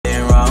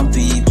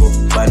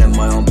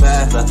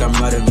like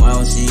I'm writing my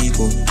own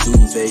sequel.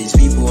 Two-faced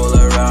people all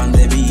around,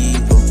 they be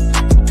evil.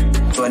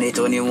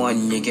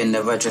 2021, you can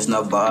never trust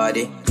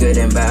nobody. Good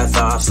and bad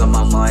thoughts on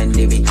my mind,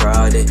 they be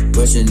crowded.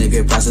 Wish a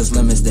nigga pass his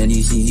limits, then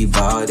he see he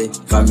bought it.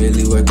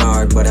 Family work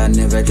hard, but I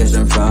never catch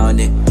them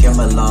frowning. Came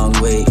a long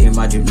way, in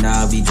my drip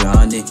now I be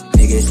drowning.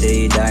 Niggas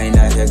stay dying,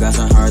 I hear got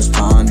some hearts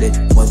pounded.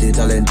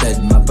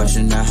 Multi-talented, my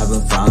passion, I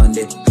haven't found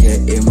it. Yeah,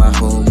 in my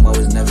home, I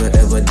was never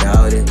ever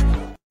doubted.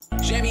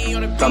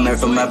 Coming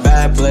from a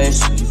bad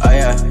place, oh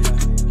yeah.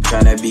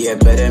 Tryna be a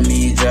better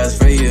me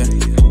just for you.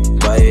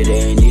 But it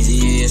ain't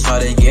easy, it's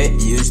hard to get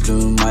used to.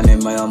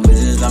 Minding my own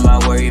business, I'm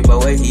not worried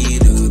about what he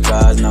do.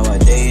 Cause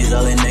nowadays,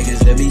 all the niggas,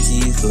 they be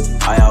see-through.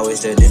 I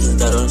always say this is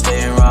that I'm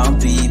staying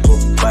around people.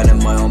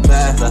 Finding my own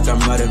path like I'm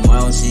writing my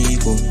own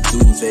sequel.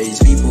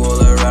 Two-faced people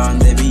all around,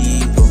 they be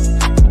evil.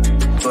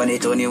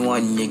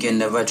 2021, you can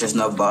never trust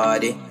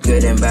nobody.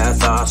 Good and bad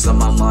thoughts on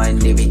my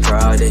mind, they be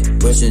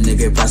crowded. Wish a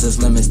nigga pass his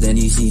limits, then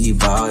he see he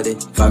bought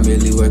it.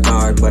 Family work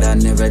hard, but I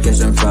never catch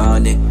them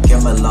frowning.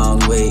 Came a long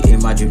way,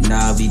 in my drip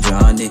now I be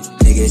drowning.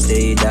 Niggas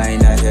stay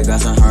dying, I hear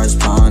got some hearts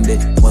pounded.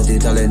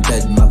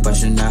 Multi-talented, my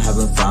passion, I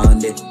haven't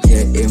found it.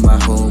 Yeah, in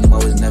my home, I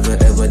was never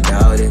ever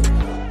doubted.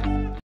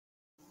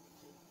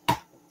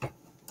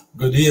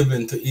 Good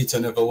evening to each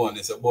and every one.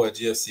 It's your boy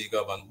GFC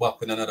Govern back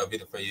with another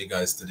video for you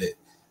guys today.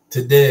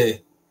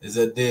 Today is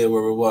a day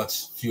where we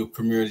watch a few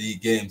Premier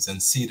League games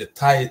and see the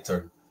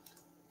title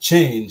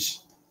change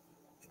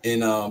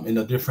in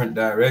a different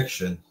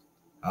direction.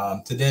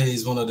 Today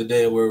is one of the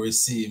days where we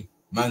see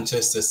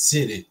Manchester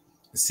City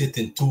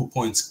sitting 2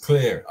 points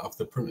clear of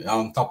the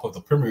on top of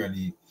the Premier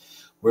League,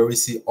 where we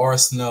see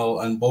Arsenal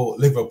and both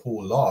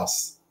Liverpool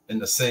lost in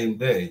the same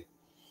day.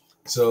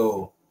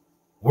 So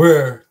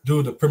where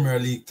do the Premier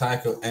League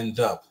title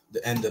end up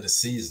the end of the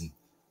season?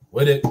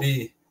 Would it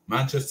be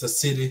Manchester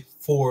City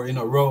 4 in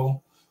a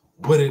row?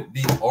 Would it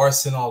be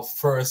Arsenal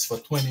first for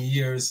 20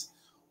 years?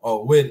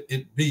 Or would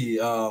it be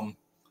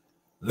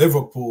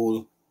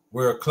Liverpool,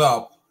 where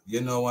Klopp,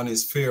 on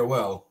his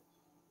farewell?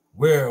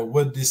 Where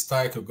would this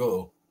title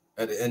go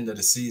at the end of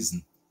the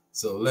season?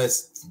 So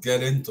let's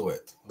get into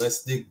it.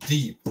 Let's dig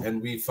deep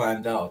and we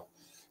find out.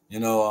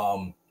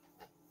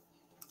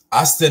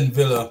 Aston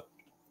Villa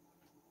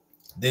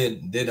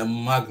did a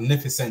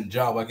magnificent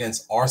job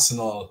against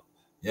Arsenal,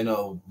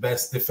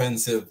 best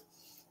defensive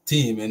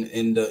team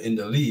in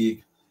the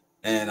league,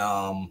 and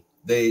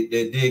they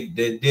dig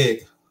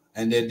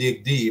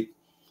deep,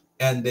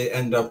 and they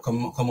end up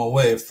come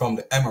away from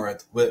the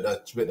Emirates with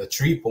the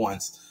 3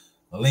 points.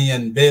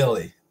 Leon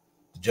Bailey,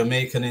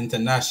 Jamaican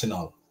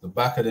international, the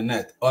back of the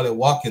net. Ollie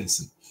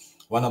Watkinson,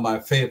 one of my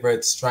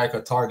favorite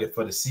striker target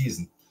for the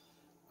season.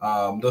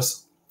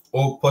 Those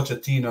old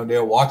Pochettino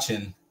they're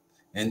watching,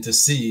 and to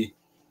see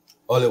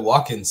Ollie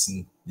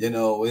Watkinson,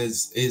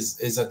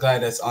 is a guy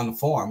that's on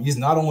form. He's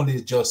not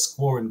only just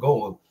scoring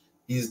goal,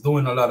 he's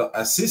doing a lot of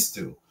assists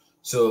too.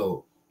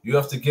 So you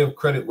have to give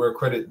credit where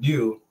credit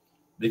due,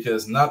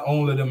 because not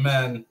only the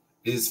man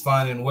is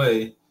finding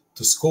way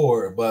to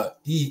score, but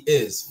he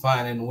is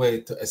finding way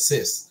to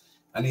assist,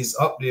 and he's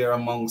up there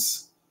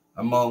amongst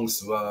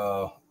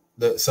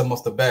some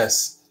of the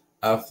best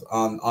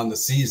on the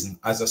season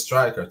as a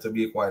striker, to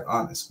be quite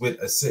honest, with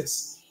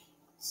assists.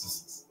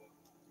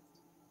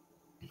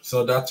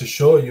 So that to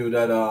show you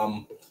that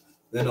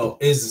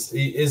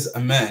he is a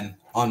man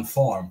on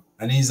form,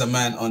 and he's a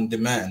man on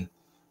demand,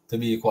 to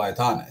be quite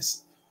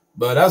honest.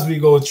 But as we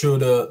go through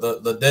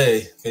the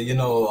day,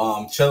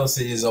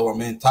 Chelsea is our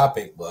main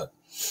topic, but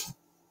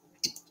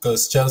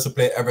because Chelsea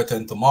play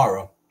Everton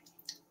tomorrow.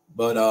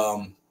 But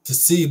to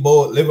see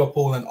both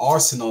Liverpool and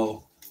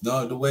Arsenal,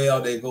 the way how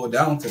they go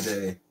down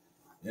today,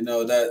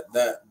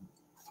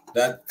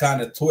 that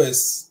kind of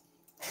twists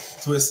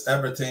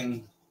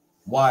everything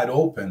wide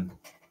open,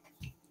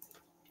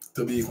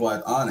 to be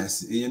quite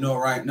honest.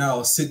 Right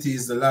now City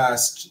is the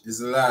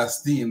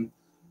last team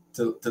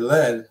to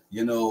lead.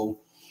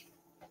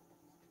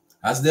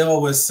 As they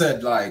always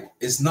said, like,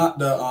 it's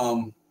not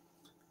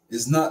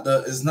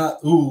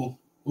who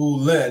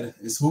led,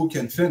 it's who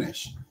can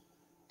finish.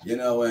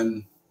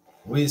 And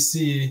we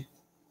see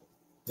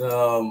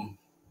the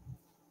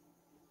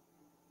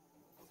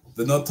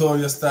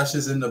Notorious Stash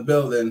is in the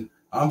building.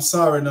 I'm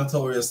sorry,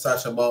 Notorious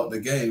Stash, about the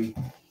game.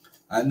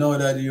 I know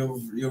that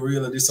you're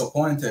really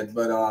disappointed,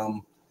 but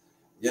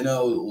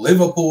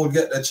Liverpool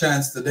get the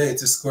chance today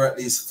to score at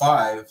least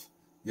 5.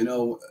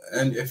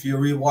 And if you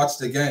rewatch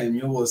the game,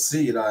 you will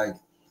see, like,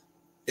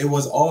 it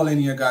was all in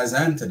your guys'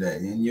 hand today,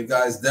 and you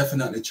guys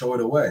definitely throw it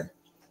away.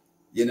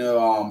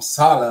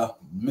 Salah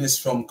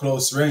missed from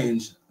close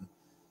range.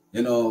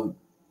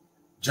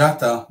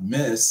 Jota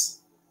miss.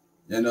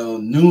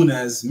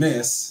 Nunes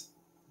miss.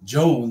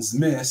 Jones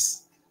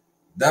miss.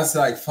 That's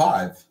like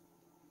 5.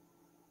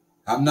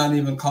 I'm not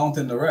even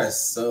counting the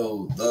rest.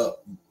 So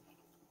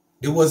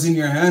it was in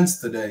your hands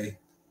today,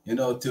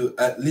 to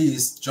at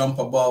least jump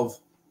above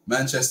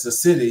Manchester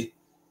City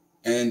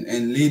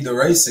and lead the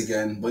race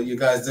again. But you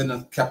guys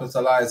didn't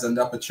capitalize on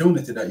the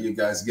opportunity that you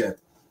guys get.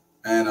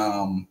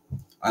 And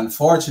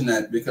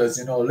unfortunate, because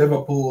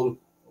Liverpool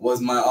was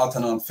my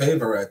alternate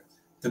favorite,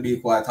 to be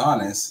quite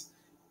honest.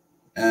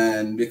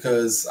 And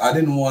because I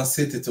didn't want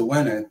City to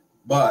win it,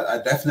 but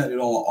I definitely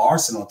don't want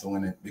Arsenal to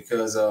win it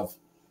because of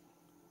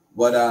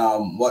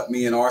what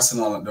me and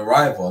Arsenal, the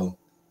rival,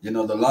 you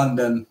know, the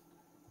London,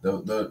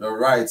 the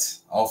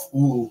rights of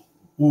who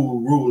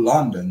rule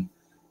London.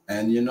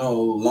 And you know,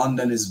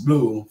 London is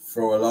blue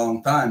for a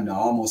long time now,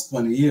 almost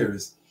 20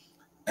 years.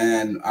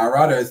 And I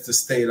rather it to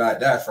stay like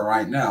that for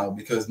right now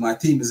because my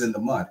team is in the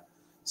mud.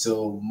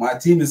 So my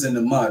team is in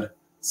the mud.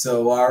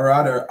 So I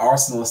rather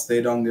Arsenal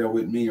stay down there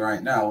with me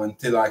right now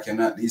until I can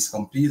at least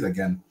compete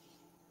again,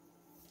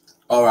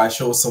 or I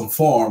show some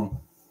form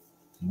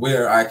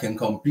where I can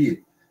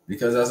compete.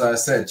 Because as I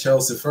said,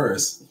 Chelsea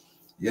first,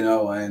 you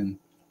know, and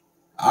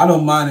I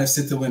don't mind if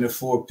City win the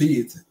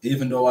 4-peat,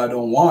 even though I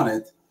don't want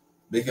it,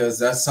 because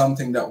that's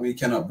something that we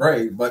cannot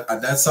break. But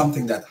that's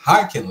something that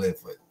I can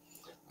live with.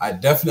 I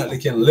definitely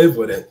can live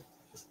with it.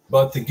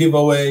 But to give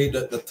away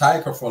the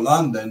tiger for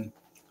London,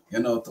 you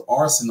know, to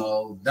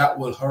Arsenal, that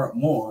will hurt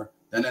more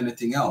than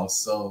anything else.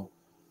 So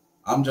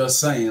I'm just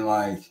saying,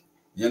 like,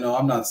 you know,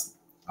 I'm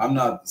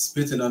not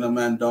spitting on a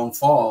man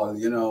downfall,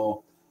 you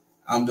know.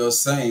 I'm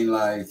just saying,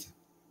 like,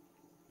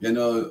 you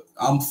know,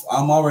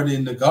 I'm already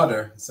in the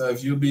gutter. So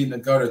if you be in the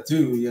gutter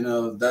too, you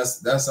know,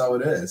 that's how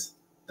it is.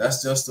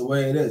 That's just the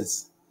way it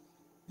is.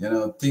 You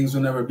know, things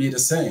will never be the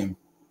same,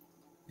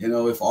 you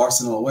know, if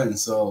Arsenal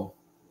wins. So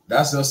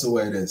that's just the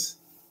way it is.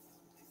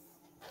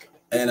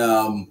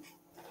 And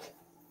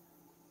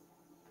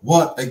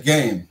what a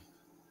game.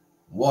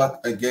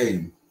 What a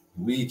game.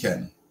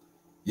 Weekend.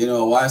 You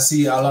know, I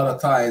see a lot of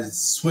tides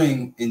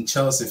swing in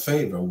Chelsea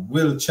favor.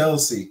 Will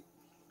Chelsea,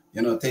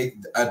 you know, take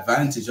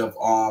advantage of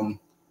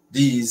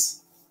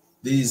these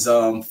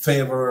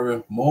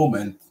favorable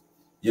moment,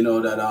 you know,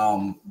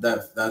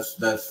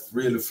 that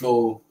really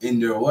flow in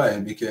their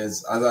way?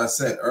 Because as I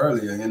said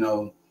earlier, you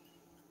know,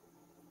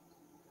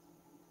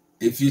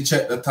 if you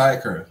check the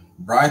ticker,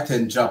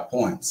 Brighton drop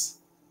points,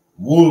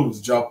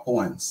 Wolves drop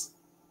points,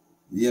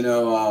 you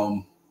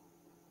know,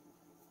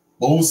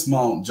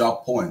 Bournemouth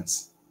drop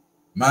points,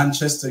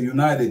 Manchester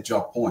United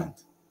drop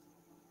point,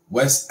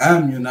 West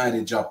Ham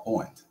United drop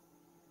point.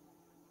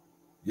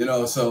 You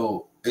know,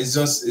 so it's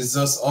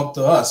just up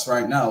to us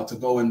right now to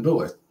go and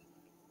do it.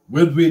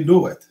 Will we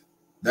do it?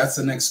 That's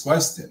the next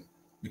question.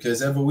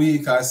 Because every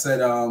week I said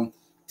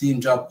team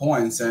drop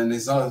points, and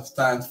it's all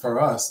time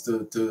for us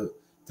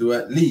to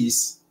at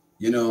least,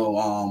 you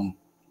know,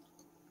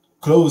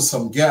 close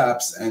some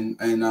gaps and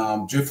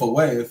drift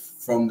away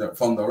from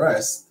the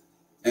rest,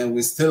 and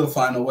we still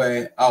find a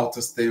way out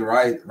to stay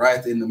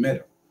right in the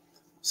middle.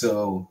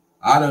 So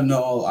I don't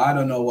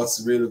know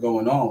what's really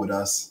going on with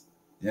us,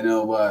 you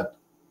know, but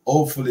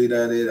hopefully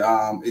that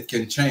it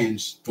can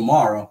change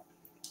tomorrow.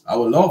 I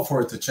would love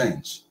for it to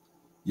change,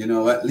 you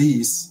know, at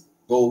least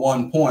go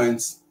 1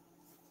 point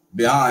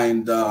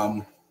behind.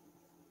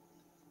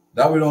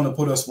 That would only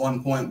put us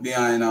 1 point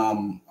behind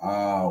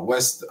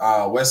West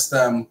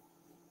Ham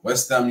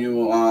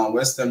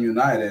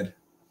United.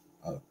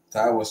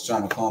 Ty was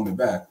trying to call me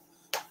back.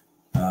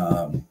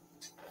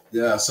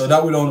 Yeah, so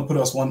that would only put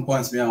us 1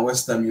 point behind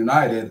West Ham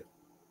United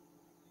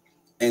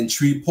and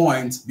 3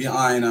 points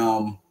behind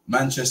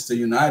Manchester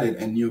United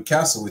and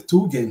Newcastle with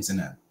 2 games in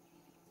them.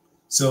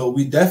 So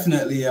we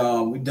definitely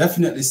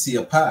see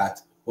a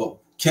path. But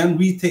can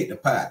we take the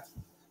path?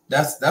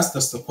 That's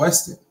just the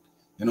question.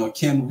 You know,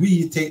 can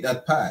we take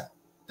that path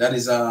that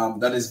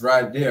is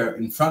right there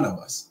in front of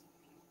us?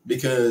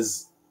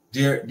 Because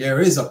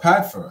there is a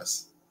path for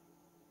us.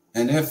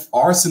 And if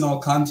Arsenal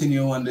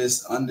continue on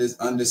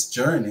this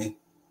journey,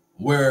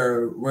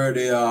 where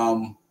they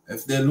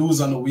if they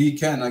lose on the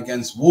weekend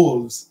against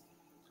Wolves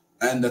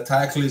and the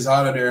title is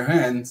out of their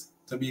hands,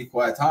 to be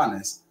quite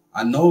honest,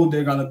 I know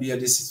they're gonna be a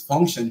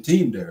dysfunction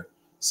team there.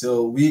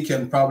 So we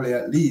can probably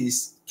at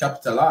least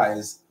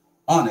capitalize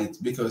on it,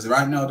 because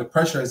right now the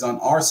pressure is on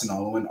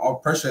Arsenal. When our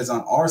pressure is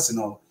on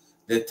Arsenal,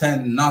 they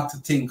tend not to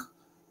think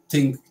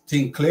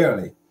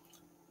clearly.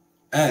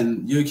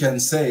 And you can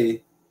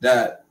say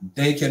that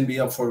they can be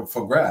up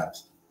for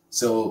grabs.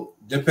 So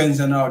depends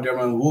on how their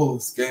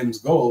Wolves games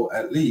go,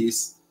 at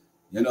least,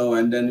 you know,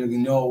 and then you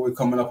know we're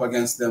coming up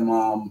against them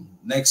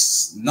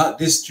not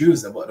this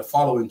Tuesday, but the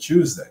following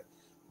Tuesday.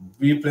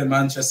 We play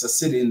Manchester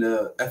City in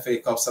the FA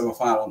Cup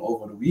semi-final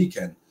over the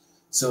weekend.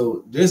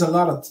 So there's a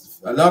lot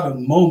of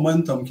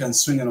momentum can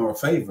swing in our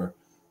favor.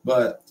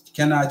 But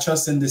can I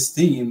trust in this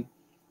team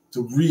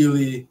to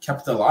really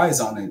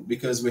capitalize on it?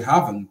 Because we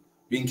haven't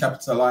been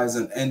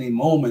capitalizing any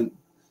moment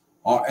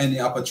or any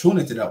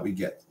opportunity that we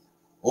get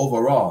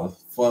overall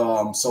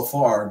for so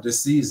far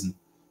this season.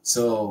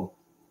 So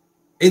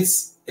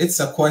it's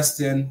a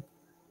question,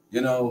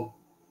 you know,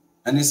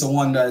 and it's a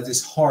one that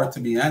is hard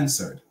to be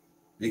answered,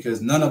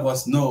 because none of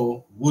us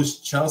know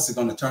which Chelsea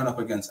going to turn up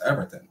against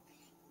Everton.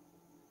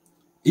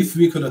 If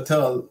we could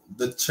tell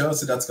the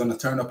Chelsea that's going to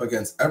turn up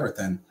against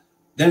Everton,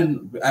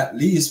 then at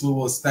least we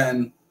will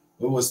stand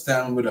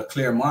with a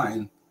clear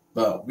mind.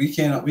 But we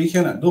cannot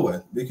do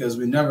it, because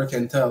we never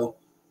can tell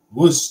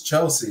which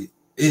Chelsea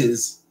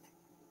is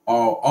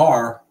or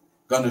are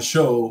gonna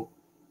show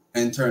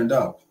and turned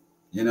up.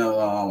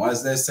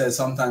 As they said,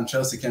 sometimes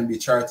Chelsea can be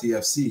Charity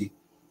FC,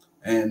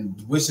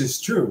 and which is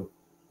true.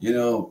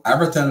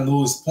 Everton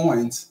lose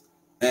points,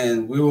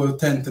 and we will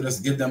tend to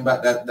just give them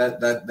back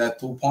that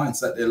 2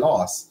 points that they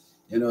lost.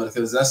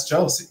 Because that's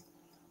Chelsea.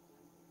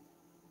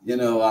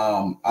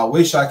 I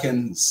wish I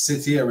can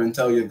sit here and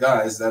tell you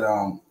guys that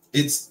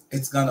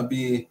it's gonna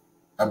be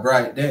a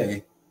bright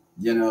day.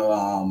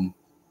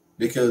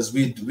 Because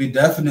we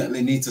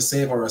definitely need to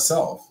save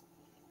ourselves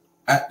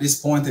at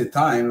this point in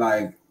time.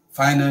 Like,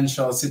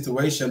 financial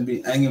situation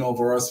be hanging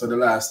over us for the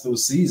last 2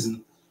 seasons.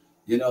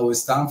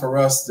 It's time for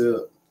us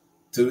to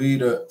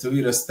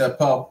either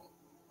step up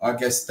or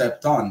get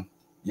stepped on.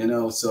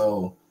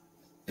 So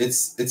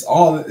it's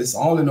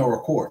all in our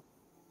court.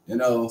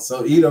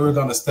 So either we're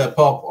gonna step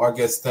up or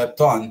get stepped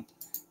on.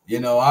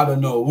 I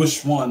don't know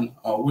which one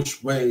or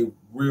which way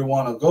we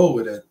want to go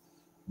with it.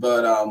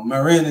 But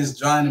Marin is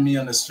joining me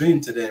on the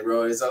stream today,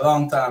 bro. It's a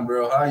long time,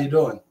 bro. How you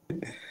doing?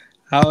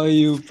 How are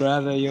you,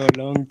 brother? Yo,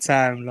 long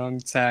time,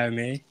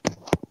 eh?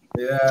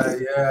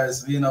 Yeah.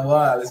 It's been a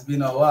while.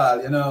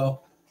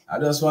 I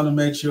just want to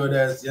make sure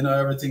that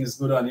everything is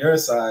good on your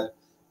side,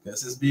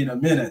 because it's been a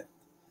minute.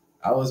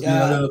 I was being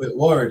a little bit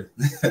worried.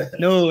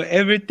 No,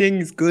 everything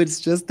is good.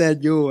 It's just that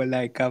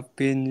I've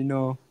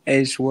been,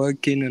 edge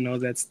working and all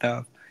that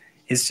stuff.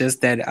 It's just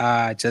that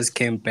I just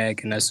came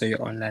back and I saw you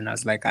online. I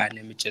was like, let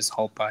me just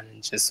hop on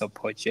and just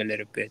support you a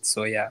little bit.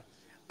 So yeah.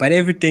 But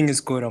everything is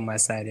good on my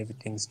side.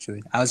 Everything's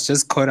good. I was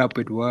just caught up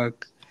with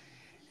work.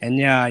 And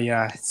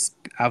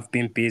I've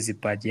been busy,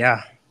 but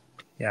yeah.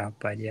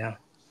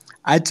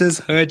 I just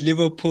heard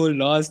Liverpool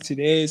lost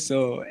today,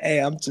 so hey,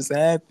 I'm just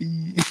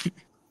happy.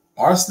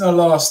 Arsenal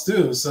lost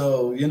too,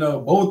 so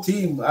both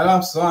teams.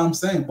 I'm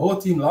saying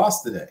both teams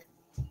lost today.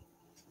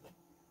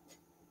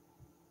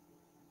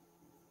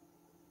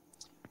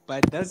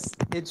 But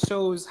it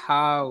shows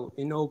how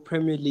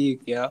Premier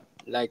League. Yeah,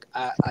 like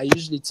I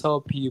usually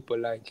tell people,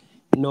 like,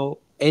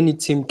 any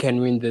team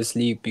can win this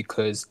league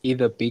because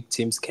either big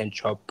teams can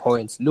drop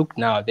points. Look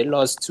now, they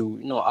lost to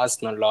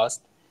Arsenal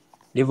lost.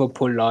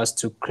 Liverpool lost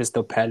to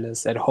Crystal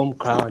Palace at home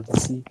ground, you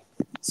see.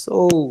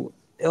 So,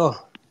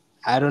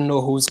 I don't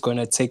know who's going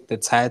to take the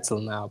title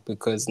now,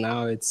 because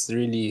now it's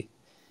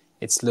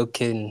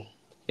looking,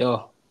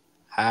 now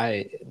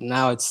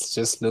it's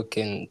just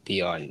looking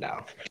beyond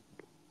now.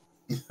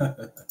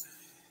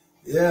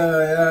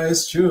 Yeah,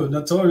 it's true.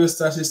 Notorious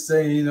that she's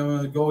saying,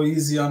 go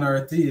easy on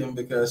her team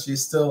because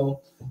she's still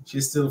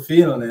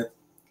feeling it.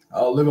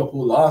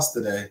 Liverpool lost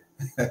today.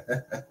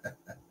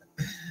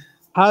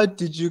 How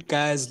did you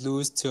guys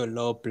lose to a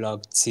low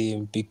block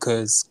team?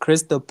 Because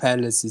Crystal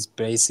Palace is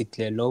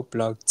basically a low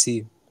block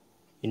team.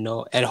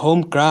 At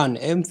home ground.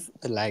 Home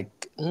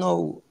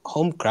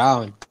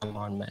ground. Come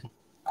on, man.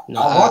 I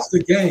watched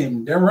the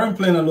game. They weren't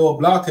playing a low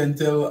block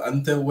until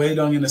way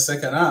down in the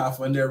second half,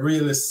 when they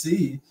really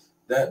see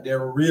that they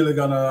really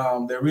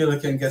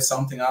can get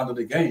something out of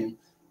the game.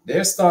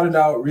 They started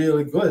out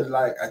really good,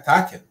 like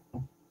attacking.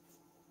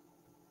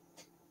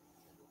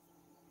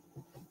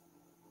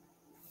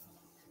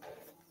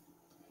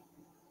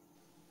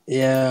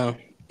 Yeah,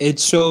 it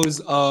shows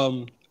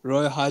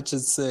Roy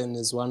Hodgson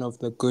is one of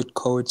the good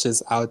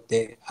coaches out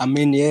there. I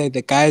mean, yeah,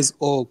 the guy's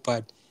old,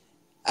 but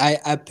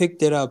I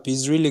picked it up.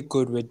 He's really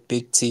good with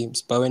big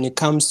teams, but when it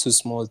comes to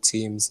small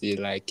teams, he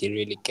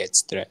really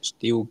gets thrashed.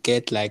 He will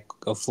get like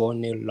a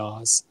 4-0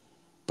 loss.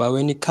 But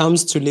when it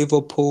comes to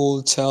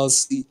Liverpool,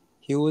 Chelsea,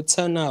 he will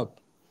turn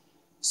up.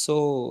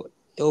 So,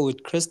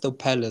 with Crystal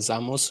Palace,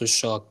 I'm also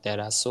shocked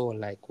that I saw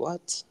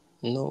what?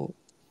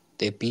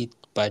 They beat,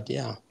 but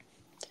yeah.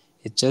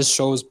 It just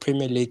shows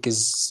Premier League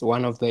is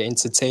one of the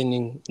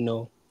entertaining,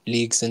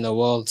 leagues in the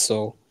world.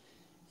 So,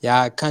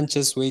 yeah, I can't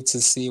just wait to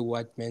see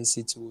what Man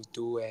City will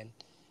do. And,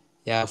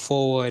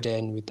 forward,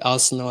 and with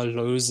Arsenal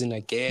losing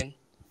again,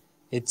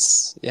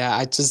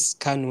 I just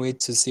can't wait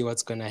to see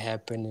what's going to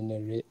happen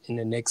in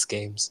the next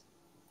games.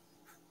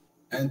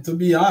 And to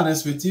be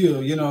honest with you,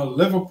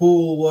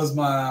 Liverpool was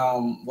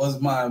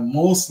my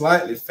most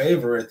likely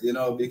favorite,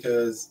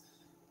 because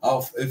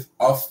of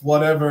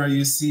whatever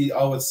you see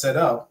how it's set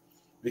up.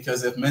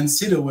 Because if Man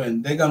City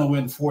win, they're gonna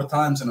win 4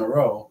 times in a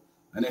row,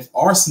 and if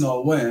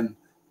Arsenal win,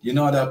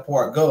 that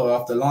part go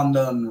of the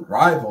London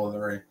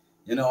rivalry.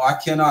 I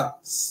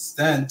cannot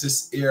stand to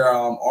hear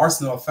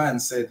Arsenal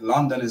fans say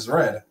London is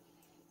red,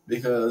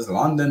 because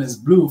London is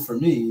blue for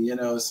me.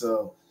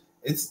 So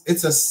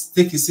it's a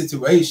sticky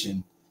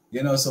situation.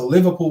 So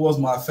Liverpool was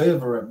my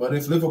favorite, but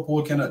if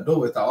Liverpool cannot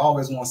do it, I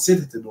always want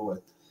City to do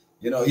it.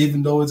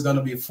 Even though it's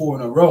gonna be 4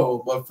 in a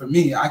row, but for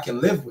me, I can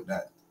live with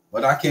that.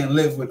 But I can't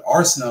live with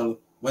Arsenal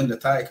win the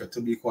title,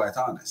 to be quite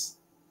honest.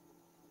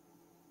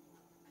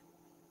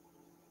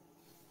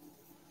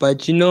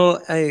 But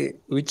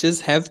we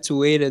just have to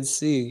wait and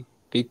see,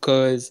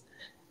 because,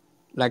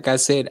 like I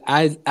said,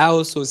 I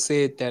also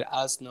said that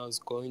Arsenal is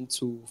going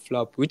to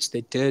flop, which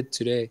they did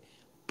today.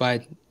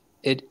 But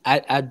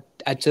I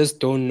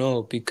just don't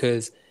know,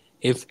 because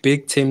if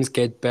big teams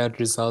get bad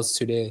results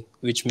today,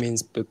 which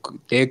means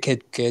they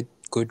could get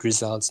good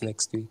results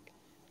next week.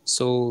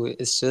 So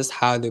it's just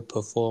how they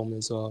perform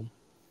as well.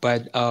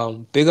 But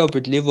big up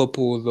with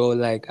Liverpool though.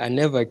 Like I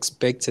never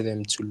expected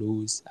them to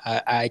lose.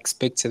 I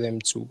expected them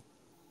to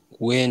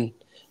win,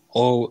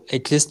 or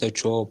at least a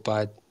draw.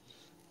 But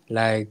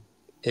like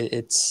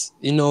it's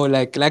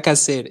like I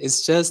said,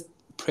 it's just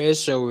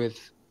pressure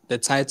with the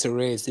title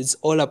race. It's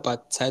all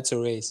about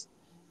title race.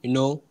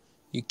 You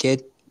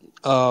get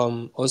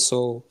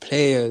also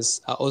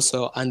players are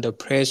also under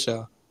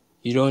pressure.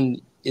 You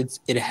don't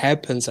it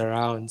happens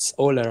around, it's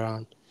all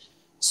around.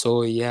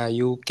 So yeah,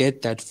 you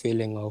get that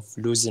feeling of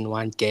losing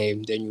one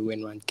game, then you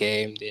win one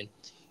game, then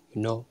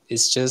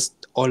it's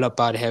just all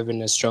about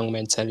having a strong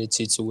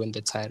mentality to win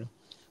the title.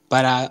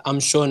 But I'm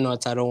sure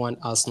not. I don't want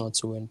Arsenal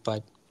to win,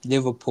 but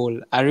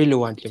Liverpool. I really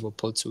want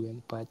Liverpool to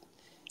win. But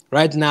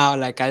right now,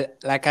 like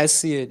I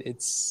see it,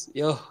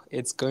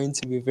 it's going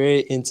to be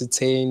very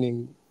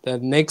entertaining. The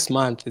next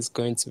month is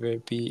going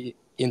to be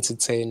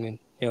entertaining.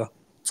 Yeah.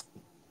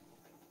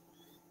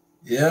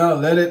 Yeah,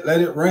 let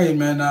it rain,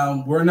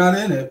 man. We're not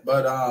in it,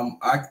 but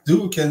I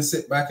do can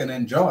sit back and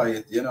enjoy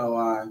it.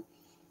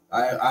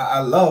 I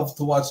love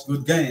to watch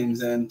good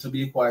games, and to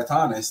be quite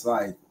honest,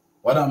 like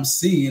what I'm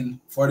seeing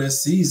for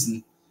this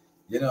season,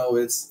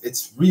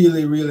 it's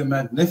really really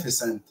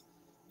magnificent.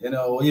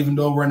 Even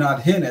though we're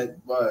not in it,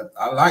 but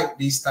I like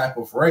these type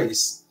of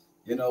race.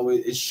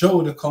 It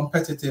show the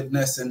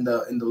competitiveness in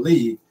the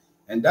league,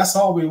 and that's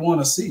all we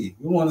want to see.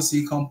 We want to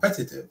see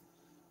competitive,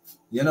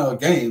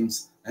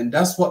 games. And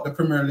that's what the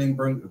Premier League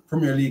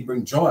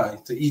bring joy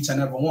to each and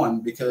every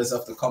one because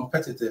of the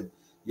competitive.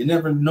 You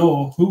never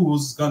know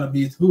who's gonna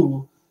beat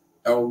who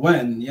or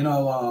when.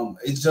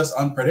 It's just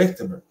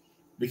unpredictable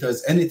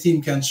because any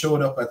team can show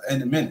it up at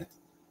any minute.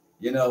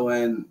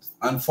 And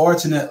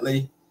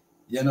unfortunately,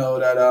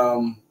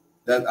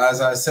 that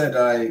as I said,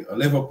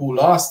 Liverpool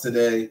lost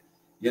today.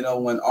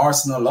 When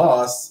Arsenal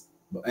lost,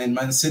 and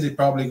Man City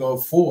probably go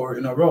 4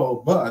 in a row,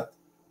 but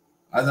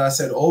as I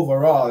said,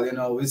 overall,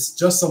 it's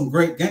just some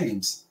great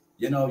games.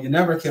 You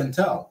never can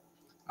tell.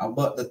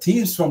 But the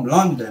teams from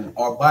London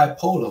are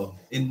bipolar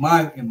in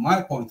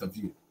my point of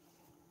view.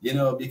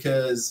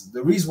 Because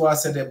the reason why I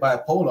said they're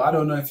bipolar, I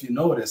don't know if you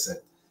notice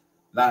it.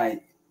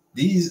 Like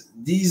these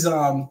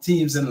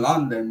teams in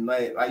London,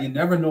 like you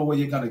never know what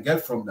you're gonna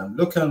get from them.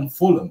 Look at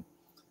Fulham.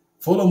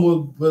 Fulham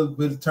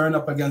will turn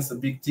up against the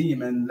big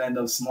team, and then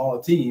the small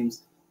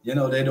teams,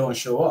 they don't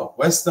show up.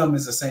 West Ham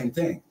is the same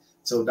thing.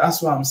 So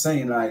that's why I'm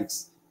saying, like,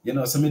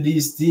 some of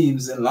these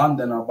teams in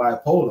London are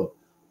bipolar.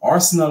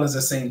 Arsenal is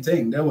the same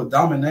thing. They will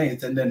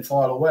dominate and then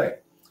fall away.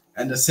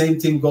 And the same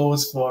thing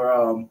goes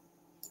for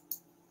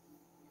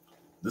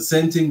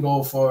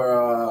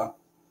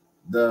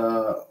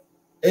the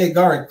hey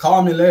Gary,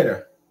 call me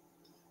later.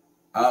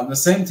 The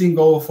same thing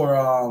goes for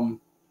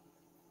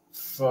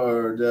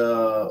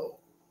the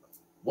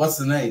what's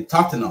the name?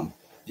 Tottenham.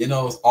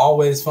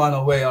 Always find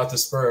a way out to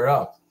spur it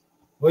up.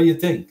 What do you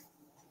think?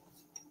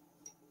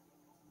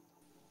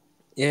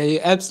 Yeah,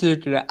 you're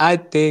absolutely right. I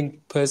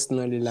think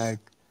personally, like,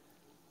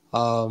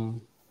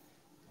 in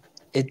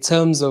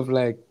terms of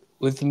like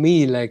with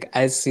me, like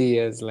I see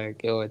it as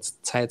like, it's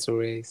title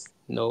race.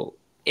 No,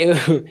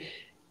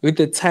 with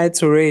the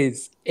title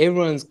race,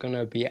 everyone's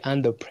gonna be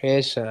under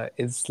pressure.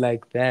 It's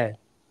like that,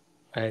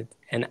 right?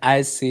 And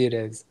I see it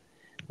as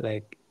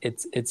like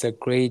it's a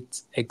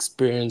great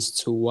experience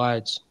to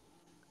watch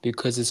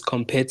because it's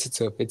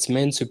competitive. It's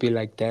meant to be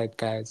like that,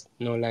 guys.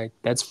 Like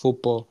that's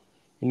football.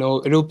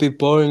 It'll be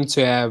boring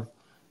to have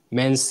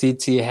Man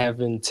City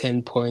having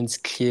 10 points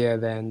clear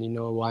than,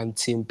 one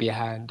team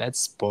behind.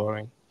 That's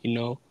boring,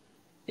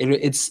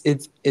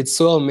 It's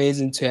so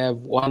amazing to have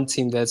one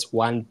team that's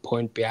 1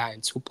 point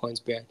behind, 2 points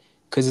behind,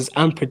 because it's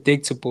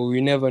unpredictable.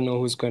 You never know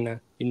who's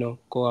gonna,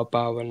 go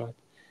above or not.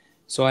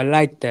 So I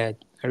like that.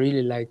 I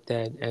really like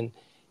that. And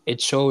it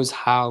shows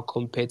how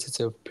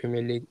competitive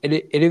Premier League.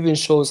 It even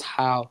shows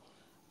how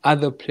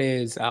other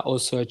players are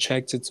also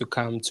attracted to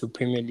come to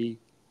Premier League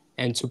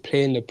and to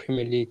play in the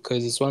Premier League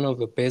because it's one of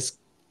the best,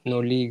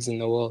 leagues in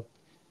the world.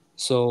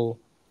 So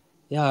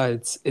yeah,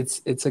 it's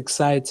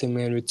exciting,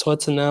 man. With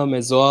Tottenham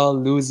as well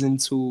losing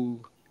to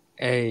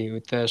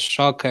with the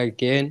shocker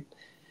again.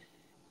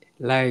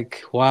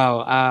 Like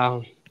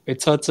wow, with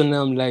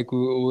Tottenham, like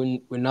we're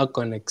not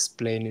gonna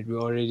explain it. We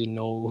already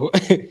know.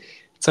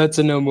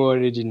 Tottenham, we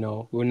already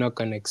know. We're not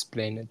gonna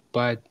explain it,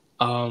 but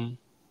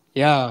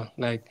yeah,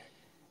 like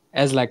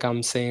as like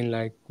I'm saying,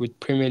 like with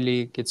Premier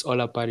League, it's all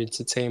about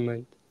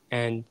entertainment,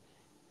 and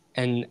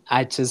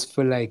I just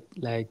feel like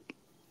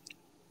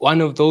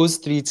one of those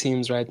three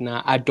teams right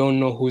now, I don't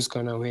know who's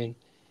gonna win,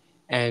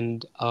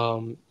 and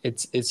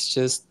it's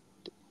just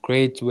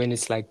great when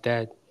it's like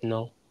that,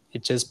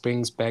 It just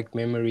brings back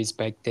memories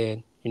back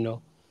then,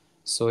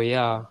 So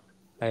yeah,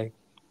 like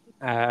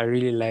I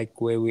really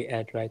like where we're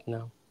at right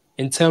now.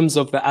 In terms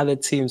of the other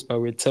teams,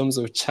 but in terms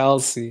of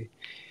Chelsea,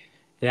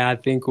 yeah, I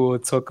think we'll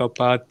talk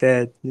about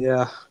that.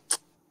 Yeah.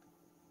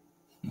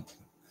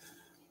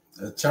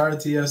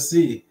 Charity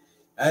FC.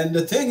 And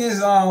the thing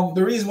is,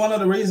 one of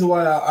the reasons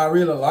why I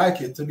really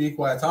like it, to be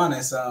quite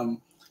honest,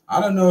 I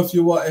don't know if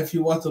you watch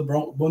the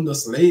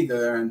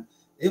Bundesliga, and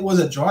it was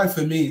a joy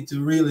for me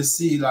to really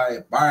see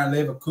like Bayern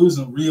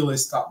Leverkusen really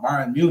stop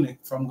Bayern Munich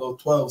from go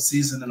 12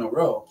 seasons in a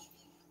row,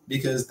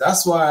 because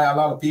that's why a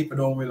lot of people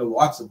don't really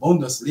watch the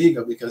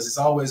Bundesliga, because it's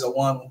always a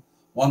one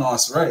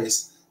horse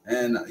race,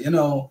 and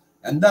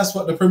and that's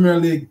what the Premier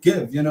League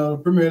give. The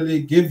Premier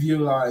League give you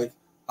like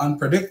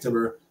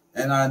unpredictable,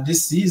 and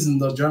this season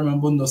the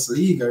German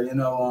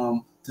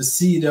Bundesliga, to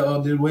see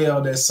the way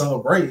how they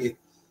celebrate,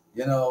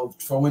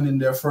 for winning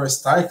their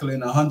first title in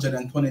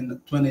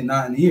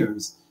 129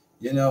 years.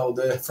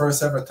 The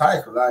first ever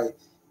title, like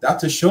that,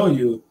 to show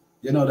you,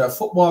 that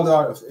football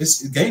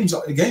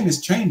the game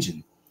is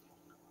changing,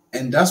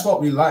 and that's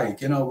what we like.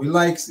 We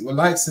like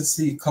to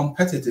see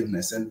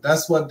competitiveness, and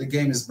that's what the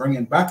game is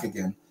bringing back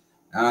again.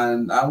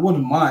 And I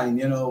wouldn't mind,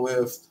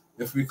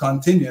 if we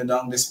continue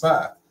down this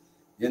path,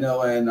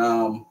 and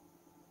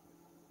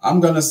I'm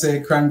gonna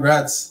say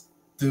congrats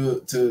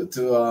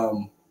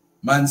to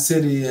Man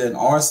City and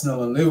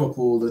Arsenal and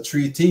Liverpool, the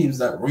three teams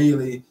that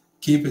really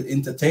keep it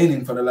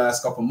entertaining for the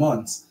last couple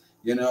months,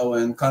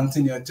 and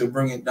continue to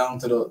bring it down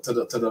to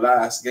the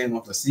last game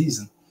of the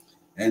season.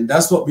 And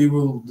that's what we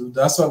will do.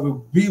 That's what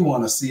we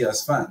want to see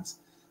as fans.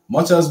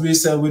 Much as we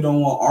said we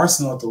don't want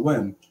Arsenal to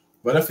win,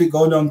 but if we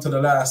go down to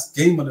the last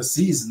game of the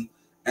season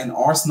and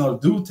Arsenal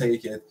do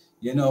take it,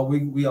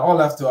 we all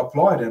have to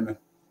applaud them,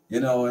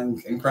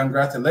 and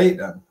congratulate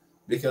them,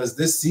 because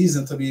this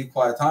season, to be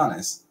quite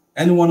honest,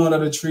 anyone out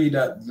of the three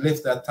that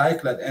lift that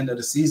title at the end of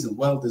the season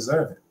well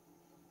deserve it.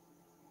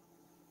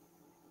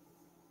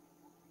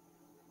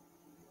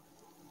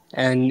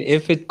 And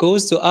if it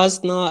goes to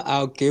Arsenal,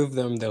 I'll give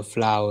them the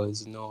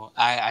flowers.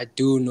 I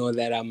do know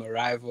that I'm a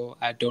rival.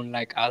 I don't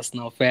like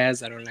Arsenal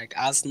fans. I don't like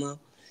Arsenal,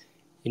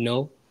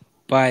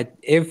 But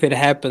if it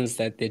happens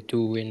that they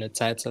do win a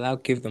title, I'll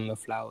give them the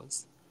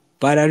flowers.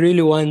 But I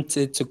really want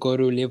it to go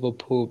to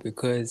Liverpool,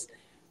 because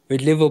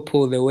with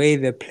Liverpool, the way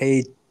they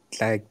played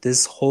like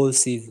this whole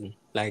season,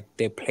 like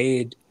they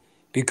played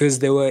because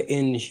they were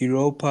in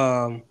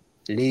Europa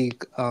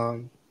League,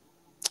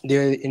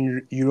 they're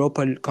in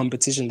Europa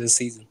competition this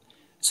season.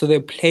 So they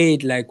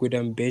played like with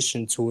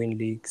ambition to win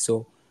league.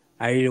 So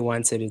I really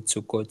wanted it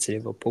to go to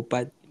Liverpool,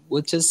 but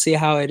we'll just see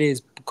how it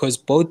is, because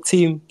both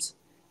teams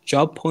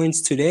dropped points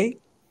today,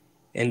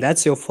 and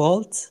that's your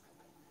fault.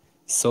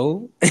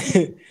 So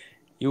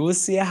you will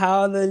see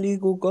how the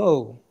league will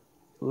go.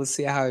 We'll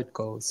see how it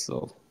goes.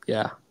 So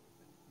yeah.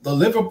 The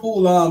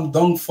Liverpool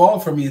don't fall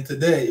for me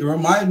today. It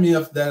reminded me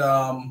of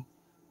that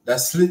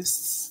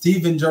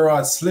Steven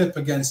Gerrard slip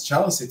against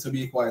Chelsea, to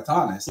be quite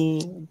honest.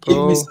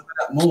 Give me some of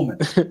that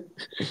moment.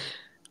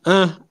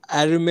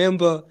 I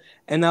remember,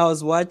 and I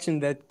was watching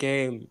that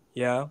game,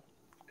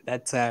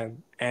 that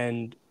time,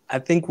 and I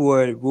think we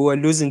were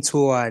losing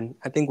 2-1.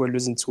 I think we're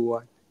losing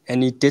 2-1,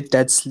 and he did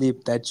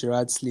that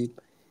Gerrard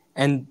slip,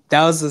 and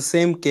that was the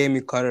same game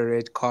he got a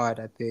red card,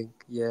 I think.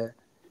 Yeah,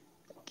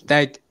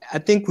 like I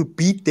think we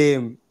beat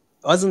them.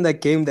 Wasn't that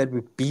game that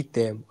we beat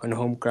them on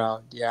home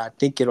ground? Yeah, I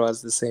think it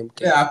was the same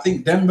game. Yeah, I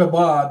think Demba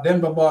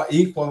Ba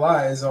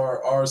equalized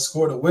or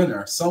scored a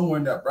winner somewhere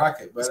in that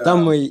bracket. But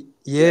somewhere,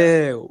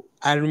 yeah,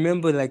 I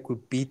remember like we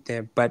beat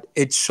them, but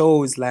it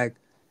shows like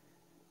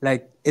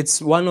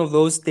it's one of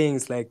those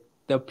things, like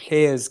the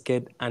players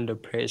get under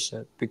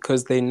pressure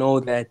because they know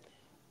that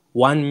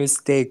one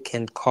mistake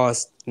can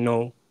cost,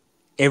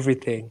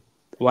 everything,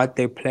 what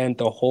they planned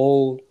the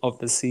whole of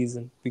the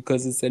season,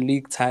 because it's a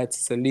league title,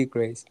 it's a league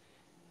race.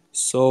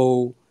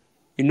 So,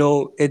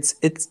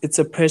 it's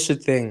a pressure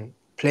thing.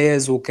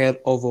 Players will get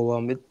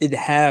overwhelmed. It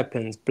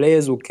happens.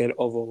 Players will get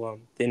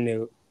overwhelmed.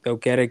 Then they'll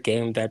get a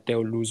game that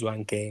they'll lose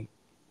one game.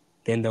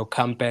 Then they'll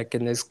come back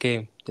in this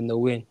game. Then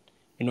they'll win.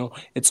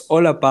 It's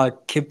all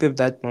about keeping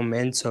that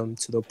momentum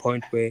to the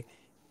point where,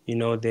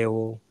 they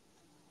will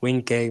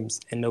win games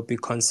and they'll be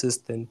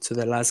consistent to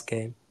the last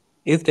game.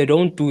 If they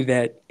don't do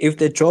that, if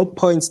they drop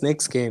points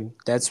next game,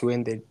 that's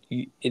when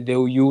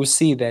you will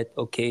see that,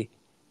 okay,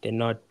 they're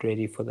not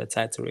ready for the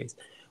title race.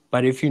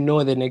 But if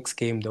the next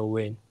game they'll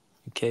win,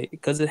 okay?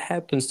 Because it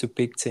happens to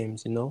big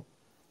teams,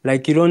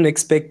 Like, you don't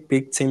expect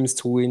big teams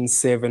to win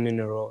 7 in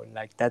a row.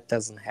 Like, that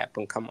doesn't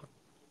happen. Come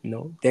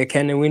on. They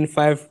can win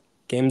 5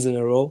 games in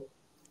a row,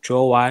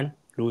 draw 1,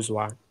 lose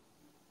 1.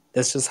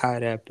 That's just how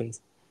it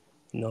happens,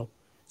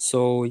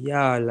 So,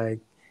 yeah,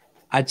 like,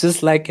 I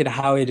just like it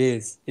how it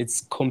is.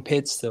 It's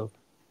competitive,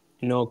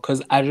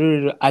 because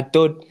I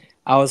thought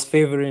I was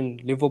favoring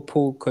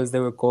Liverpool because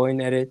they were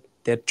going at it.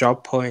 They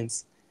dropped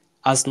points.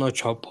 Arsenal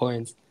dropped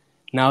points.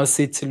 Now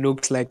City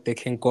looks like they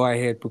can go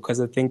ahead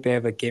because I think they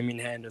have a game in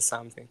hand or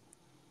something.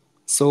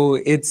 So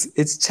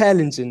it's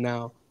challenging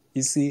now.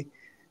 You see,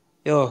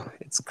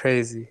 it's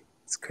crazy.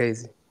 It's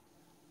crazy.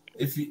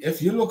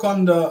 If you look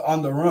on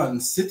the run,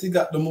 City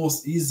got the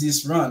most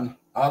easiest run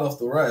out of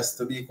the rest,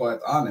 to be quite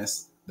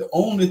honest. The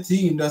only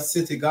team that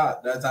City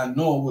got that I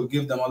know will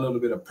give them a little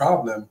bit of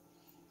problem,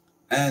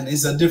 and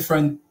it's a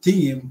different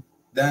team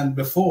than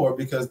before,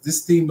 because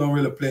this team don't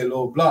really play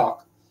low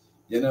block.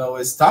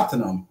 It's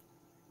Tottenham,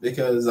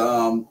 because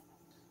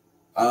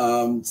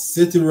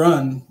City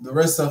run the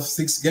rest of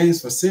 6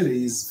 games for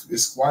City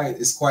is quite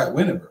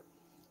winnable.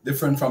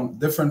 different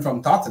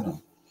from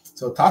Tottenham.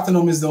 So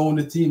Tottenham is the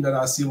only team that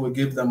I see will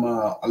give them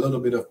a little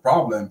bit of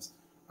problems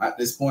at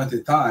this point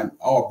in time,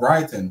 or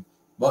Brighton.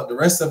 But the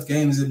rest of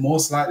games is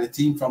most likely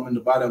team from in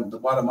the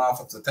bottom half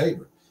of the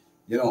table.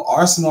 You know,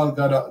 Arsenal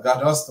got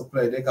us to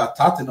play. They got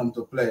Tottenham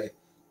to play.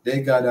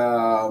 They got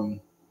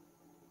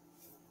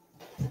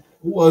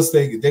who else?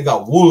 They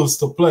got Wolves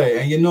to play,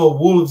 and you know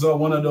Wolves are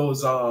one of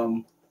those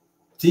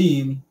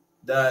team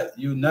that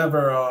you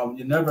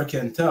never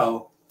can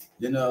tell.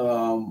 You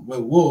know,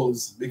 with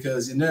Wolves,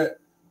 because you know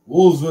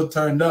Wolves were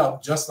turned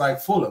up just like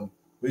Fulham.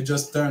 We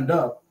just turned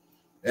up,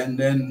 and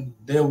then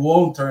they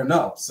won't turn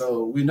up,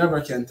 so we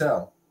never can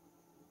tell.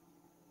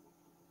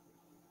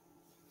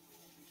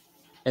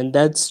 And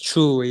that's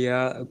true,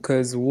 yeah,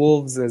 because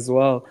Wolves as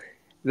well.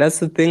 That's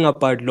the thing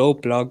about low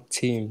block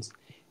teams.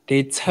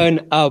 They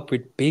turn up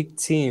with big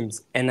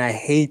teams, and I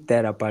hate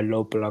that about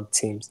low block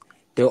teams.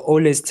 They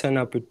always turn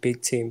up with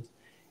big teams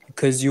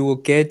because you will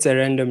get a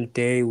random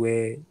day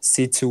where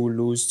City will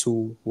lose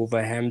to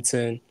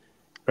Wolverhampton.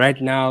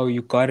 Right now,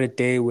 you got a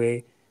day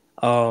where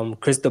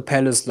Crystal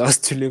Palace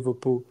lost to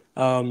Liverpool.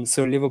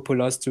 So Liverpool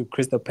lost to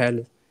Crystal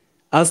Palace.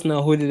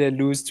 Arsenal, who did they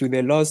lose to?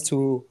 They lost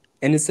to,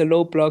 and it's a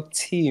low block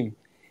team.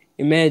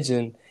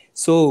 Imagine.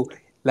 So,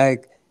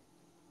 like,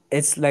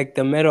 it's like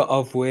the matter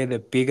of where the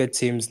bigger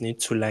teams need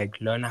to like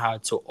learn how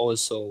to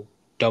also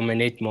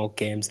dominate more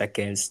games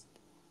against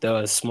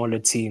the smaller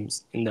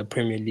teams in the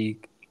Premier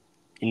League,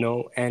 you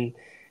know, and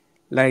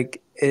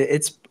like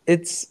it's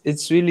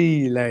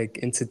really like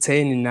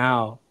entertaining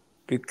now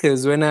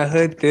because when I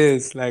heard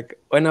this, like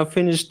when I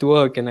finished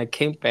work and I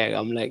came back,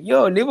 I'm like,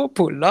 yo,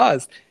 Liverpool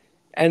lost.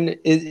 And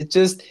it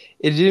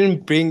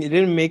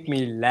didn't make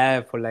me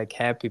laugh or like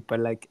happy, but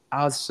like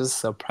I was just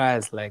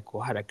surprised, like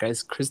wow, the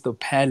guy's Crystal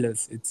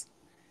Palace. It's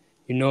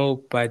you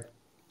know, but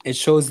it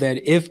shows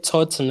that if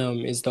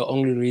Tottenham is the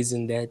only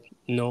reason that,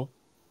 you know,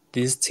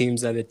 these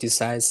teams are the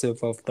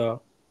decisive of the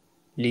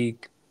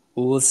league,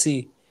 we will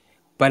see.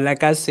 But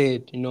like I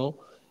said, you know,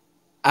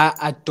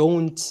 I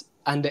don't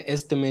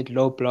underestimate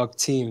low block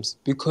teams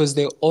because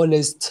they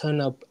always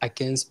turn up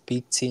against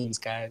big teams,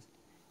 guys.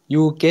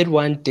 You get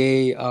one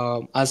day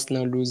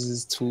Arsenal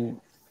loses to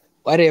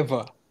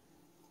whatever.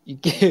 You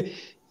get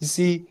you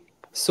see,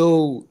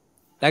 so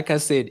like I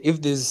said, if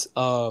there's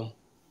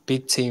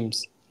big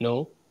teams, you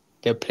know,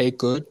 they play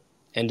good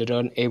and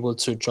they're not able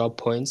to drop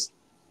points,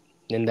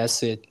 then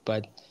that's it.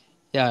 But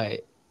yeah,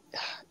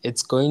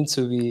 it's going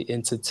to be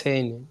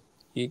entertaining.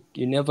 You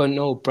never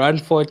know.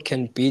 Brentford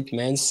can beat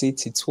Man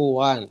City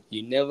 2-1.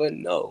 You never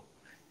know.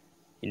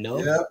 You know?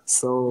 Yeah.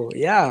 So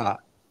yeah,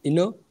 you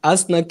know,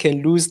 Arsenal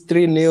can lose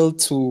 3-0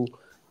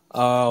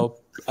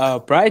 to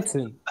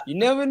Brighton. You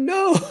never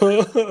know.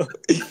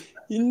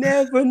 You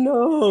never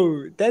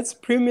know. That's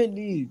Premier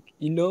League,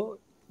 you know.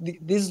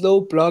 These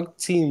low block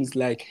teams,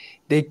 like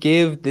they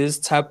give this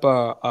type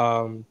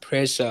of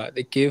pressure,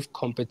 they give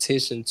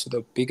competition to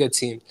the bigger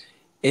team.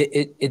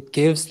 It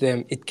gives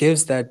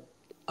that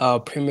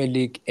Premier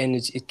League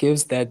energy. It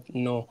gives that,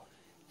 you know,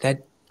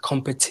 that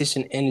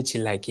competition energy.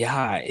 Like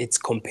yeah, it's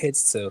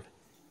competitive.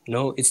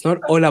 No, it's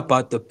not all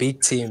about the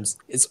big teams.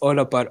 It's all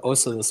about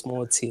also the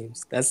small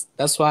teams.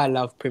 That's why I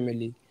love Premier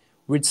League.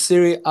 With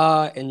Serie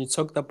A, and you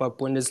talked about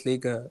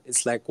Bundesliga,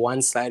 it's like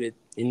one-sided,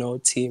 you know,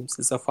 teams.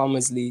 It's a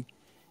farmers league.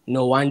 You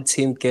know, one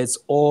team gets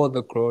all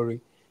the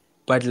glory.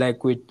 But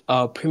like with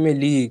Premier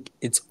League,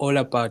 it's all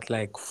about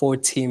like 4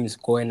 teams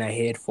going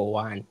ahead for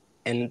one.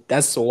 And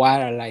that's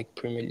why I like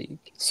Premier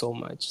League so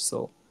much.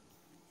 So,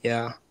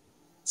 yeah,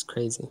 it's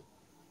crazy.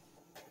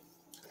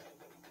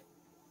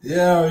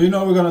 Yeah, you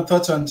know, we're gonna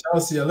touch on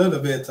Chelsea a little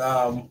bit.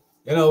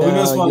 You know, we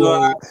just want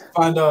to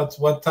find out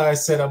what Ty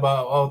said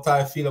about how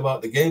Ty feel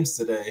about the games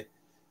today.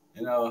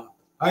 You know,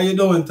 how you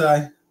doing,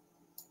 Ty?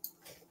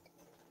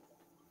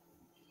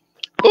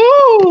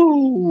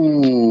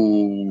 Ooh,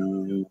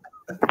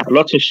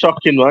 lots of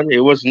shocking one. It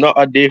was not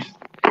a day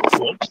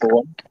for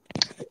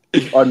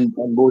one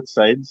on both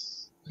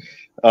sides.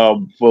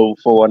 For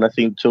one, I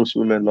think Chelsea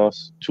women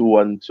lost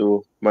 2-1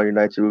 to Man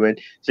United women.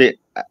 Say,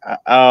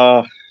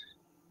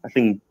 I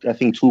think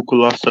Tuchel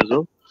lost as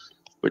well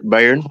with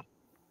Bayern.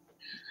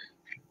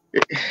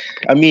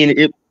 I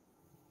mean,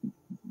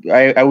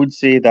 I would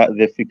say that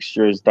the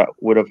fixtures that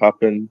would have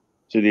happened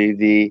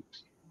today,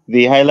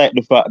 they highlight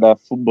the fact that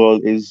football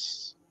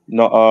is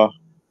not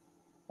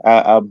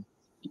a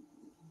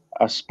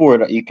a sport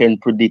that you can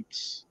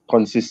predict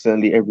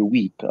consistently every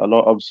week. A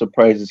lot of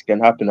surprises can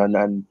happen,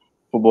 and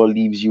football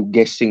leaves you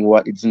guessing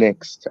what is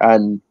next.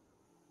 And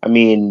I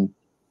mean,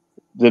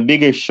 the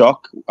biggest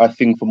shock, I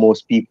think, for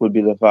most people would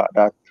be the fact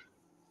that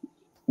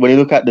when you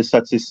look at the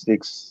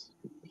statistics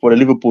for the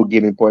Liverpool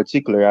game in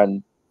particular,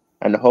 and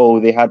how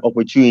they had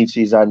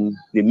opportunities and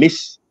they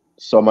missed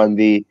some, and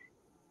they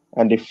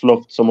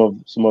fluffed some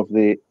of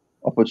the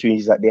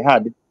opportunities that they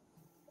had,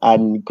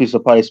 and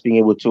Crystal Palace being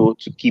able to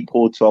keep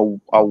hold to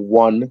a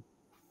 1-0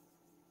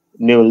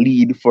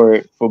 lead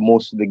for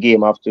most of the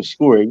game after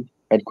scoring,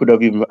 and could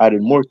have even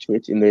added more to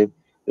it in the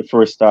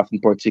first half in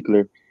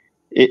particular.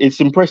 It's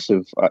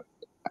impressive.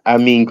 I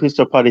mean,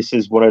 Crystal Palace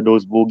is one of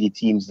those bogey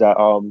teams that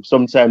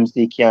sometimes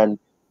they can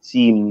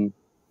seem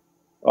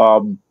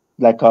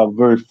like a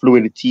very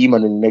fluid team,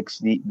 and then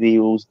they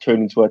will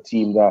turn into a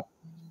team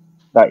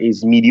that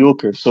is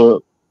mediocre.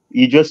 So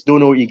you just don't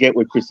know what you get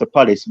with Crystal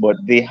Palace, but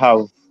they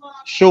have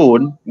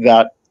shown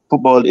that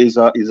football is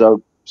a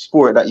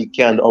sport that you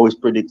can't always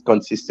predict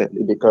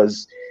consistently,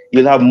 because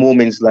you'll have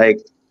moments like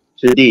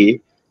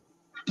today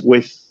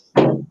with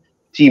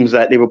teams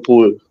like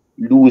Liverpool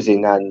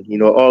losing,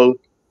 and all,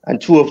 and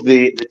two of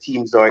the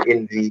teams are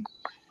in the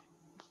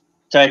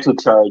title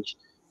charge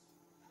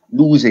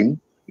losing.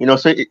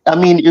 So I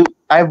mean,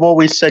 I've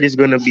always said it's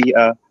going to be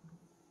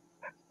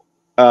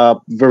a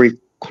very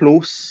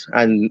close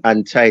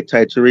and tight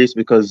race,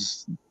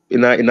 because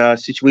in a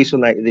situation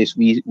like this,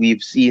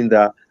 we've seen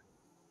that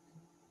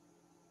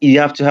you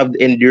have to have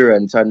the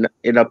endurance, and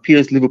it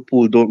appears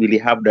Liverpool don't really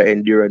have the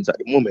endurance at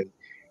the moment.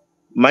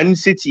 Man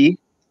City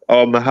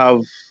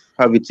have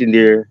it in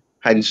their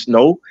hands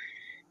now,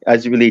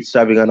 as it relates to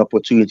having an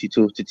opportunity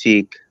to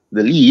take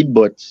the lead,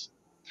 but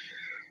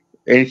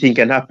anything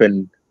can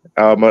happen.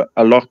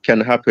 A lot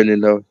can happen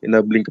in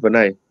a blink of an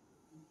eye.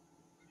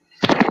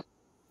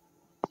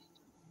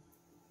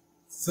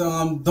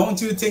 So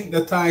don't you think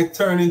the tide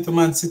turn into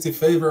Man City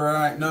favor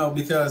right now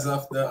because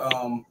of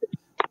the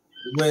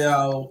way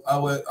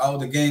how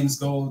the games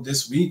go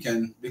this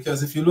weekend?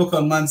 Because if you look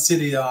on Man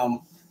City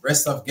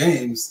rest of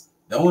games,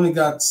 they only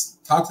got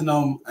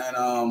Tottenham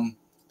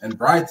and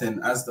Brighton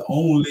as the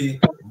only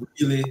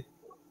really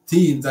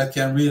teams that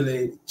can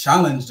really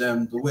challenge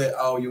them the way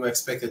how you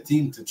expect a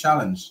team to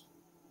challenge.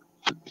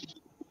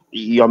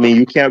 I mean,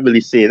 you can't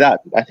really say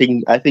that. I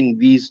think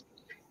these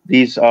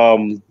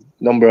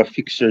number of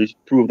fixtures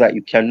prove that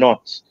you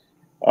cannot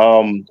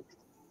um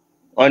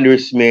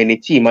underestimate any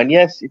team. And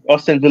yes,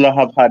 Austin Villa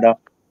have had a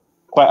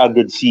quite a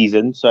good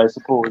season, so I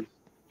suppose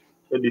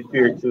it'd be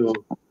fair to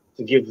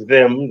give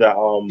them the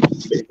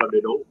benefit of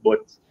the doubt. But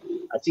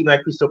I think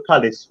like Crystal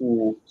Palace,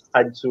 who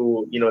had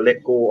to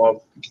let go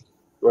of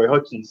Roy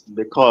Hodgson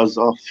because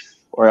of,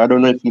 or I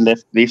don't know if he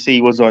left. They say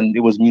it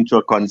was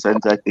mutual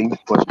consent, I think.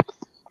 But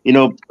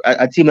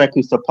a team like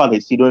Crystal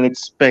Palace, you don't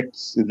expect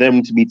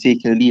them to be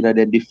taking a lead and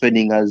then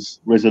defending as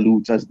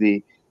resolute as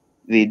they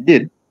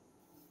did.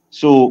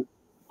 So,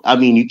 I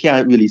mean, you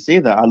can't really say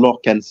that. A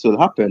lot can still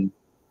happen.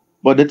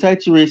 But the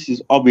title race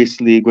is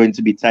obviously going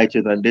to be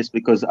tighter than this,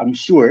 because I'm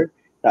sure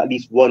that at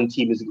least one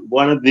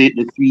of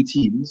the three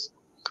teams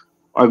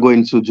are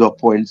going to drop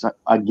points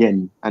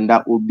again, and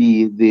that will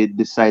be the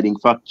deciding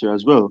factor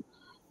as well.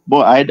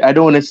 But I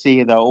don't want to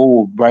say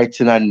that,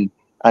 Brighton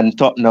and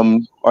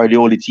Tottenham are the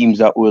only teams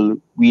that will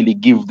really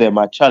give them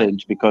a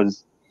challenge,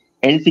 because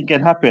anything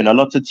can happen. A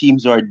lot of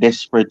teams are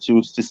desperate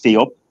to stay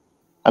up.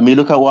 I mean,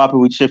 look at what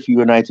happened with Sheffield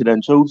United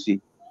and Chelsea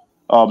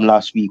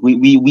last week.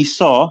 We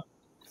saw,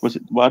 was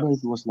it, well, I don't know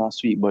if it was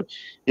last week, but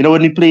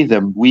when we played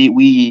them,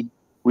 we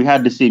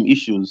had the same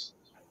issues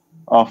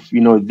of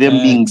them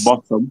being Facts.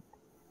 bottom,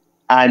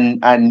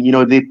 and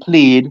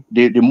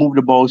they moved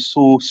the ball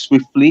so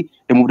swiftly,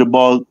 they moved the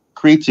ball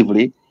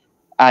creatively,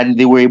 and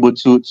they were able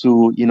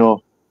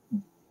to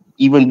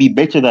even be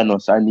better than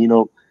us. And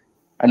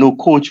I know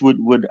coach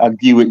would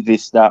agree with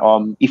this, that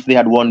if they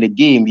had won the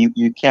game,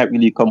 you can't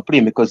really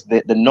complain, because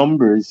the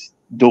numbers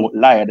don't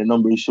lie. The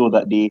numbers show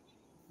that they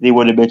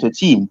were the better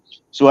team.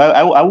 So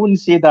I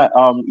wouldn't say that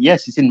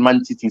yes, it's in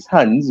Man City's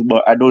hands,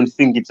 but I don't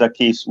think it's a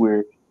case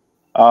where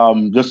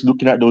just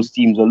looking at those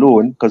teams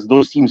alone, because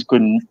those teams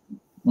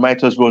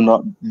might as well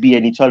not be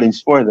any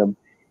challenge for them,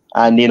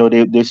 and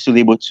they're still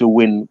able to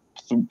win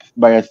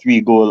by a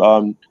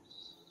 3-goal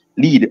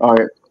lead,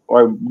 or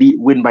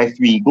win by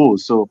 3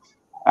 goals. So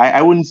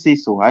I wouldn't say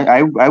so.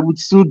 I would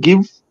still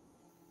give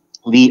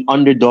the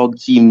underdog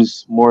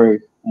teams more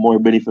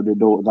benefit of the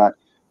doubt, that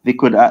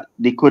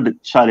they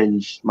could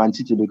challenge Man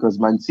City, because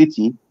Man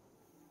City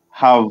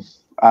have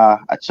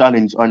a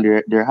challenge on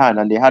their hand,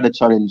 and they had a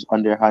challenge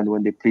on their hand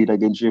when they played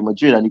against Real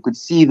Madrid, and you could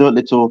see the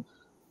little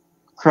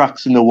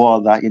cracks in the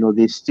wall, that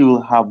they still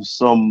have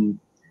some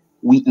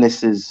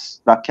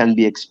weaknesses that can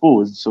be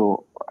exposed.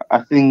 So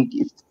I think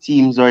if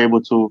teams are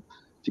able to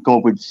come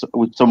up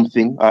with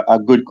something, a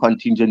good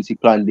contingency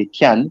plan, they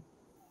can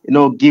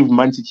give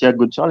Man City a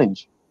good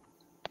challenge.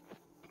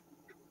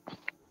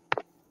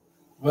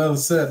 Well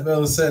said,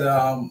 well said.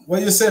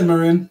 What you said,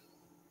 Marin?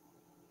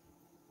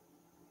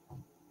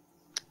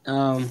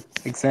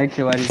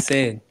 Exactly what he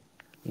said.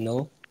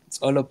 It's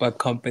all about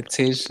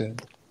competition.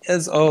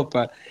 It's all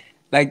about,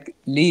 like,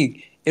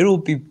 league. It will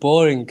be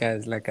boring,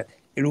 guys.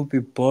 It will be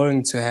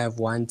boring to have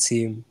one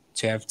team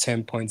to have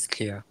 10 points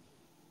clear.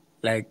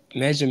 Like,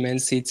 imagine Man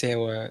City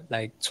were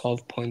like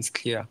 12 points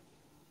clear,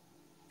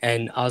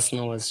 and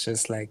Arsenal was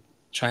just like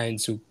trying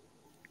to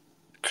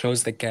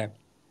close the gap.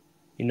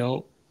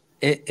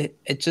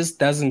 It just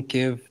doesn't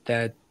give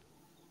that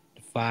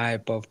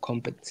vibe of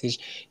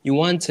competition. You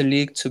want a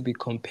league to be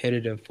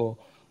competitive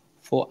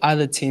for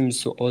other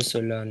teams to also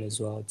learn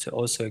as well, to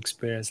also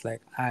experience,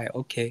 like,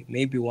 okay,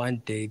 maybe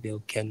one day they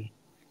can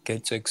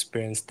get to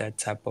experience that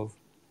type of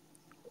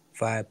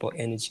vibe or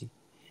energy.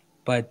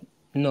 But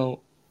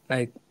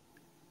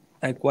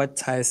like what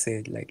Ty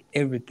said, like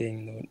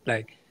everything,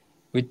 like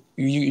with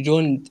you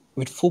don't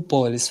with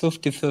football it's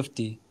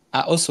 50-50.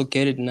 I also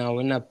get it now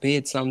when I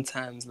bet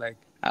sometimes, like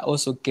I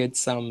also get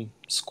some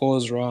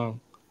scores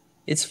wrong.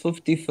 It's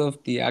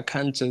 50-50. I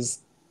can't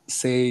just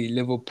say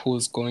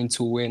Liverpool's going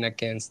to win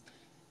against,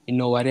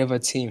 whatever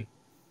team.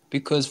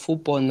 Because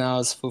football now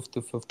is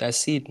 50-50. I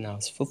see it now.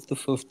 It's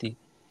 50-50.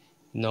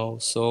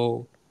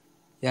 So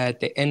yeah, at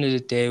the end of the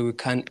day, we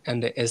can't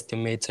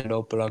underestimate a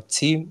low block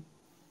team,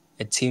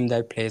 a team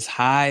that plays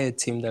high, a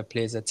team that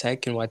plays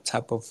attacking, what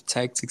type of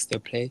tactics they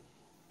play.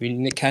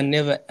 We can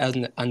never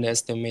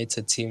underestimate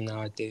a team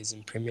nowadays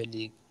in Premier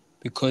League,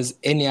 because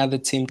any other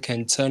team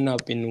can turn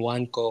up in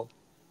one goal,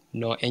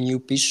 and you'll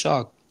be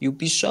shocked. You'll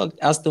be shocked.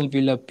 Aston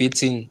Villa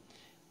beating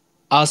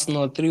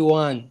Arsenal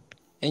 3-1,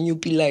 and you'll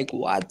be like,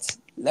 what?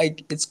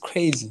 Like, it's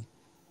crazy.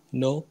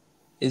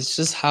 It's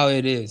just how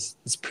it is.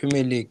 It's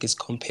Premier League. It's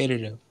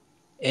competitive,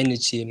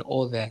 energy and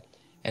all that.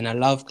 And I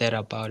love that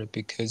about it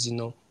because,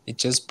 it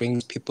just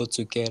brings people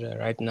together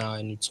right now,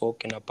 and you're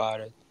talking about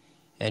it,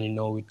 and,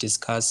 we're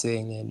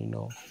discussing and,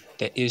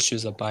 the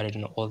issues about it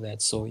and all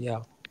that. So,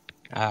 yeah,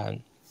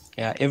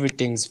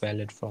 everything's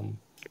valid from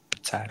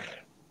time.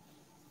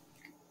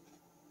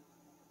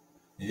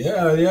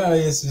 Yeah,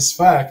 it's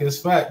fact. It's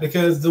fact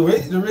because the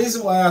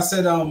reason why I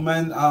said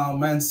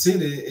Man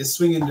City is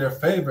swinging their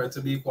favor,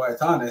 to be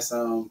quite honest.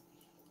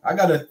 I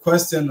got a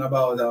question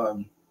about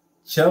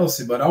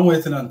Chelsea, but I'm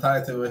waiting on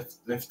Ty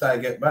if Ty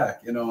get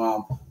back.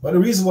 But the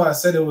reason why I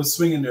said it was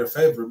swinging their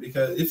favor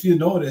because if you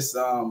notice,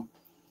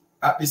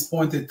 at this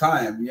point in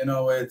time,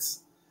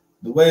 it's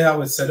the way how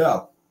it's set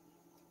up,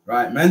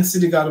 right? Man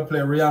City got to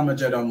play Real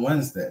Madrid on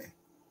Wednesday.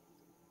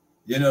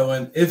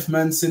 And if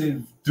Man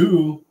City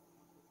do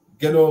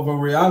get over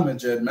Real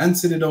Madrid, Man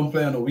City don't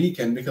play on the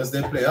weekend because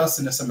they play us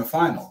in the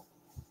semifinal.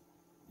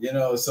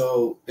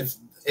 So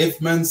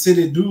if Man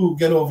City do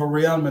get over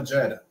Real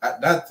Madrid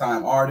at that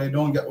time, or they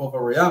don't get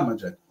over Real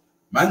Madrid,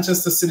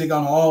 Manchester City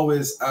gonna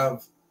always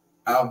have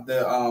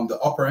the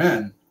upper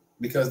end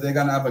because they're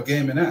gonna have a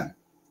game in hand.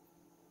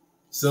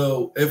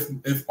 So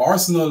if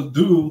Arsenal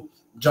do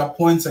drop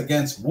points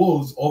against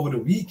Wolves over the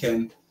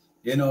weekend,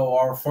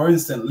 or for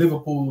instance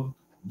Liverpool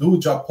do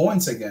drop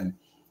points again,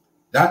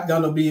 that's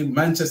gonna be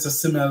Manchester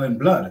similar in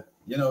blood.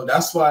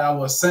 That's why I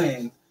was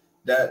saying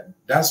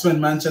that's when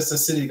Manchester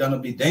City gonna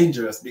be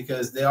dangerous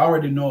because they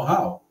already know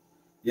how.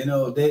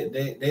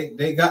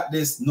 They got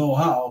this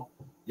know-how,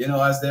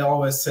 as they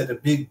always say, the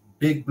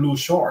big blue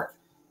shark.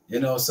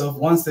 So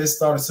once they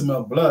start to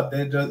smell blood,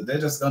 they're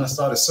just gonna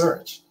start a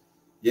search.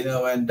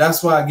 And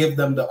that's why I give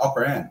them the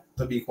upper end,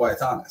 to be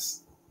quite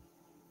honest.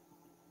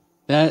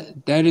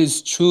 That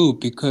is true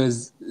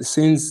because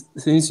since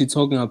you're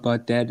talking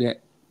about that,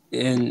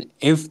 and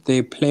if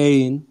they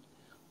play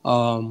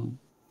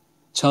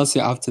Chelsea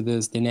after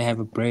this, then they have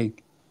a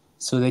break.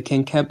 So they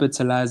can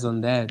capitalize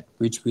on that,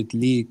 which with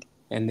league,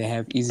 and they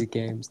have easy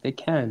games. They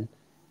can,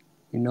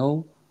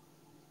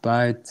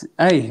 But,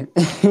 hey,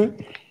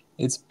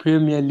 it's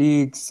Premier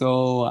League,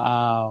 so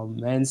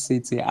Man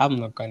City, I'm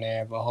not going to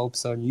have a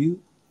hopes on you.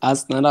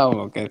 That's not how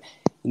okay.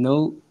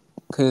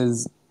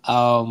 Because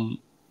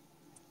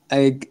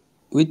like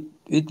with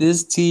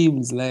these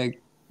teams,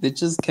 like they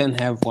just can't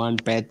have one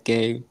bad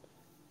game.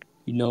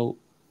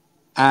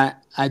 I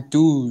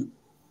do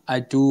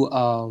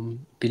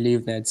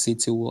believe that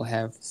City will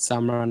have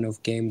some run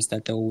of games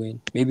that they'll win.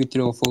 Maybe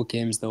 3 or 4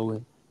 games they'll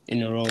win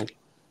in a row.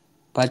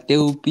 But there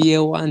will be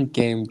a one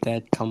game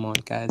that, come on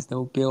guys, there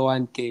will be a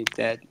one game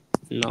that,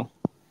 they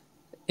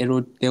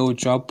will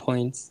drop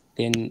points,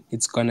 then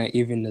it's gonna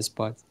even the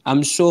spot.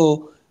 I'm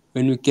sure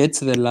when we get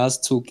to the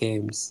last 2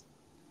 games,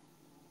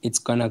 it's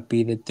gonna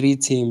be the 3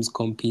 teams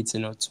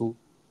competing or 2.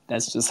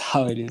 That's just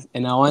how it is.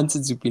 And I want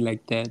it to be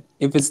like that.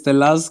 If it's the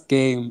last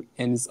game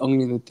and it's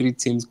only the 3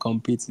 teams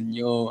competing,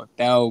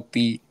 that would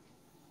be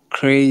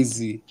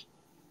crazy.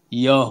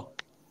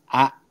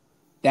 That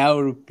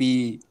would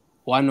be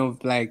one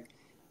of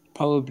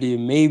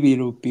maybe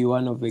it would be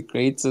one of the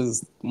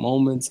greatest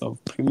moments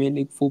of Premier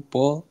League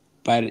football.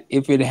 But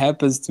if it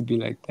happens to be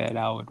like that,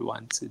 I would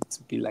want it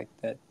to be like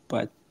that.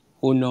 But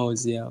who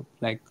knows? Yeah,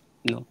 like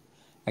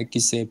you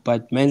said.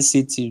 But Man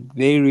City,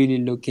 they really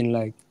looking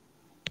like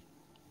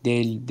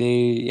they're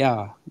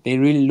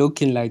really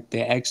looking like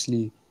they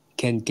actually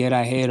can get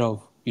ahead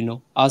of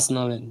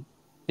Arsenal and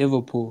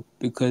Liverpool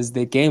because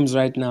the games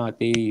right now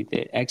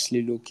they're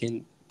actually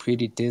looking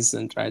pretty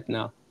decent right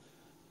now.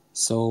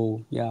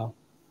 So yeah,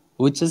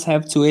 we'll just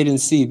have to wait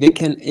and see. They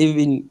can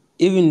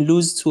even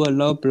lose to a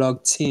low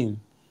block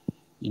team,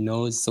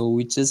 So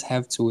we just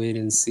have to wait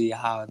and see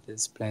how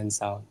this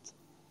plans out.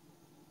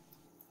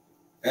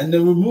 And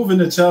then we're moving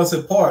the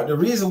Chelsea part. The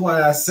reason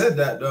why I said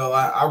that, though,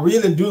 I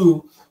really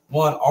do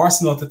want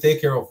Arsenal to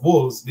take care of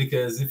Wolves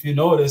because if you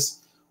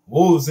notice,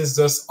 Wolves has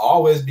just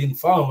always been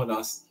following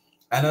us.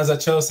 And as a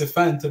Chelsea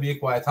fan, to be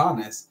quite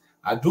honest,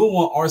 I do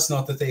want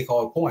Arsenal to take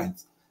all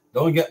points.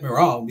 Don't get me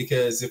wrong,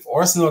 because if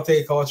Arsenal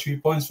take all 3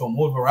 points from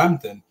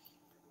Wolverhampton,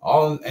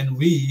 and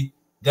we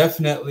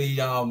definitely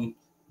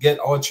get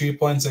all 3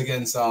 points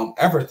against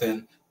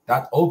Everton,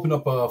 that open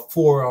up a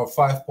 4 or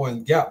 5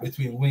 point gap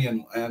between we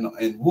and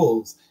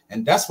Wolves.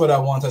 And that's what I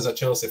want as a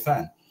Chelsea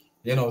fan,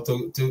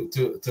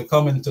 to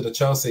come into the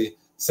Chelsea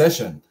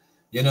session.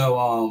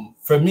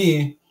 For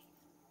me,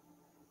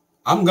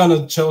 I'm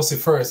gonna Chelsea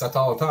first at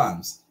all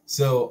times.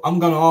 So I'm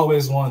gonna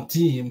always want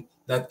team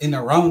that in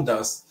around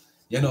us,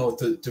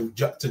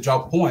 to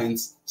drop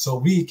points so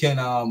we can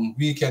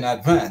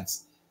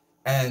advance.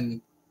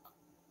 And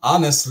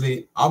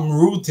honestly, I'm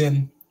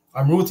rooting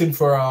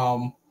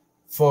for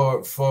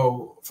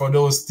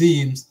those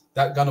teams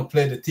that gonna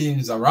play the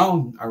teams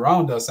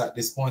around us at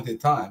this point in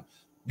time,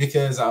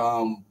 because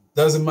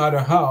doesn't matter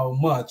how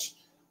much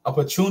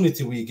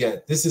opportunity we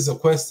get. This is a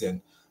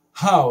question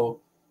how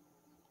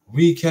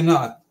we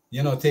cannot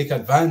take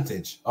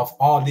advantage of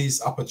all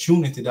these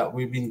opportunity that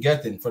we've been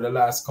getting for the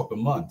last couple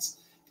of months,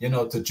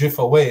 to drift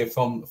away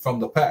from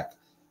the pack.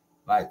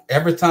 Like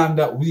every time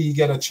that we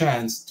get a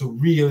chance to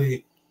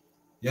really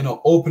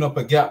open up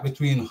a gap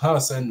between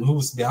us and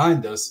who's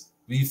behind us,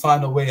 we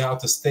find a way how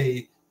to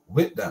stay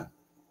with them.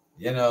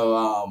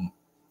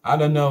 I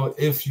don't know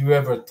if you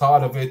ever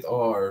thought of it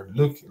or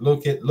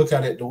look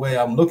at it the way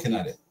I'm looking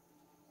at it.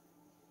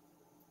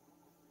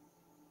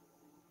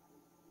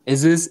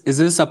 Is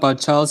this about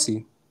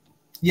Chelsea?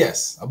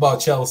 Yes, about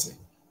Chelsea.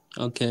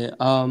 Okay.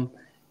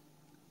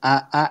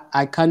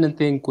 I kind of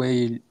think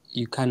where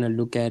you kind of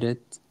look at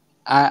it.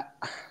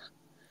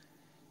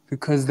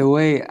 Because the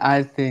way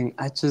I think,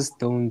 I just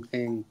don't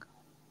think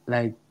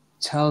like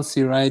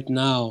Chelsea right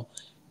now,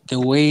 the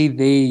way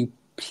they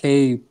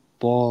play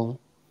ball,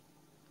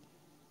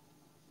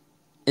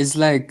 it's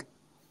like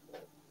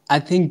I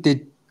think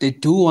they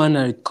do want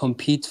to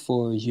compete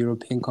for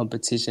European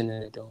competition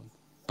and they don't.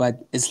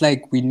 But it's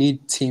like we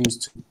need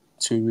teams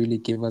to really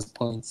give us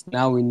points.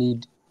 Now we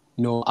need,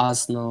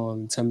 Arsenal,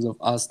 in terms of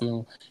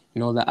Arsenal,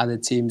 the other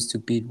teams to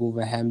beat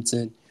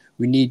Wolverhampton.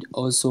 We need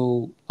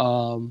also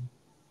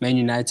Man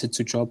United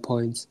to drop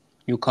points,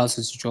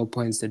 Newcastle to drop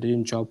points. They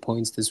didn't drop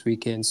points this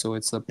weekend, so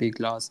it's a big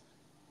loss.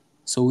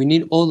 So we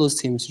need all those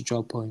teams to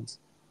drop points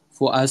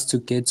for us to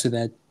get to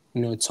that,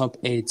 top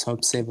 8,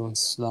 top 7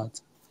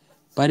 slot.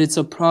 But it's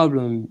a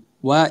problem.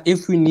 Well,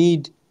 if we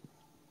need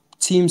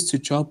teams to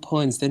drop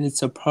points, then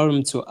it's a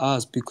problem to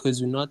us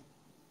because we're not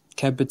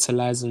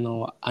capitalizing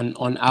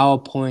on our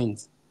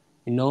points.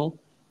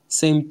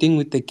 Same thing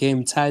with the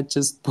game. Ty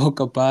just spoke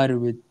about it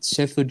with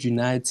Sheffield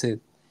United.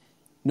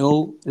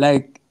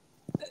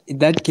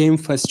 That game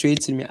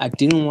frustrated me. I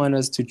didn't want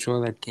us to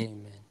draw that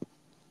game, man.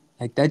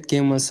 Like that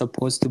game was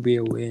supposed to be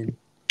a win,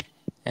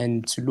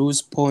 and to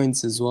lose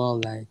points as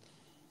well.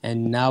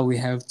 And now we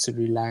have to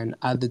rely on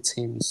other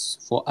teams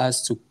for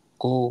us to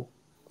go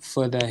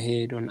further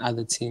ahead on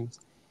other teams.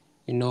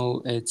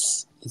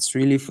 It's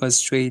really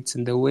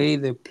frustrating the way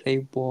they play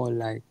ball.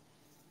 Like,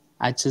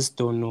 I just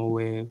don't know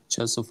where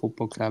Chelsea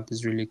Football Club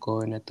is really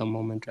going at the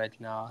moment right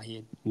now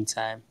here in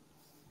time.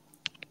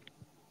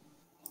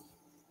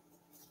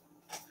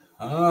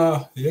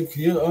 You're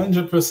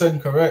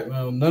 100% correct,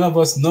 man. None of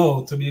us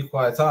know, to be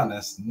quite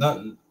honest.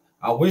 None.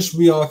 I wish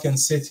we all can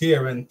sit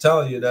here and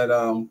tell you that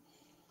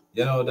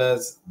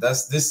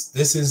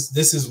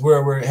this is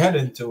where we're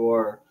heading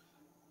to,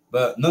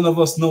 but none of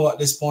us know at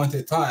this point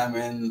in time.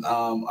 And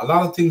a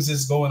lot of things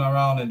is going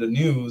around in the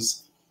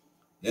news,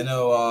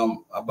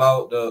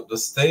 about the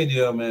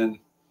stadium and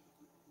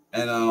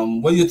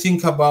what do you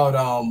think about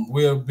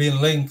we're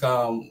being linked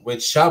with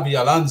Xabi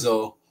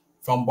Alonso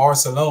from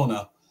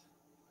Barcelona?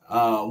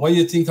 What do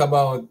you think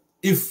about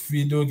if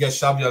we do get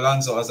Xabi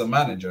Alonso as a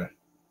manager?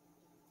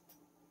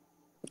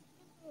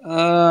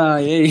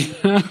 Yeah.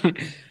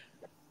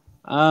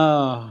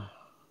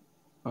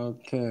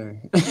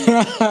 Okay.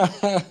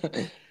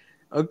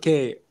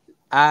 Okay.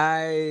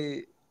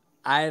 I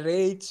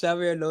rate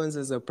Xabi Alonso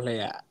as a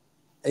player.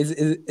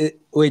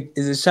 Wait,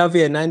 is it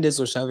Xavi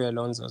Hernandez or Xabi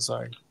Alonso?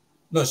 Sorry.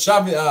 No,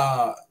 Xabi,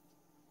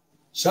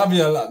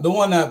 the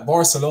one at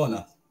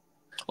Barcelona.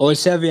 Oh,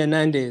 Xavi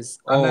Hernandez.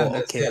 Hernandez. Oh,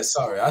 okay. Yeah,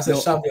 sorry. I said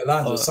Xabi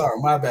Alonso. Sorry,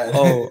 my bad.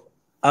 No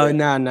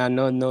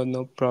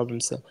problem,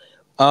 sir.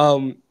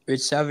 With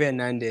Xavi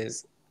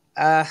Hernandez,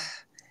 I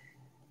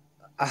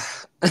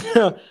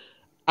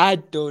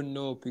don't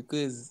know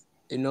because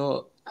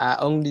I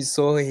only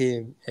saw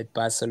him at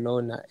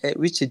Barcelona,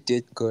 which he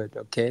did good.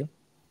 Okay,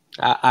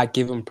 I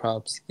give him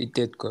props. He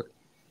did good.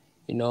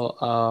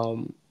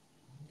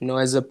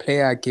 As a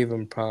player, I give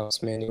him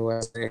props, man. He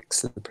was an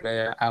excellent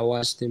player. I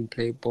watched him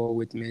play ball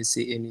with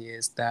Messi,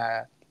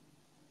 Iniesta,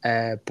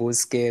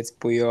 Busquets,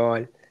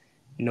 Puyol,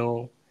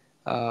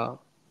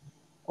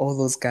 all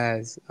those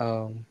guys.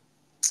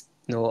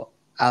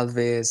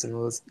 Alves and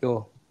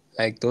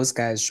those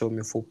guys showed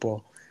me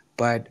football.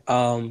 But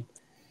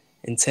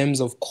in terms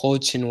of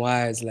coaching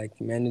wise, like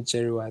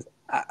managerial wise,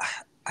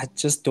 I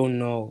just don't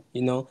know,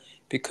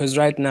 because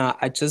right now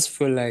I just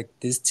feel like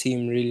this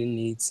team really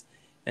needs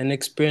an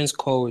experienced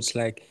coach,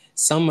 like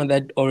someone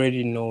that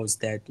already knows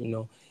that,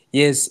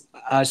 yes,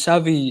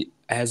 Xavi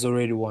has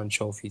already won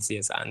trophies.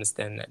 Yes, I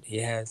understand that he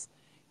has.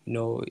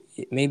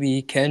 Maybe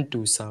he can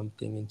do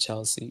something in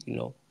Chelsea.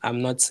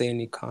 I'm not saying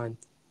he can't.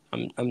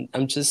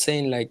 I'm just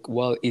saying, like,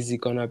 well, is he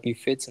gonna be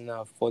fit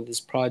enough for this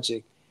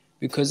project?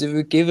 Because if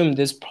we give him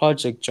this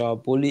project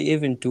job, will he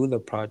even do the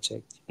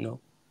project? No,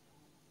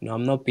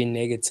 I'm not being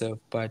negative,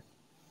 but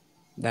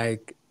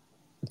like,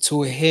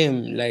 to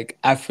him, like,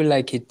 I feel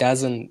like he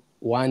doesn't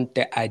want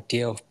the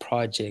idea of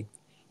project.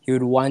 He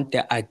would want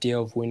the idea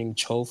of winning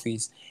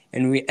trophies.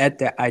 And we at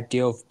the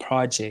idea of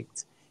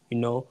project,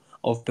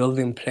 of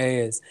building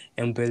players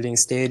and building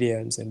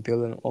stadiums and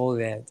building all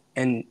that.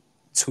 And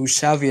to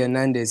Xavi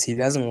Hernandez, he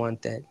doesn't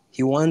want that.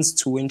 He wants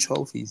to win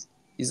trophies.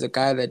 He's a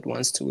guy that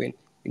wants to win.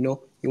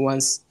 He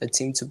wants a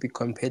team to be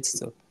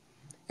competitive.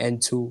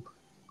 And to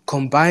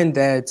combine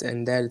that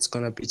and that, it's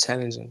going to be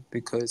challenging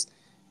because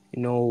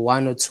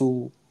one or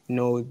two,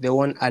 they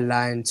won't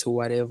align to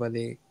whatever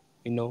they,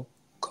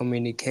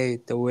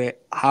 communicate, the way,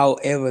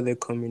 however they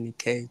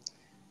communicate,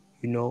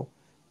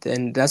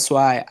 then that's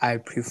why I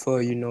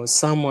prefer,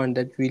 someone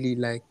that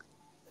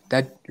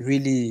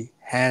really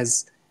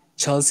has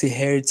Chelsea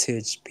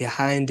heritage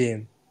behind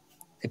him,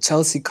 a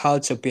Chelsea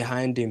culture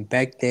behind him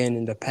back then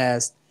in the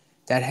past,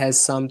 that has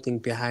something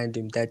behind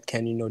him that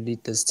can,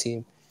 lead this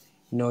team.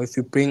 If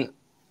you bring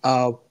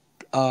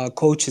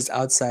coaches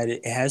outside,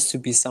 it has to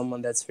be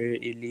someone that's very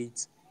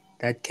elite,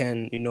 that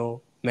can,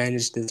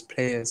 manage these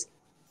players,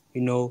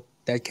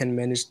 that can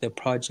manage the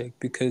project.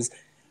 Because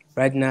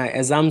right now,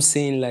 as I'm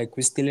seeing, like,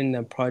 we're still in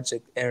a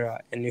project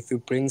era. And if you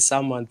bring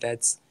someone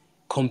that's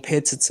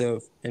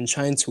competitive and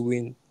trying to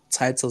win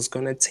titles, it's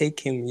going to take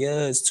him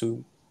years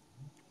to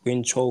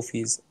win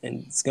trophies.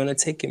 And it's going to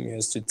take him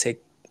years to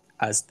take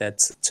us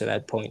to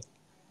that point.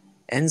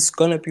 And it's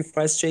going to be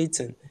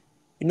frustrating.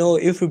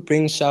 If we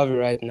bring Xavi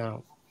right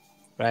now,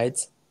 right,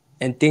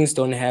 and things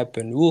don't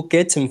happen, we'll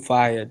get him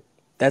fired.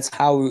 That's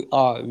how we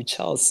are with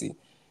Chelsea.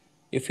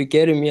 If we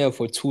get him here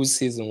for 2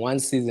 seasons, 1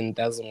 season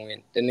doesn't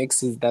win, the next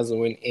season doesn't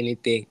win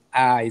anything,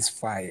 he's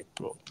fired,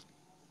 bro.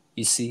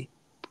 You see?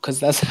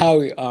 Because that's how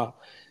we are.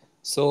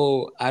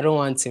 So I don't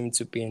want him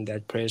to be in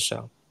that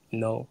pressure,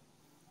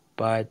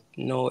 But,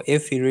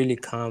 if he really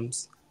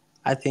comes,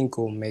 I think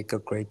he'll make a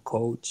great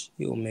coach.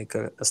 He'll make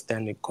a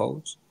standing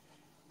coach.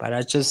 But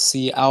I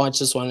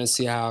just want to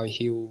see how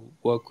he'll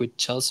work with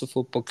Chelsea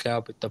Football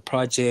Club, with the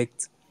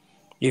project.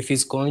 If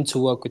he's going to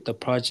work with the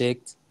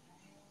project,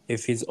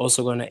 if he's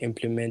also going to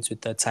implement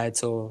with the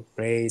title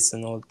race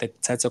and all the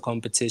title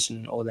competition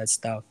and all that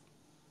stuff,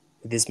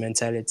 with this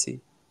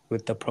mentality,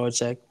 with the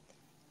project,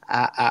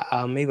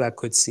 maybe I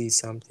could see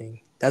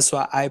something. That's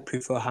why I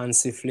prefer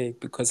Hansi Flick,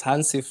 because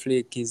Hansi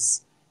Flick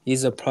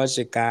he's a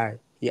project guy.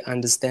 He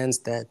understands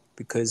that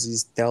because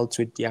he's dealt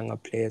with younger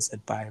players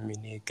at Bayern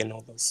Munich and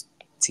all those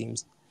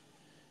teams.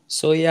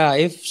 So yeah,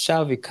 if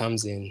Xavi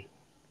comes in,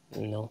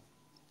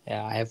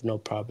 I have no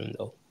problem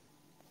though.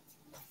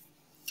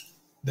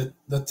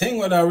 The thing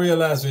what I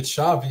realized with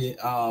Xavi,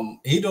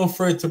 he don't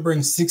afraid to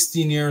bring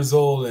 16 years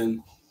old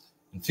and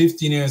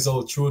 15 years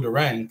old through the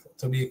rank,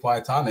 to be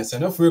quite honest.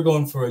 And if we're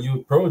going for a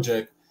youth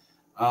project,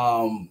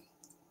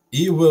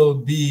 he will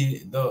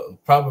be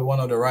probably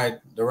one of the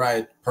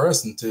right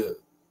person to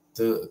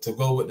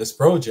go with this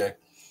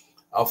project,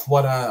 of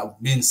what I've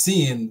been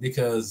seeing,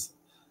 because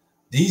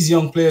these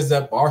young players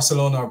that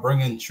Barcelona are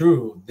bringing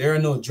through, they're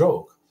no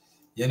joke,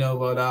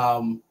 But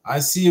I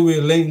see we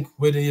link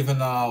with even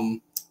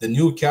the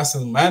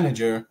Newcastle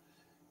manager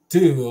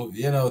too,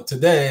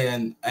 today,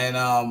 and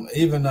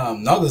even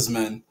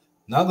Nagelsmann.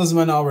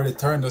 Nagelsmann already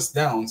turned us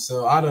down,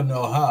 so I don't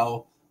know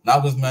how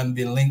Nagelsmann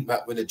been linked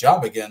back with a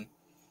job again.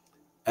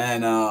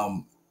 And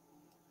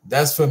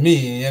that's for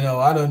me,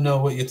 I don't know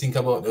what you think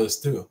about those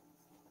two.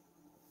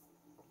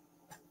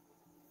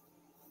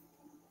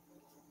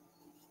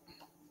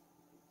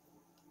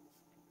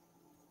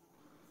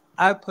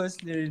 I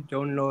personally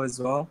don't know as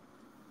well,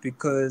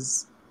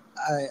 because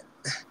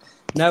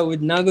now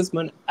with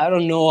Nagelsmann, I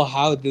don't know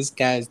how these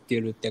guys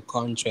deal with their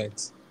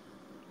contracts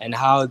and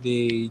how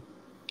they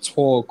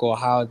talk, or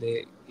how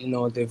they,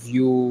 they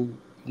view,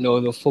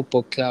 the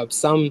football club.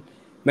 Some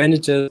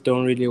managers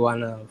don't really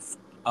want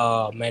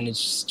to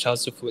manage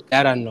Chelsea football.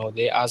 That I know.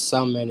 There are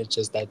some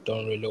managers that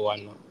don't really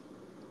want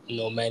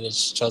to,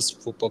 manage Chelsea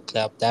Football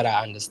Club. That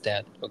I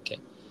understand. Okay,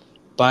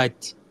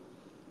 but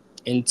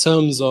in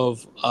terms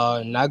of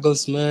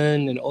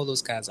Nagelsmann and all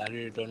those guys, I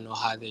really don't know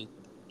how they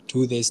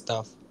do their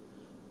stuff.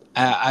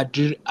 I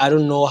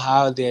don't know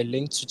how they're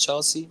linked to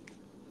Chelsea.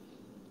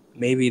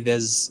 Maybe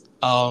there's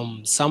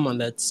someone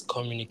that's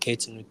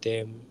communicating with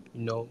them,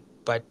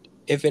 But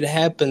if it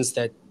happens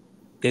that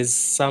there's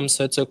some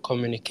sort of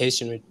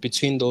communication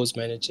between those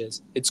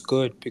managers, it's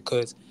good,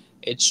 because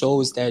it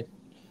shows that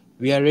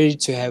we are ready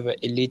to have an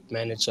elite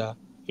manager,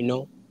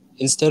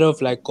 Instead of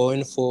like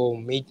going for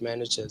mid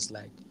managers,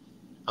 like,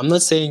 I'm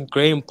not saying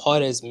Graham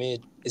Potter is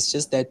mid. It's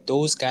just that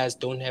those guys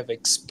don't have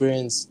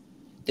experience.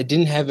 They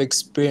didn't have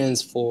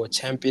experience for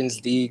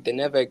Champions League. They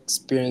never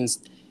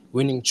experienced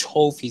winning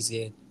trophies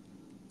yet.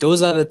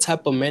 Those are the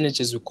type of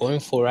managers we're going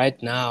for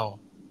right now,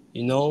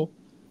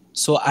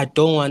 So I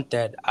don't want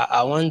that.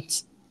 I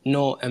want,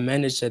 a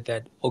manager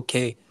that,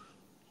 okay,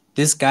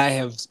 this guy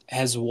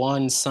has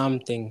won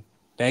something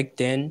back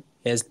then,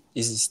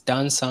 he's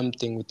done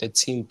something with the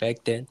team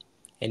back then,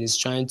 and he's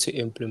trying to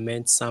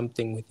implement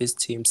something with his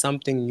team,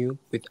 something new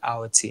with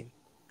our team.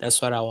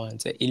 That's what I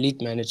want. An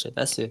elite manager.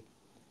 That's it.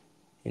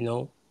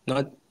 Not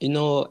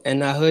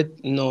and I heard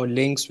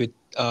links with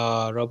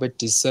Robert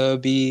De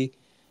Zerbi,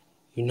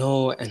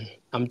 and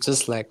I'm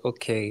just like,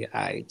 okay,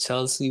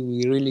 Chelsea,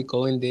 we really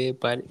going there,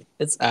 but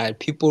it's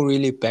people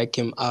really back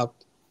him up.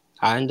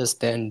 I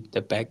understand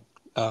the back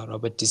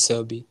Robert De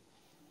Zerbi,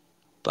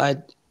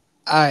 but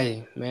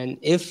man,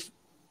 if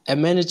a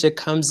manager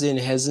comes in,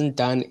 hasn't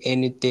done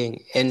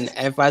anything, and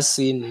ever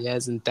seen he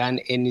hasn't done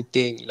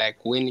anything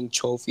like winning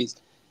trophies,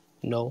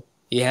 no,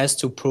 he has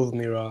to prove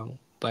me wrong.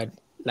 But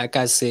like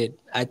I said,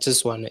 I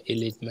just want an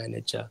elite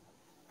manager.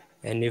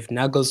 And if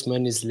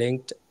Nagelsmann is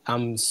linked,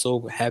 I'm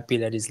so happy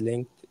that he's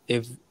linked.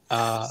 If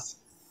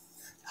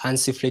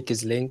Hansi Flick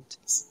is linked,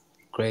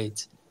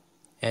 great.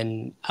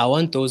 And I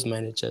want those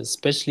managers,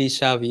 especially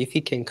Xavi, if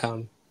he can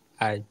come.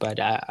 But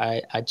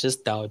I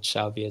just doubt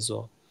Xavi as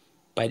well.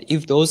 But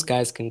if those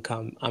guys can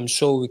come, I'm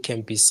sure we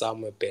can be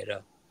somewhere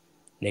better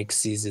next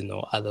season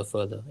or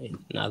further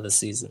in other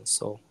seasons.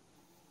 So,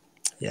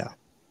 yeah.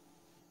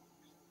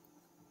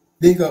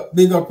 Big up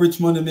Rich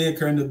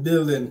Moneymaker in the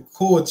building.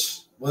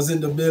 Coach was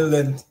in the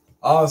building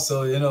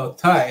also,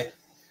 Ty.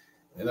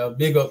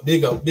 Big up.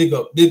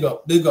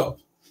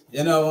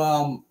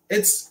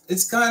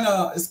 It's kind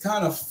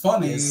of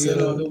funny,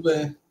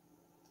 the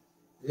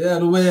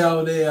way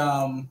how they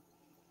are.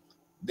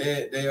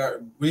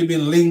 We've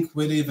been linked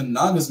with even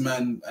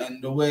Nagelsmann,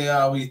 and the way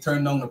how we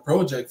turned down the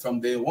project from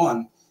day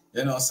one.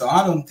 So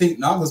I don't think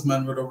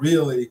Nagelsmann would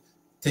really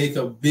take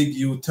a big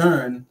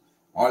U-turn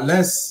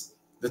unless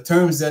the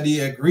terms that he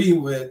agreed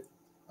with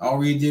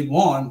or he did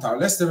want,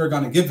 unless they were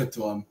going to give it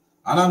to him.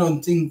 And I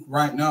don't think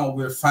right now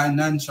we're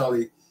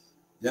financially,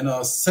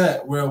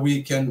 set where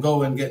we can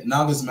go and get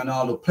Nagelsmann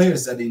all the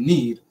players that he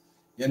need.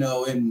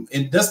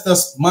 That's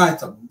just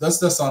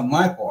on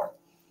my part.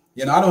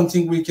 I don't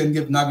think we can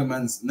give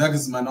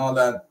Nagelsmann all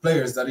that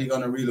players that he's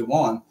gonna really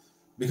want,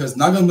 because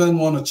Nagelsmann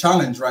want a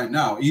challenge right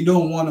now. He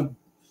don't want to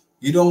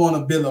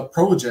build a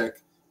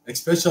project,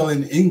 especially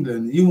in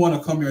England. He want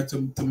to come here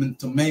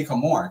to make a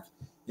mark.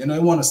 He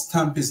want to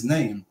stamp his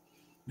name,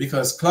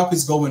 because Klopp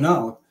is going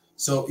out.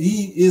 So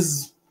he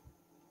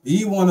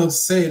want to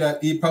say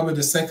that he probably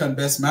the second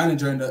best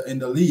manager in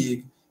the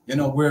league,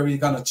 where we're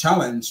gonna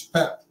challenge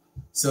Pep.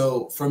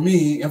 So for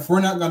me, if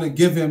we're not gonna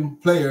give him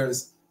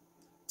players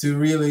to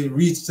really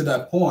reach to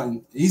that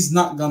point, he's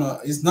not gonna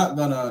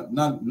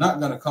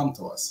come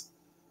to us.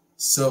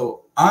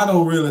 So I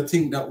don't really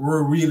think that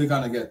we're really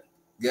gonna get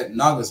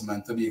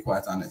Nagelsmann, to be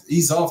quite honest.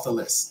 He's off the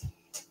list.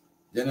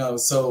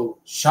 So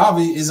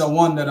Xavi is a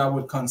one that I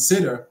would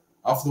consider,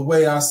 of the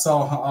way I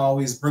saw how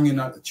he's bringing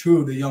out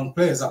the young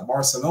players at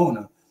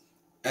Barcelona.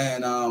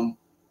 And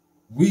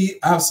we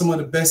have some of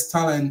the best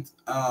talent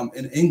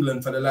in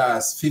England for the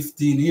last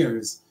 15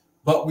 years,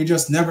 but we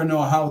just never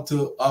know how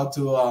to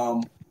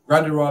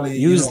gradually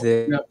use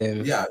them.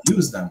 Yeah,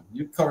 use them.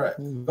 You're correct.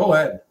 Go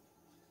ahead.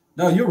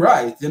 No, you're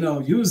right.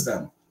 Use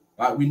them.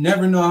 But we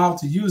never know how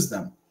to use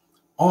them,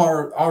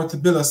 or to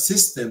build a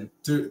system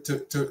to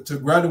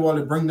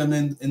gradually bring them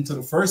into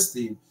the first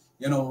team.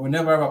 We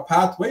never have a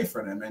pathway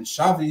for them. And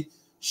Xavi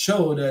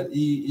showed that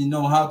he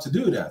know how to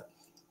do that,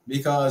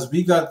 because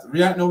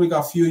right now we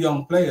got a few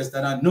young players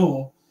that I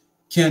know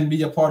can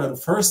be a part of the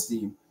first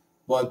team,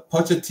 but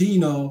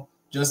Pochettino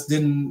just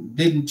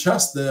didn't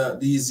trust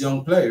these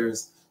young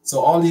players. So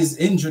all these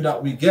injured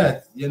that we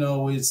get,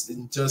 it's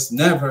just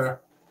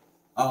never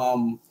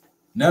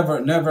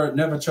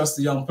trust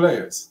the young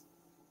players.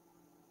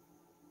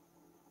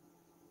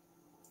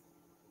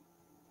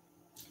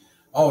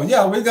 Oh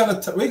yeah, we're gonna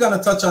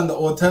touch on the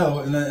hotel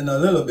in a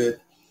little bit,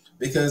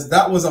 because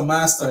that was a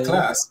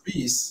masterclass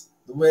piece.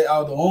 The way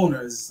how the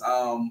owners,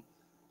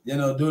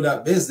 do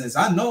that business.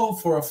 I know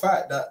for a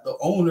fact that the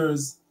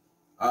owners,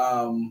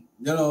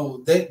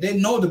 they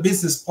know the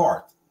business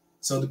part.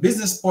 So the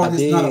business part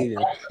is not a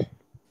problem.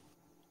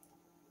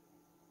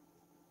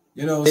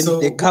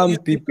 They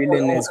can't be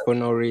billionaires for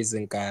no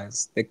reason,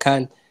 guys.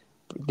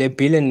 They're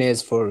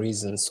billionaires for a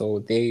reason. So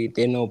they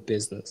know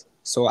business.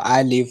 So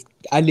I leave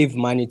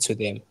money to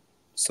them.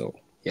 So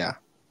yeah,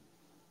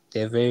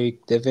 they're very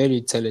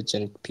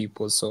intelligent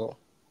people. So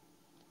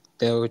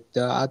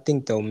I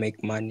think they'll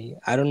make money.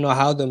 I don't know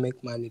how they'll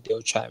make money.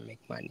 They'll try and make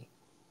money.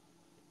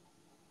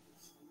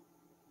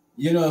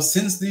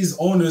 Since these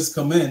owners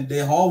come in,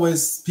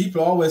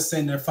 people always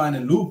saying they're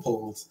finding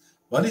loopholes,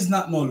 but it's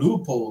not no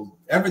loophole.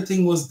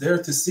 Everything was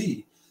there to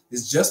see.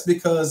 It's just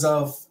because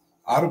of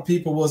other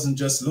people wasn't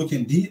just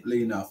looking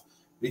deeply enough.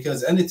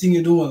 Because anything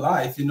you do in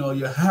life,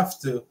 you have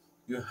to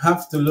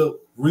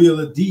look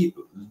really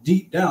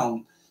deep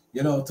down,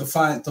 to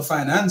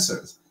find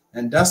answers.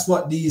 And that's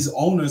what these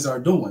owners are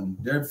doing.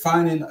 They're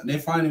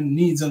finding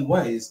needs and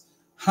ways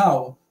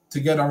how to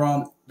get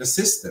around the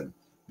system.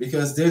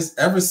 Because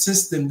every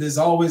system, there's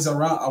always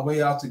a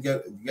way out to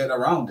get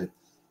around it.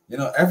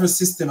 Every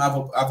system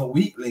have a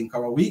weak link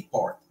or a weak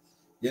part.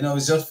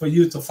 It's just for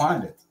you to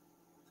find it.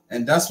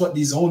 And that's what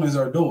these owners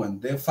are doing.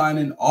 They're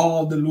finding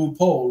all the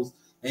loopholes.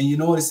 And you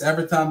notice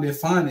every time they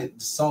find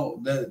it,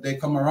 so they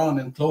come around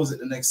and close it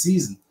the next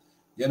season.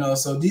 You know,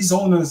 so these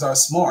owners are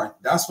smart.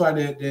 That's why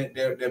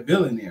they're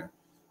billionaire,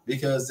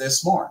 because they're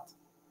smart.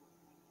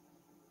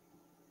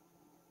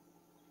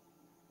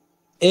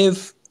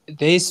 If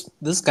these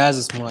guys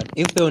are smart,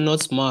 if they're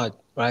not smart,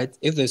 right?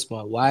 If they're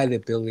smart, why are they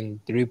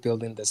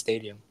rebuilding the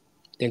stadium?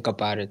 Think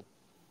about it.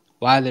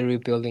 Why are they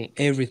rebuilding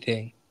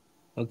everything?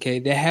 Okay,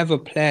 they have a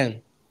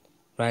plan,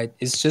 right?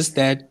 It's just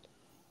that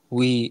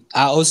I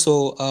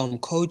also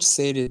coach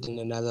said it in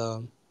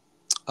another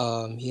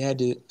he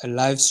had a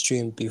live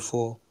stream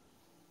before,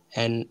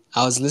 and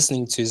I was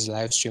listening to his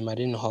live stream. I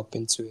didn't hop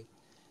into it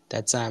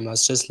that time. I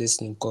was just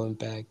listening, going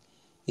back.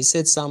 He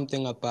said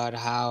something about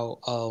how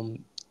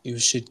you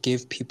should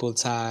give people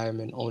time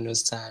and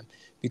owners time,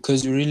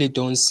 because you really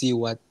don't see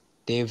what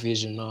their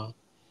vision are.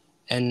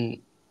 And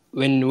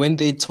when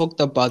they talked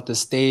about the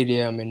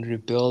stadium and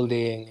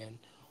rebuilding and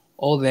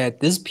all that,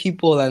 these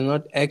people are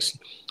not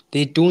actually,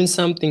 they're doing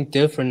something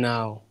different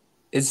now.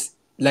 It's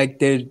like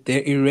they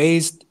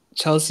erased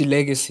Chelsea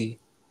legacy.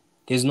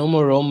 There's no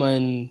more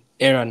Roman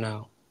era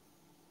now.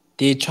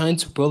 They're trying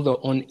to build their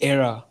own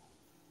era.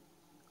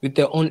 With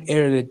their own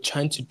era, they're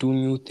trying to do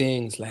new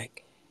things.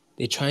 Like,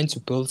 they're trying to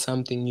build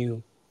something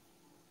new.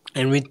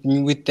 And with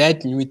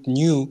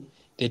new,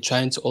 they're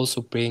trying to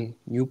also bring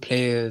new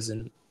players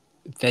and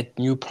that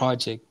new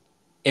project,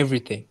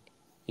 everything,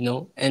 you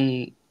know.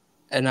 And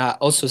I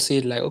also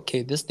said, like,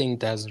 okay, this thing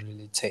doesn't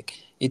really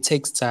take. It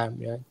takes time,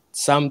 yeah.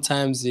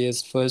 Sometimes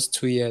yes, first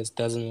 2 years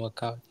doesn't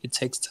work out. It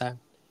takes time,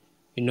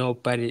 you know.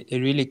 But it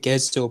really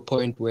gets to a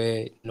point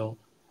where, you know,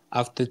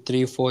 after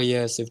 3-4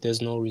 years, if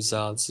there's no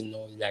results, you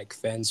know, like,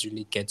 fans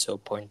really get to a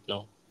point,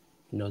 no,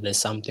 you know, there's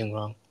something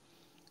wrong.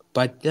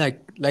 But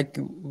like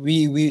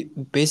we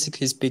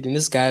basically speaking,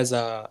 these guys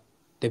are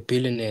the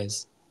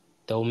billionaires.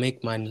 They'll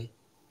make money,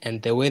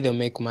 and the way they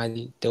make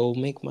money, they will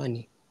make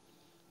money.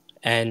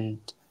 And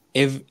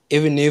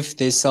even if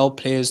they sell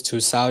players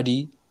to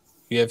Saudi,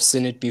 you have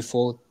seen it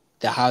before,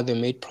 how they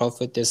made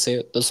profit. They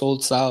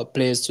sold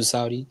players to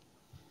Saudi.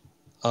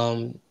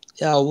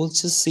 Yeah, we'll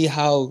just see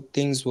how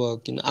things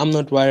work. You know, I'm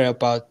not worried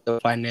about the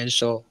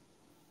financial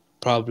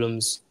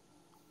problems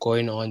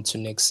going on to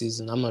next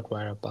season. I'm not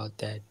worried about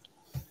that,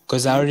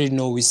 because I already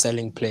know we're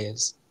selling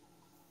players.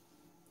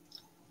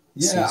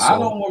 Yeah, I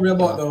don't worry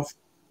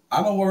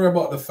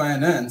about the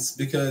finance,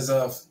 because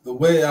of the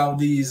way how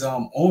these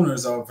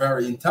owners are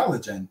very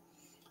intelligent,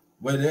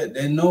 where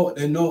they know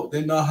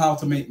how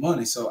to make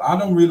money. So I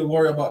don't really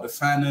worry about the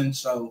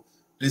financial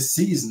this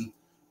season,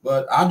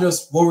 but I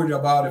just worried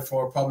about it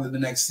for probably the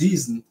next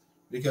season,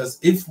 because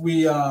if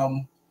we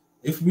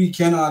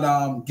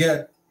cannot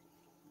get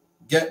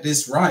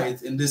this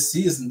right in this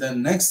season,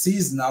 then next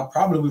season I'll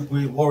probably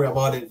be worried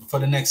about it for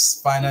the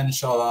next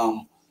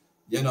financial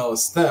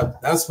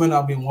step. That's when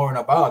I've been worrying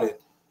about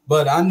it.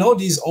 But I know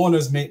these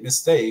owners make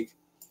mistake,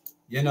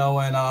 you know,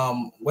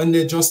 and when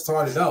they just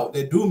started out,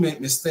 they do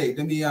make mistake.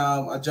 Let me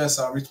address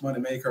our Rich Money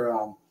Maker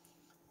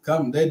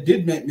come. They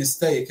did make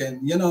mistake,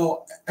 and you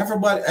know,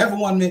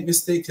 everyone make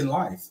mistake in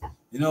life.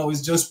 You know,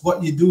 it's just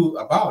what you do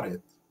about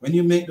it. When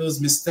you make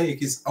those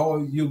mistakes, it's how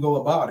you go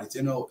about it.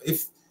 You know,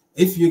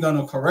 if you're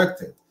gonna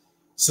correct it.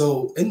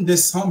 So in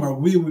this summer,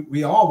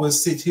 we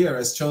always sit here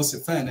as Chelsea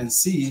fan and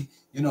see,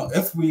 you know,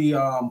 if we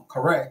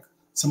correct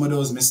some of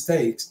those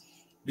mistakes,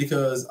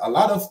 because a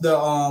lot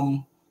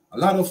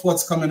of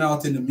what's coming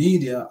out in the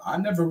media, I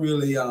never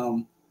really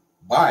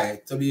buy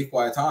it, to be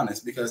quite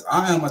honest, because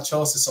I am a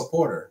Chelsea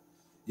supporter,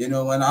 you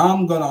know, and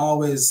I'm gonna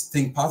always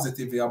think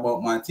positively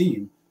about my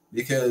team,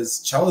 because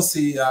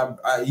Chelsea,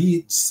 I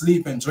eat,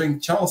 sleep, and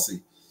drink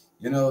Chelsea,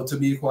 you know, to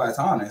be quite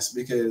honest,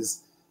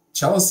 because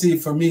Chelsea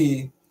for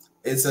me,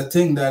 it's a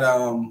thing that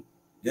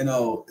you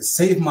know, it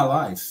saved my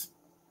life.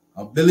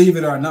 Believe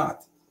it or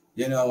not,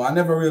 you know, I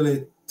never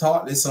really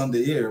taught this on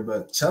the air,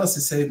 but Chelsea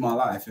saved my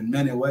life in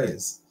many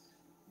ways,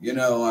 you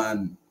know.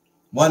 And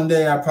one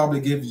day I'll probably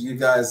give you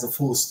guys the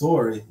full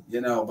story,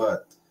 you know.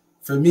 But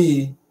for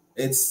me,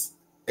 it's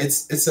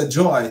a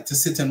joy to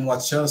sit and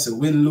watch Chelsea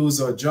win, lose,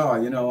 or draw.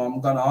 You know,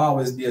 I'm gonna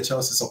always be a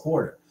Chelsea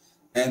supporter.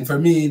 And for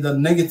me, the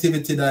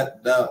negativity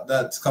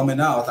that's coming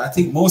out, I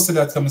think most of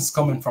that is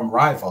coming from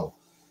rival,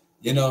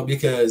 you know,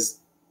 because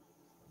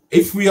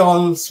if we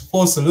all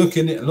supposed to look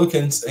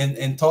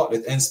and talk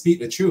it and speak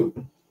the truth,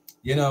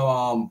 you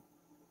know,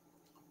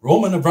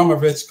 Roman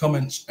Abramovich come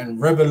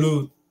and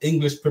revolute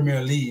English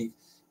Premier League,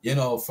 you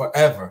know,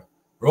 forever.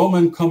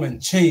 Roman come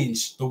and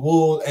change the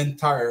whole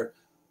entire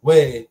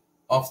way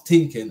of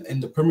thinking in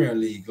the Premier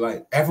League.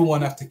 Like,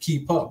 everyone have to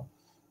keep up,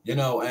 you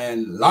know.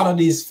 And a lot of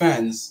these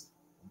fans,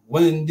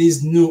 when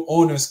these new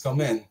owners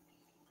come in,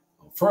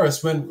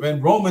 first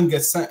when Roman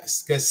gets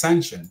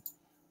sanctioned,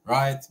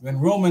 right? When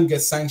Roman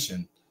gets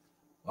sanctioned,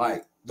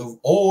 like, the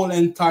whole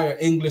entire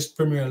English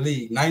Premier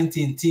League,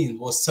 19 teams,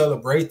 was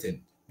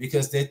celebrating,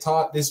 because they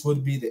thought this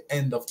would be the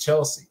end of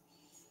Chelsea.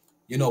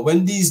 You know,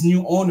 when these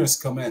new owners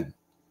come in,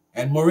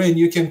 and Maureen,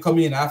 you can come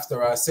in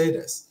after I say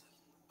this.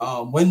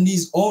 When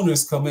these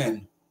owners come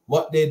in,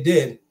 what they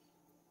did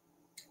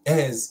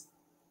is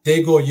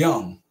they go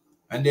young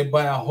and they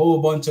buy a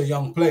whole bunch of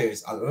young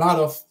players. A lot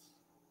of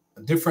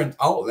different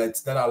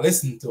outlets that I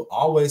listen to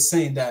always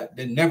saying that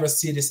they never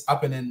see this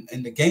happen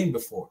in the game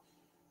before.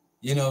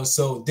 You know,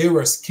 so they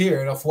were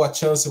scared of what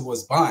Chelsea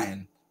was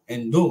buying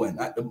and doing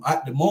at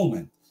the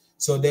moment.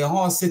 So they're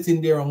all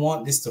sitting there and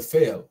want this to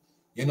fail.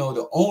 You know,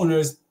 the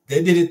owners,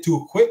 they did it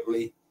too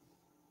quickly,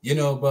 you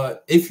know,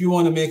 but if you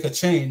want to make a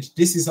change,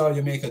 this is how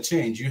you make a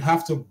change. You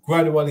have to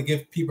gradually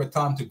give people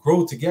time to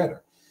grow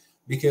together,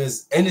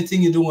 because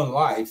anything you do in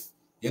life,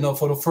 you know,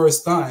 for the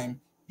first time,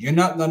 you're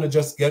not going to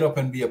just get up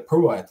and be a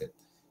pro at it.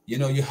 You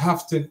know, you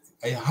have to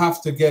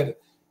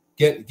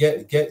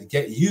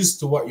get used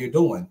to what you're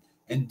doing.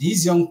 And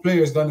these young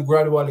players going to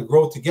gradually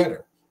grow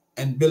together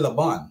and build a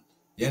bond,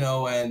 you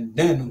know, and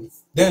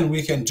then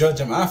we can judge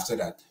them after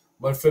that.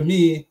 But for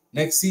me,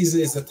 next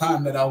season is the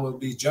time that I will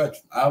be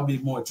judged. I'll be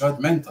more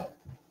judgmental.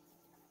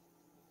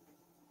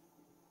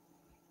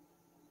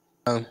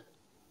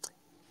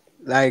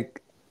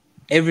 Like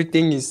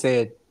everything you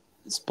said,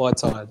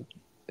 spot on.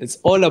 It's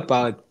all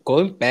about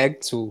going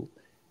back to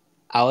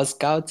our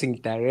scouting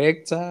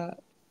director,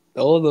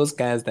 all those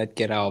guys that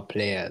get our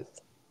players.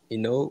 You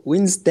know,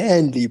 Win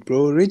Stanley,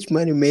 bro, rich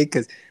money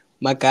makers.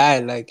 My guy,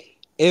 like,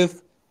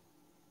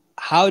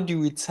 how do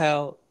we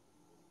tell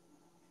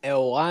a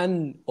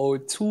 1 or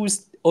 2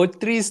 or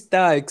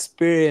 3-star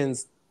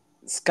experienced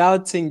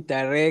scouting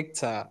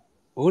director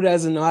who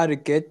doesn't know how to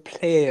get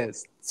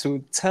players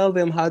to tell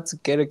them how to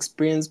get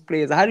experienced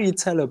players? How do you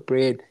tell a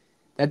brain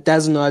that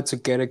doesn't know how to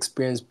get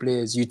experienced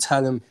players? You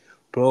tell them,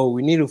 bro,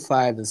 we need to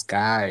fire this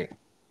guy.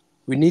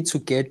 We need to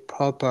get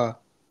proper,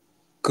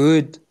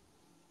 good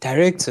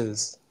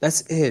directors.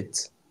 That's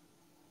it.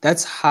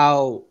 That's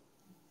how,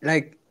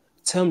 like,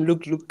 tell them,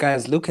 look,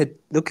 guys, look at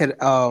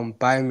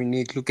Bayern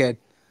Munich, look at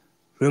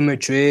Real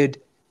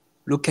Madrid,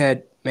 look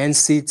at Man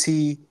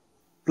City,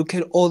 look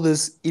at all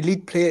these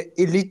elite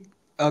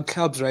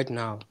clubs right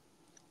now.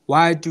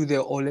 Why do they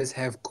always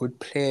have good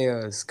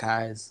players,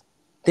 guys?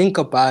 Think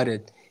about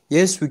it.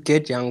 Yes, we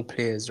get young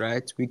players,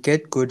 right? We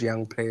get good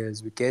young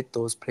players. We get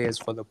those players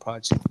for the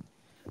project.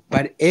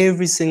 But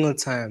every single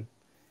time,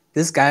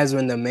 these guys,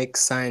 when they make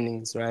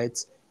signings, right?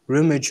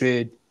 Real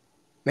Madrid,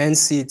 Man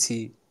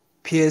City,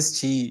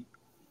 PSG,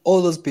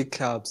 all those big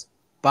clubs,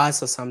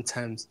 Barca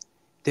sometimes,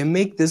 they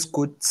make these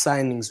good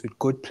signings with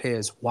good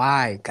players.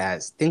 Why,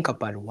 guys? Think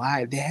about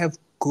why. They have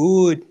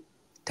good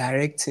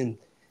directing.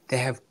 They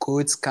have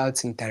good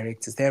scouting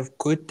directors. They have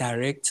good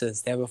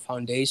directors. They have a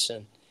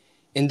foundation.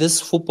 In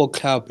this football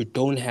club, we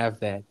don't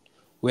have that.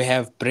 We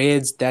have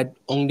breads that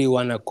only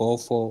want to go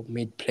for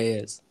mid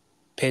players.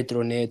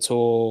 Pedro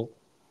Neto,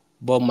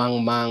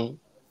 Bomang Mang,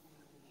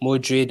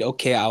 Modric,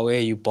 okay,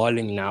 away, you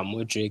balling now.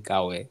 Modric,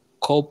 away.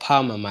 Cole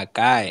Palmer, my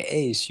guy,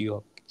 hey, it's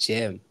your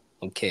gem.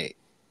 Okay.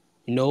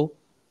 You know,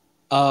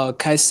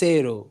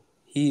 Caicedo,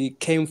 he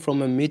came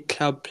from a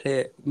mid-club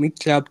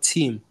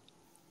team.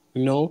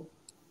 You know,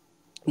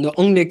 the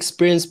only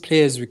experienced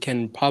players we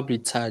can probably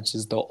touch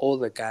is the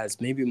older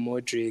guys. Maybe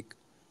Modric,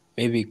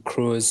 maybe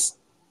Kroos,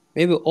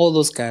 maybe all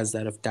those guys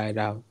that have died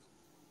out.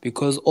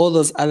 Because all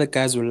those other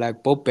guys were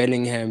like Bob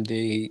Bellingham,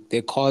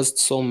 they cost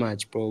so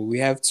much, bro. We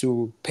have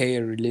to pay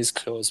a release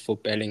clause for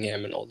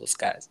Bellingham and all those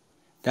guys.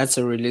 That's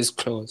a release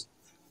clause.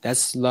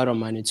 That's a lot of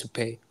money to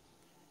pay.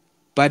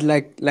 But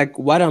like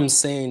what I'm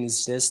saying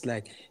is just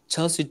like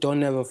Chelsea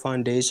don't have a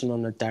foundation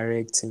on the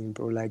directing,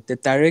 bro. Like the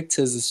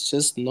directors is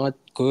just not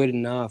good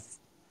enough.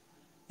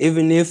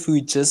 Even if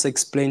we just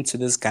explain to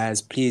these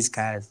guys, please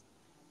guys,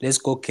 let's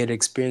go get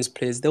experienced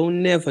players. They'll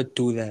never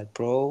do that,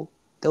 bro.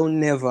 They'll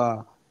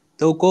never.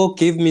 They'll go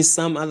give me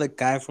some other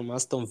guy from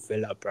Aston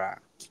Villa, bro.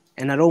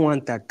 And I don't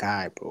want that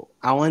guy, bro.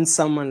 I want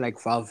someone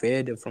like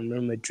Valverde from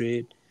Real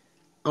Madrid.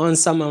 I want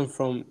someone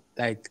from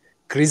like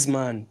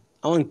Griezmann.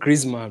 I want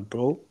Griezmann,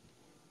 bro.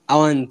 I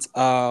want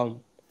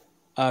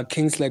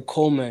Kingsley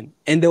Coleman.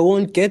 And they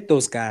won't get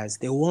those guys.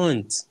 They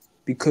won't.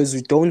 Because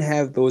we don't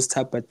have those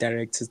type of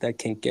directors that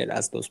can get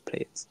us those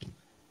players.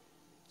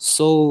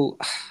 So,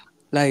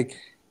 like,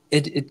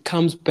 it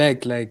comes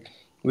back, like,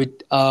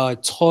 with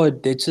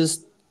Todd, they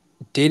just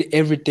did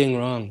everything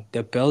wrong.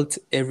 They built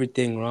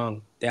everything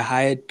wrong. They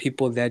hired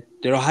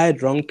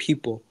wrong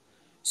people.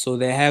 So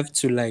they have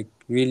to, like,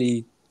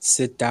 really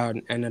sit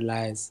down,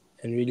 analyze,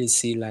 and really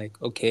see,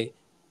 like, okay,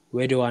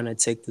 where do I want to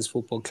take this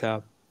football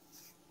club?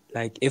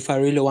 Like, if I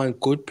really want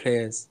good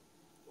players,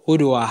 who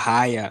do I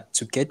hire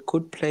to get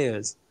good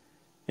players?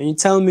 And you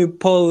tell me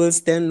Paul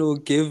Stanley will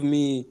give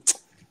me...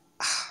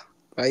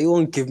 But he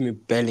won't give me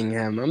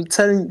Bellingham. I'm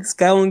telling you, this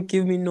guy won't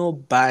give me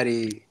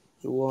nobody.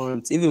 He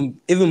won't. Even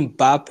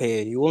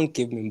Mbappe, he won't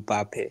give me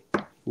Mbappe.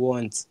 He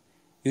won't.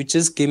 You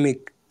just give me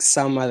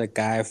some other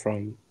guy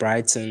from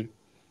Brighton,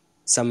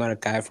 some other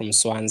guy from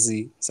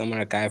Swansea, some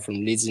other guy from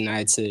Leeds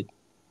United,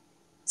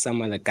 some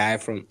other guy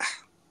from...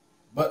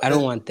 But I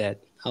don't want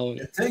that.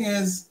 The thing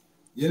is,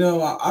 you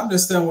know, I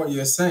understand what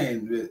you're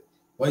saying,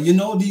 but you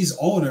know, these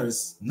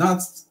owners,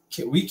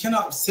 we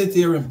cannot sit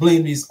here and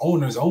blame these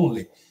owners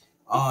only.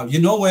 You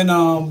know,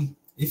 when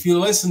if you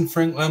listen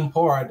Frank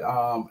Lampard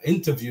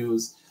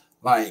interviews,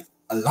 like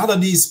a lot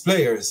of these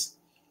players,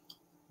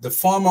 the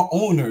former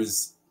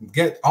owners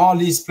get all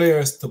these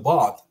players to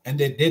bought, and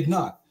they did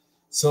not.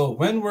 So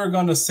when we're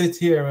gonna sit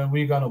here and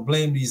we're gonna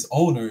blame these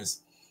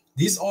owners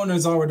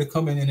already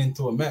coming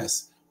into a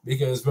mess.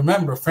 Because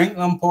remember, Frank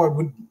Lampard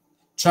would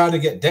try to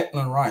get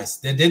Declan Rice.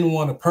 They didn't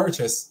want to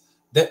purchase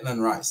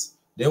Declan Rice.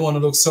 They want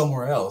to look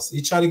somewhere else.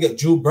 He tried to get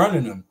Drew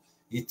Birmingham.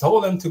 He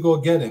told them to go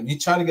get him. He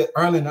tried to get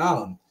Erling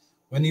Allen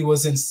when he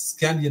was in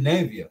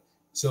Scandinavia.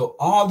 So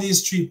all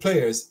these three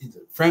players,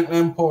 Frank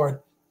Lampard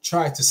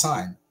tried to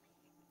sign,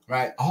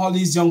 right? All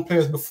these young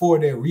players before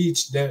they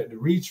reach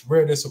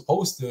where they're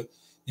supposed to,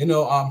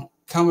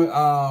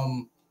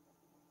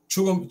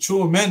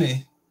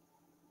 Tchouameni,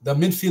 the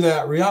midfielder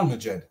at Real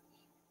Madrid,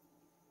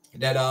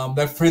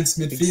 that French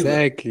midfielder.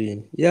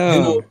 Exactly.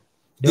 Yeah.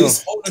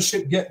 This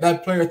ownership get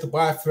that player to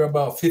buy for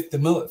about 50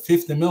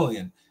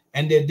 million,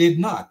 and they did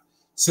not.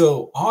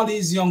 So all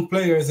these young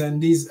players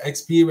and these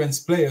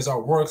experienced players are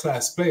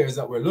world-class players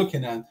that we're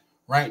looking at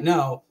right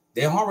now.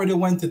 They already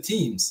went to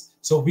teams,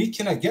 so we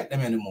cannot get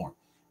them anymore.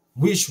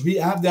 We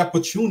have the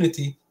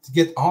opportunity to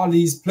get all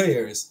these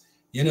players,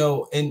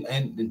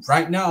 and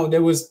right now they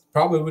would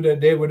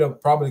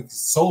have probably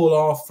sold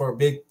off for a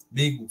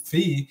big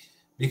fee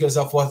because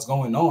of what's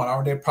going on,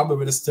 or they probably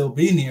would have still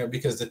been here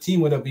because the team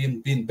would have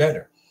been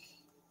better.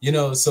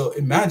 So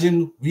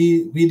imagine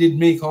we did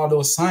make all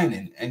those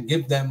signing and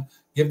give them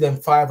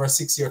 5 or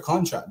 6 year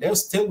contract. They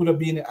still would have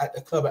been at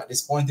the club at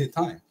this point in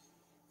time,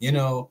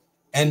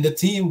 and the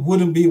team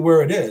wouldn't be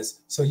where it is.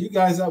 So you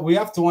guys, we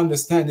have to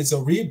understand it's a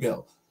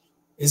rebuild.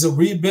 It's a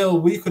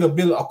rebuild. We could have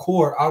built a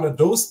core out of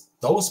those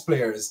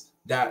players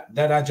that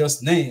I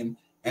just named.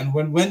 And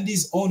when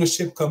these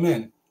ownership come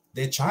in,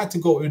 they try to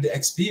go with the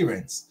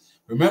experience.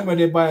 Remember,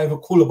 they buy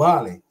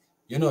Koulibaly,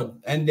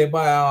 and they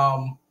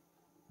buy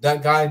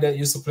that guy that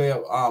used to play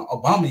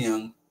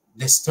Aubameyang,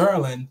 the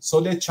Sterling.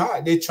 So they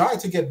try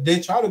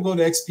to go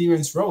the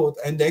experience road,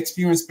 and the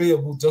experienced player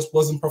who just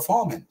wasn't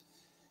performing.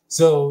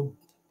 So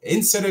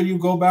instead of you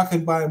go back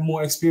and buy a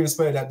more experienced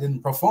player that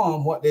didn't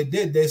perform, what they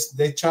did,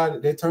 they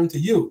turned to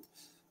youth.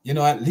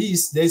 At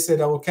least they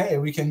said, okay,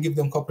 we can give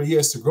them a couple of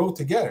years to grow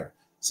together.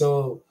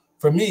 So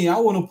for me, I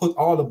want to put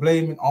all the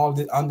blame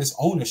on this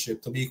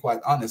ownership, to be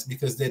quite honest,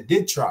 because they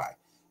did try.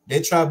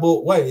 They try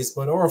both ways,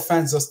 but our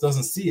fans just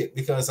doesn't see it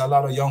because a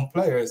lot of young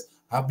players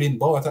have been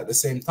bought at the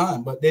same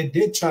time. But they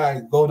did try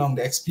to go down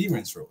the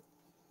experience road.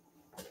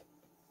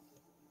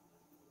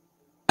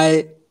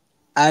 I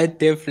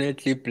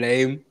definitely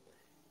blame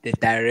the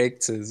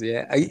directors.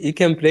 Yeah, you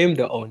can blame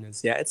the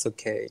owners. Yeah, it's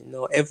okay.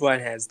 Everyone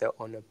has their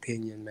own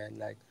opinion, man.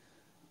 Like,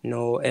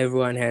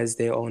 everyone has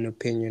their own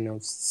opinion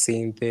of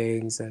seeing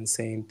things and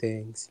saying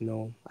things.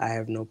 I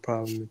have no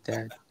problem with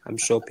that. I'm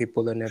sure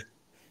people don't have.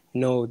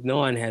 No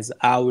one has.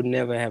 I would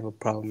never have a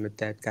problem with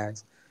that,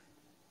 guys.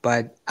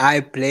 But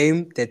I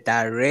blame the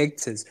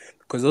directors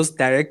because those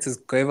directors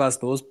gave us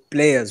those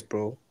players,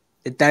 bro.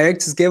 The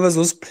directors gave us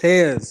those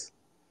players,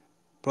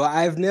 bro.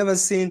 I've never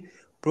seen,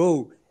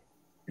 bro.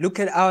 Look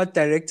at our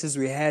directors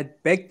we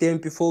had back then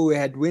before we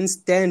had Win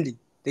Stanley.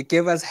 They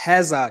gave us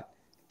Hazard,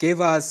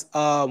 gave us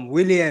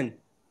Willian,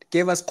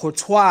 gave us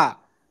Courtois,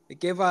 they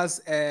gave us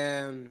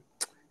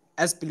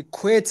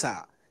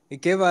Azpilicueta, they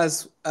gave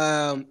us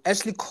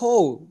Ashley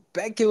Cole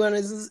back when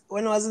I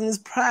was in his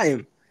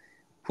prime.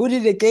 Who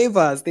did they give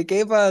us? They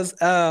gave us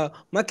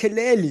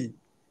Makelele.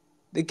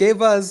 They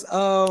gave us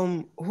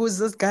who's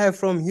this guy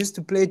from? He used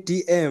to play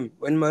DM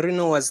when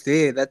Marino was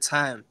there that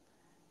time.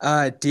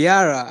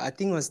 Diarra, I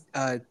think it was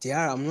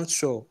Diarra. I'm not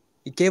sure.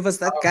 He gave us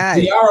that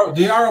guy.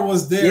 Diarra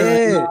was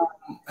there. Yeah,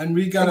 and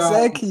we got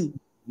exactly.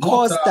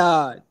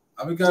 Costa.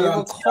 We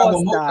got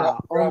Costa.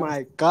 Oh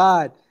my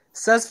God,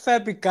 Cesc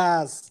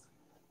Fabregas.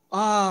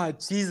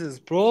 Jesus,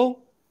 bro.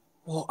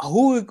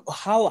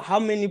 How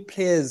many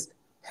players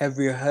have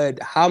we heard?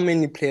 How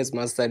many players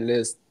must I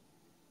list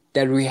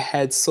that we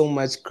had so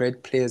much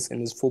great players in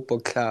this football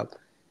club,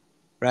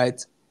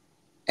 right?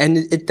 And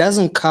it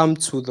doesn't come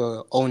to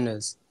the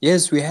owners.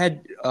 Yes, we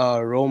had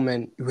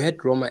Roma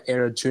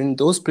era. During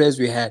those players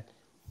we had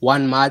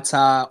Juan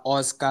Mata,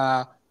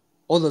 Oscar,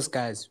 all those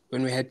guys.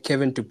 When we had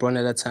Kevin De Bruyne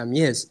at that time,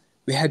 yes,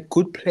 we had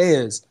good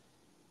players.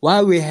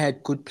 Why we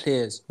had good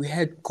players? We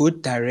had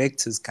good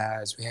directors,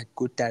 guys. We had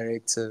good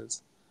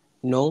directors.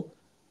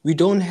 We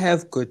don't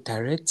have good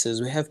directors.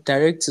 We have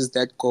directors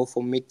that go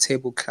for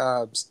mid-table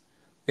clubs.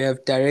 We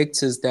have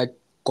directors that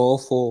go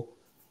for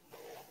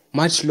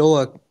much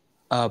lower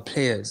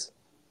players.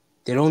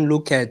 They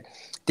look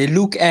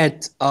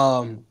at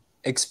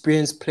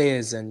experienced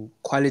players and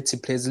quality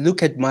players.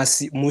 Look at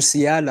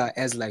Musiala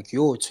as like,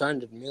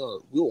 200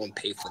 mil, we won't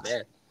pay for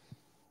that.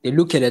 They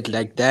look at it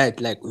like that,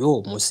 like,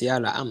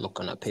 Musiala, I'm not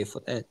gonna pay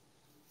for that.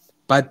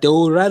 But they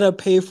would rather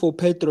pay for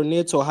Pedro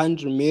Neto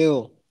 100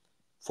 mil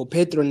for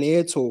Pedro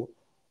Neto,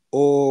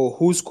 or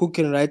who's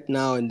cooking right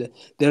now, and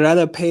they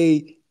rather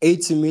pay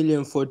 80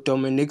 million for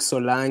Dominic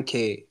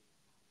Solanke.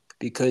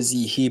 because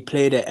he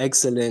played an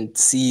excellent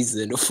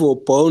season for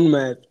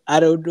Bournemouth. I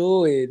don't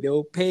know.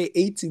 They'll pay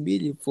 80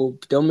 million for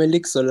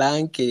Dominic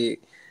Solanke,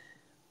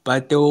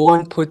 but they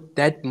won't put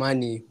that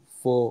money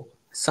for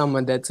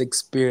someone that's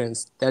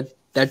experienced, that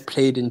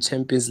played in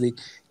Champions League.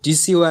 Do you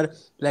see what,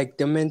 like,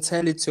 the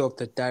mentality of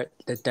the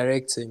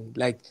directing?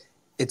 Like,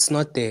 it's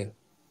not there.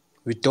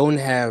 We don't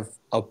have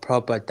a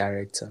proper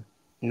director.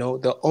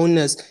 The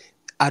owners,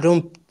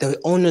 the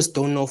owners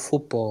don't know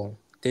football.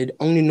 They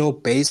only know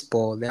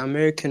baseball. The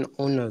American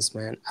owners,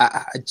 man.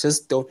 I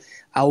just don't.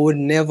 I would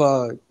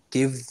never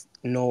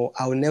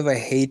I would never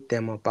hate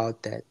them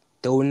about that.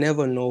 They will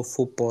never know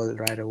football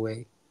right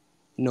away.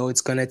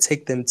 It's gonna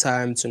take them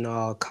time to know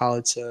our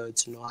culture,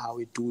 to know how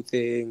we do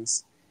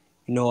things,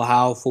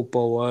 how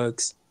football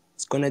works.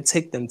 It's gonna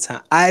take them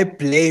time. I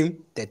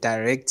blame the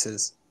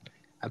directors.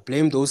 I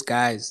blame those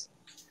guys.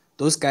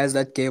 Those guys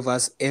that gave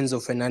us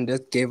Enzo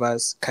Fernandez, gave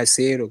us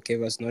Casero,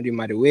 gave us Nodi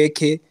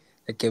Madueke,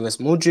 that gave us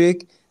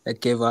Modric,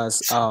 that gave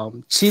us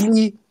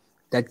Chile,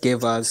 that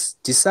gave us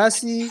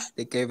Disasi,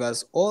 they gave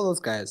us all those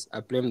guys. I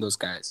blame those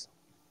guys.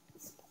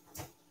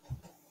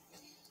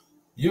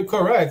 You're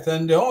correct.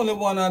 And the only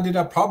one I did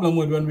a problem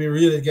with, when we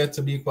really get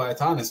to be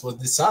quite honest, was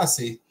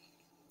Disasi,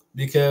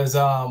 because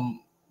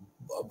Badiashile,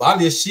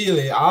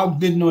 I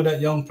didn't know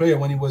that young player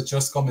when he was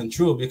just coming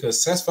through,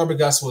 because Cesc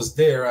Fabregas was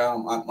there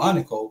at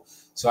Monaco.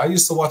 So I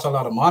used to watch a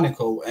lot of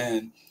Monaco,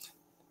 and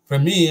for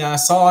me, I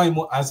saw him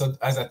as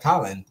a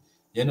talent.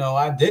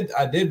 I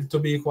did, to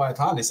be quite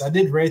honest, I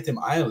did rate him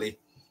highly.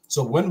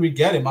 So when we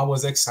get him, I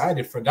was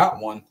excited for that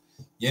one.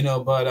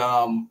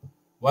 But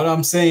what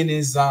I'm saying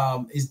is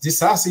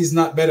Disasi is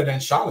not better than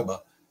Chalobah.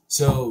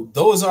 So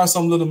those are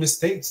some little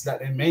mistakes that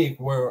they make,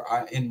 where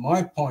in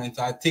my point,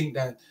 I think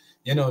that,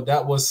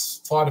 that was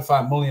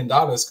 $45 million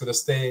could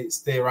have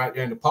stay right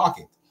there in the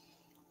pocket,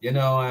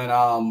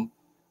 and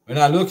when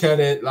I look at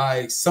it,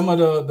 like some of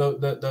the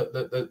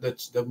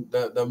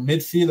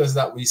midfielders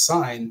that we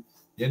signed,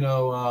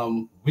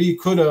 we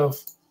could have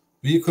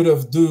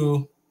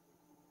do.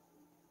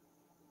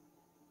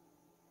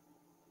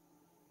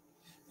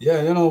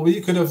 Yeah,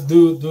 we could have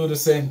do the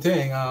same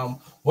thing.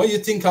 What do you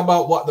think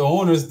about what the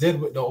owners did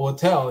with the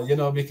hotel?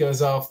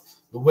 Because of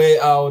the way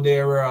how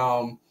they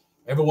were,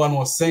 everyone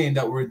was saying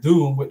that we're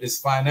doomed with this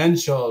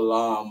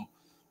financial.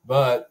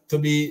 But to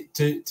be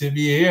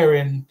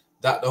hearing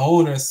that the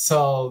owners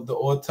sell the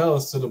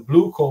hotels to the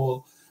Blue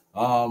Coal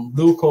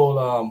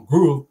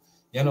group,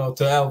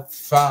 to help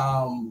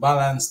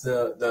balance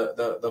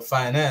the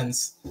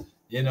finance.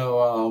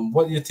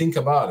 What do you think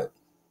about it?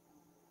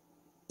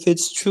 If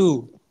it's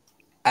true,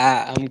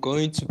 I'm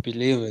going to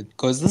believe it,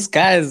 because this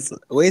guy's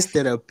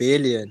wasted $1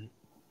 billion.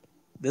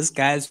 This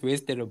guy's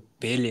wasted $1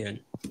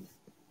 billion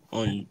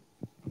on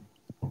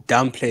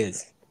dumb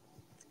players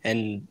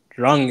and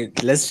wrong.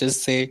 Let's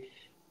just say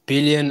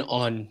billion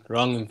on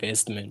wrong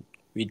investment.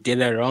 We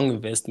did a wrong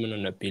investment on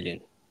 $1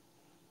 billion.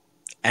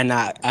 And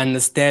I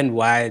understand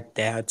why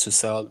they had to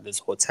sell these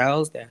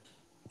hotels.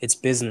 It's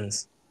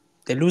business.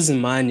 They're losing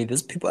money.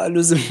 These people are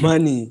losing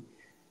money.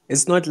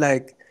 It's not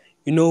like,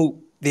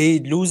 they're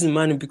losing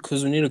money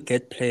because we need to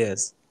get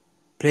players.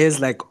 Players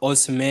like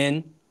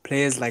Osimhen,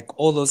 players like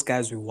all those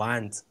guys we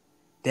want.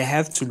 They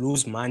have to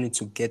lose money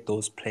to get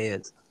those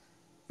players.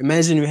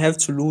 Imagine you have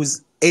to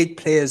lose 8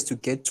 players to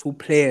get 2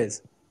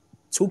 players.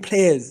 2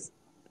 players.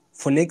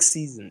 For next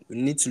season, we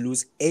need to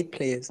lose 8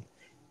 players.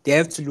 They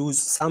have to lose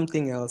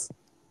something else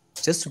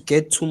just to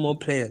get 2 more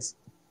players.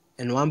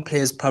 And 1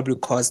 player is probably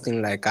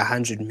costing like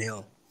 100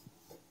 mil.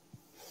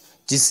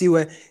 Do you see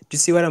what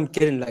I'm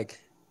getting? Like,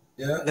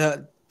 yeah,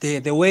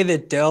 the way they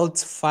dealt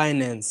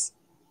finance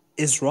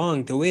is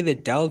wrong. The way they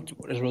dealt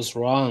was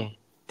wrong.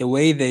 The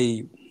way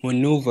they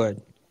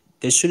maneuvered,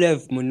 they should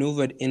have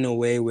maneuvered in a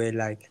way where,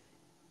 like,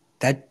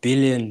 that $1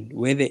 billion,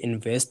 where they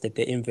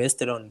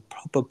invested on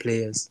proper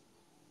players.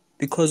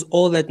 Because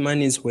all that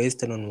money is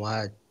wasted on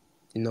what?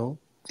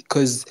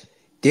 Because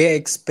they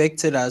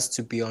expected us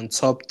to be on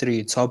top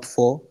 3, top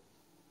 4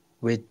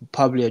 with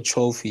probably a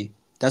trophy.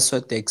 That's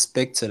what they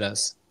expected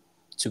us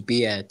to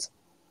be at.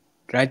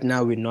 Right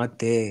now, we're not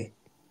there.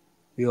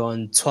 We're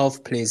on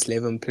 12th place,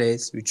 11th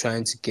place. We're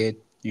trying to get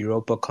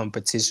Europa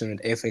competition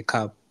with FA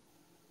Cup.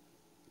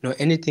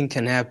 Anything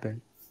can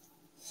happen.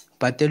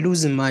 But they're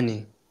losing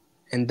money.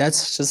 And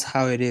that's just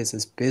how it is.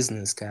 It's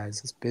business,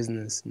 guys. It's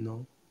business,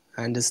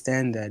 I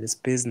understand that. It's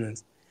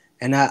business.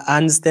 And I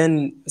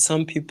understand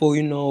some people,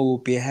 will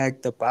be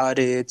hacked about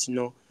it,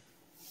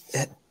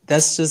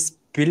 That's just,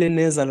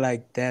 billionaires are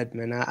like that,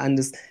 man. I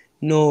understand.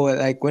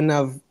 Like when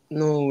I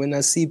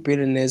see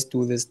billionaires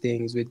do these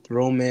things with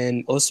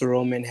Roman, also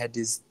Roman had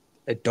these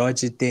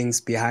dodgy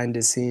things behind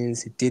the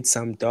scenes. He did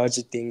some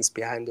dodgy things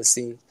behind the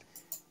scenes.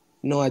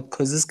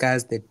 Because this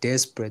guy's, they're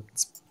desperate.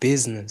 It's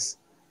business.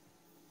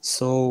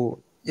 So,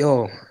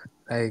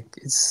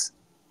 it's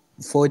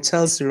for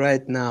Chelsea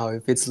right now.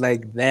 If it's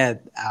like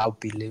that, I'll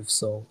believe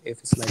so. If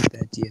it's like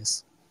that,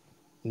 yes.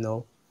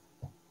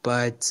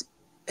 But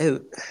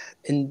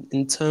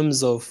in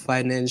terms of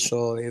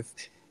financial,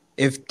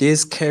 if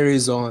this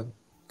carries on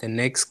the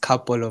next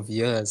couple of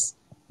years,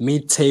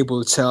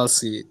 mid-table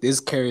Chelsea, this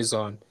carries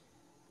on,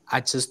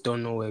 I just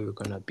don't know where we're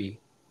gonna be.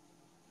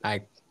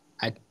 Like,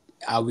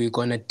 are we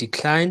gonna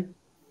decline,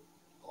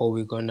 or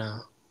we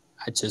gonna?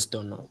 I just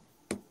don't know.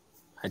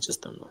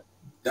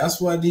 That's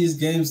why these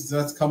games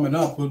that's coming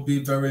up would be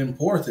very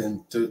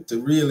important to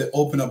really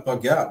open up a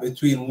gap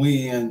between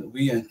we and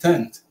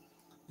 10th,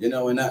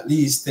 and at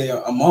least stay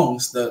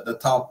amongst the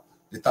top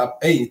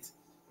 8,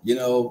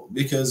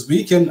 because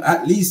we can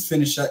at least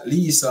finish at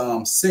least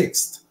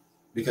 6th,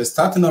 because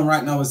Tottenham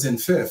right now is in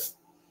 5th,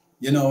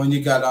 and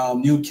you got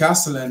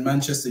Newcastle and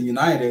Manchester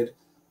United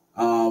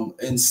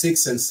in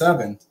 6th and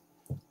 7th,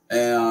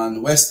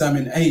 and West Ham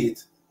in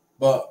 8th,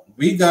 but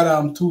we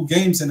got 2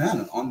 games in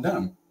hand on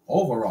them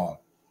overall,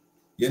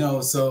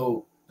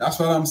 so that's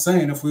what I'm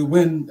saying. If we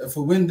win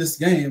this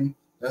game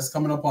that's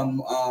coming up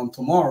on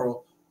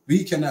tomorrow,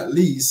 we can at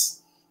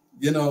least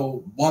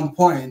 1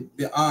 point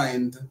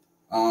behind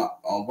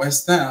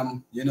West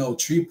Ham,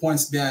 3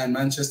 points behind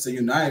Manchester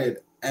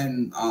United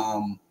and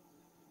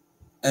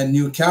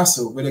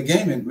Newcastle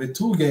with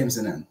 2 games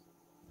in hand,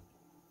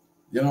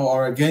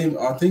 or a game,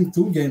 I think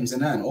 2 games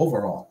in hand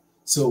overall.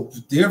 So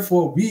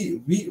therefore,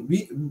 we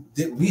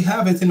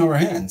have it in our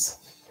hands.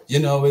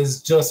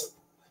 It's just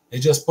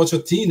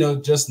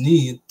Pochettino just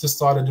need to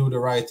start to do the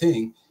right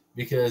thing,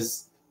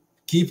 because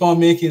keep on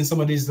making some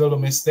of these little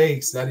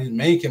mistakes that he's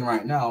making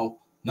right now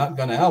not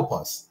gonna help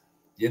us.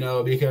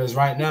 Because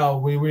right now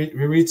we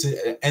reach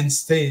the end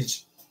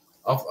stage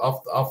of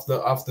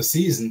the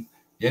season.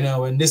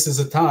 And this is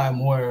a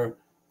time where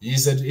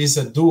he's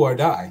a do or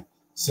die.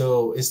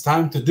 So it's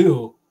time to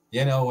do,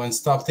 and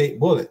stop take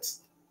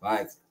bullets.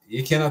 Like,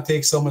 you cannot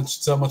take so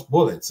much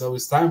bullets. So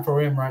it's time for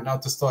him right now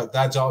to start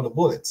dodge all the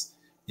bullets,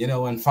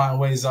 and find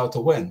ways out to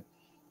win.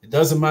 It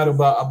doesn't matter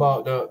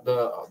about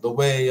the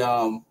way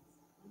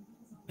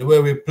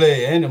we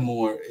play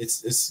anymore.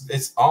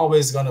 It's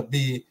always gonna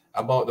be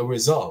about the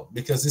result,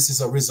 because this is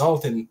a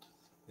result in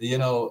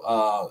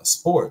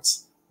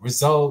sports.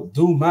 Result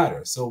do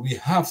matter. So we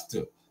have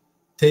to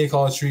take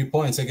all 3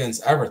 points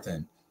against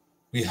Everton.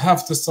 We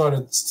have to start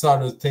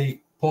to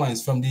take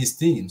points from these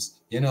teams.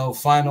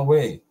 Find a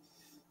way.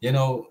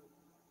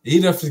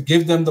 Either to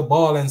give them the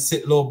ball and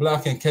sit low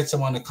block and catch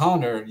them on the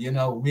counter.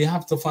 We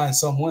have to find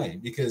some way,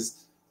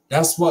 because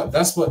that's what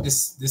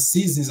this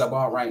season is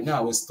about right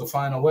now, is to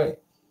find a way.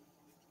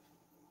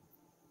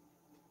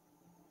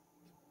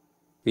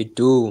 We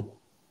do.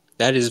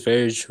 That is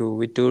very true.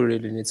 We do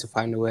really need to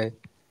find a way,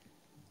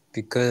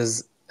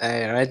 because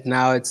right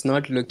now it's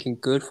not looking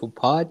good for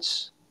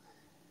Poch.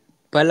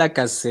 But like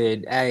I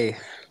said,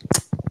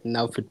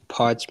 enough with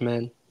Poch,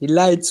 man. He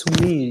lied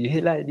to me.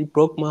 He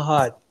broke my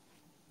heart.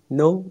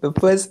 The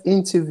first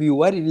interview,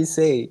 what did he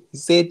say? He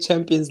said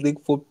Champions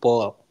League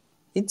football.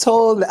 He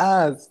told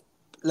us,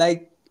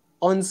 like,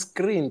 on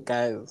screen,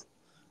 guys,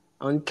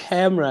 on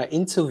camera,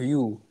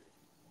 interview,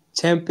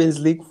 Champions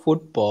League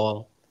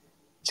football.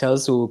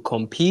 Chelsea will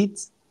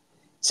compete.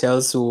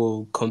 Chelsea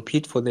will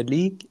compete for the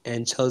league,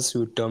 and Chelsea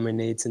will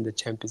dominate in the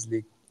Champions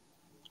League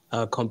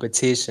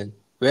competition.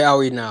 Where are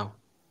we now?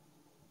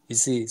 You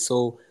see,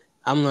 so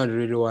I'm not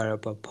really worried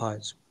about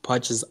Poch.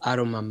 Poch is out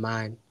of my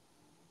mind.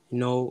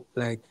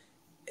 Like,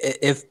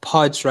 if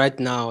Poch right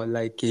now,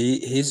 like,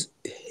 his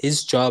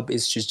job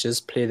is to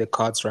just play the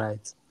cards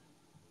right.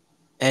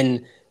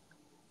 And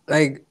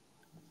like,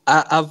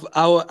 I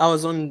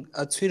was on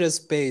a Twitter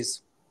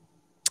space,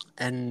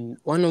 and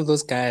one of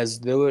those guys,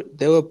 they were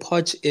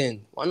Poch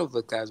in. One of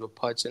the guys were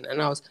Poch in,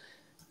 and I was,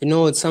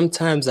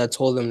 sometimes I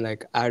told them,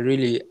 like, I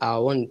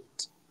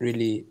won't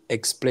really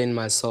explain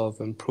myself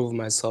and prove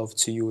myself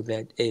to you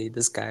that, hey,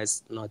 this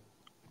guy's not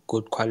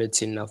good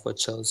quality enough for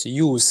Chelsea.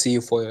 You will see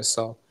for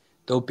yourself.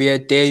 There'll be a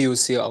day you'll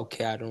see,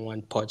 okay, I don't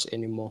want Poch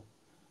anymore.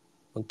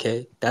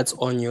 Okay, that's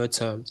on your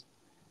terms.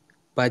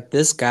 But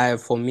this guy,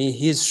 for me,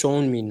 he's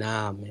shown me,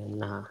 nah.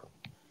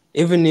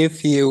 Even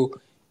if he'll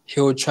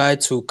try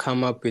to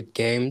come up with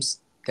games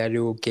that he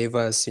will give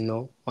us,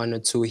 1 or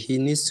 2, he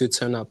needs to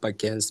turn up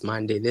against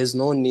Monday. There's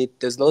no need,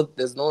 there's no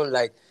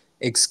like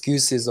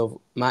excuses of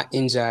my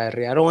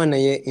injury. I don't want to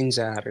hear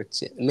injury.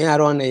 Me, I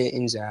don't want to hear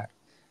injury.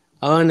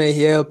 I want to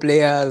hear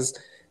players,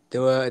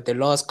 they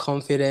lost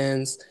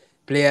confidence,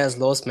 players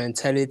lost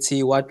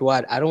mentality, what.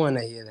 I don't want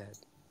to hear that.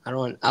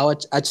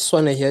 I just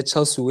want to hear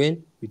Chelsea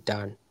win, we're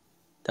done.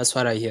 That's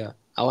what I hear.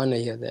 I want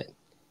to hear that.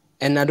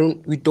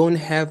 And we don't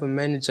have a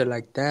manager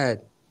like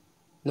that.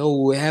 No,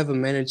 we have a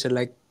manager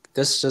like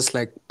that's just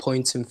like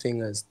pointing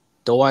fingers.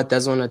 The one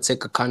doesn't want to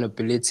take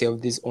accountability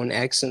of his own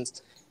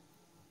actions.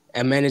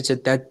 A manager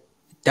that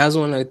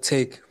doesn't want to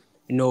take,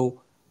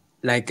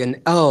 like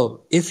an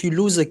L. If you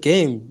lose a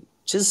game,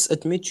 just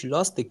admit you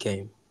lost the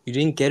game. You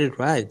didn't get it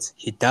right.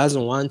 He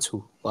doesn't want to.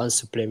 He wants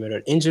to play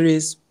with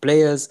injuries,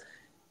 players,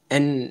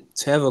 and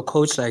to have a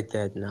coach like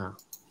that, nah,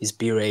 he's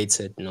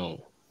berated.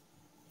 No,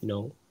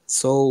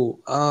 So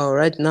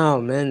right now,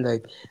 man,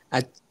 like,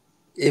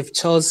 if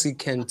Chelsea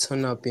can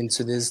turn up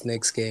into these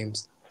next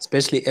games,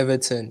 especially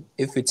Everton,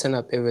 if we turn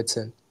up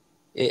Everton,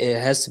 it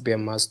has to be a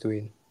must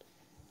win.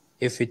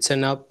 If we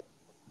turn up,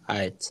 all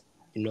right,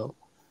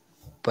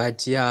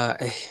 But yeah,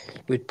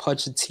 with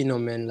Pochettino,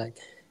 man, like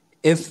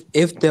if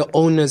the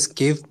owners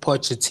give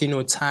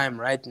Pochettino time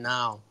right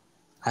now,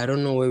 I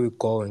don't know where we're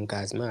going,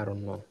 guys. Man, I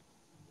don't know.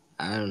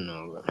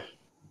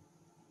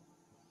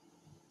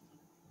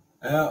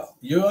 Bro.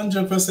 You're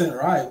 100%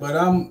 right, but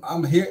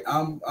I'm here.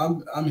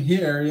 I'm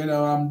here. You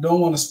know, I don't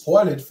want to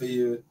spoil it for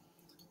you,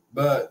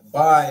 but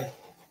by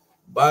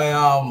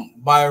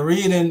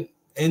reading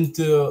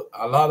into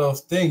a lot of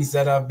things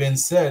that have been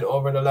said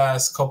over the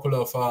last couple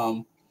of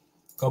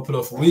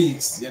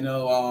weeks, you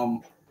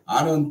know,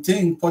 I don't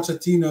think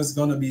Pochettino is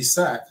gonna be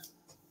sacked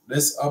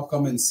this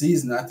upcoming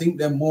season. I think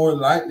they're more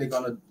likely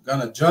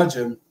gonna judge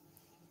him,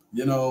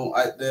 you know,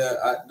 at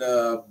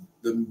the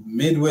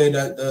midway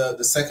that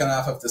the second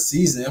half of the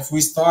season. If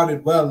we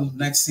started well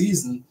next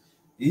season,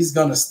 he's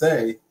gonna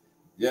stay,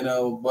 you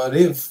know. But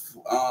if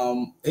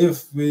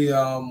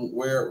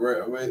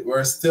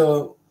we're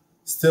still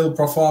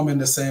performing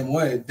the same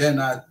way, then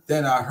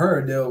I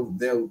heard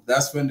they'll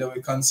that's when they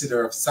will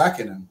consider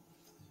sacking him.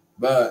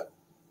 But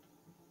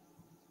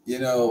you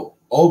know,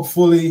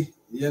 hopefully,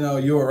 you know,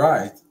 you're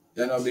right,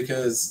 you know,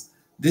 because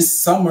this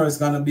summer is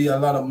gonna be a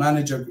lot of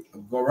manager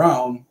go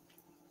around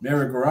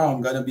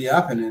merry-go-round gonna be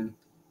happening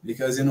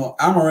because you know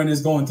Amarin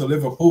is going to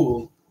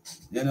Liverpool.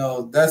 You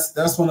know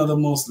that's one of the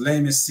most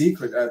lamest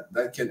secret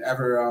that can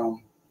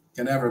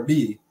ever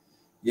be.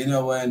 You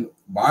know, when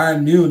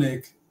Bayern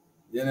Munich,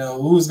 you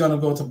know who's gonna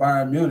go to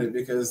Bayern Munich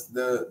because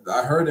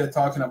I heard they're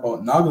talking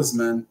about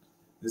Nagelsmann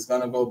is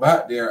gonna go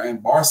back there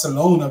and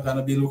Barcelona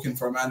gonna be looking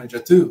for a manager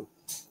too.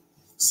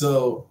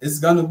 So it's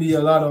gonna be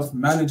a lot of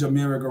manager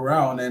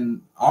merry-go-round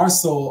and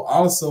also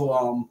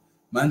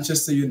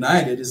Manchester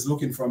United is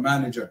looking for a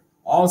manager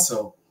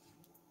also.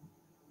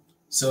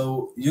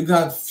 So you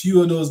got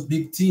few of those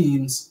big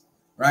teams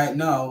right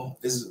now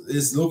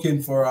is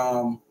looking for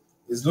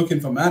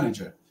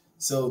manager.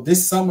 So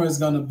this summer is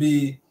going to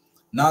be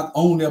not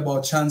only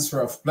about transfer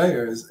of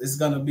players, it's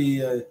going to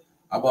be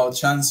about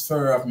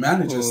transfer of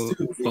managers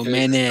too. For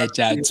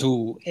manager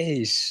too.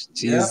 Ish,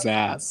 Jesus.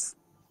 Yeah.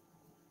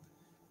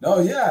 No,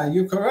 yeah,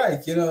 you're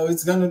correct. You know,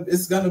 it's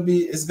gonna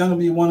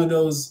be one of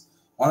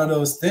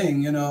those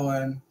things, you know,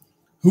 and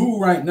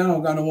who right now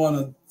gonna want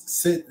to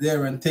sit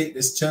there and take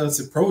this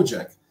Chelsea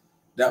project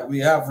that we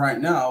have right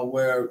now,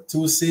 where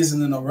 2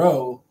 seasons in a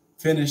row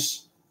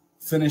finish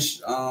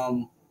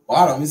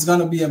bottom? It's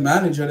gonna be a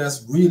manager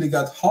that's really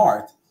got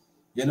heart,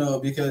 you know,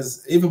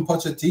 because even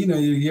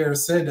Pochettino, you hear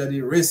said that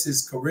he risked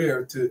his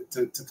career to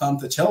come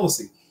to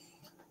Chelsea.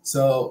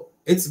 So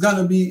it's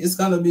gonna be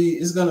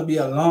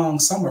a long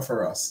summer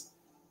for us.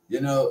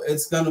 You know,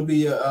 it's gonna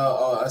be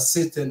a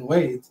sit and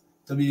wait,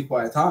 to be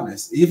quite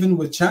honest, even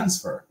with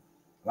transfer.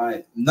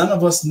 Like none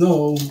of us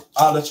know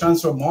how the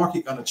transfer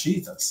market gonna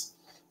treat us.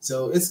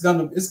 So it's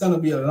gonna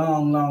be a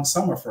long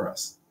summer for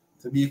us,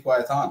 to be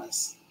quite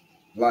honest.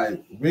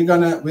 Like we're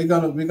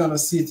gonna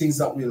see things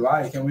that we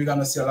like and we're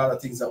gonna see a lot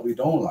of things that we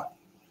don't like.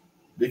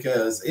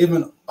 Because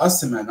even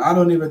Osimhen, I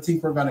don't even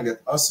think we're gonna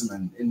get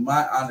Osimhen, in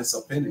my honest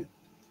opinion.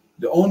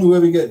 The only way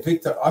we get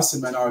Victor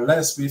Osimhen, or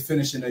unless we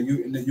finish in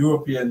the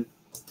European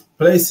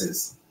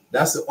places,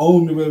 that's the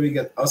only way we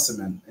get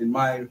Osimhen, in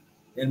my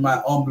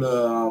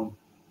humble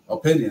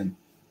opinion.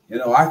 You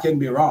know, I can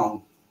be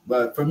wrong,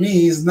 but for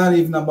me, it's not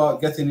even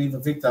about getting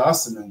even Victor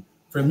Osimhen.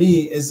 For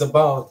me, it's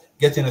about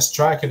getting a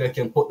striker that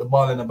can put the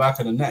ball in the back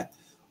of the net.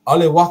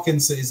 Ollie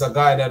Watkins is a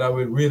guy that I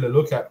would really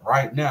look at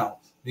right now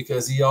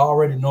because he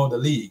already know the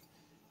league.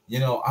 You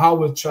know, I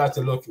will try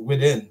to look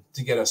within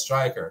to get a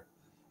striker.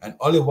 And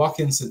Ollie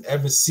Watkinson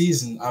every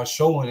season are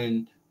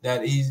showing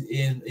that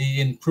he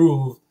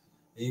improved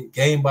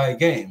game by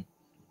game.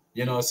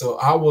 You know, so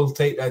I will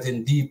take that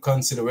in deep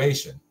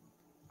consideration.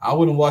 I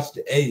wouldn't watch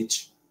the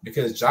age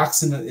because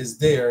Jackson is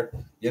there,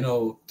 you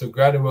know, to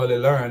gradually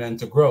learn and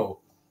to grow.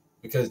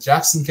 Because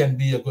Jackson can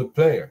be a good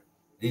player.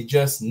 He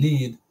just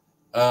need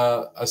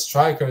a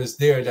striker is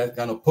there that's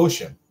gonna push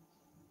him.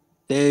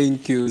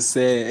 Thank you,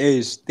 sir.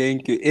 Ish,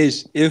 thank you.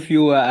 Ish, if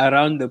you were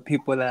around the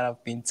people that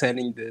have been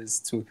telling this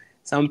to,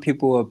 some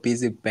people were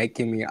busy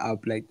backing me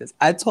up like this.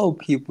 I told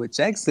people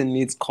Jackson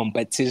needs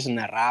competition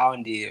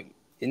around him.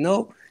 You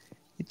know,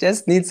 he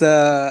just needs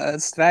a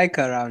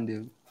striker around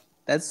him.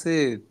 That's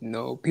it. You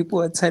know,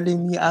 people are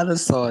telling me other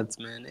sorts,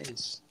 man.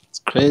 It's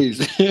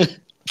crazy.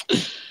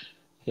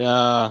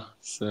 Yeah.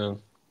 So,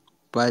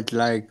 but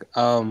like,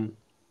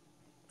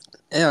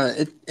 yeah,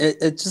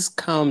 it just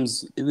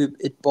comes.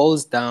 It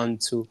boils down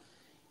to,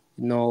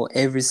 you know,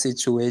 every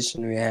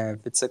situation we have.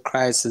 It's a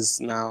crisis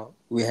now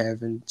we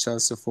have in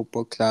Chelsea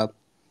Football Club.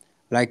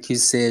 Like you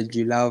said,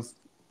 you love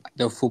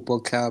the football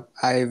club.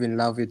 I even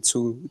love it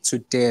to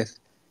death.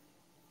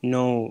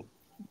 No,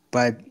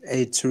 but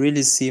to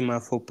really see my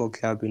football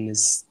club in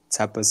this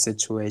type of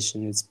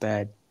situation, it's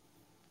bad.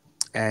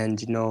 And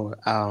you know,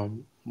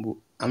 I'm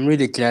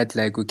really glad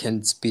like we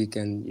can speak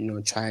and, you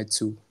know, try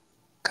to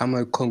come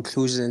to a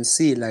conclusion and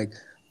see like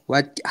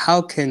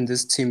how can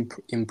this team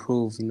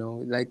improve, you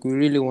know, like we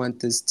really want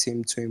this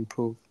team to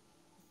improve,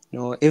 you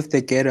know, if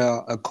they get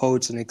a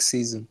coach next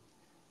season,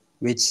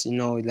 which, you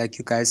know, like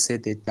you guys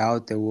said, they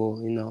doubt they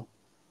will, you know,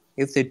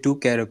 if they do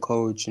get a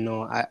coach,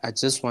 I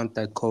just want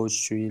that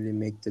coach to really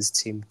make this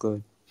team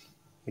good,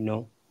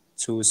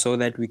 so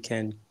that we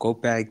can go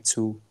back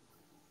to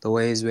the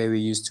ways where we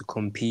used to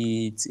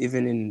compete,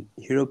 even in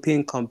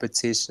European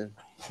competition.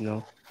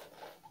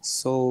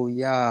 So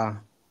yeah,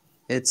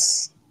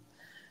 it's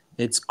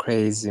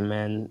crazy,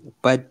 man.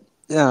 But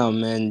yeah,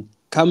 man,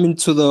 coming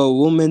to the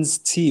women's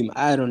team,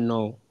 I don't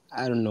know,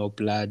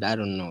 blood. I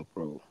don't know,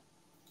 bro.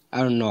 I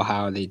don't know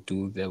how they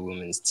do the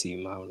women's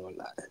team. I don't know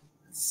that.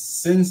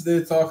 Since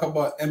they talk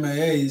about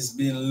MAAs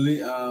being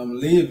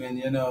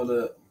leaving,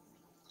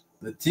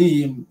 the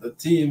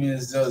team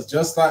is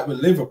just like with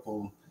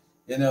Liverpool,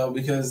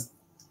 because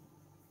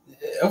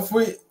if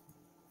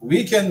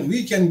we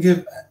can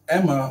give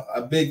Emma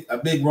a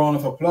big round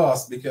of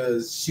applause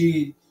because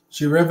she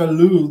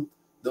revolutionized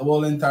the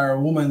whole entire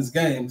women's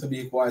game, to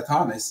be quite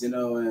honest,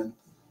 and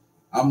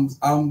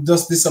I'm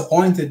just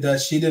disappointed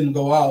that she didn't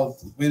go out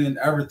winning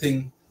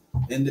everything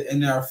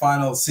in our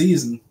final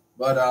season.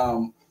 But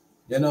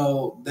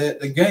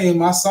the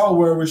game I saw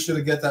where we should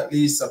have get at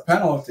least a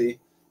penalty,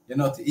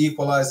 to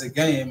equalize the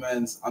game,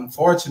 and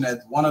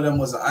unfortunate one of them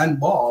was an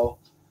handball,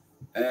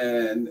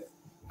 and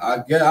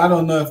I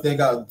don't know if they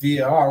got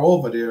VAR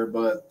over there,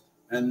 but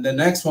and the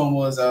next one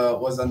was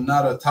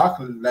another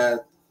tackle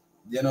that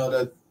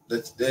that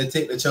they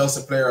take the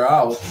Chelsea player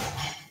out,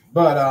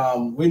 but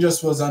we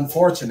just was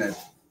unfortunate,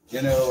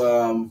 you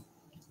know.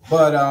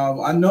 But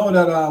I know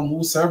that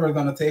whosoever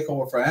gonna take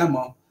over for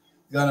Emma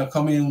gonna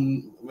come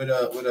in with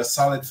a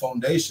solid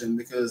foundation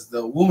because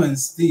the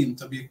women's team,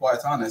 to be quite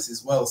honest,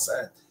 is well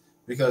set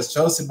because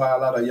Chelsea buy a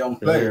lot of young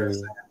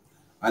players.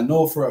 I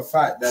know for a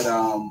fact that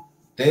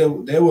they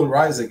will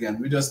rise again.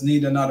 We just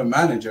need another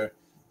manager,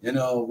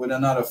 with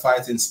another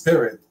fighting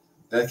spirit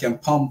that can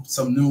pump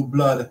some new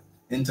blood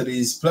into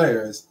these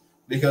players.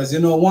 Because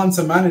once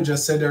a manager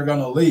said they're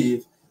gonna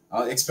leave,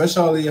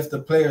 especially if the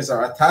players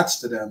are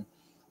attached to them,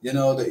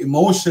 the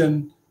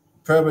emotion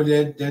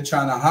probably they're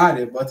trying to hide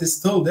it, but it's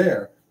still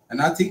there.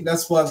 And I think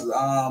that's what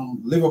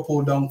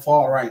Liverpool don't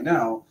fall right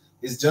now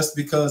is just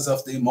because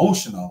of the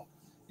emotional.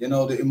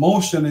 The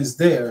emotion is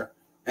there,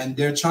 and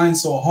they're trying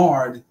so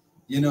hard,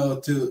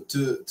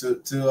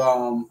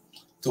 to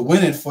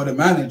win it for the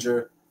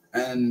manager.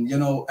 And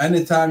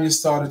anytime you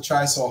start to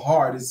try so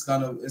hard, it's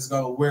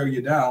gonna wear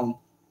you down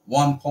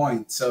 1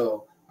 point.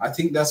 So I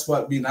think that's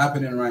what been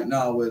happening right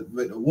now with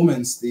the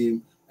women's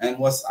team and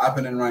what's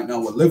happening right now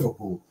with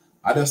Liverpool.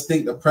 I just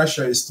think the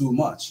pressure is too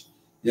much,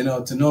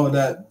 to know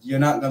that you're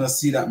not gonna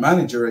see that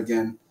manager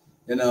again,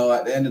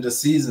 at the end of the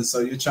season. So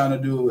you're trying to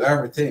do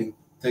everything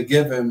to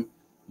give him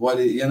what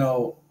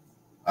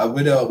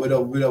with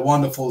a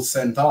wonderful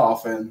sent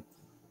off, and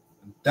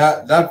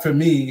that for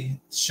me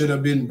should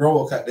have been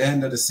broke at the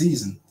end of the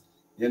season,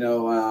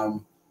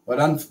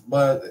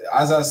 but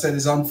as I said,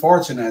 it's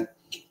unfortunate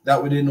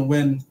that we didn't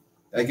win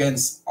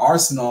against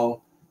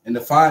Arsenal in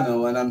the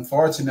final, and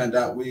unfortunate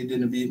that we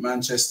didn't beat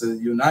Manchester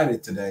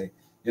United today.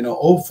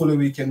 Hopefully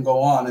we can go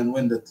on and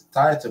win the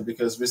title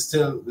because we're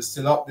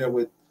still up there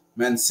with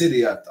Man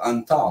City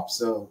on top.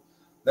 So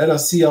let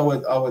us see how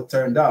it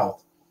turned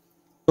out.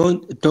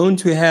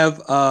 Don't we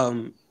have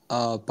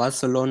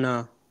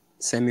Barcelona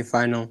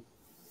semi-final?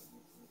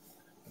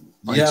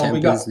 Yeah,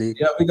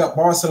 we got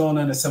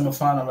Barcelona in the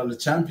semi-final of the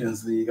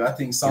Champions League. I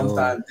think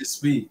sometime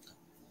this week.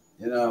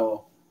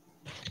 The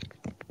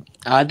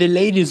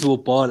ladies will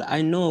ball.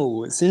 I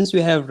know, since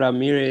we have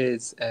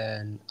Ramirez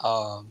and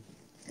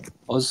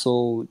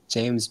also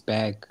James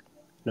back,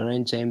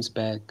 Lauren James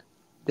back,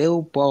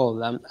 they'll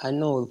ball. I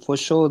know for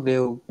sure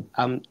they'll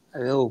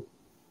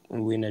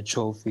win a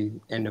trophy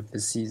end of the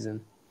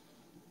season.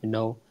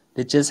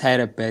 They just had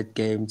a bad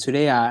game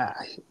today.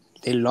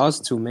 They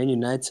lost to Man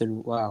United.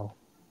 Wow,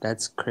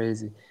 that's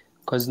crazy.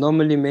 Because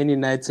normally Man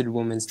United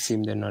women's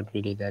team, they're not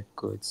really that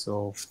good.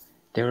 So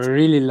they were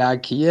really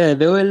lucky. Yeah,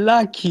 they were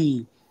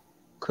lucky.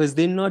 Because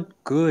they're not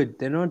good.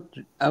 They're not.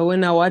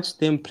 When I watch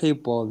them play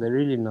ball, they're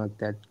really not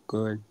that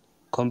good.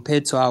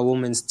 Compared to our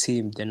women's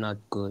team, they're not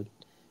good.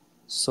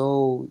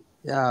 So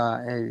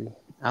yeah,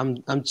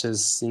 I'm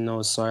just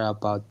sorry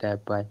about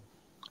that, but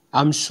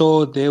I'm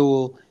sure they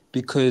will,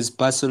 because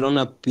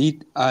Barcelona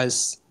beat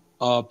us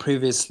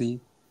previously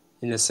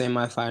in the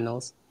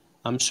semi-finals.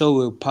 I'm sure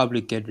we'll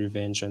probably get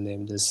revenge on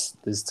them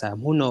this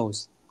time. Who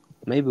knows?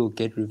 Maybe we'll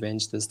get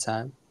revenge this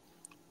time.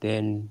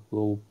 Then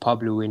we'll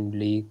probably win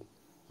league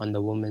on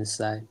the women's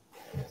side.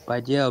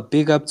 But yeah,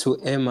 big up to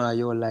Emma.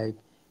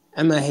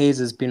 Emma Hayes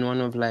has been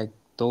one of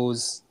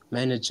those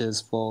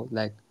managers for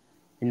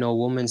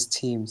women's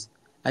teams.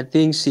 I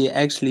think she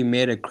actually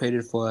made a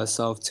credit for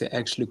herself to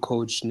actually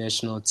coach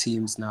national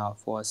teams now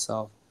for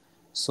herself.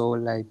 So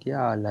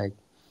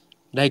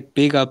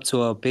big up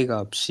to her, big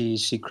up. She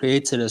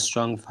created a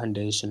strong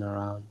foundation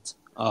around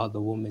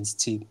the women's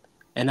team.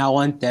 And I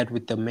want that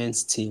with the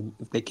men's team.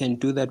 If they can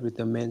do that with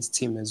the men's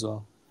team as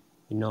well,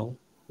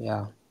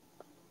 yeah.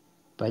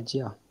 But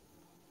yeah.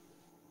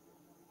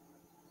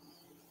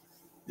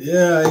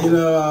 Yeah,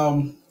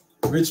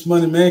 Rich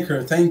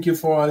Moneymaker, thank you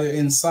for all your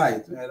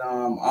insight. And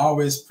I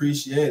always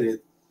appreciate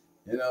it.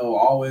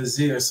 always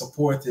here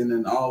supporting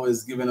and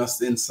always giving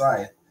us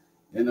insight.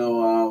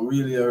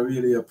 Really, I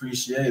really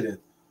appreciate it.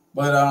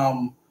 But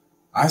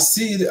I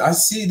see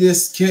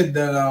this kid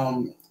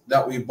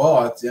that we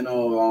bought,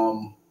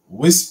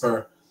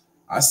 Whisper.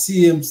 I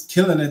see him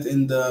killing it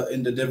in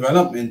the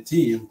development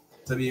team.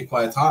 To be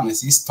quite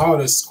honest, he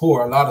started to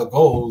score a lot of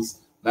goals,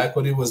 like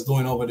what he was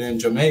doing over there in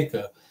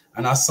Jamaica,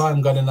 and I saw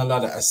him getting a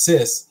lot of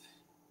assists,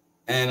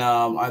 and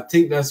I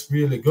think that's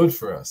really good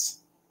for us.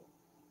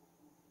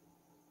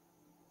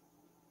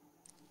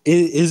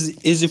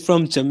 Is he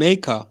from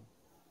Jamaica?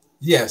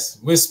 Yes,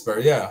 Whisper,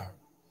 yeah.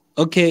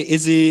 Okay,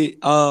 is he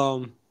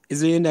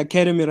in the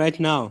academy right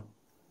now?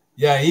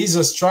 Yeah, he's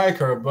a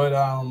striker, but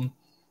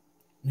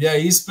yeah,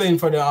 he's playing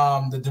for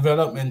the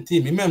development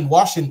team. Him and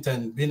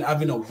Washington been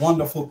having a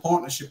wonderful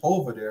partnership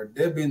over there.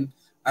 They've been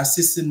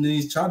assisting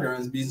each other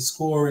and been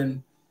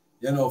scoring,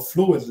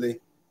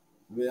 fluidly.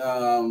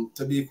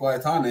 To be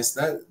quite honest,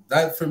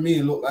 that for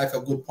me looked like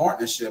a good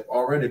partnership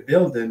already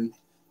building,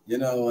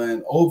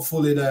 and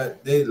hopefully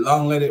that they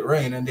long let it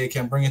rain and they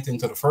can bring it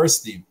into the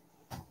first team.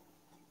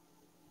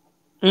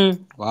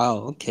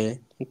 Wow. Okay.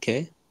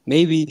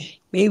 Maybe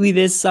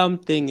there's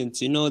something, and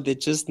they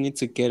just need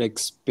to get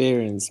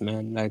experience,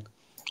 man. Like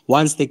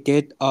once they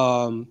get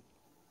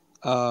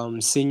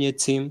senior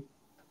team,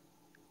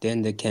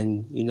 then they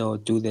can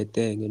do their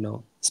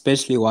thing.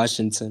 Especially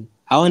Washington.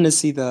 I want to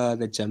see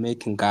the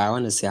Jamaican guy. I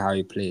want to see how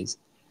he plays,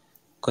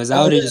 because I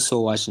Oh already yeah.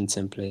 saw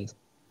Washington play.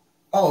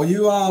 Oh,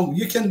 you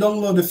can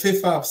download the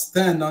FIFA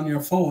stand on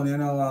your phone.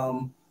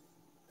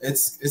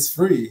 It's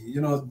free.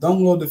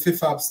 Download the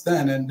FIFA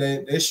stand, and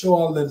they show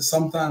all the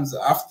sometimes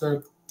after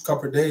a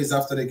couple of days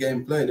after the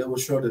game play, they will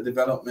show the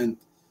development.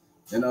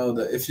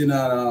 If you're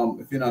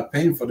not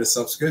paying for the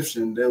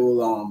subscription, they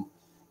will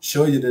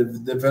show you the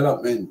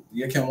development.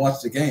 You can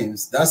watch the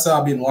games. That's how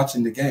I've been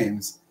watching the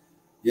games.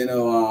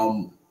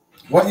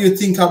 What you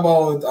think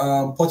about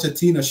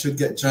Pochettino should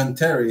get John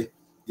Terry,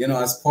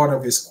 as part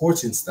of his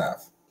coaching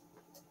staff?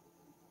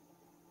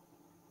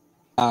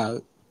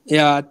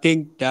 Yeah, I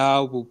think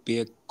that would be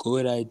a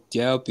good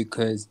idea,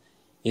 because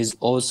he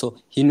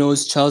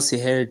knows Chelsea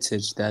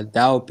heritage.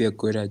 That would be a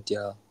good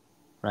idea,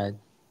 right?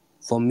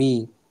 For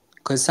me,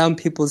 because some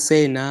people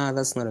say, nah,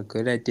 that's not a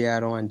good idea. I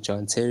don't want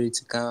John Terry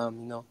to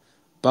come.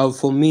 But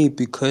for me,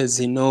 because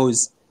he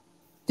knows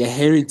the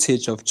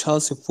heritage of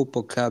Chelsea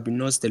Football Club, he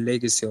knows the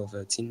legacy of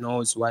it. He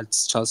knows what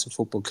Chelsea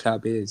Football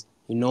Club is.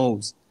 He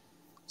knows.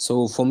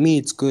 So for me,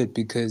 it's good,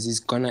 because he's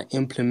gonna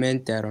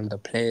implement that on the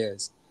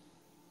players.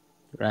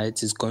 Right,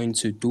 he's going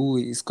to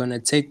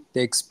take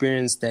the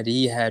experience that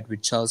he had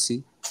with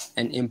Chelsea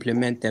and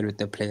implement that with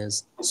the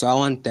players. So I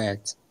want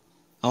that.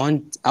 I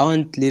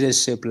want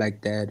leadership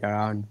like that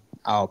around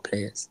our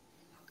players.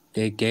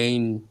 They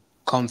gain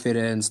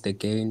confidence, they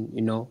gain,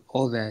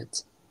 all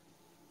that.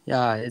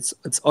 Yeah, it's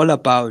all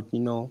about,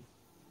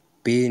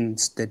 being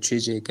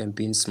strategic and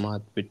being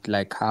smart with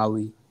like how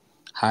we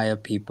hire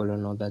people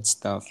and all that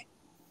stuff.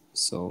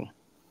 So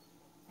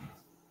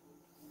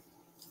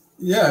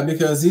Yeah,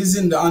 because he's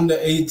in the under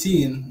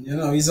 18.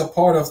 He's a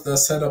part of the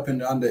setup in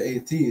the under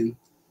 18.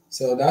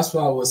 So that's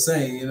what I was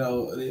saying.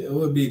 It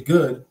would be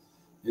good,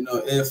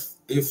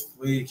 if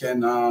we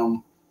can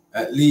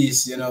at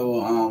least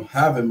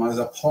have him as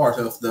a part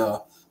of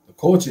the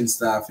coaching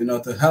staff.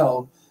 To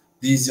help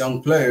these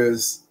young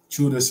players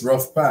through this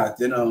rough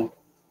path.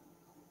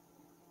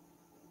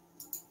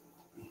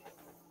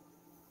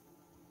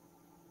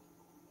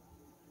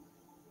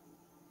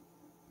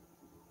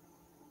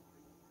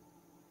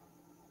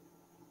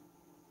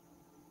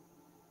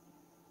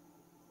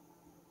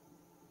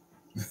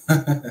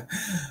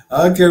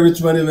 Okay,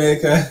 Rich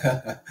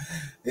Moneymaker.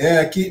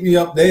 Yeah, keep me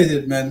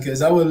updated, man,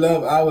 because I would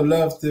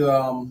love to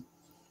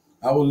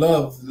I would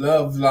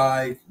love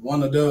like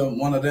one of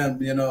them,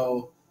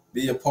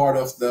 be a part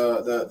of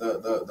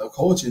the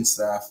coaching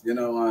staff,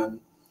 and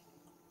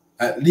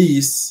at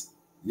least,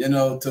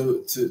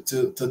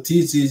 to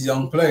teach these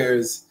young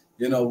players,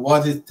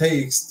 what it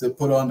takes to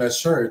put on that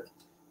shirt,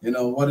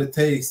 what it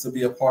takes to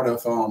be a part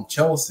of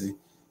Chelsea.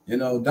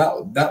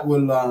 That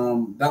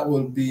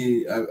will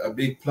be a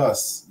big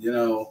plus,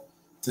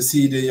 to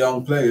see the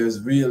young players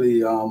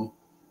really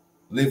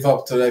live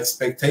up to the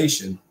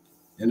expectation,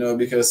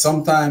 because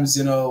sometimes,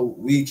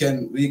 we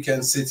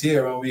can sit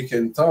here and we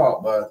can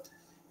talk, but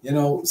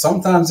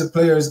sometimes the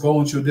players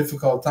going through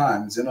difficult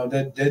times.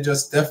 They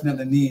just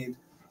definitely need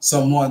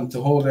someone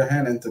to hold their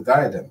hand and to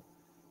guide them.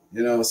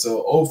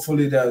 So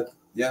hopefully that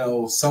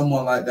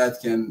someone like that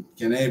can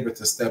able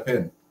to step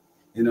in,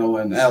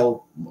 and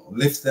help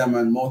lift them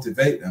and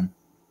motivate them.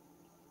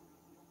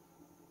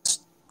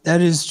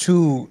 that is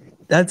true.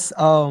 That's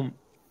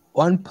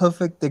one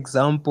perfect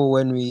example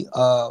when we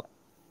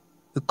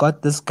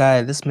got this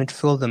guy, this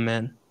midfielder,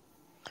 man,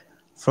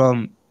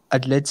 from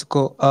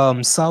Atletico,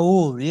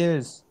 Saul,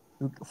 yes,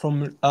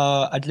 from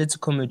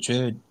Atletico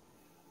Madrid.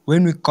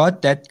 When we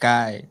got that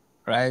guy,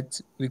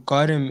 right, we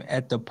got him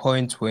at the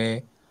point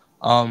where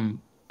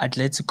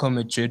Atletico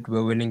Madrid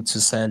were willing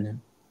to sell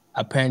him.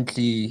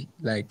 Apparently,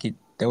 like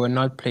they were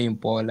not playing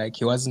ball, like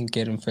he wasn't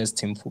getting first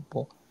team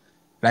football.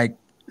 like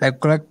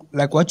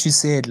like what you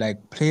said,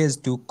 like players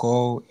do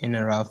go in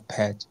a rough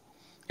patch.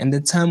 And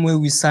the time where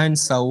we signed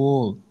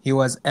Saul, he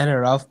was at a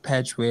rough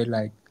patch where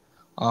like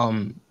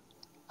um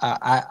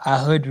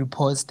I heard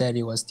reports that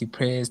he was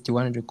depressed, he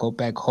wanted to go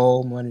back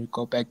home, wanted to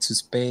go back to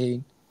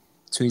Spain,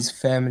 to his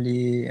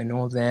family and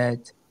all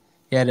that.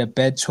 He had a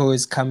bad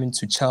choice coming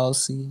to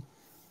Chelsea.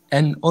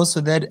 And also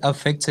that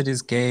affected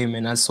his game.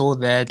 And I saw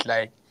that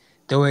like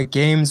there were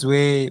games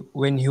where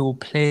when he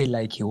would play,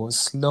 like he was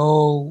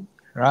slow,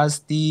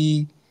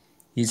 rusty,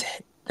 his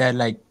that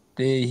like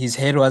his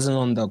head wasn't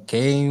on the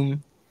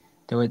game.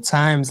 There were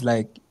times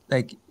like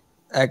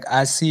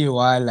I see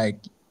why like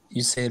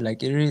you say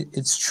like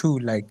it's true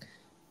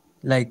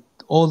like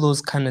all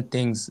those kind of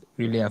things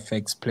really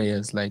affects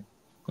players. Like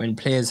when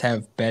players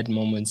have bad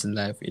moments in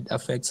life, it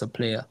affects a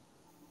player,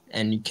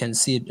 and you can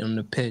see it on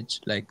the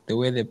pitch. Like the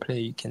way they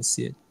play, you can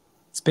see it.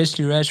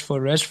 Especially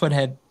Rashford. Rashford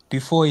had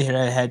before he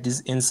had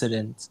this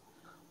incident,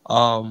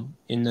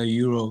 in the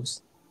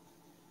Euros,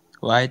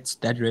 right?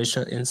 That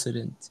racial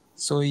incident.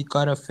 So he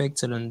got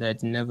affected on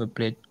that. He never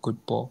played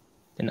good ball.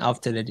 Then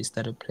after that, he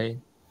started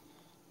playing.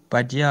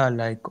 But yeah,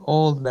 like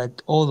all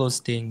those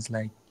things.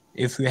 Like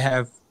if we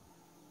have,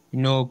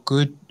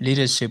 good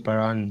leadership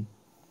around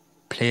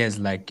players,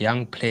 like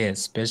young players,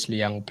 especially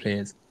young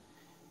players.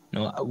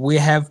 We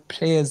have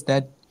players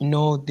that,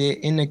 they're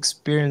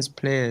inexperienced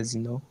players,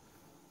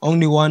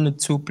 Only one or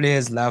two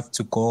players love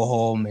to go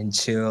home and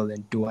chill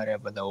and do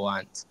whatever they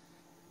want.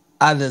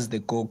 Others, they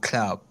go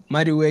club.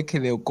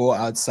 Mariweke, they'll go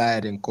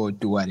outside and go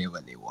do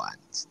whatever they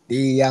want. They're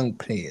young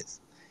players.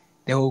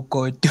 They will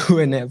go do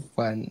and have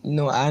fun.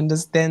 I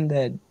understand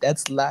that.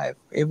 That's life.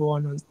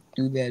 Everyone wants to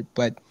do that.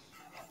 But,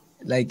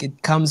 like,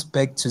 it comes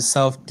back to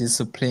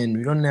self-discipline.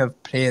 We don't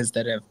have players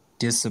that have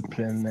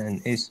discipline,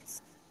 man.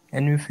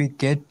 And if we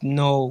get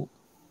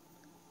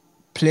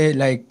play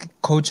like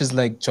coaches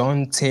like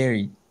John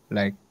Terry,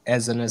 like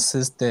as an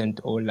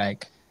assistant or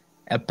like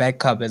a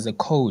backup as a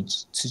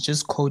coach, to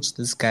just coach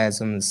these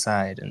guys on the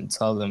side and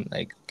tell them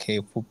like, okay,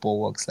 football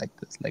works like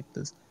this, like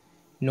this.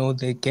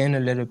 They gain a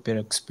little bit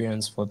of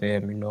experience for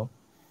them,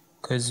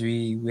 because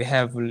we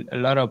have a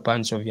lot of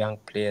bunch of young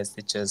players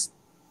that just,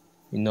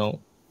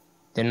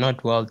 they're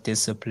not well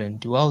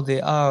disciplined. Well,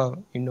 they are,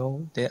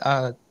 they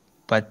are,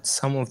 but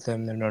some of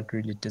them are not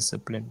really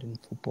disciplined in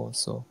football.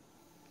 So,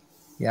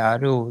 yeah,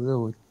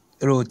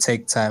 it'll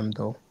take time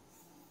though.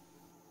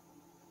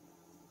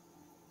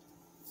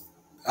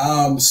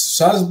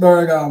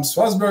 Strasbourg,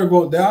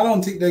 well, I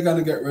don't think they're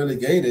gonna get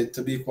relegated.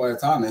 To be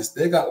quite honest,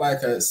 they got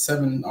like a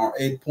 7 or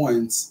 8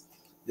 points,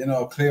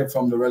 clear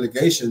from the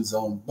relegation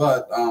zone.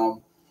 But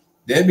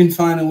they've been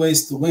finding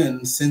ways to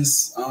win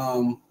since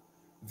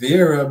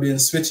Vieira been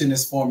switching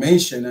his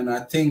formation, and I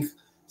think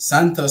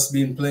Santos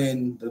been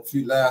playing the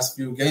last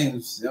few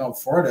games,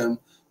 for them.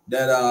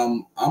 That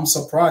I'm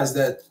surprised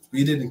that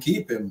we didn't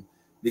keep him,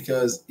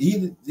 because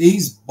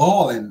he's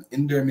balling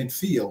in their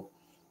midfield.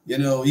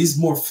 He's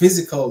more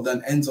physical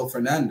than Enzo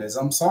Fernandez.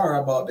 I'm sorry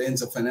about the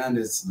Enzo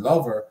Fernandez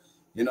lover,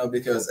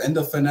 because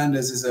Enzo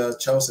Fernandez is a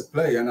Chelsea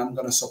player, and I'm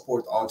gonna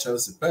support all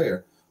Chelsea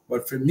player.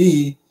 But for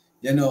me,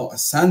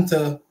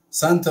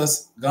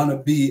 Santos gonna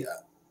be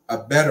a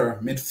better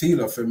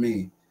midfielder for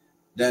me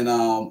than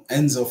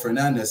Enzo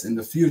Fernandez in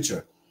the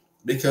future,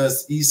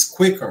 because he's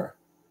quicker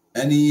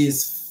and he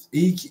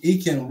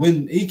can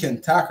win, he can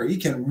tackle, he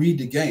can read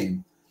the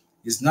game.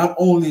 It's not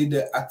only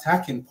the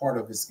attacking part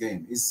of his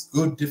game, he's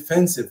good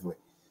defensively.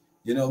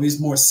 He's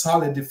more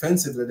solid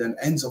defensively than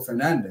Enzo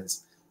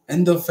Fernandez.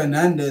 Enzo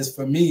Fernandez,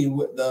 for me,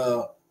 with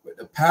the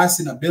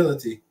passing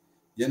ability,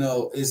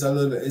 is a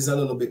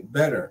little bit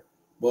better.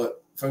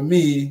 But for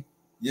me,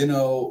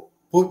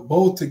 put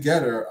both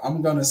together,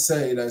 I'm gonna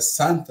say that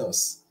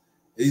Santos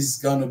is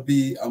gonna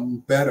be a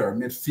better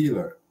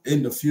midfielder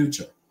in the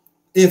future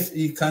if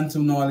he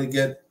continually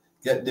get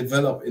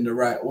developed in the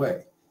right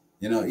way.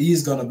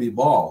 He's gonna be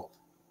ball.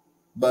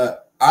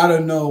 But I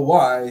don't know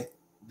why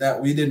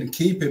that we didn't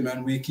keep him,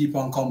 and we keep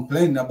on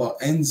complaining about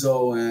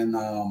Enzo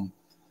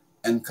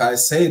and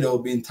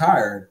Caicedo being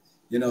tired.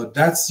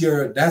 That's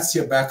your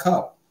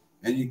backup,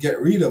 and you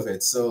get rid of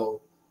it. So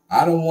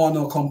I don't want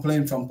no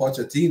complaint from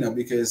Pochettino,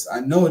 because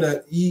I know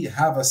that he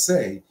have a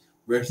say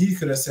where he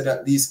could have said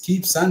at least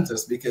keep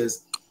Santos,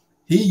 because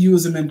he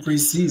used him in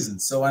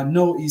preseason. So I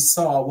know he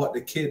saw what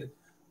the kid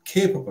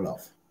capable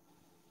of.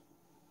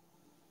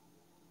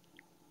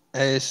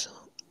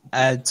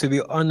 To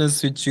be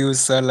honest with you,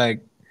 so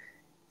like,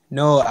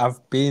 no,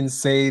 I've been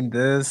saying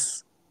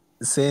this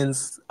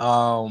since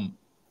the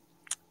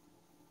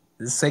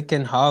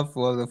second half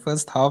or the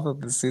first half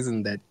of the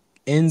season, that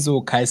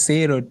Enzo,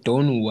 Caicedo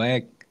don't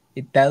work.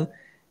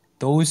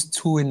 Those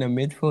two in the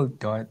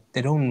midfield,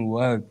 they don't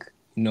work,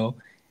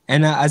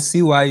 And I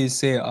see why you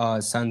say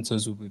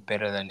Santos will be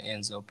better than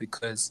Enzo,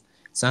 because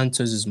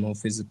Santos is more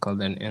physical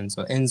than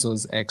Enzo.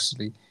 Enzo's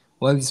actually,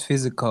 well, he's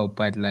physical,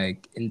 but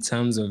like in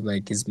terms of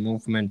like his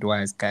movement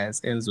wise,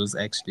 guys, Enzo's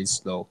actually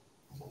slow.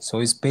 So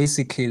it's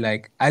basically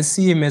like, I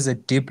see him as a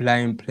deep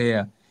line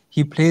player.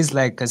 He plays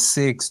like a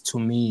 6 to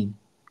me.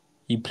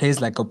 He plays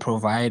like a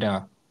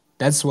provider.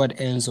 That's what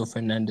Enzo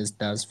Fernandez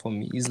does for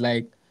me. He's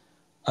like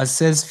a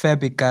Cesc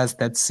Fabregas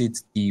that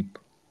sits deep,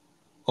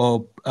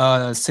 or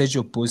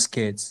Sergio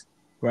Busquets.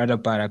 Rather,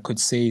 but I could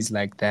say he's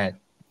like that.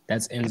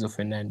 That's Enzo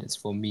Fernandez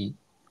for me.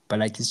 But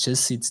like he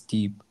just sits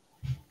deep.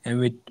 And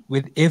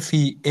with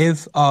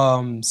if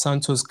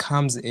Santos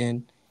comes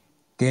in,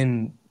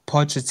 then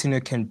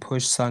Pochettino can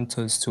push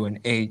Santos to an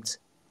 8,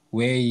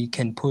 where he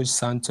can push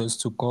Santos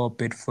to go a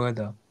bit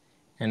further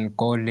and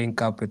go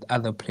link up with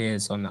other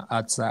players on the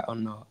outside,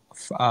 on the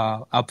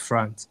up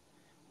front,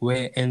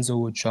 where Enzo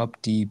will drop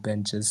deep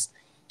and just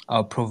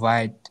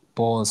provide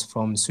balls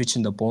from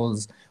switching the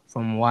balls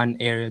from one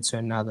area to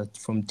another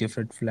from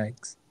different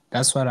flags.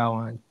 That's what I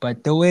want.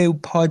 But the way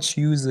Poch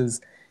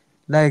uses,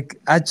 like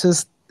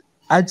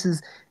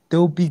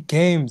there'll be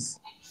games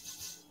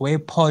where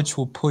Poch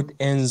will put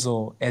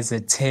Enzo as a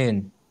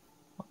 10.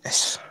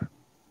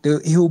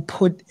 He'll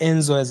put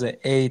Enzo as an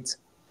 8.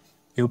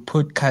 He'll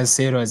put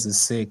Caicedo as a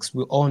 6.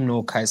 We all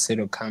know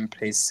Caicedo can't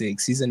play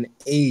 6. He's an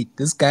 8.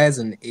 This guy's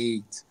an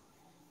 8.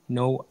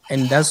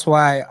 And that's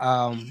why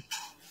I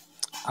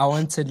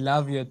wanted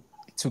Lavia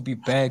to be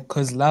back,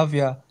 because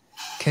Lavia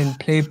can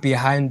play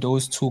behind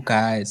those two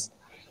guys.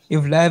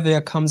 If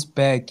Lavia comes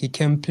back, he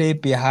can play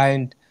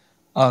behind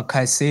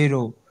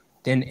Caicedo.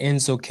 Then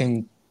Enzo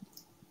can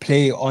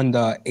play on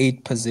the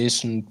 8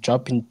 position,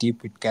 dropping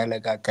deep with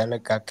Gallagher.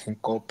 Gallagher can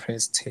go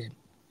press 10.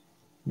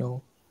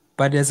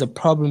 But there's a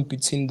problem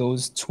between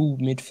those two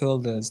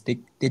midfielders.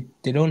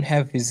 They don't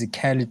have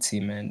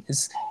physicality, man.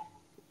 It's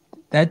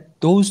that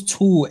those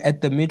two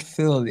at the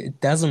midfield, it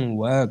doesn't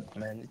work,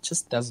 man. It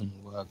just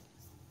doesn't work.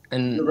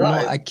 And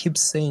right. I keep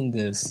saying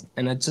this,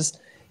 and I just,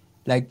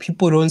 like,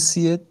 people don't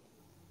see it.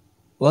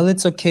 Well,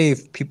 it's okay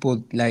if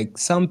people, like,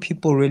 some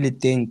people really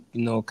think,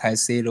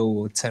 Caicedo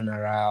will turn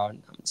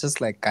around. I'm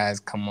just like,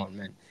 guys, come on,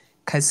 man.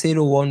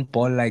 Caicedo won't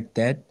ball like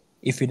that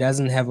if he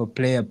doesn't have a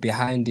player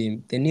behind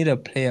him. They need a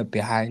player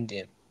behind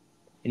him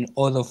in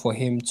order for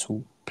him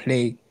to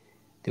play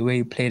the way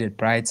he played at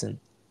Brighton.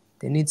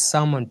 They need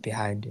someone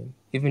behind him.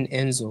 Even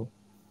Enzo.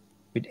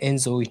 With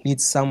Enzo, he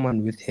needs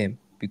someone with him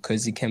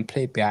because he can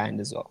play behind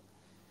as well.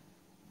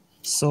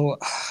 So,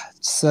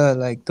 sir,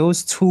 like,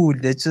 those two,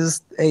 they're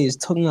just, he's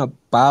talking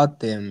about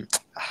them.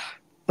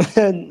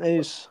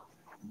 They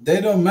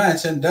don't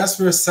match, and that's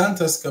where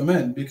Santos come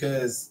in,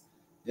 because,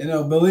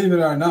 believe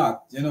it or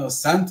not,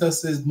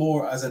 Santos is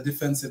more as a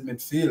defensive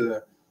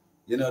midfielder,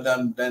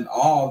 than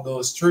all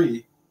those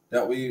three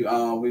that we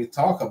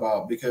talk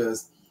about,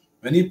 because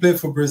when he played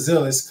for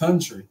Brazil, his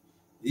country,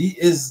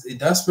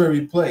 that's where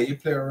he play. He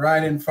play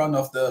right in front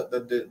of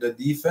the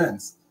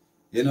defense.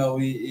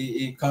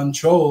 He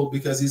control,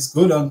 because he's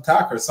good on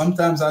tackle.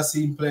 Sometimes I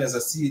see him play as a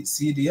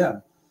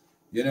CDM.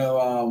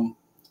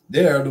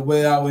 The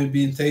way how we've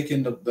been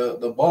taking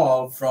the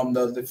ball from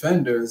the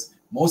defenders,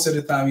 most of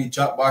the time he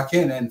drop back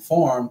in and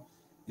form.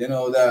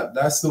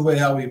 That's the way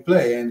how we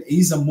play. And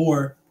he's a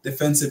more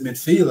defensive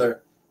midfielder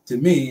to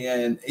me,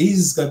 and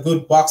he's a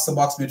good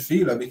box-to-box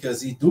midfielder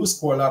because he do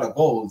score a lot of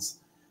goals.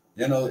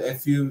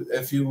 If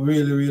you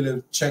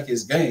really check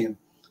his game,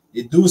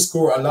 he do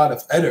score a lot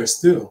of headers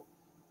too.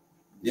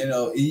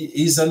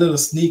 He's a little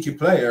sneaky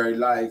player,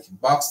 like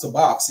box to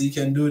box. He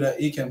can do that.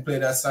 He can play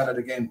that side of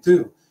the game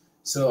too.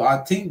 So I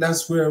think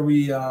that's where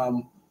we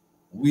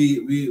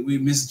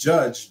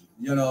misjudge,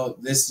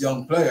 this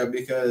young player,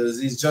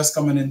 because he's just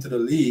coming into the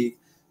league.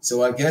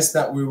 So I guess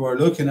that we were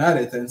looking at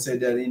it and said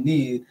that he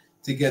need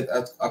to get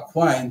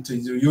acquired to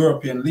the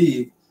European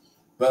League.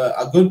 But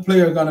a good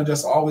player gonna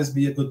just always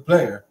be a good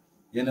player.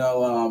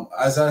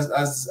 As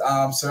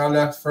Sir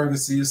Alex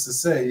Ferguson used to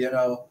say,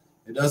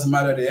 it doesn't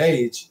matter the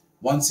age.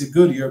 Once you're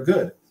good, you're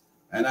good.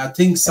 And I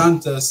think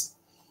Santos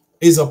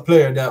is a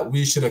player that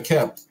we should have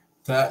kept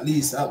to at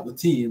least help the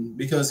team,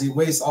 because he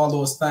wastes all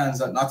those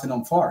times at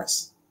Nottingham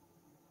Forest.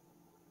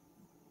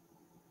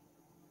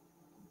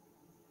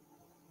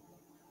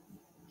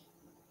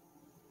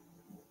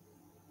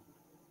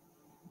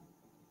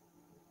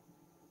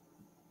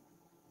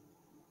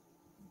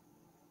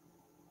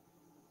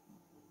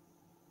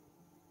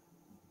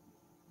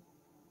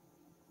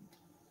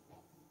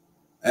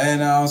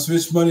 And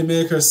Switch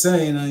Moneymaker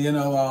saying,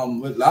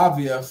 with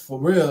Lavia, for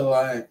real,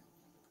 like,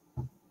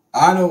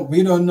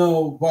 we don't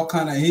know what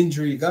kind of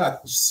injury he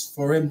got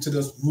for him to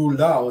just rule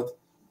out,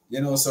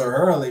 so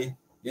early,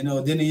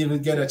 didn't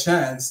even get a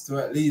chance to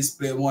at least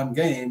play one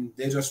game.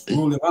 They just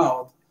ruled him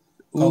out.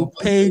 Who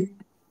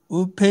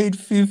paid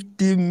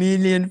 50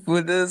 million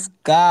for this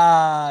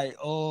guy?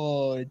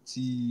 Oh,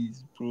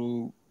 jeez,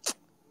 bro.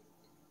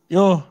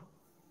 Yo,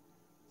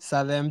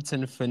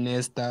 Southampton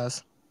finessed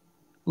us.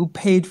 Who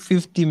paid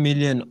 50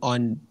 million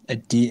on a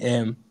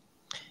DM?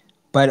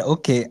 But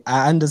okay,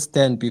 I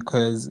understand,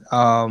 because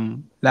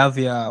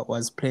Lavia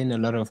was playing a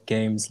lot of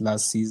games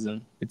last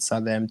season with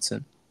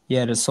Southampton. He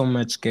had so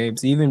much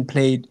games. He even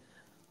played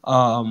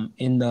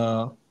in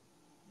the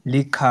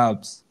League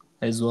Cups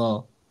as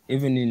well.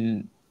 Even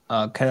in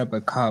Carabao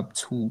Cup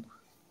too,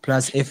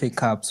 plus FA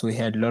Cups, we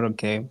had a lot of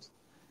games.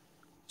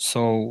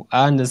 So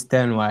I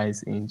understand why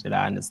he's injured.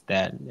 I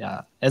understand.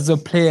 Yeah. As a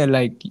player,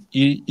 like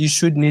you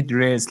should need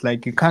rest.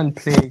 Like you can't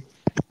play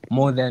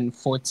more than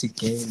 40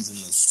 games in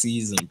a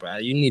season, bro.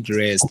 You need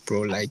rest,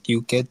 bro. Like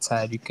you get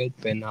tired, you get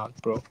burnt out,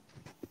 bro.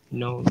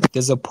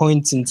 There's a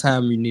point in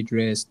time you need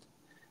rest.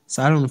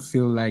 So I don't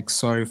feel like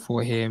sorry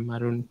for him. I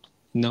don't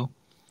know.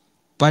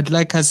 But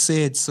like I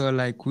said, so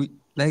like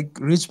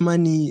Rich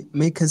Money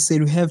Maker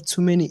said, we have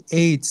too many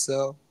eights.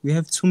 So we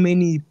have too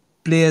many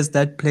players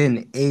that play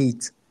an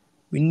eight.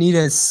 We need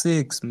a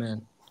six,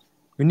 man.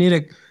 We need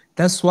a.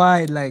 That's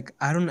why, like,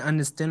 I don't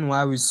understand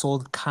why we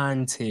sold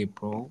Kante,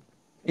 bro.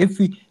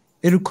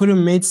 It could have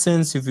made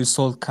sense if we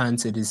sold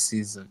Kante this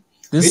season.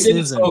 We This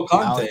didn't season, sell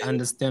I Conte. would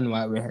understand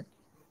why we had.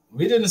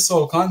 We didn't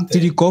sell Conte.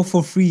 Did he go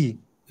for free?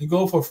 He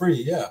go for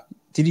free, yeah.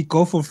 Did he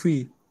go for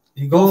free?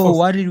 He go for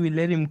Why did we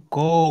let him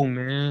go,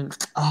 man?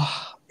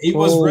 He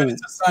was ready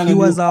to sign He a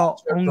was new our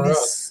contract for only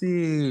us,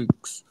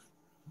 six.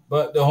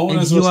 but the And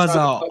owners he was was trying to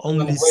our cut us on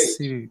only the wage.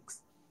 six.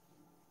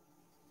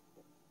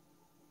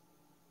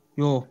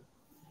 Yo,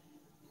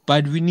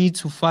 but we need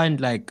to find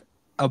like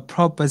a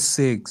proper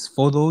six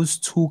for those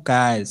two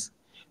guys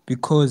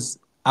because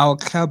our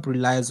club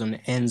relies on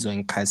Enzo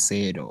and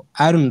Caicedo.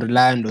 I don't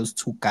rely on those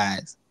two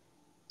guys.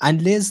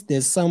 Unless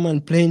there's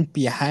someone playing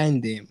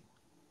behind them,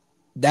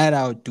 that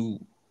I'll do.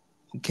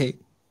 Okay?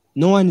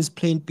 No one is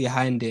playing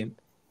behind them.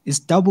 It's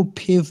double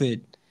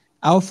pivot.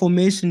 Our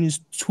formation is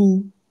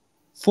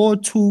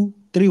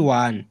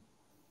 2-4-2-3-1.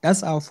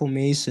 That's our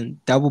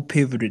formation. Double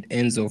pivot with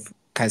Enzo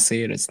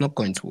Caicedo. It's not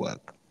going to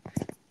work.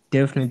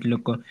 Definitely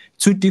not going.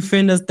 Two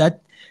defenders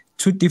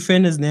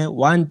now.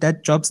 One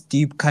that drops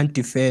deep, can't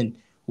defend.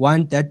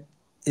 One that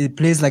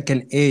plays like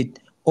an 8,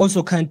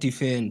 also can't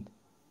defend.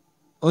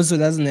 Also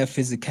doesn't have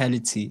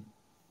physicality.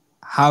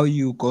 How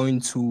you going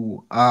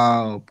to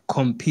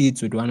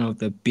compete with one of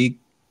the big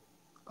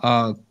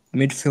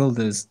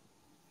midfielders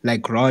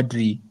like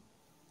Rodri,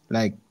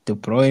 like De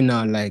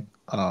Bruyne, like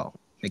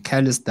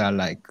McAllister,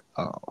 like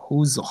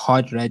who's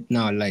hot right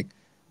now, like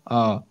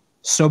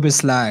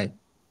Szoboszlai.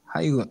 How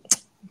you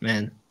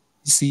man?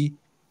 You see,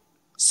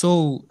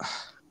 so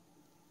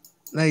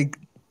like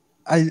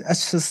I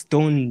just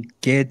don't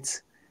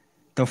get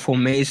the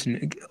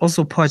formation.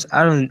 Also, Poch,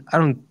 I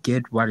don't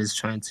get what he's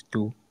trying to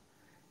do.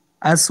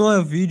 I saw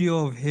a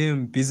video of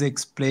him busy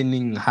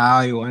explaining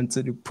how he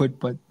wanted to put,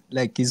 but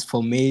like his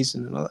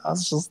formation. And I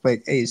was just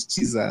like, hey, it's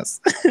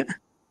Jesus.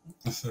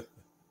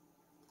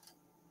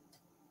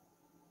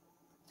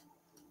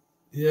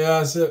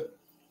 Yeah, so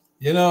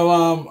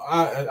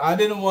I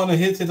didn't want to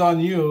hit it on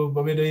you,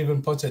 but we didn't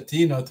even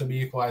Pochettino, to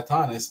be quite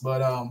honest.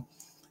 But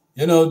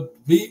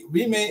we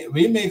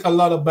make a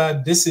lot of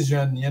bad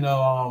decision,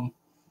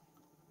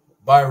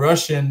 by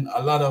rushing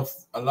a lot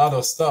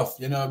of stuff,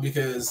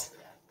 because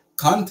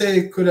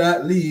Conte could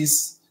at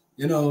least,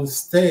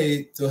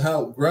 stay to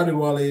help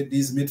gradually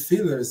these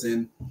midfielders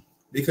in,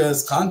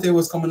 because Conte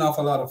was coming off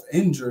a lot of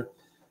injury.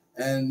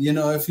 And,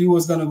 if he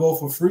was going to go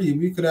for free,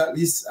 we could at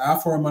least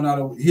offer him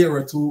another year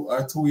or two,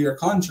 a 2-year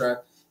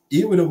contract.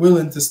 He would have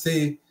willing to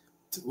stay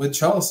with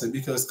Chelsea,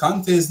 because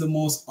Conte is the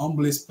most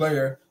humblest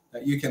player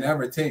that you can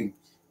ever think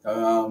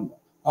of.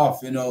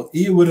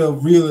 He would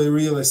have really,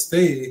 really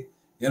stayed,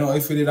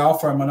 if we did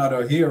offer him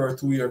another year or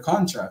 2-year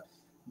contract.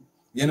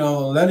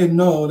 Let him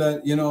know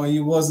that, he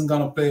wasn't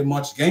going to play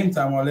much game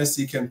time unless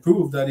he can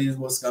prove that he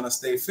was going to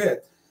stay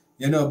fit,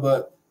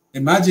 but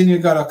imagine you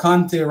got a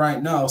Conte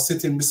right now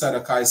sitting beside a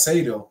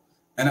Caicedo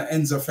and an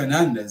Enzo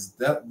Fernandez.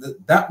 That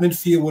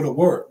midfield would have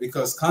worked,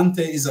 because Conte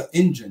is an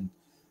engine,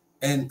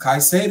 and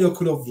Caicedo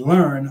could have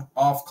learned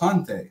off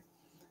Conte,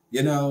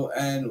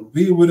 and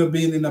we would have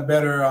been in a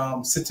better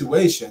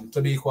situation,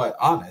 to be quite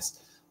honest.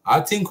 I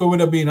think we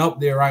would have been up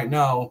there right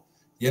now,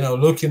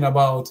 looking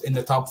about in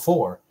the top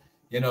 4,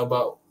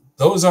 but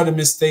those are the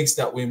mistakes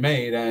that we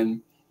made,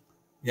 and,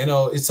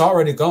 it's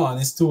already gone.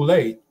 It's too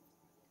late.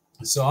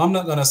 So I'm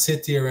not gonna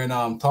sit here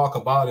and talk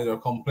about it or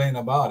complain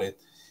about it,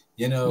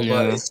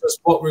 but it's just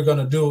what we're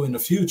gonna do in the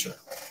future.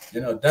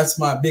 That's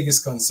my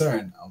biggest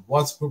concern.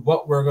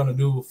 What we're gonna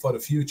do for the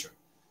future.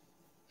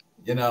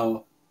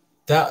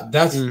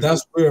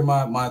 That's where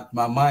my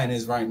mind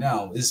is right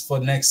now, is for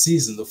next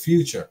season, the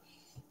future.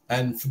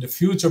 And for the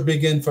future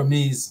begin for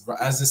me is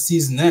as the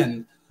season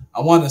end,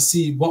 I want to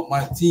see what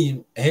my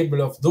team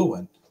able of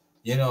doing.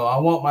 I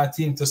want my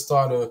team to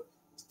start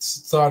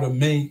to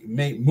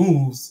make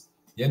moves,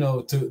 to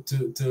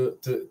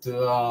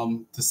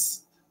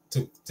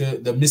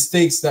the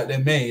mistakes that they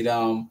made,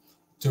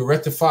 to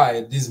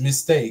rectify these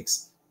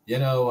mistakes,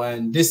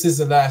 and this is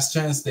the last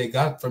chance they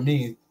got for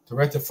me to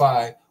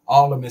rectify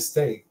all the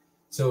mistakes.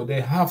 So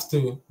they have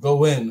to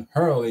go in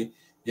early,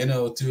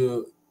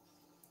 to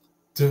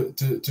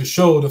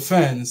show the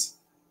fans,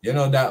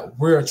 that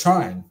we're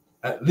trying.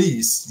 At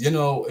least,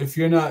 if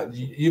you're not,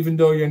 even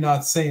though you're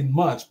not saying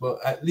much, but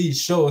at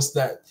least show us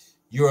that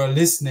you're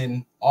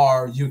listening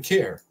or you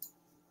care.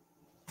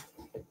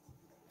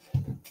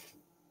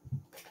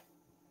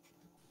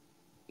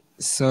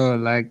 So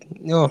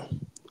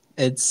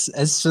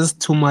it's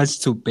just too much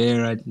to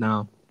bear right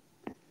now.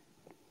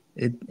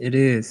 It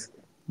is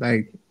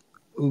like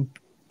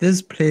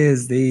these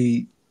players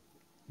they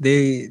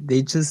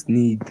just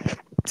need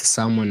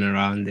someone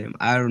around them.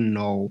 I don't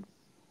know.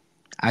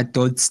 I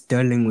thought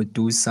Sterling would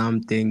do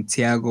something.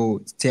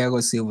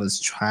 Thiago Silva's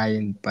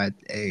trying, but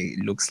hey,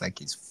 it looks like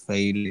he's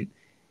failing.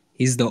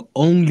 He's the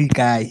only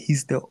guy.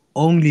 He's the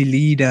only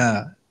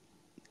leader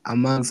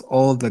amongst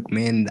all the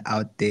men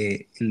out there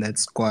in that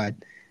squad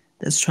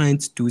that's trying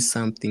to do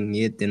something,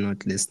 yet they're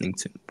not listening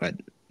to him. But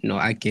no,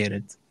 I get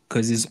it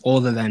because he's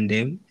older than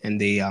them and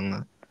they're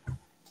younger,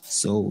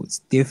 so it's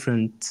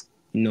different.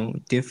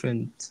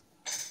 Different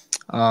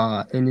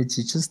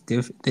energy.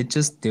 They're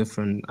just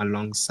different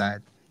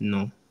alongside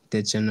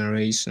their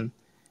generation.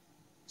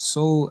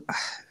 So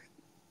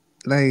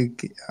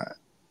like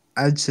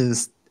I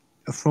just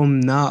from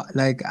now,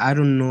 like I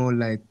don't know,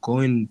 like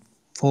going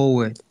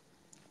forward,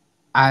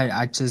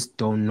 I just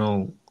don't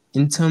know.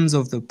 In terms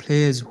of the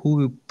players who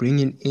we're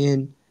bringing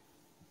in,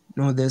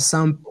 no, there's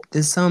some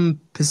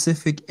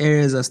specific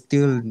areas are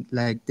still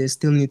like they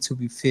still need to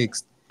be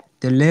fixed.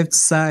 The left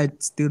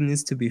side still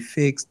needs to be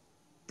fixed.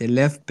 The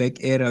left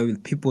back area,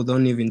 people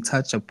don't even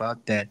touch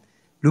about that.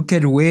 Look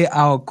at where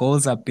our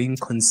goals are being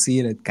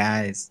conceded,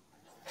 guys.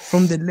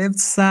 From the left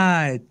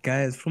side,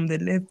 guys, from the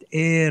left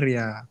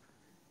area.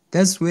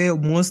 That's where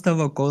most of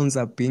our goals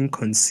are being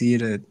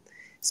conceded,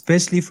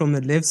 especially from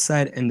the left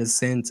side and the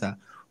center.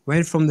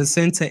 When from the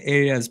center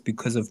areas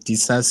because of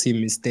Disasi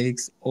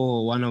mistakes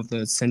or one of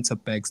the center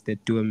backs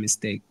that do a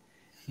mistake.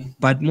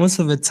 But most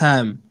of the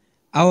time,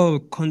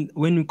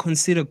 when we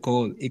consider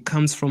goal, it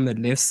comes from the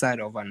left side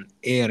of an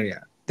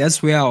area.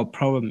 That's where our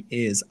problem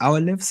is. Our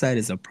left side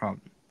is a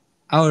problem.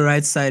 Our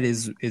right side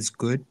is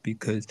good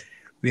because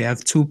we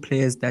have two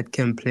players that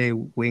can play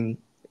wing,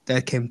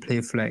 that can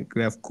play flank.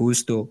 We have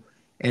Gusto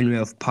and we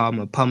have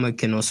Palmer. Palmer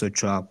can also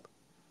drop.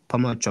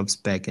 Palmer drops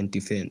back and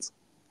defends.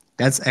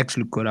 That's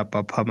actually good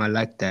about Palmer. I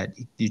like that.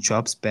 He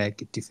drops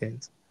back, it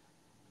defends.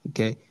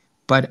 Okay.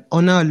 But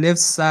on our left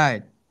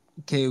side,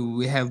 okay,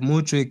 we have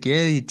Modric.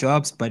 Yeah, he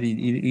drops, but he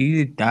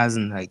really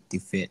doesn't like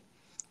defend.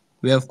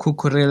 We have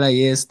Cucurella.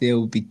 Yes, there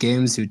will be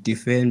games you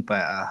defend,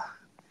 but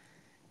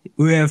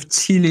we have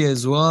Chile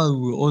as well.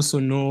 We also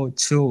know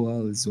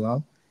Chilwell as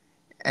well.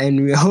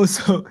 And we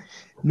also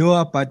know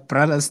about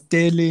brother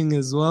Sterling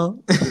as well.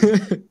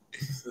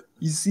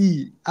 You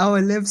see,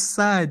 our left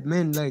side,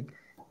 man, like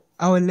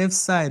our left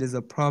side is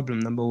a problem,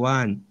 number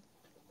one.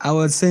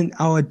 Our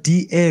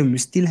DM, we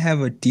still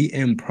have a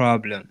DM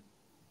problem.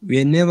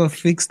 We never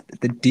fixed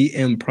the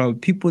DM problem.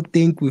 People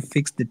think we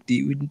fixed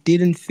we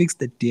didn't fix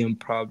the DM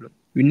problem.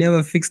 We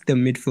never fixed the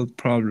midfield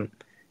problem.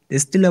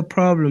 There's still a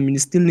problem. You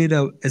still need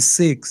a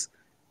six.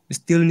 You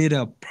still need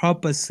a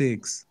proper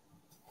six.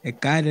 A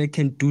guy that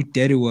can do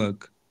dirty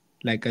work.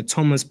 Like a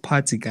Thomas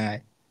Partey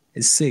guy.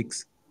 A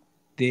six.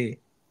 There.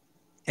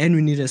 And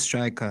we need a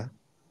striker.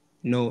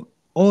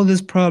 All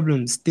these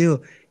problems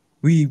still.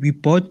 We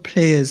bought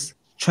players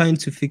trying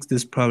to fix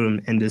this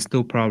problem and there's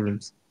still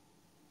problems.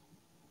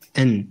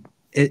 And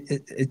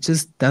it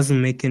just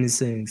doesn't make any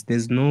sense.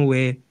 There's no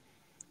way.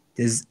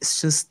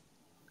 It's just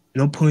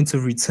no point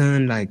of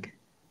return. Like,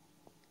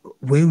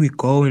 where we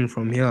going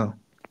from here?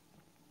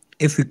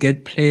 If we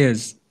get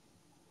players,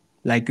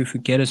 like if we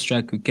get a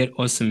striker, we get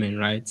Osimhen,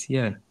 right?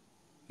 Yeah,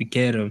 we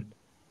get him.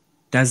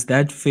 Does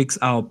that fix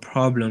our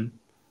problem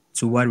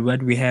to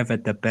what we have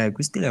at the back?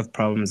 We still have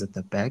problems at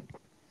the back.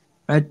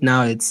 Right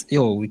now,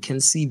 we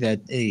can see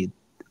that, hey,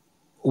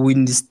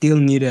 we still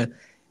need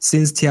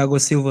since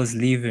Thiago Silva's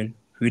leaving,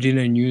 we need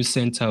a new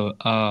center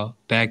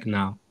back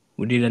now.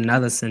 We need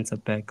another center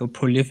back, a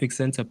prolific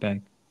center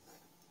back.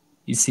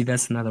 You see,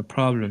 that's another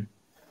problem.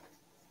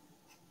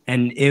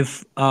 And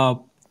if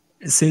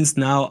since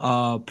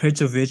now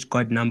Petrovic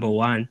got number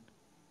one,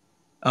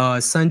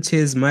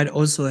 Sanchez might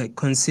also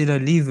consider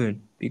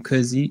leaving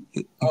because he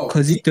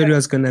thought he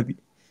was gonna be.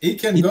 He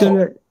can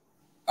go.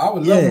 I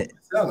would love to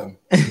sell him.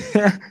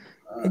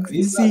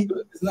 He's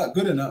not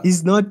good enough.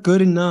 He's not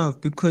good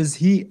enough because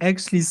he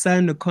actually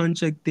signed a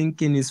contract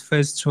thinking his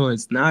first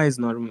choice. Now he's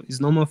not. He's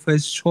not my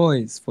first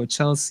choice for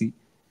Chelsea.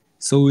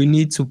 So we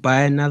need to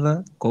buy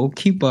another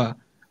goalkeeper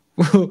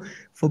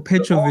for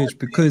Petrovic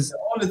because the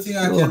only thing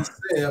I can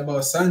say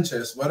about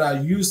Sanchez, what I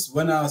used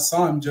when I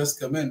saw him just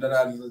come in, that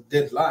I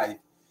did live,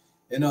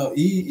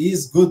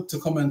 he's good to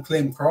come and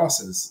claim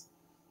crosses.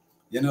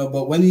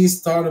 But when he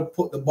started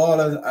put the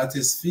ball at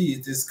his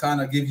feet, it's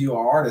kind of give you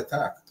a heart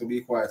attack, to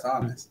be quite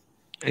honest.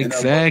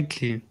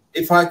 Exactly.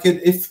 If I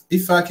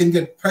can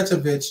get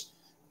Petrovic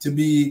to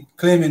be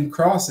claiming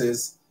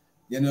crosses,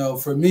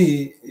 for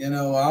me,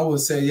 I would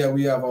say, yeah,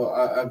 we have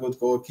a good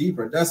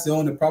goalkeeper. That's the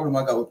only problem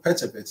I got with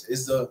Petrovic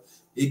is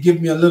it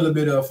give me a little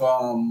bit of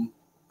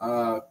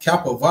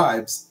Kappa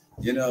vibes,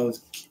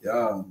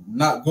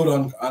 not good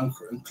on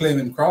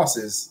claiming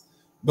crosses.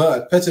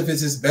 But Petrovic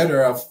is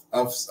better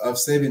of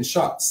saving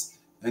shots,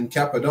 and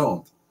Kappa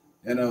don't.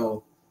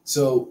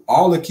 So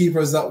all the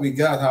keepers that we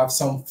got have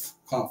some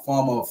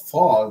form of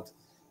fault,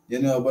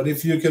 But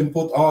if you can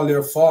put all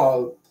their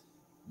fault,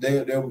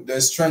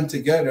 their strength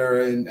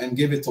together and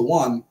give it to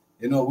one,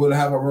 we'll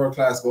have a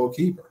world-class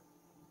goalkeeper.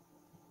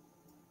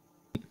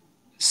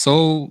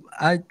 So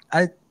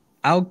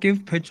I'll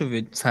give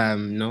Petrovic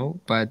time, no,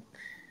 but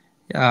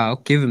yeah, I'll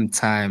give him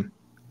time.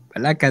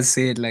 But like I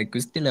said, like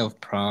we still have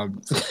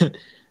problems.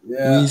 We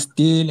Yeah.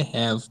 still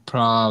have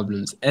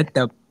problems at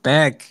the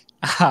back.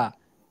 Ah,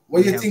 What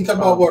we do you have think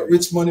about what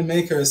problems. Rich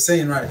Moneymaker is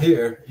saying right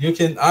here? You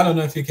can, I don't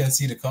know if you can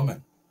see the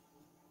comment.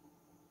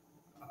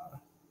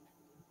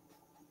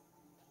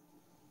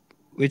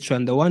 Which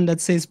one? The one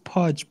that says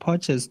Podge.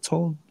 Podge has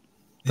told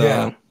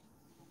Yeah.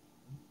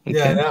 the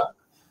Yeah, okay, yeah.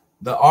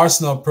 The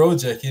Arsenal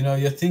project,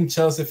 you think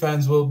Chelsea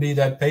fans will be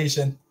that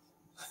patient?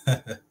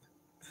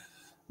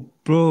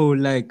 bro.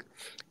 Like,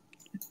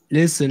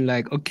 listen,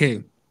 like,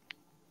 okay,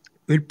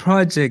 with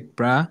Project,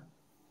 bruh.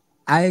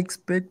 I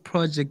expect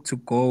project to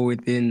go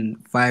within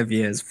 5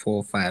 years,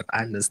 4, 5.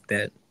 I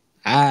understand.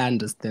 I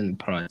understand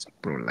project,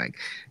 bro. Like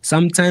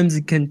sometimes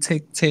it can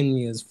take 10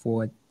 years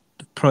for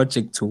the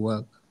project to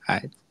work,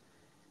 right?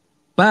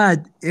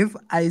 But if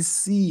I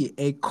see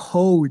a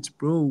coach,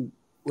 bro,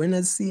 when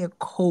I see a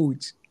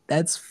coach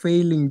that's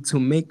failing to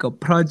make a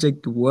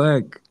project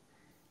work,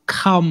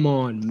 come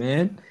on,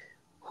 man.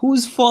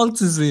 Whose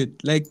fault is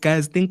it? Like,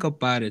 guys, think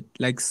about it.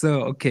 Like,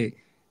 so, okay,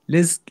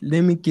 let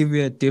me give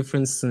you a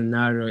different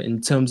scenario in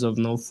terms of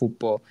no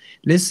football.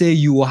 Let's say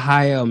you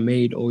hire a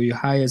maid or you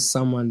hire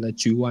someone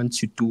that you want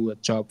to do a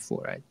job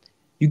for, right?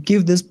 You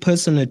give this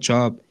person a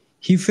job.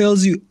 He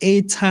fails you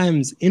 8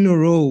 times in a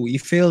row. He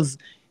fails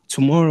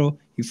tomorrow.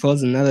 He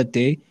fails another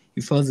day.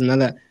 He fails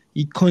another.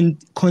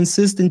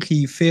 Consistently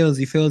he fails.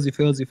 He fails. He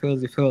fails. He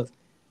fails. He fails.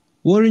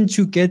 Wouldn't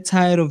you get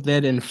tired of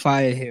that and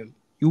fire him?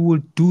 You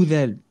will do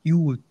that. You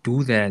will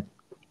do that.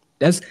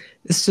 That's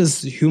it's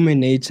just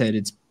human nature.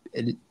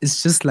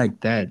 It's just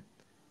like that.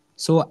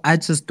 So I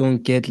just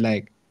don't get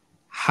like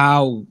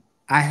how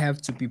I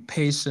have to be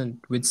patient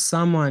with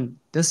someone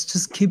that's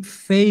just keep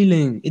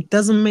failing. It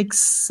doesn't make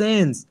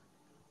sense.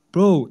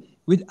 Bro,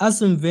 with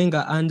Arsene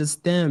Wenger, I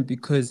understand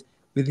because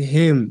with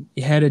him,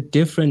 he had a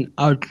different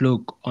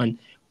outlook on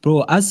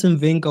bro, Arsene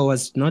Wenger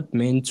was not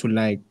meant to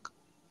like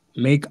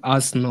make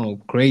Arsenal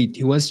great.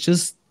 He was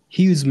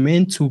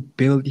meant to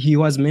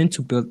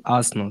build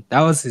Arsenal.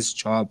 That was his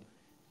job.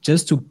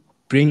 Just to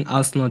bring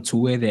Arsenal to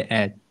where they're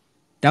at.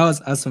 That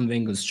was Arsene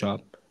Wenger's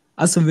job.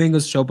 Arsene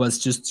Wenger's job was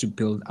just to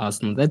build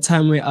Arsenal. That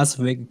time where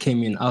Arsene Wenger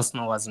came in,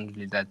 Arsenal wasn't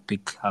really that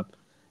big club.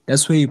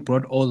 That's where he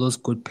brought all those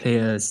good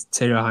players,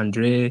 Thierry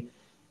Henry,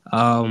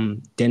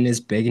 Dennis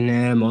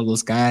Bergkamp, all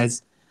those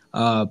guys,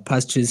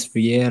 Patrice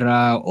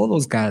Vieira, all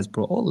those guys,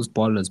 bro, all those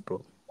ballers,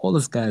 bro, all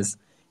those guys,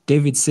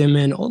 David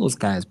Seaman, all those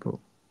guys, bro.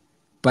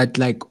 But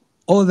like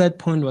all that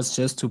point was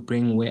just to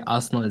bring where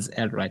Arsenal is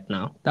at right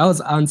now. That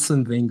was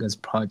Arsene Wenger's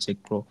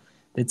project, bro.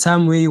 The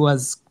time where he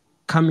was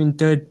coming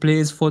third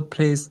place, fourth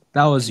place,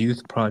 that was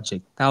youth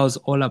project. That was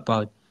all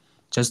about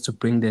just to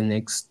bring the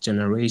next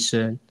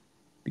generation.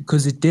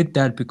 Because it did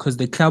that because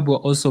the club were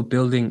also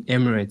building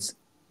Emirates,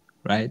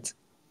 right?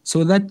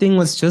 So that thing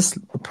was just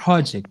a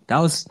project. That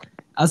was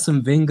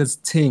Arsene Wenger's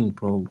thing,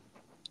 bro.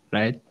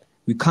 Right?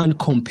 We can't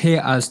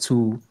compare us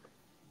to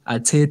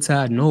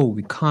Arteta. No,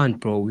 we can't,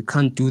 bro. We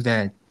can't do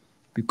that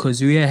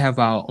because we have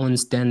our own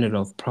standard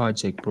of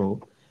project,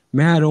 bro.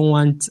 Man, I don't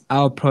want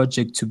our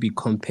project to be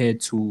compared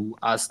to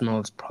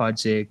Arsenal's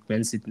project.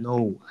 Man City.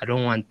 No, I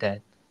don't want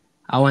that.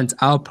 I want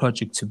our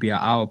project to be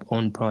our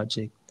own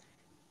project.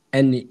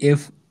 And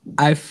if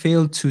I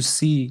fail to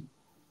see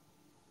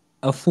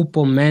a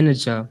football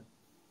manager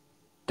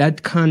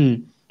that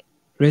can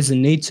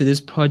resonate to this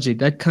project,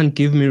 that can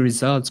give me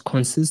results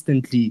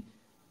consistently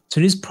to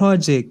this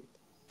project,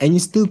 and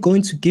you're still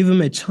going to give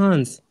him a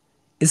chance.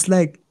 It's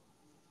like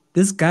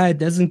this guy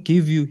doesn't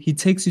give you, he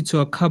takes you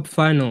to a cup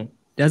final,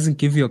 doesn't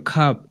give you a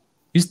cup.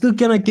 You're still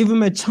gonna give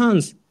him a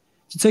chance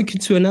to take you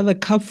to another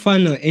cup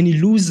final and he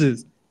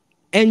loses.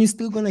 And you're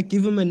still gonna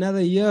give him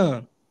another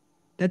year.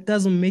 That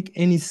doesn't make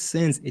any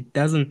sense. It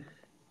doesn't,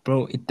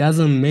 bro, it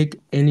doesn't make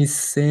any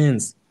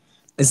sense.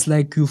 It's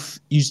like you're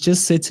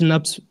just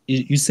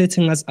you're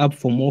setting us up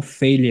for more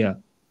failure.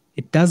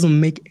 It doesn't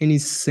make any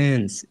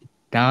sense. It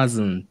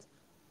doesn't.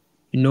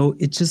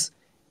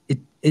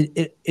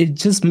 It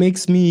just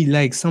makes me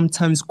like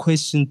sometimes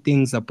question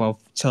things about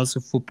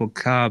Chelsea Football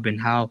Club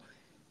and how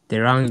they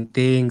run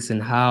things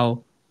and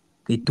how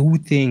they do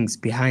things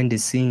behind the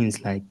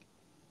scenes. Like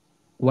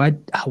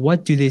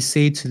what do they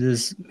say to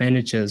these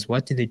managers?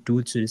 What do they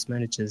do to these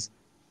managers?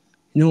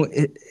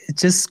 It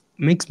just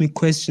makes me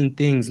question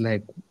things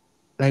like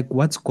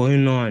what's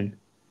going on?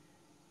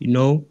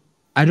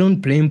 I don't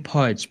blame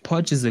Poch.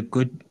 Poch is a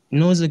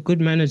good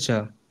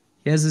manager.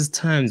 He has his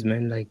times,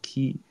 man. Like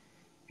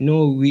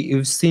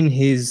we've seen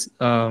his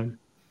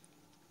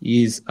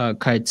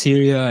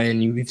criteria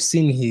and we've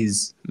seen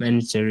his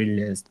managerial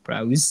list,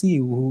 bro. We see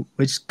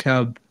which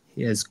club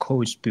he has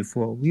coached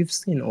before. We've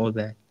seen all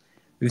that.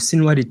 We've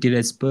seen what he did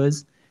at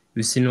Spurs.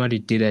 We've seen what he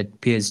did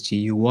at PSG.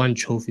 He won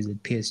trophies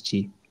at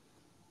PSG.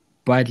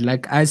 But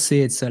like I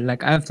said, so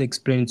like I have to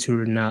explain to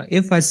you now,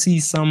 if I see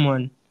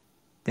someone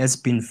that's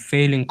been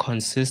failing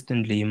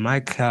consistently in my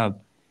club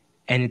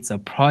and it's a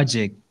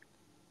project,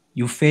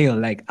 you fail.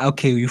 Like,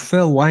 okay, you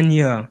fail 1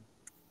 year.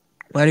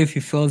 What if he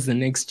fails the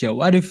next year?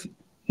 What if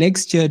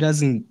next year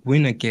doesn't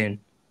win again?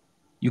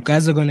 You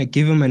guys are gonna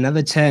give him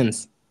another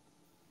chance?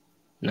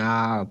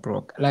 Nah,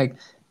 bro. Like,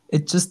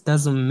 it just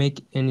doesn't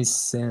make any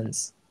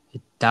sense.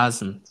 It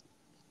doesn't.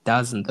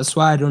 That's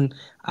why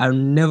I'll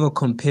never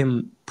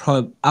compare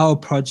our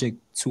project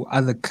to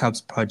other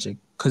clubs' project,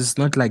 because it's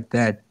not like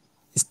that.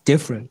 It's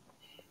different.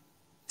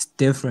 It's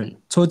different.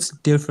 Totally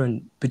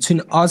different.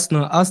 Between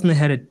Arsenal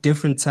had a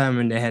different time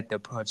when they had their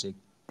project.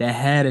 They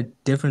had a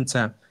different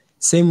time.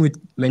 Same with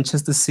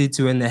Manchester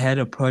City when they had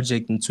a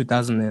project in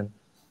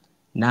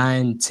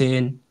 2009,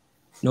 10,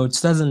 no,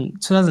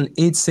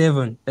 2008,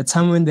 7, the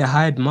time when they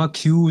hired Mark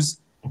Hughes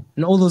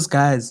and all those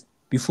guys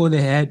before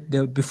they hired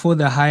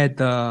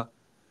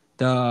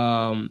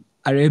the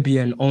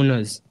Arabian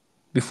owners,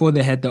 before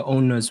they had the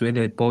owners where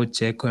they bought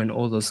Dzeko and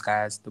all those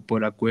guys, they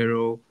bought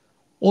Aguero,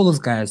 all those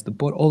guys, they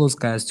bought all those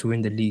guys to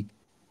win the league.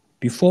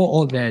 Before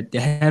all that, they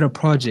had a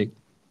project,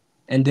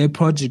 and their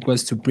project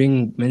was to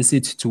bring Man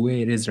City to where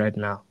it is right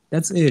now.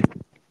 That's it.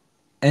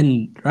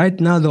 And right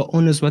now, the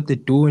owners, what they're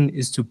doing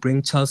is to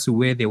bring Chelsea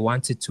where they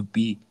want it to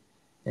be,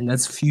 and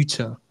that's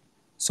future.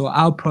 So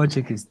our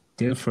project is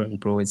different,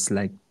 bro. It's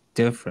like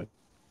different.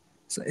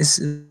 So it's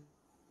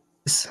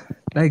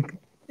like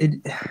it,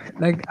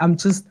 like I'm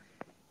just,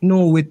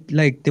 with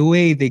like the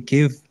way they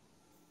give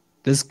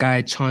this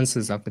guy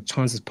chances after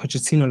chances,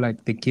 Pochettino,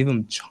 like they give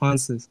him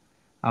chances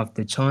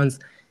after chance,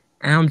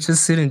 and I'm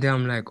just sitting there.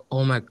 I'm like,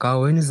 oh my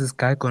god, when is this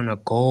guy gonna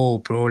go,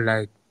 bro?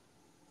 Like,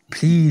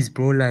 please,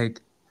 bro,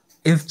 like,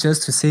 if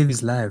just to save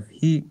his life,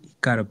 he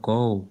gotta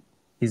go.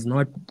 He's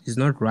not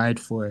right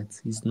for it.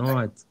 He's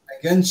not.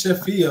 Against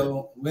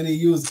Sheffield, when he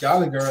used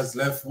Gallagher as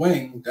left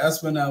wing,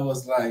 that's when I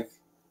was like,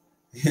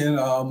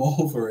 I'm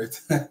over it.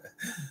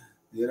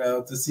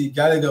 To see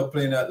Gallagher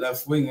playing that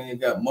left wing and you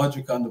got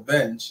Modric on the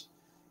bench,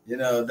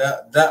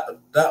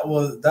 that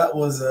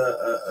was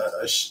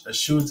a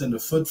shoot in the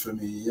foot for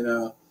me.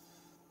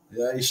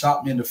 Yeah, he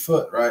shot me in the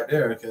foot right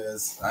there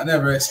because I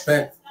never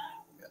expect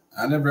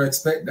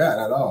that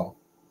at all.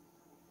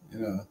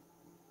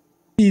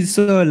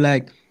 So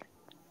like,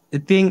 the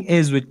thing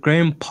is with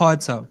Graham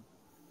Potter,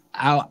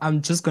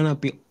 I'm just gonna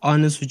be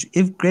honest with you.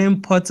 If Graham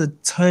Potter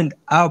turned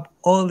up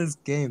all his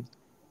games,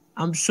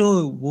 I'm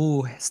sure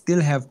we'll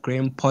still have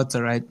Graham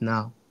Potter right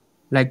now.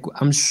 Like,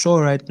 I'm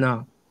sure right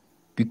now,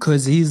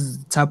 because he's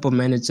the type of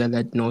manager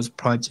that knows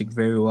project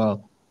very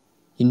well.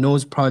 He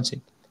knows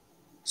project.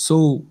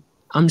 So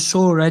I'm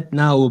sure right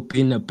now we'll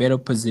be in a better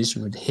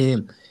position with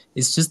him.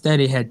 It's just that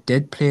he had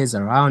dead players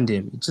around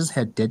him. He just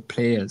had dead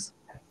players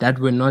that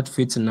were not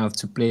fit enough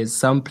to play.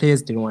 Some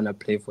players didn't want to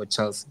play for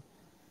Chelsea.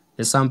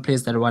 There's some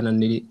players that wanted to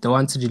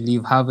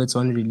leave. Havertz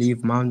wanted to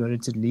leave. Mount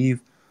wanted to leave.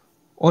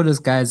 All those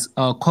guys.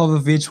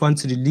 Kovacic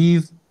wanted to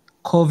leave.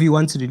 Kovi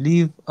wanted to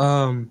leave.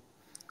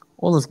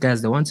 All those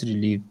guys, they wanted to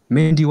leave.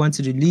 Mendy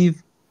wanted to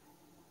leave.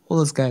 All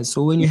those guys.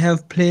 So when you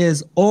have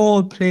players,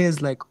 all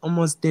players, like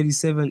almost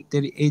 37,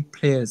 38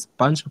 players,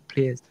 bunch of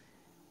players,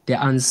 they're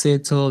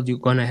unsettled, you're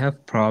going to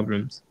have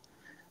problems.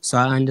 So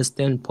I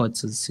understand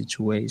Potter's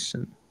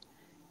situation.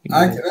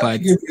 Let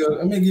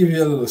me give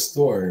you a little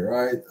story,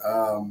 right?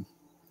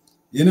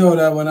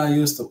 That when I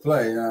used to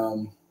play,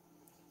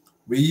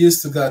 we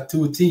used to got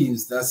two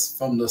teams that's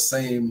from the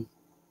same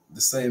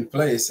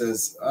place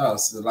as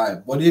us.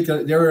 Like, but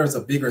there was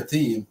a bigger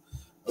team.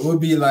 It would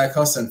be like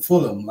us and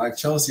Fulham, like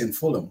Chelsea and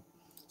Fulham.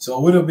 So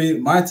it would have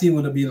been, my team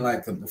would have been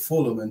like the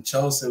Fulham, and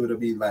Chelsea would have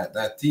been like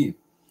that team.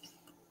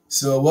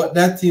 So what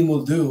that team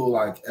will do,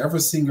 like every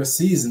single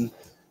season,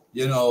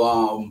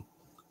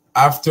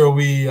 after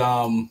we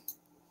go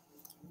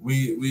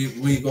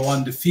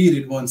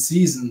undefeated one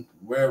season,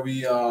 where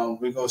we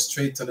go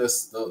straight to the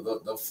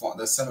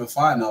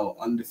semifinal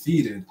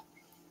undefeated,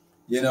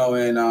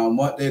 and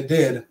what they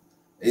did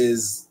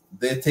is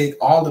they take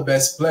all the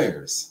best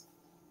players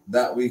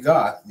that we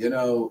got,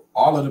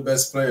 all of the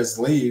best players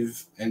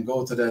leave and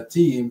go to that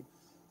team.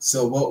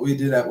 So what we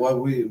did,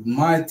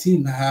 my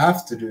team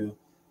have to do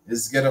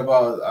is get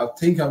about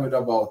 10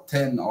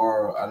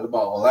 or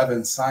about 11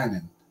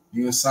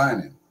 new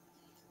signing.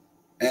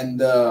 And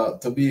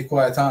to be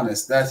quite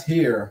honest, that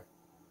here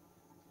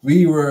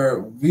we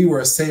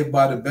were saved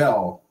by the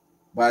bell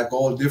by a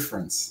goal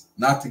difference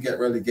not to get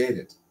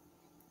relegated.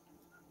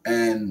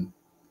 And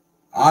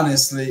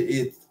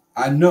honestly,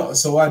 I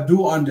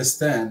do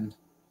understand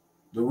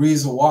the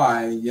reason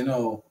why,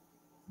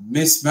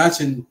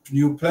 mismatching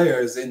new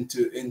players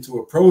into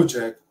a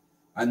project.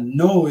 I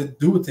know it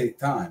do take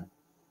time,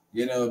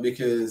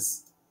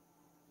 because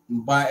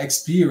by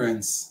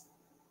experience,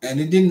 and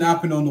it didn't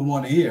happen on the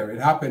 1 year,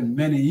 it happened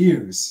many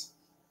years,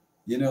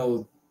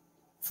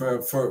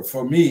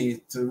 for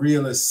me to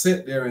really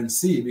sit there and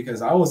see,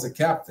 because I was a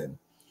captain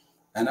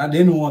and I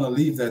didn't want to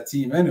leave that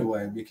team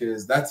anyway,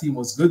 because that team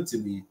was good to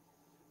me.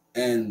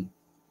 And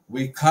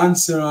we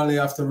constantly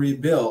have to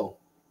rebuild.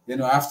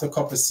 After a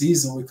couple of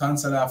seasons, we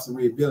constantly have to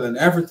rebuild. And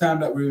every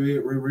time that we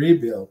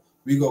rebuild,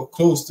 we go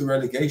close to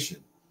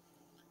relegation.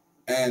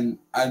 And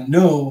I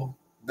know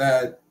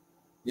that,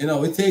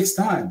 it takes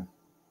time.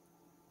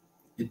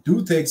 It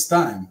takes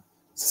time.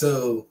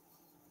 So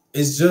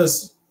It's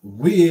just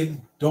we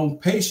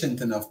don't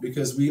patient enough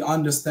because we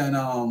understand,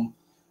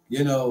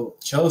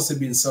 Chelsea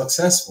being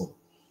successful,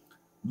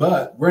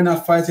 but we're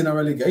not fighting a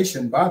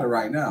relegation battle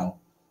right now.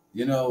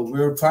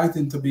 We're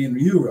fighting to be in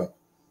Europe.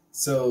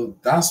 So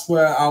that's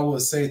where I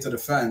would say to the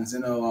fans,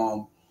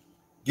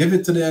 give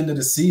it to the end of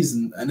the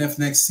season. And if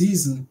next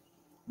season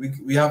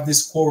we have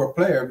this core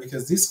player,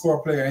 because this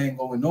core player ain't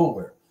going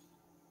nowhere,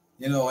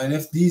 and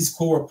if these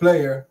core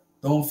player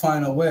don't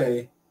find a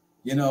way,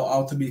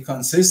 how to be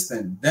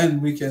consistent,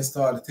 then we can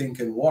start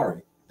thinking,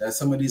 worry that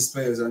some of these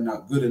players are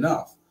not good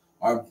enough.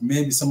 Or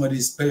maybe some of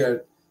these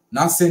players,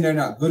 not saying they're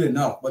not good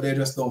enough, but they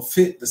just don't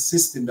fit the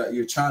system that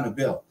you're trying to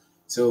build.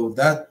 So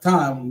that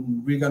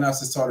time we're gonna have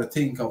to start to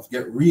think of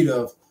get rid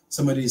of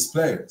some of these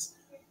players.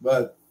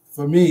 But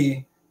for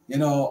me,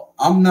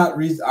 I'm not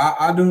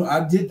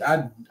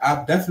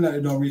I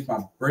definitely don't reach my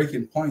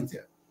breaking point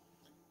yet.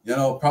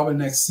 Probably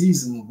next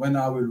season when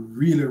I will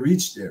really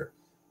reach there,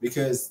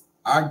 because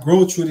I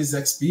grow through this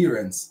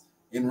experience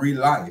in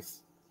real life.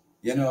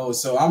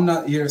 So I'm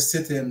not here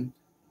sitting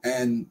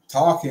and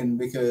talking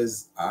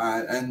because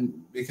I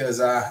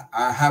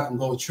haven't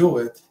go through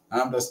it.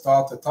 I'm just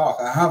start to talk.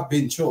 I have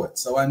been through it,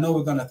 so I know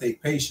we're gonna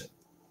take patience.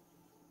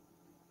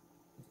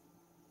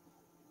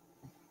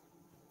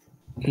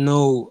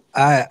 No,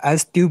 I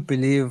still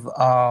believe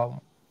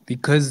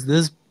because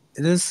this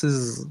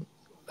is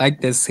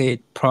like they said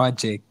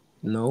project,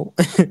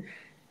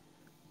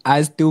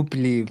 I still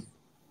believe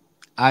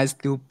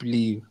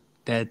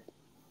that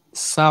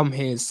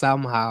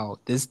somehow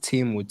this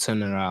team will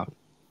turn around.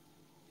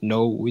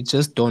 No, we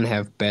just don't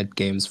have bad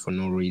games for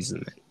no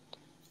reason, man.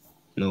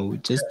 No, we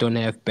just don't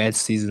have bad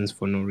seasons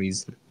for no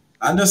reason.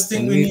 I just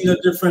think we need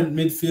a different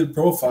midfield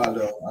profile,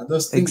 though. I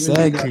just think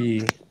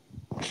exactly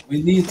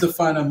we need to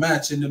find a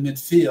match in the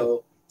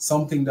midfield,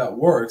 something that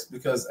works,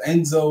 because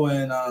Enzo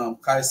and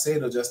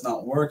Caicedo just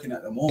not working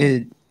at the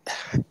moment.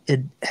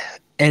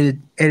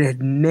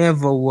 It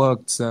never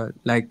worked, sir.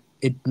 Like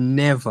it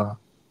never.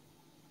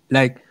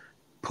 Like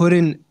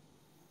putting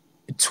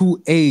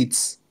 2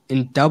 8s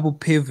in double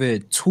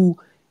pivot, two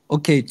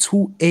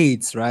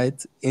 8s,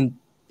 right?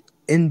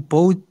 In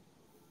both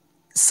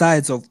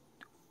sides of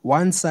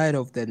one side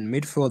of the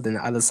midfield and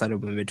the other side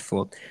of the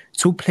midfield.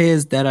 Two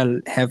players that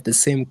have the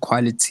same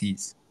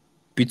qualities.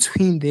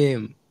 Between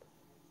them,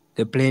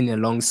 they're playing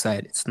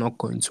alongside. It's not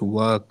going to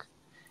work.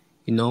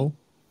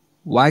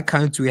 Why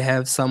can't we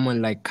have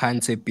someone like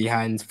Kante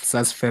behind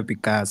Cesc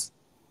Fabregas?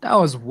 That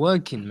was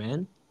working,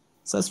 man.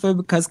 Cesc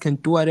Fabregas can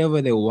do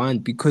whatever they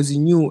want because he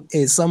knew,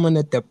 hey, someone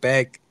at the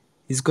back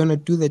is going to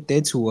do the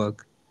dirty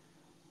work.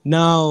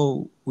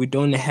 Now we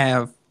don't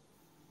have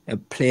a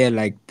player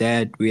like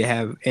that. We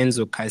have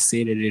Enzo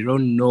Caicedo. They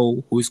don't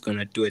know who's going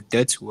to do a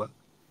dirty work.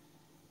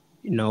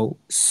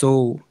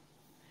 So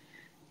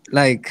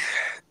like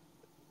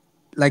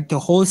the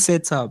whole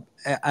setup,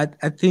 I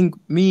think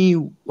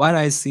what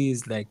I see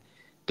is like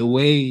the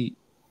way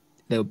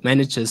the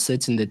manager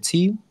sits in the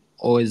team,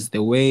 or is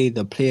the way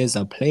the players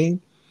are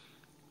playing.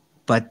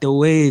 But the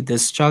way the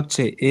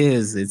structure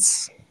is,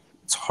 it's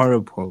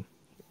horrible.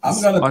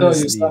 I'm gonna tell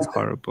you something. It's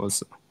horrible.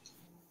 So.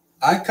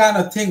 I kind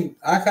of think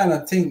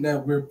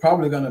that we're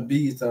probably gonna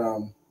beat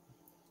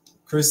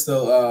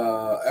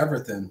Crystal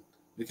Everton,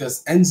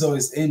 because Enzo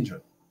is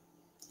injured,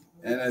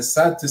 and it's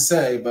sad to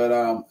say, but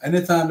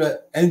anytime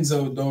that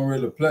Enzo don't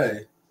really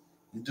play,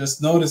 you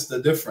just notice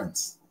the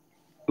difference.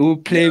 Who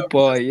play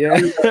ball, yeah.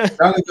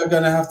 Gallagher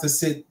gonna have to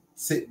sit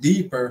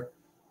deeper,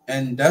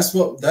 and that's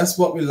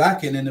what we're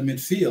lacking in the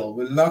midfield.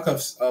 We lack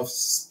of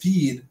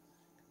speed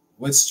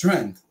with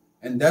strength,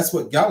 and that's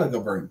what Gallagher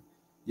brings.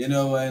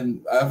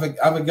 And have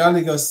a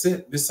Gallagher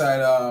sit beside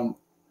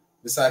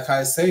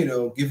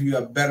Caicedo, give you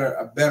a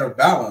better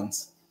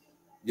balance.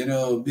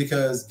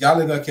 Because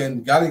Gallagher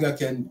can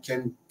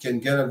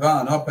get a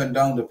van up and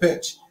down the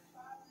pitch.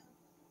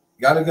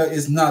 Gallagher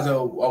is not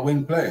a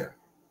wing player.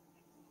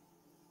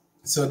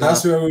 So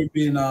that's where we've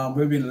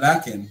been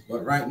lacking.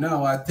 But right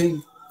now, I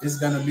think it's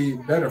gonna be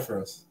better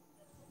for us.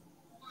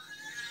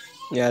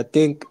 Yeah, I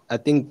think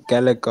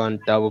Gallagher on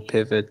double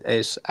pivot.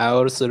 I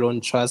also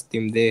don't trust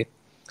him there.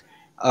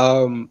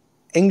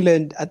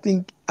 England, I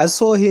think I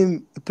saw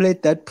him play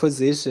that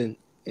position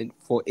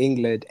for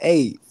England.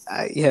 He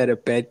had a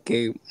bad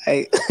game.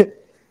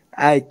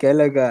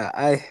 Gallagher,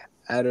 I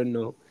don't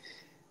know.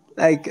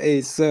 Like,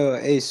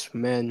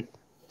 man.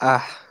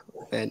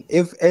 Man,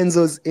 if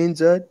Enzo's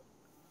injured,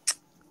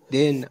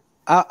 then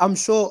I'm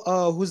sure,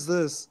 who's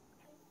this?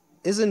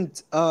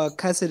 Isn't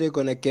Cassidy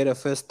gonna get a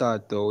first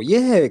start though?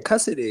 Yeah,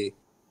 Cassidy.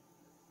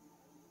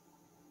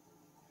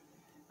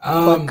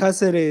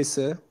 Cassidy,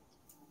 sir.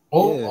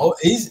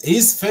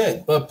 He's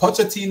fit, but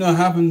Pochettino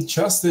haven't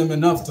trusted him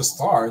enough to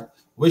start,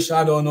 which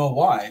I don't know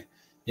why.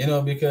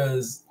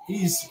 Because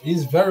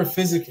he's very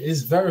physical.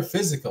 He's very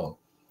physical.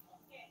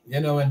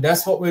 And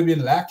that's what we've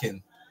been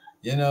lacking.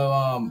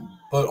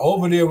 But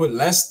over there with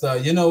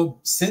Leicester,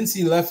 since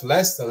he left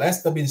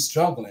Leicester been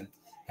struggling,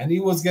 and he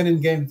was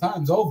getting game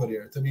times over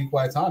there. To be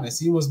quite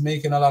honest, he was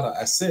making a lot of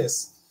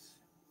assists,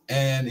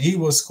 and he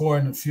was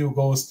scoring a few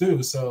goals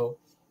too. So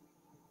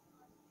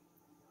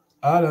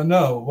I don't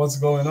know what's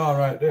going on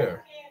right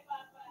there.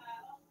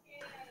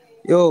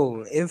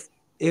 Yo, if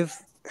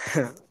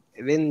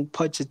then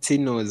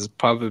Pochettino is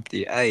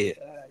probably you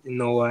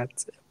know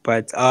what?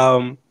 But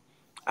I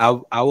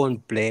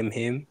won't blame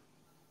him.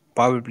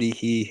 Probably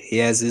he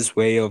has his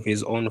way of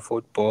his own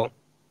football.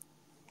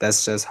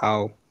 That's just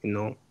how,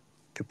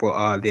 people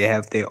are. They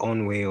have their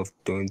own way of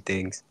doing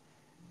things.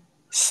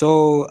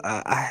 So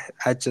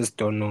I just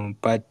don't know.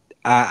 But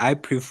I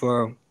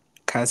prefer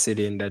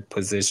Cassidy in that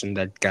position,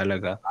 that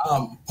Gallagher.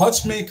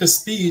 Putch make a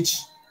speech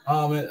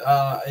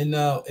in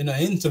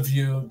an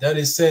interview that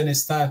is saying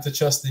it's time to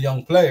trust the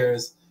young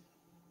players,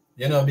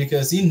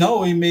 because he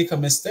know he make a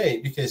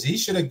mistake because he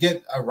should have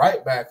get a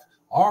right back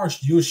or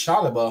use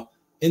Shalaba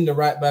in the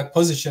right back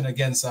position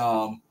against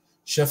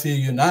Sheffield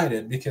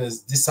United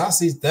because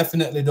Disasi is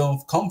definitely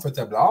don't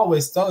comfortable. I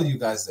always tell you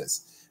guys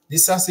this.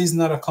 Disasi is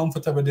not a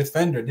comfortable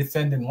defender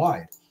defending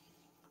wide.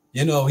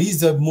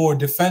 He's a more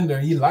defender.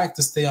 He like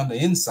to stay on the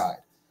inside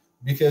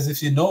because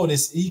if you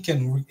notice, he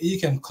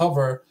can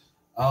cover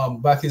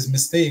back his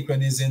mistake when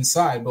he's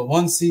inside. But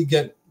once he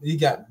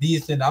got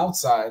beaten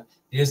outside,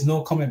 there's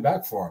no coming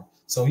back for him.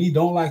 So he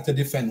don't like to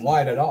defend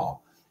wide at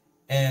all.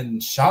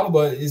 And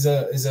Shalaba is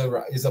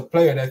a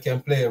player that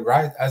can play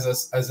right as a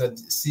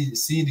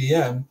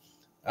CDM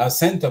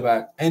center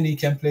back, and he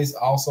can play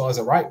also as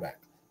a right back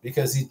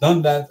because he's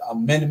done that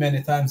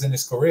many times in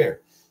his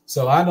career.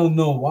 So I don't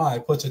know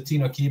why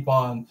Pochettino keep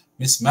on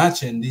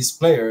mismatching these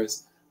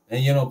players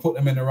and put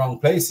them in the wrong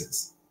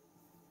places.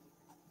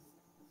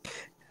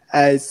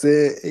 I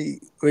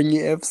say when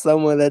you have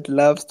someone that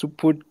loves to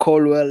put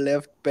Colwell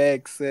left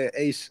back, say,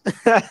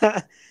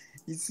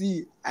 you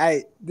see,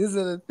 these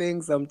are the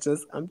things I'm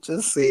just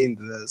saying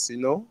this,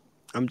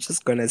 I'm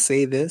just gonna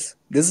say this.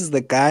 This is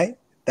the guy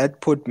that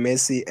put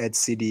Messi at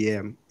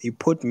CDM. He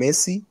put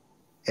Messi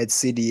at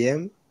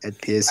CDM at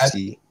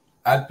PSG.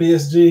 At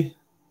PSG.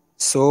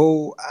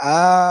 So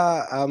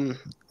I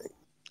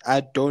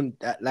don't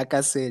like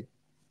I said,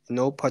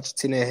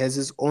 Pochettino has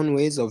his own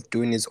ways of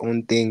doing his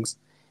own things.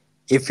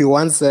 If he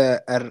wants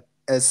a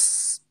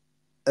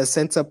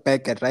center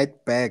back, a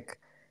right back,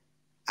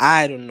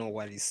 I don't know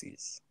what he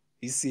sees.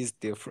 He sees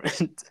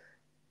different.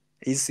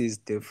 He sees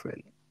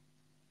different.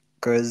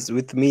 Because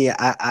with me,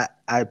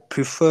 I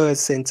prefer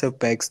center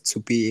backs to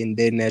be in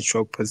their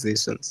natural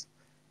positions.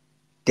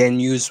 Then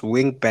use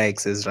wing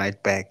backs as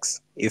right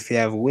backs. If you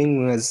have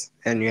wingers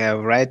and you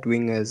have right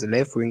wingers,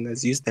 left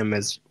wingers, use them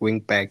as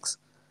wing backs.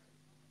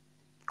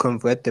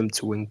 Convert them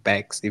to wing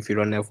backs if you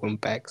don't have wing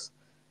backs.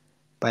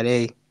 But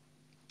hey,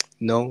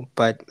 no,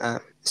 but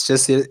it's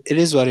just it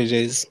is what it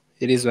is.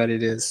 It is what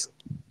it is.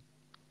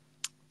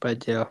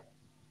 But yeah.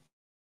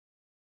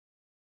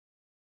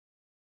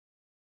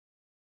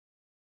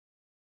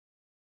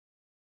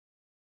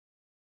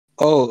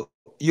 Oh,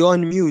 you're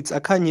on mute. I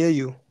can't hear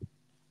you.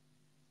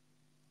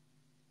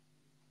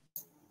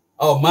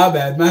 Oh, my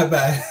bad.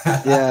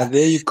 Yeah,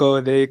 there you go.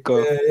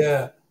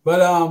 Yeah.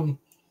 But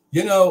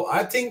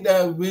I think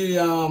that we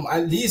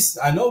at least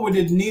I know we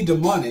didn't need the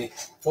money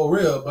for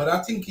real, but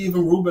I think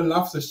even Ruben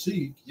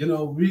Loftus-Cheek,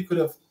 we could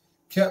have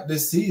kept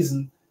this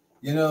season,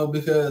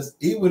 because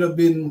he would have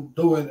been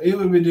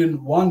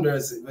doing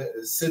wonders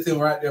sitting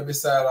right there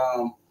beside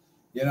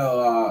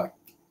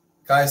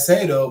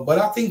Caicedo. But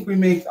I think we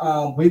make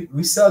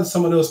we sell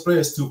some of those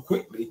players too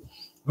quickly,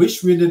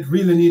 which we did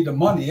really need the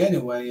money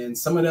anyway, and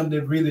some of them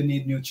did really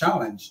need new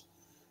challenge.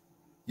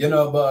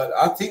 But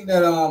I think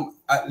that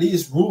at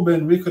least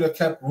Ruben, we could have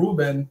kept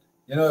Ruben,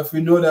 if we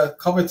know that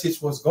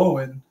Kovacic was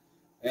going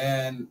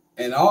and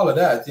all of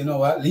that,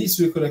 at least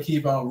we could have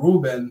keep on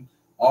Ruben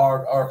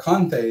or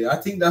Conte. I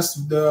think that's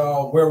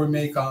where we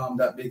make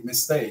that big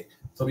mistake,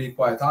 to be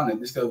quite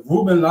honest, because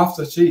Ruben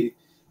Loftus-Cheek,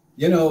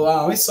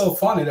 it's so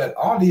funny that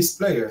all these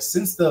players,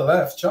 since they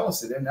left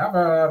Chelsea, they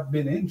never have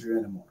been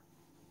injured anymore.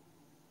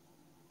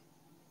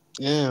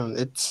 Yeah,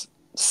 it's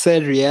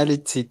sad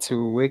reality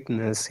to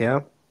witness,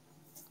 yeah.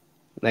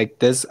 Like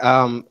this,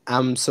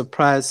 I'm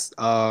surprised.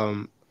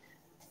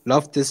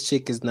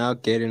 Loftus-Cheek is now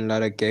getting a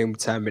lot of game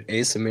time at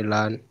AC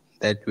Milan,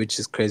 which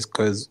is crazy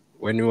because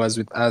when he was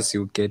with us, he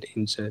would get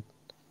injured.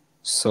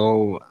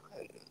 So,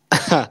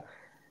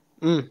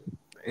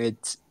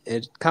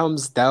 it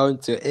comes down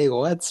to, hey,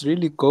 what's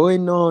really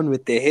going on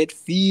with the head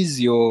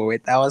physio,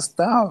 with our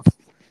staff?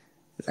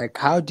 Like,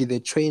 how do they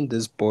train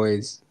these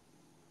boys?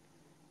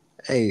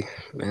 Hey,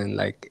 man,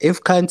 like,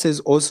 if Kante is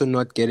also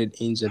not getting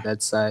injured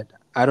that side,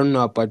 I don't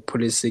know about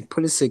Pulisic.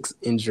 Pulisic's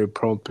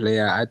injury-prone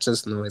player. I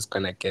just know he's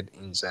going to get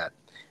injured.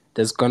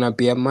 There's going to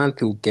be a month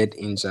he'll get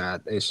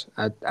injured.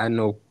 I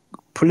know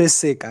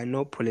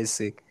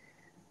Pulisic.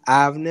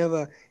 I've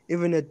never,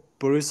 even at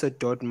Borussia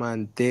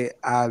Dortmund,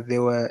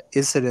 there were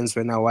incidents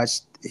when I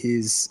watched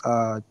his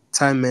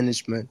time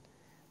management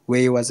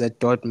where he was at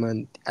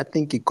Dortmund. I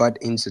think he got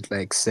injured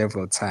like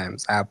several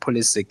times.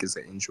 Pulisic is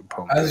an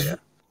injury-prone player.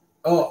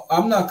 Oh,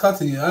 I'm not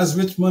cutting you. As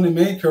Rich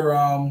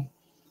Moneymaker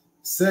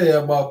say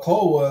about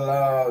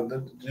Colwell,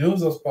 the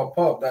news has popped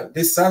up that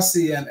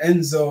Disasi and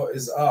Enzo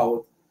is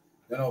out.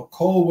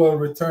 Colwell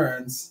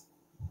returns.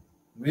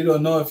 we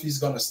don't know if he's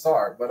gonna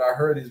start, but I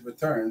heard he's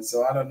returned,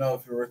 so I don't know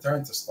if he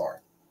returned to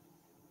start.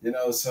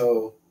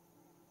 So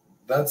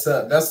that's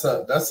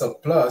a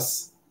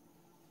plus.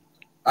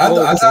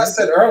 As I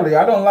said earlier,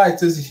 I don't like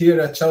to hear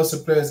that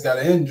Chelsea players got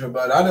injured,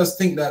 but I just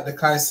think that the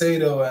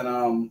Caicedo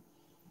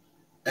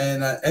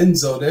and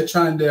Enzo, they're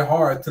trying their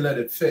hard to let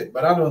it fit,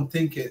 but I don't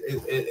think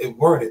it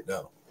worth it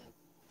though.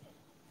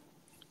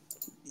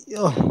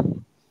 Yo,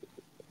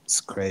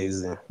 it's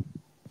crazy.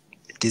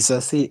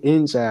 Disasi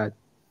injured.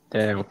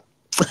 Damn.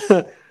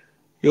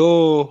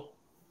 Yo,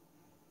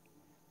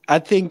 I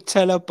think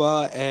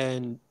Chalaba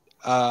and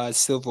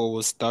Silva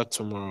will start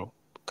tomorrow.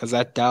 Because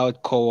I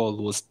doubt Cole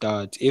will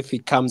start. If he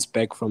comes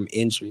back from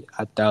injury,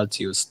 I doubt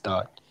he'll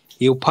start.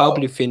 He'll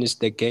probably finish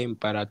the game,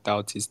 but I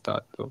doubt he'll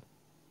start though.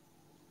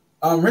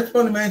 Rich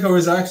Bonamaker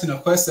was asking a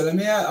question. Let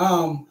me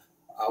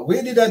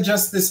we did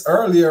adjust this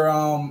earlier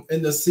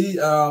in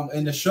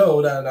the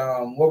show that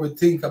what we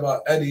think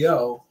about Eddie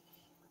O.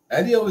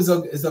 Eddie O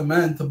is a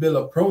man to build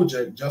a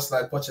project just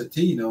like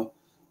Pochettino.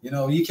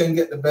 He can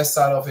get the best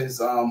out of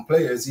his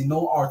players. He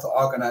know how to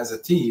organize a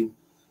team.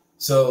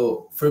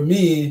 So for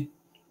me,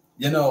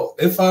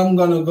 if I'm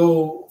gonna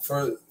go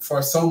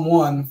for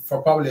someone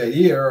for probably a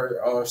year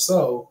or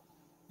so,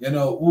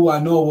 who I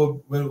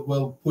know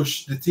will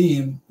push the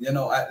team,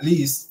 at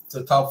least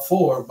to top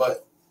 4.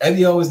 But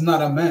Eddie O is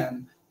not a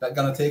man that's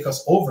gonna take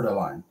us over the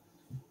line.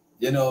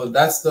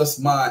 That's just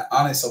my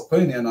honest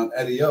opinion on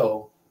Eddie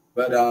O.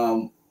 But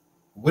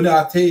would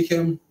I take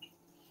him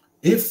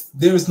if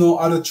there's no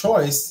other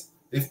choice?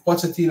 If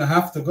Pochettino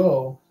have to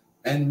go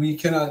and we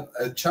cannot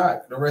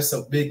attract the rest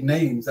of big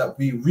names that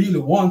we really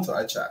want to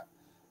attract,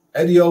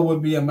 Eddie O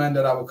would be a man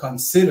that I would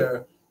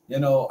consider,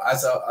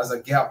 as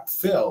a gap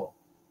fill,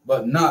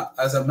 but not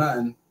as a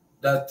man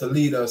that to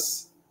lead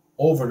us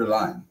over the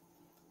line,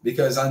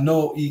 because I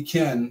know he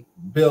can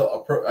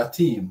build a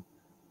team.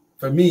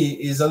 For me,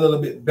 he's a little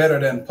bit better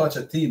than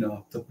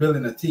Pochettino to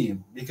building a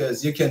team,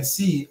 because you can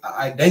see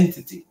an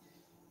identity,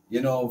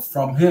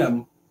 from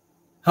him,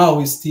 how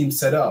his team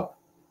set up.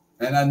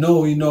 And I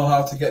know he know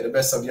how to get the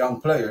best of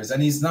young players,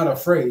 and he's not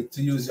afraid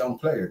to use young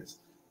players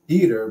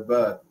either.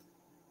 But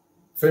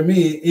for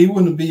me, he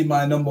wouldn't be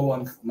my number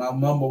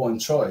one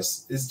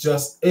choice. It's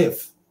just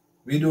if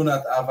we do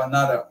not have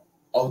another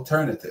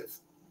alternative.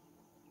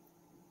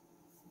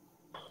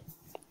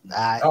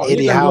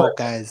 Eddie Howe,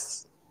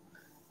 guys.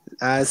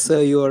 So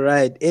you're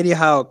right. Eddie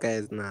Howe,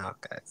 guys.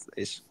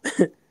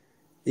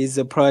 He's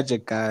a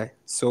project guy,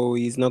 so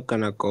he's not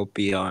gonna go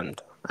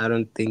beyond. I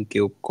don't think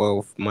he'll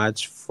go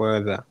much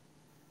further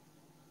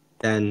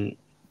than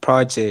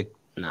project.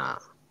 Nah,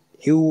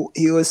 he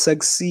will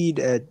succeed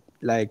at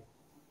like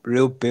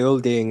real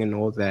building and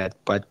all that,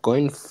 but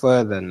going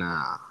further,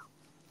 nah,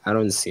 I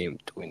don't see him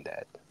doing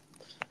that.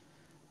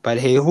 But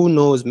hey, who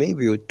knows?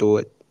 Maybe he'll do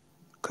it,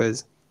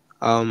 cause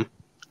what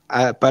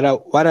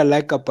I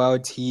like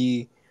about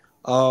he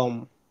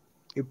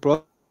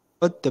brought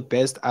the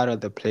best out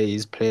of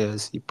his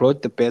players. He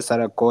brought the best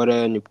out of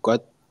Gordon. He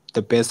got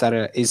the best out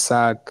of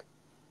Isaac,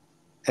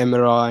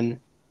 Emeron,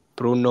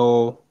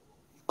 Bruno.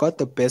 Got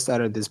the best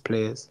out of these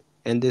players,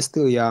 and they're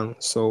still young.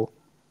 So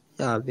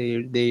yeah,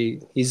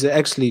 he's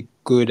actually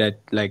good at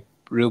like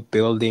real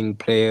building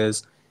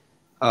players.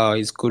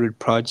 He's good at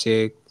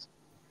projects,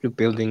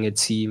 rebuilding a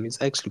team.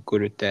 He's actually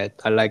good at that.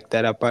 I like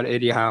that about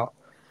Eddie Howe.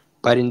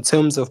 But in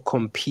terms of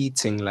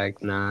competing,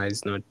 like, nah,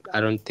 it's not.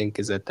 I don't think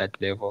it's at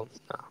that level.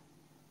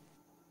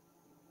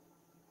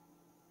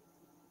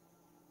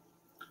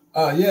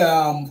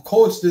 Nah.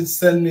 Coach did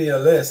send me a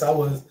list.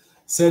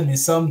 Send me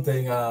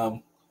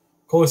something.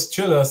 Coach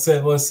Chiller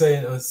was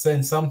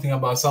saying something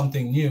about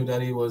something new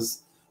that he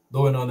was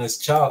doing on his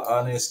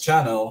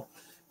channel.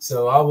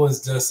 So I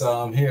was just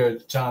here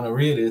trying to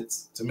read it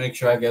to make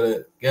sure I get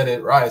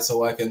it right,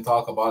 so I can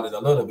talk about it a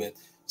little bit.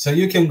 So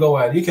you can go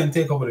ahead. You can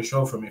take over the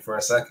show for me for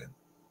a second.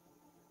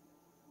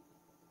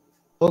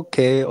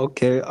 Okay.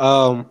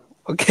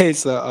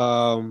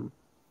 So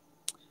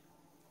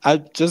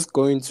I'm just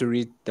going to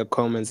read the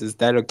comments. Is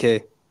that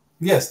okay?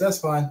 Yes, that's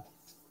fine.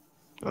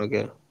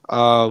 Okay.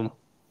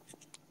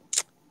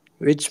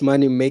 Rich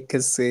Money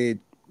Maker said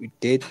we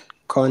did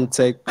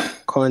contact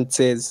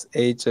Conte's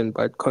agent,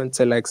 but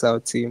Conte likes our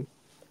team.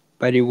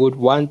 But he would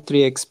want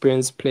 3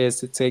 experienced players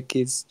to take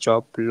his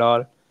job.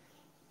 Lol.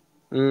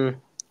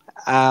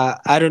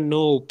 I don't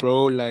know,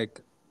 bro. Like,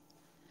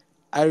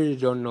 I really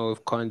don't know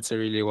if Conte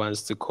really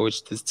wants to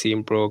coach this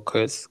team, bro.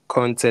 Because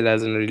Conte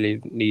doesn't really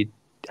need.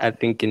 I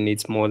think he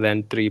needs more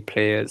than 3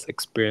 players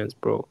experience,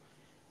 bro.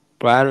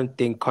 But I don't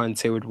think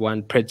Conte would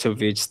want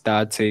Petrovic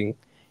starting,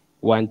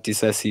 want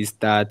Disasi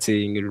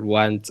starting, you'd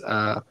want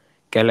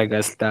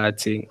Gallagher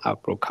starting.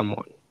 Bro, come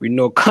on. We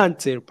know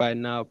Conte by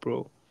now,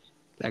 bro.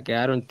 Like,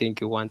 I don't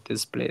think you want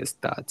this player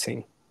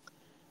starting.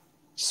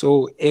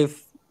 So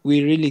if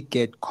we really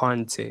get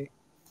Conte,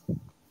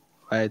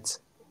 right,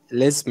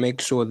 let's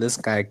make sure this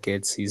guy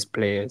gets his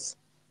players.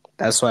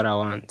 That's what I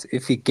want.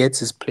 If he gets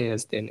his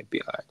players, then it'd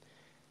be hard.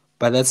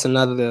 But that's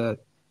another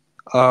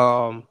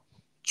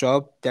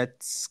job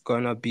that's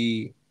gonna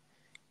be,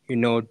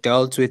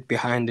 dealt with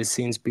behind the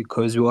scenes,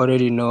 because we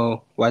already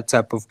know what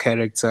type of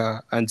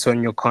character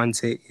Antonio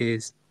Conte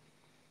is.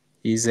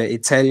 He's an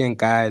Italian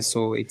guy,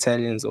 so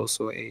Italians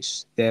also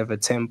they have a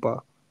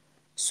temper.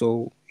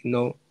 So,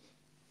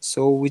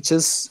 so we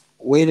just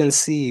wait and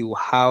see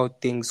how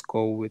things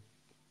go with,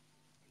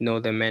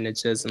 the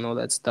managers and all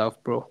that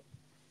stuff, bro.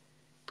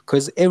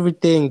 Because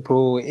everything,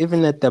 bro,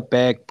 even at the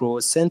back, bro,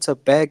 center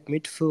back,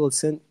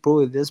 midfield,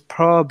 bro, there's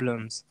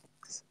problems.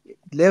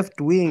 Left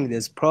wing,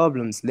 there's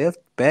problems. Left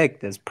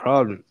back, there's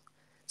problems.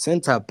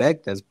 Center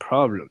back, there's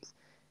problems.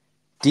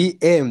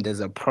 DM, there's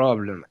a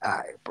problem.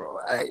 Bro,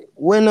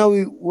 when are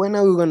we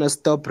gonna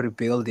stop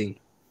rebuilding?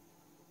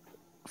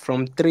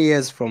 From 3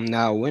 years from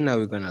now, when are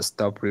we gonna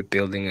stop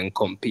rebuilding and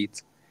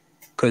compete?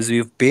 Because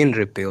we've been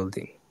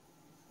rebuilding.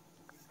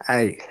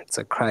 It's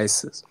a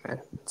crisis, man.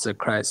 It's a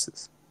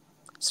crisis.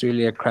 It's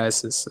really a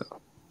crisis.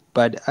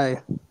 But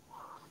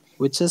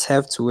we just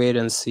have to wait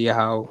and see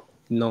how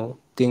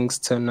things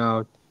turn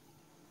out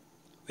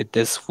with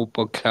this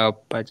football club.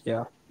 But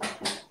yeah.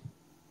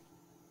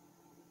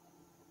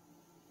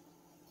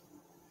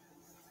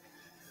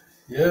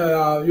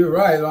 Yeah, you're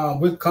right.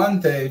 With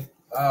Conte,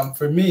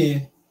 for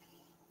me,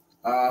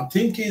 I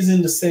think he's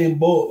in the same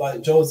boat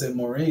like Jose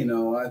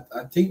Mourinho.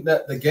 I think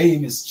that the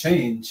game has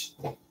changed,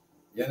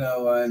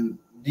 and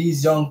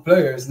these young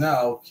players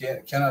now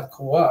cannot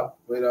co-op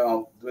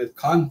with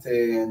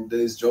Conte and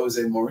this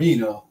Jose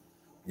Mourinho.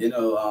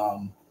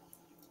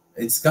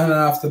 It's gonna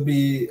have to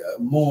be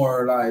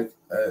more like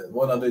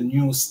one of the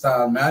new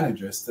style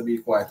managers, to be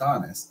quite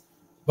honest.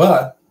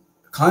 But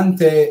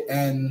Conte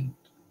and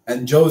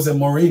Jose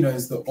Mourinho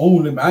is the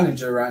only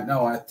manager right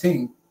now, I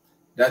think,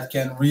 that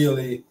can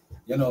really,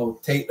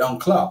 take down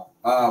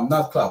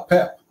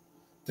Pep,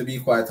 to be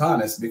quite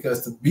honest.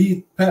 Because to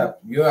beat Pep,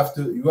 you have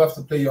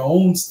to play your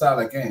own style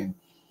of game,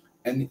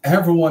 and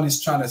everyone is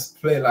trying to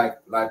play like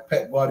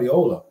Pep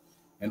Guardiola.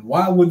 And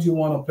why would you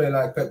want to play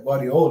like Pep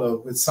Guardiola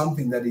with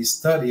something that he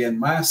study and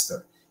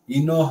master? He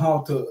know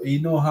how to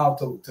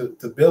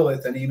build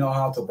it, and he know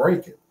how to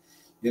break it.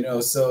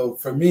 So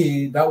for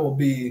me, that will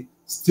be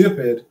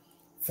stupid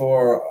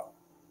for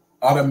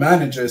other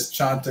managers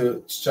trying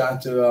to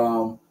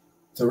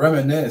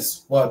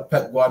reminisce what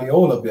Pep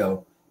Guardiola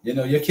built.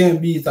 You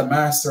can't beat a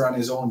master on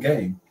his own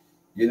game.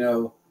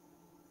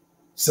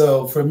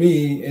 So for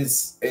me,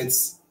 it's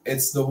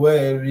the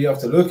way you have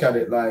to look at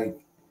it. Like,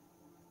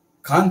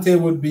 Conte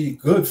would be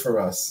good for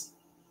us.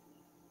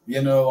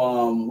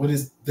 With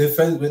his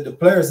defense, with the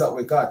players that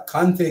we got,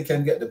 Conte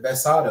can get the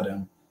best out of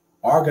them,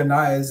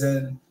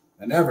 organizing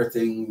and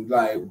everything.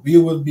 Like, we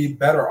would be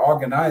better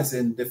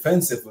organizing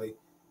defensively,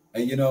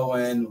 and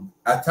and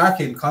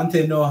attacking.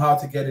 Conte know how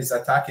to get his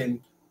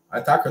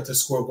attacker to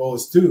score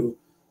goals too.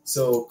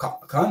 So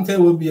Conte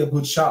would be a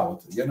good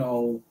shout.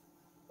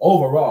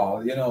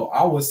 Overall,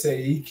 I would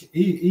say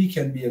he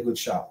can be a good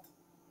shout.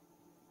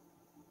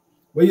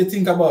 What do you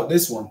think about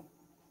this one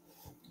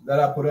that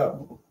I put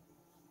up?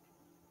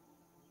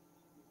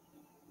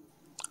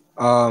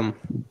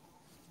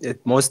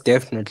 It most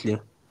definitely.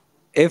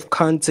 If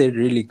Conte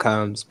really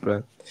comes,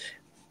 bro.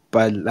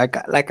 But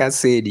like I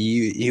said,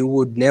 he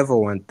would never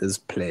want these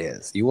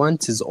players. He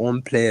wants his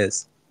own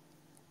players.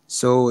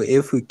 So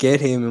if we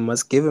get him, we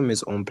must give him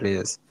his own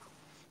players.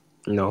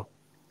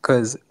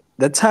 Because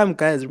the time,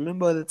 guys,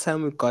 remember the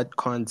time we got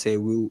Conte,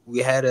 we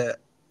had a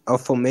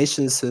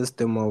formation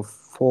system of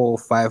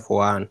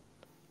 4-5-1.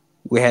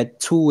 We had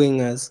 2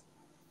 wingers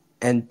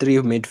and 3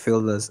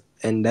 midfielders,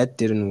 and that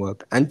didn't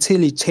work until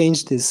he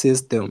changed his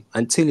system,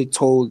 until he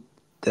told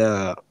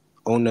the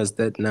owners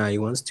that now he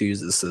wants to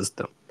use the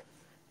system.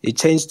 He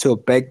changed to a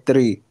back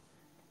 3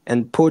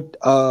 and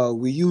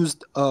we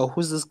used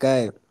who's this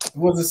guy? It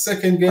was the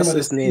second game of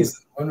the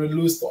season when we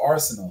lose to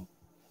Arsenal.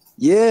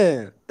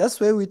 Yeah, that's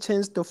where we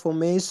changed the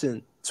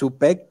formation to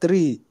back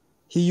 3.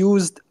 He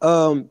used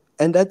and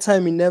that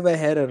time he never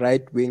had a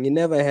right wing. He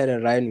never had a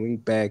right wing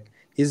back.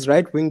 His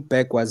right wing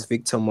back was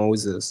Victor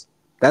Moses.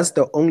 That's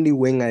the only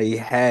winger he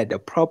had, a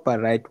proper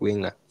right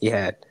winger he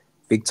had,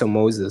 Victor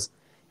Moses.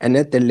 And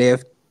at the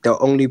left, the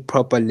only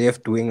proper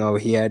left winger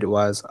he had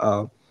was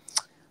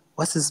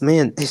what's his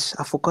man?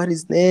 I forgot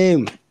his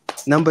name.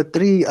 Number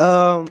 3,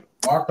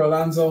 Mark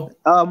Alonso.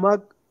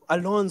 Mark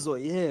Alonso,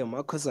 yeah,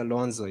 Marcos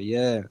Alonso,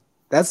 yeah.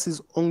 That's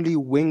his only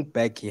wing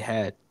back he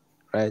had,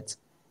 right?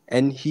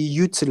 And he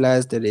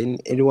utilized it,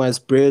 and it was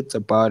brilliant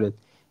about it.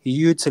 He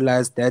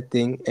utilized that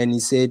thing, and he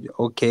said,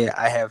 okay,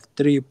 I have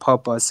 3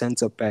 proper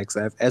center backs.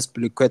 I have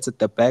Azpilicueta at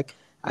the back.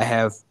 I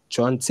have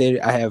John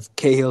Terry. I have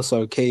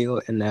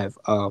Cahill, and I have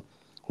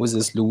who's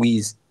this,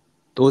 Luis.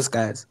 Those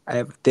guys, I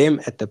have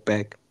them at the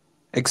back,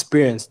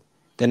 experienced.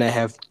 Then I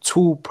have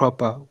 2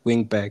 proper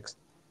wing backs.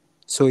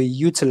 So he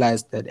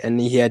utilized that, and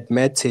he had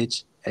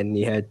Matic, and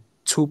he had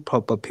 2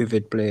 proper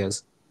pivot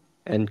players,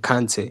 and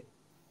Kante.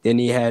 Then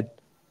he had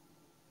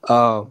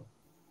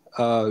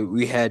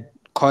we had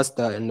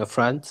Costa in the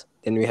front,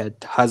 then we had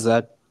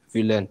Hazard,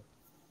 Villan.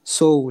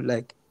 So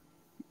like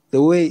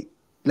the way,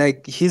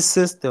 like, his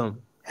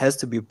system has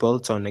to be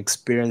built on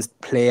experienced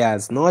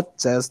players, not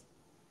just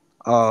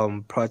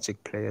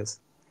project players.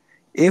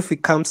 if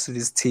it comes to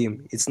this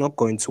team, it's not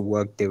going to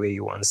work the way he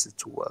wants it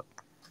to work,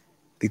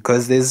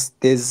 because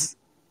there's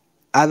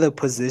other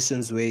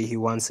positions where he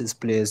wants his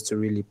players to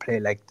really play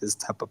like this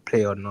type of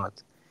play or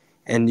not.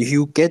 And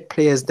you get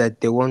players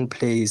that they won't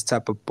play his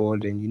type of ball,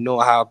 and you know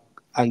how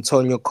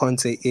Antonio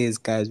Conte is,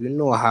 guys. We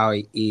know how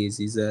he is.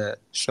 He's a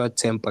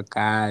short-tempered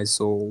guy.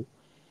 So,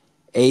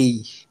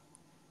 a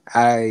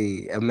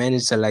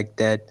manager like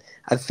that,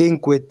 I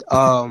think with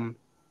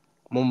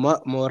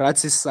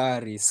Moratti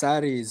Sari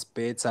is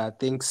better. I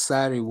think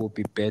Sari will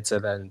be better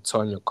than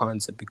Antonio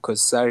Conte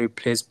because Sari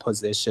plays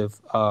possession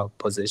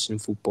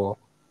football.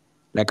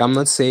 Like, I'm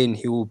not saying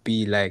he will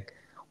be like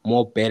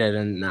more better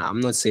than now. I'm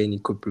not saying he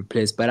could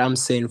replace, but I'm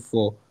saying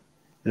for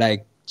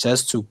like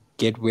just to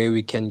get where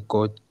we can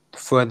go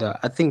further,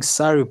 I think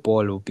Sarri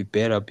ball will be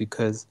better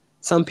because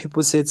some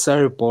people said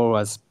Sarri ball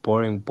was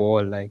boring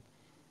ball. Like,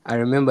 I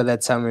remember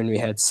that time when we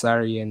had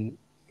Sarri and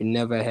we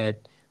had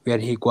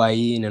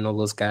Higuain and all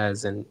those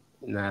guys, and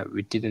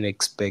we didn't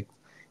expect,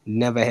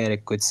 never had a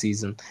good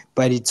season.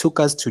 But it took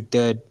us to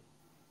third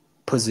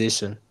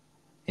position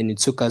and it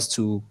took us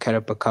to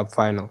Carabao Cup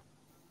final.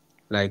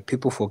 Like,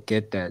 people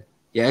forget that.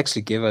 He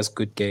actually gave us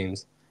good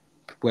games.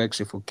 People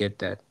actually forget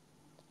that.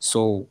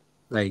 So,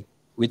 like,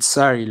 with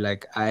Sarri,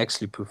 like, I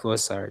actually prefer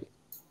Sarri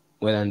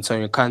with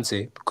Antonio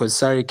Conte because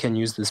Sarri can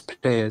use these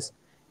players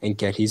and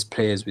get his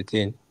players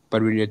within.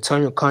 But with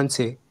Antonio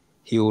Conte,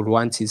 he would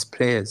want his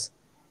players,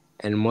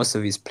 and most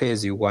of his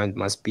players you want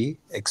must be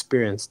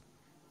experienced.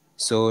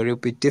 So it'll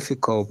be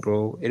difficult,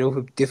 bro.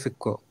 It'll be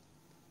difficult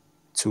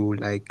to,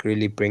 like,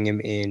 really bring him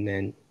in,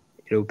 and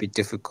it'll be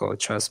difficult,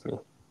 trust me.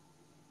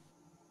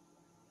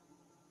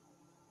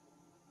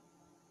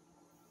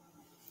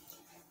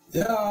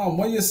 Yeah,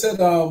 what you said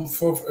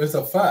for it's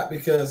a fact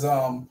because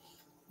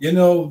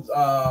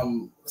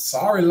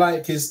sorry,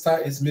 like his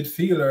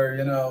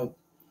midfielder,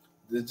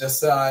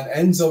 just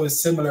Enzo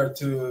is similar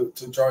to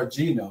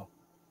Jorginho.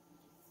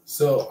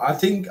 So I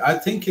think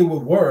it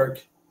would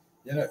work,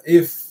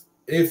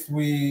 if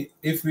we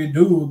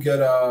do get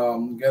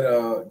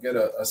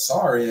a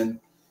sorry,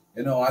 and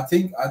I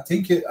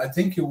think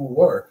it will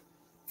work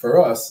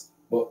for us.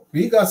 But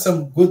we got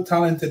some good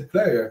talented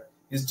player.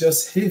 It's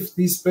just if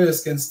these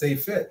players can stay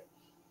fit,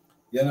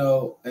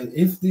 and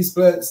if these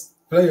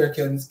player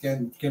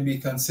can be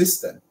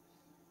consistent.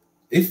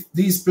 If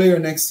these player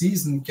next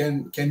season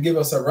can give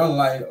us a run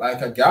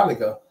like a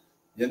Gallagher,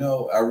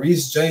 a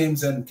Reece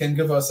James, and can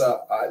give us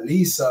at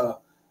least a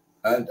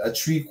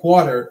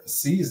 3/4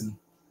 season,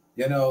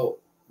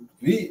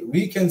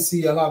 we can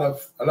see a lot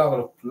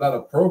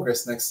of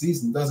progress next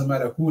season. Doesn't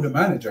matter who the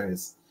manager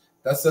is.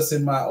 That's just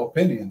in my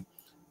opinion.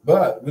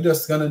 But we're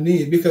just gonna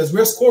need, because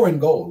we're scoring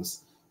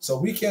goals, so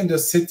we can't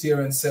just sit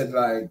here and say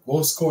like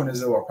goal scoring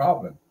is our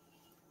problem.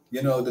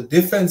 The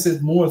defense is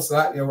most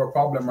likely our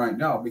problem right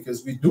now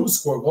because we do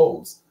score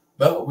goals,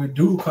 but we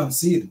do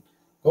concede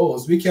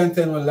goals. We can't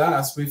tell when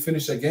last we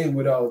finish a game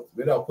without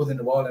putting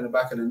the ball in the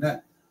back of the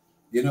net.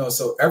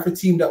 So every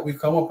team that we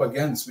come up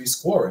against, we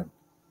scoring.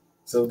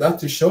 So that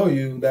to show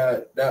you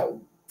that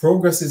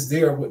progress is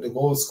there with the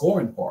goal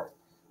scoring part.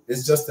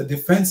 It's just the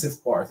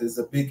defensive part is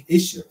a big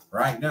issue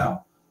right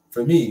now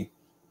for me.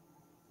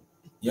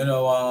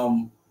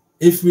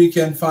 If we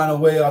can find a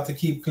way out to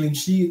keep clean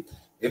sheet,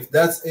 if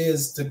that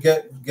is to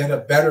get a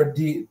better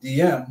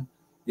DM,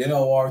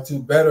 or to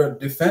better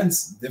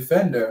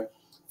defender,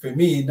 for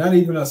me, not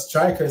even a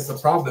striker is the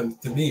problem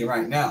to me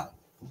right now.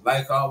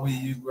 Like how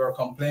we were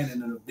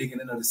complaining in the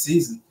beginning of the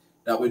season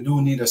that we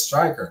do need a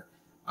striker.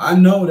 I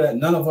know that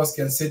none of us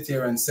can sit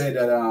here and say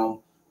that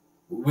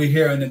we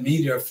hear in the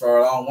media for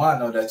a long while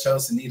now that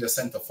Chelsea need a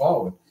center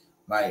forward.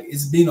 Like,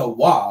 it's been a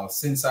while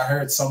since I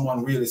heard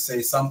someone really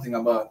say something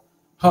about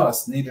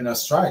us needing a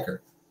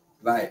striker.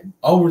 Like,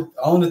 our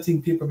only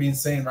thing people been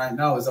saying right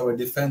now is our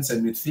defense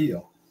and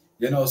midfield.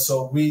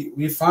 So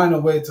we find a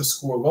way to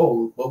score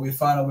goal, but we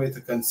find a way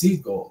to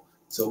concede goal.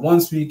 So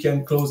once we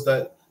can close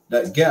that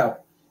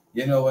gap,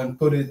 and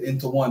put it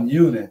into one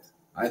unit,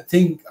 I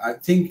think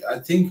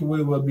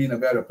we will be in a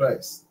better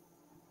place.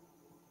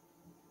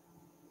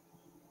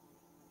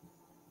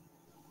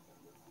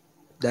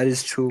 That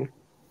is true.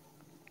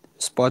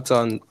 Spot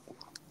on.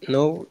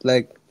 No,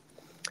 like,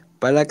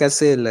 but like I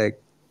said,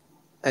 like,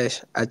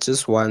 I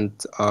just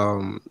want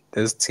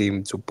this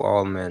team to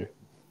ball, man.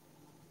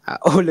 I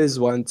always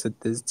wanted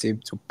this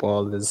team to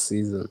ball this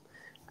season.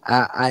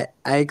 I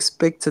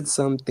expected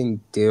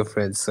something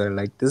different. So,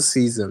 like, this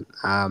season,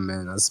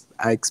 man,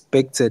 I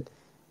expected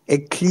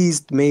at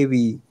least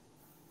maybe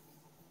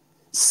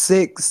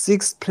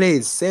sixth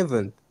place,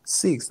 seventh,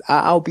 sixth.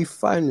 I'll be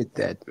fine with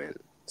that, man.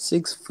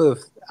 Sixth,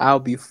 fifth, I'll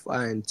be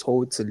fine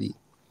totally.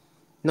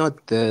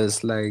 Not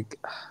this, like,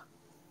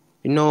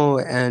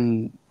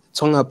 and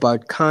talking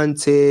about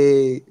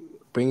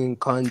bringing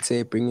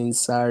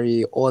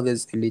Sarri, all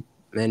these elite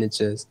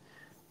managers,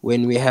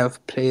 when they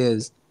have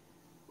players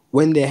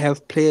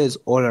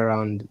all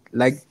around,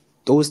 like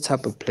those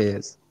type of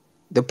players,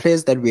 the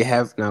players that we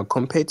have now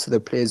compared to the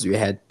players we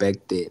had back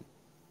then,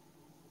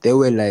 they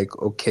were like,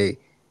 okay,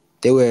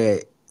 they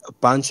were a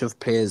bunch of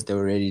players that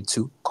were ready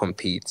to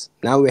compete.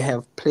 Now we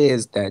have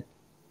players that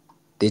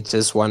they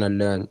just want to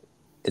learn.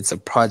 It's a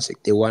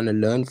project. They want to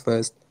learn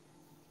first,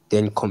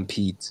 then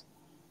compete.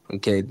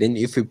 Okay, then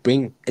if you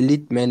bring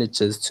elite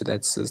managers to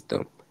that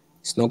system,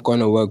 it's not going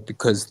to work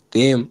because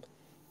they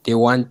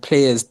want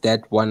players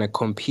that want to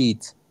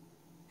compete.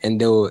 And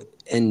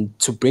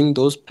to bring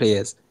those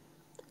players,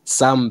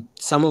 some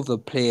of the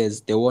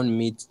players, they won't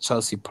meet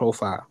Chelsea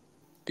profile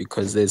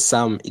because there's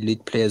some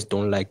elite players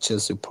don't like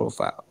Chelsea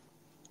profile.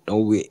 No,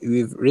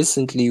 we've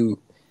recently,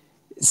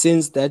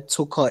 since that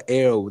Tuchel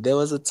era, there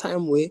was a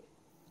time where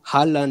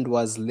Haaland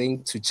was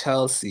linked to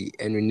Chelsea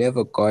and we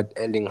never got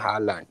Erling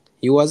Haaland.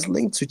 He was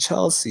linked to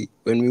Chelsea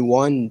when we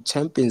won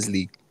Champions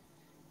League.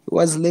 He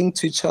was linked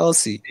to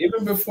Chelsea.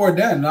 Even before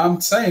then, I'm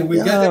saying we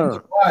get him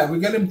to buy. We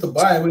get him to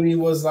buy when he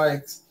was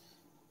like,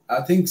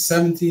 I think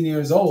 17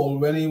 years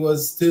old, when he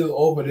was still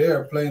over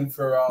there playing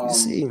for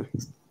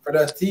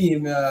that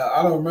team.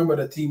 I don't remember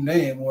the team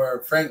name, where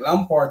Frank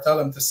Lampard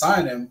told him to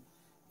sign him,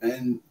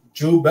 and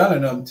Jude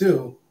Bellingham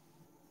too.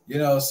 You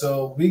know,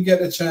 so we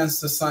get a chance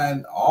to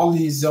sign all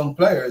these young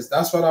players.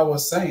 That's what I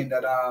was saying,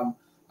 that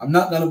I'm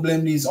not going to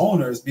blame these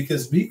owners,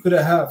 because we could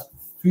have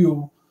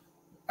few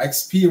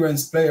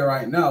experienced player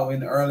right now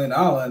in Erling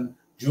Haaland,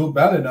 Jude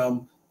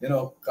Bellingham, you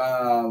know,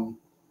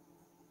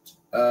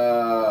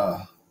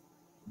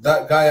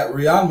 that guy at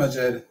Real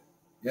Madrid,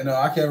 you know,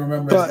 I can't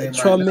remember his name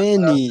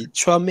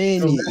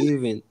Tchouaméni,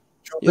 even.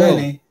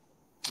 Tchouaméni,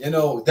 you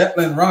know,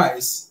 Declan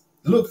Rice.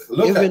 Look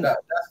even at that.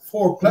 That's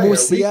 4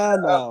 players.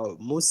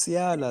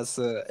 Musiala,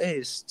 sir.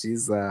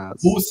 Jesus.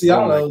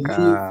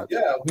 Musiala,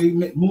 we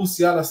made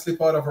Musiala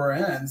slip out of our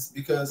hands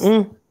because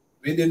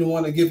we didn't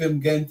want to give him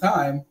game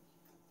time.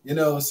 You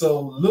know,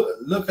 so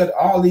look at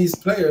all these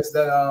players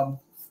that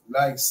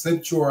like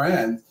slipped through our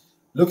hands.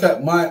 Look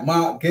at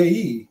Mark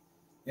Guéhi.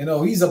 You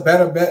know, he's a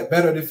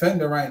better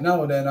defender right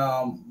now than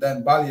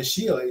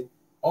Baliashile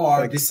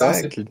or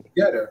Decisive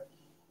together.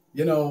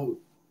 You know,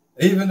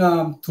 even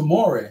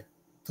Tomori.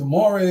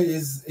 Tomori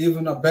is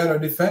even a better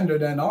defender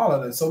than all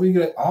of them. So we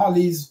get all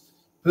these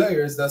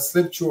players that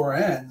slip through our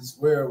hands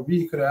where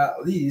we could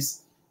at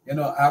least, you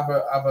know, have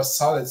a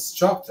solid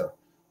structure.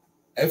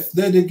 If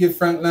they did give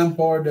Frank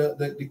Lampard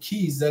the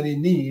keys that he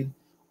need,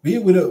 we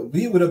would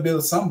have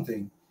built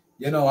something.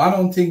 You know, I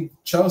don't think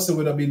Chelsea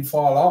would have been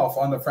fall off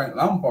under Frank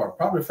Lampard.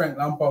 Probably Frank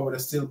Lampard would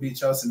have still been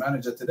Chelsea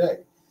manager today.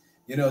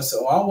 You know,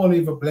 so I won't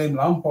even blame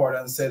Lampard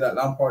and say that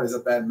Lampard is a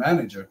bad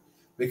manager,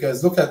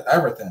 because look at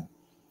Everton.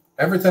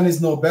 Everton is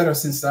no better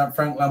since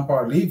Frank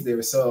Lampard leave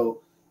there.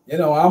 So, you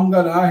know,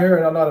 I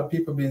heard a lot of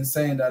people been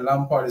saying that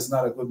Lampard is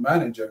not a good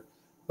manager.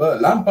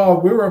 But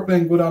Lampard, we were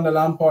playing good under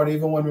Lampard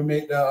even when we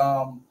made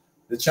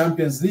the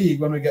Champions League,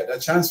 when we get the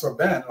chance for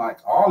ban. Like,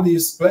 all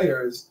these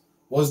players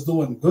was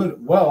doing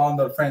well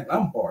under Frank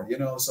Lampard, you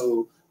know,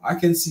 so I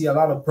can see a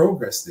lot of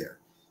progress there.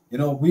 You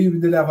know, we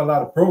did have a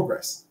lot of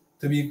progress,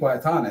 to be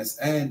quite honest.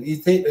 And he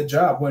take the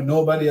job when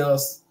nobody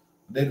else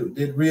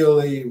did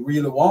really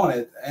want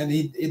it, and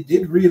it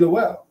did really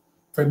well.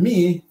 For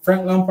me,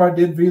 Frank Lampard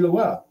did really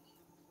well.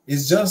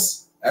 It's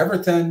just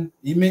Everton,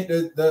 he made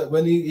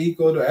when he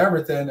go to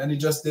Everton and it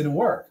just didn't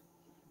work.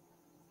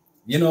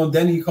 You know,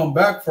 then he come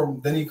back,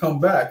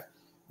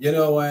 you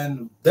know,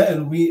 and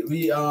then we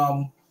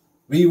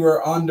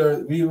were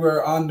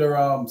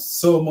under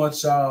so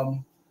much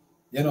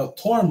you know,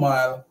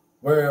 turmoil,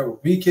 where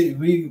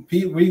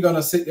we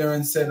gonna sit there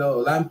and say, oh,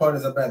 Lampard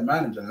is a bad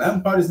manager.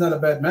 Lampard is not a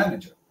bad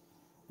manager.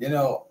 You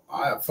know,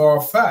 for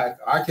a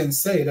fact, I can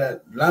say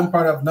that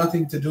Lampard have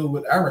nothing to do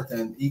with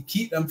Everton. He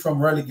keep them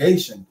from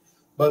relegation.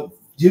 But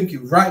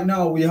right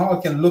now, we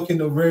all can look in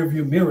the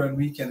rearview mirror and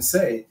we can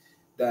say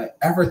that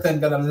Everton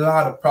got a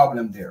lot of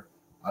problem there.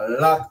 A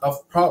lot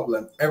of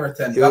problem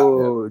Everton got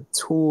there.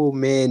 Too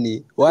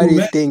many. Why do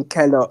you think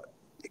Keller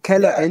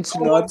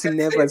Ancelotti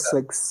never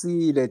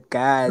succeeded,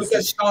 guys? Look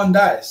at Sean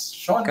Dyche.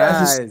 Sean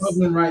Dyche is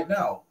struggling right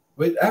now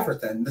with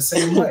Everton the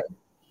same way.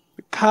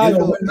 You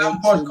know, when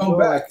Lampard come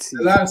back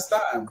the last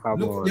time,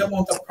 look at the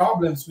amount of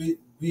problems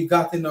we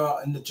got in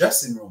the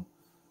dressing room.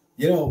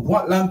 You know,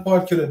 what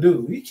Lampard could have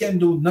do? He can't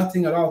do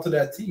nothing at all to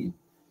that team.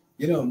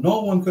 You know,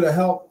 no one could have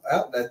helped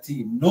out that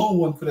team. No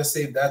one could have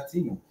saved that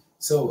team.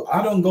 So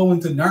I don't go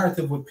into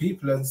narrative with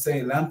people and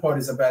say Lampard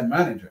is a bad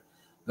manager.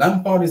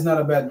 Lampard is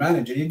not a bad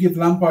manager. You give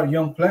Lampard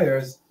young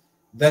players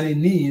that he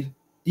need,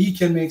 he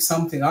can make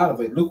something out of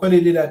it. Look what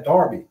he did at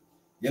Derby.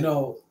 You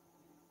know,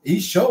 he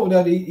showed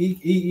that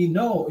he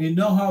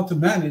know how to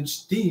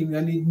manage team,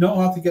 and he know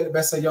how to get the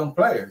best of young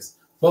players.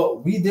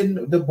 But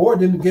the board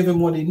didn't give him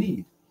what he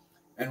need.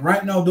 And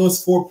right now,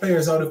 those 4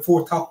 players are the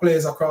 4 top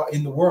players across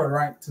in the world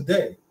right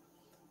today.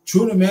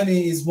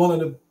 Tchouaméni is one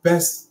of the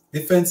best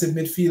defensive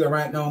midfielder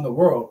right now in the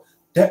world.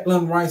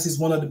 Declan Rice is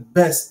one of the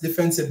best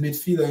defensive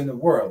midfielder in the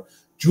world.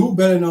 Jude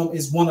Bellingham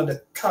is one of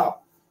the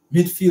top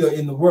midfielder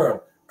in the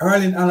world.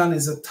 Erling Haaland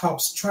is a top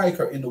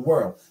striker in the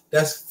world.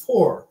 That's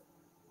 4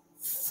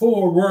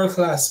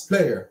 world-class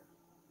players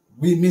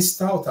we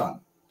missed out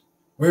on,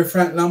 where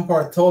Frank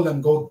Lampard told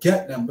them go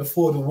get them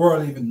before the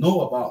world even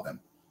know about them.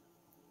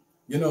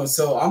 You know,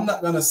 so I'm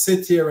not gonna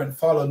sit here and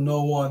follow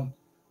no one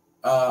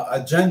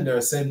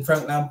agenda saying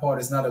Frank Lampard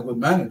is not a good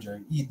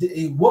manager.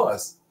 He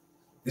was.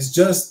 It's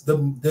just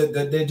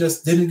they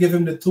just didn't give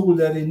him the tool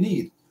that he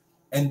need,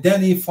 and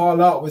then he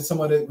fall out with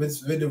some of the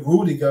with the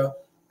Rudiger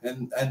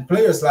and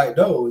players like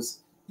those,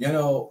 you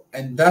know,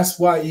 and that's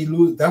why he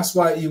lose. That's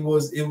why he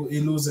lose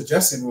the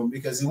dressing room,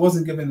 because he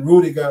wasn't giving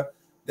Rudiger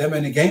them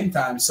any game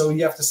time. So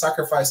you have to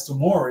sacrifice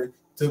Tomori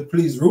to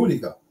please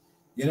Rudiger,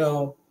 you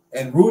know.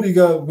 And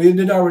Rudiger, we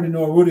did already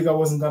know Rudiger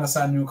wasn't gonna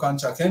sign a new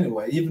contract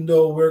anyway. Even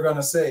though we're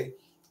gonna say,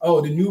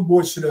 oh, the new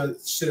board should have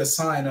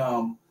signed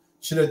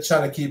should have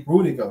tried to keep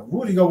Rudiger.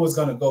 Rudiger was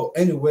gonna go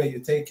anywhere you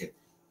take it.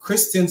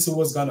 Christensen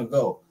was gonna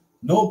go.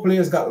 No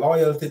players got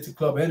loyalty to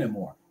club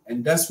anymore,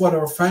 and that's what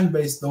our fan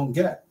base don't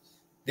get.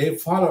 They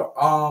follow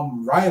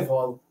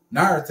rival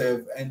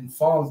narrative and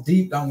fall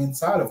deep down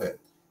inside of it,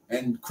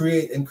 and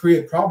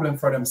create problem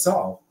for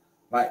themselves.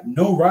 Like,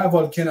 no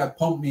rival cannot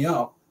pump me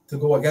up to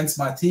go against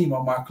my team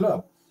or my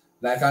club.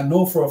 Like, I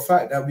know for a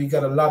fact that we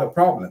got a lot of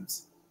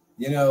problems,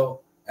 you know,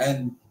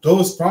 and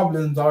those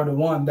problems are the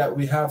one that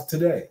we have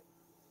today.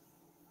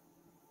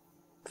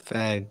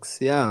 Facts,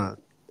 yeah.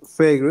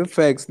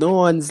 Facts. No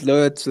one's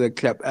loyal to the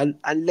club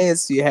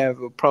unless you have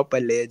a proper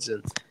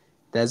legend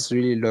that's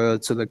really loyal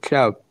to the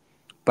club.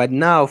 But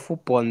now,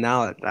 football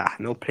now,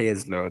 no player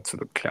is loyal to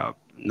the club.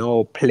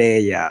 No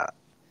player.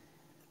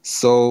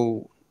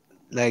 So,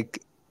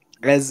 like,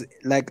 as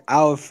like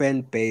our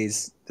fan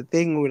base, the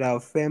thing with our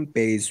fan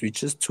base, we're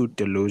just too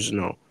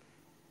delusional,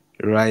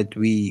 right?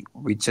 We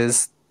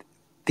just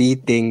see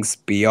things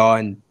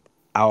beyond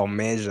our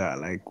measure.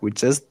 Like, we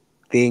just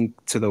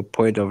think to the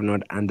point of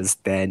not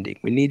understanding.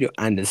 We need to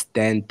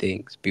understand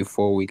things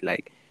before we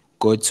like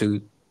go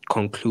to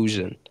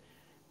conclusion,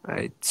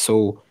 right?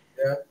 So,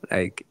 Yeah.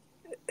 like,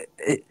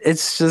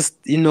 it's just,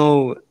 you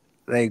know,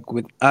 like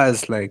with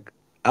us, like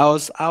I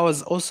was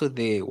also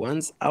there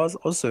once. I was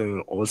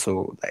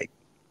also like,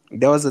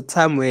 there was a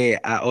time where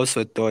I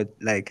also thought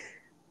like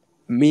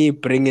me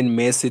bringing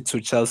Messi to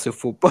Chelsea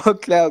Football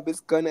Club is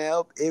gonna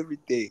help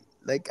everything.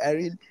 Like,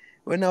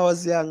 when I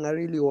was young, I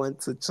really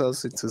wanted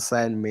Chelsea to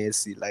sign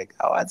Messi. Like,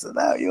 I was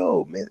like,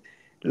 yo, man,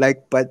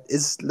 like, but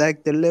it's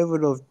like the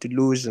level of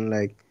delusion,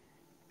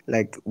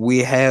 like we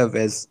have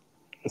as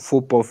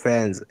football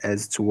fans,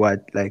 as to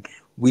what, like,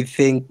 we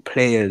think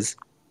players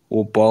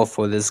will ball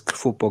for this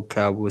football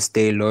club, will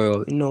stay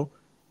loyal. You know,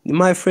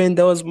 my friend,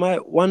 that was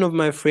one of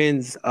my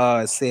friends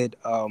said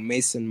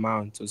Mason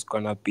Mount was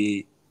gonna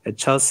be a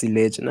Chelsea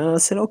legend, and I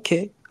said,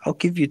 okay, I'll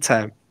give you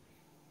time.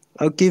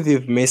 I'll give you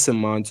if Mason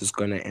Mount is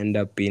gonna end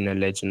up being a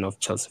legend of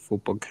Chelsea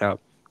Football Club.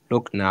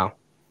 Look now,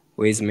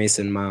 where's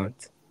Mason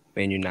Mount?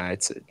 Man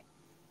United.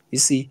 You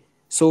see,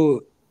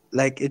 so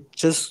like it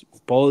just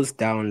boils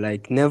down,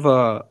 like,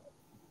 never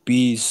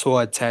be so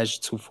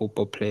attached to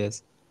football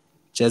players.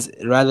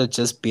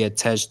 Just be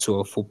attached to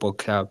a football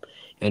club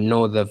and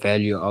know the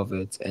value of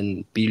it,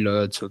 and be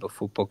loyal to the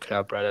football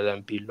club rather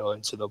than be loyal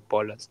to the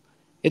ballers.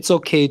 It's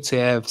okay to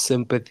have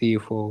sympathy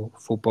for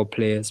football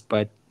players,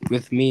 but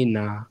with me,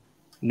 nah.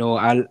 No,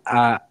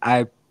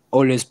 I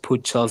always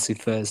put Chelsea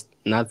first.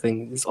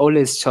 Nothing. It's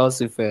always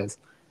Chelsea first.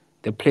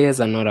 The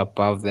players are not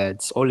above that.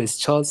 It's always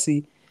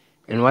Chelsea,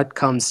 and what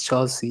comes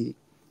Chelsea,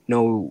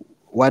 no,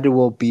 what it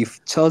will be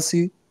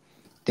Chelsea,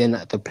 then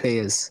the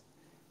players,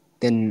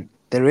 then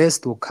the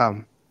rest will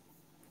come.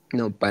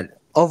 No, but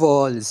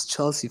overall, it's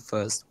Chelsea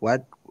first.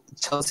 What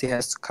Chelsea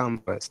has to come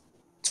first.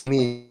 To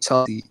me,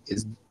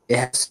 it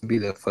has to be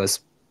the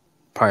first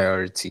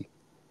priority.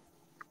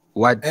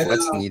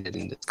 What's needed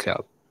in this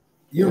club?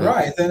 You're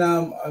right.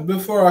 And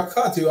before I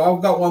cut you,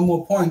 I've got one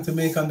more point to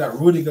make on that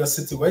Rudiger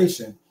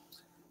situation,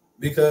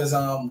 because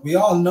we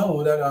all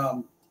know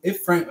that if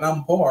Frank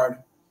Lampard,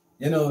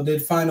 you know,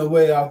 did find a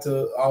way how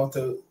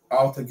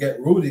to get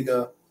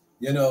Rudiger,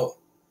 you know,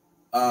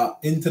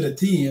 into the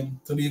team,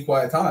 to be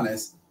quite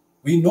honest,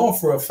 we know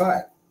for a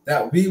fact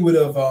that we would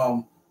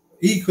have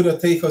he could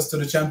have taken us to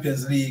the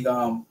Champions League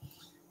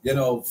you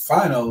know,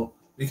 final,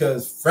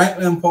 because Frank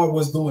Lampard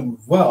was doing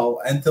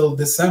well until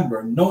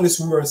December. Notice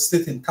we were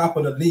sitting top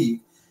of the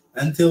league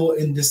until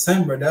in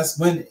December. That's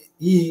when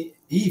he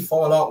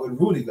fall out with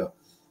Rudiger.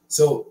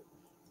 So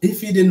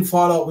if he didn't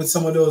fall out with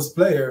some of those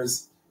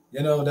players,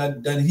 you know,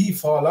 then he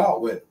fall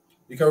out with.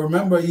 Because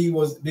remember,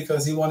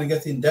 because he want to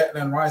get in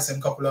Declan Rice and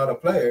a couple other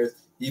players,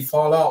 he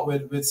fall out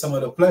with some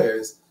of the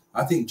players.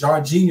 I think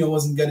Jorginho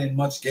wasn't getting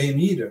much game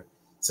either.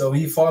 So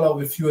he fall out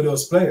with a few of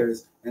those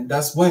players. And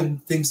that's when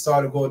things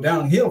started to go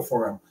downhill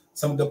for him.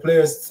 Some of the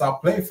players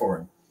stopped playing for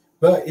him.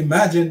 But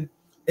imagine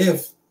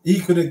if he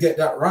could have get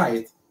that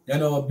right, you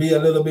know, be a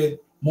little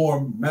bit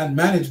more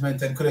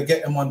management and could have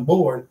get him on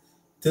board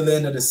till the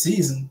end of the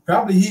season.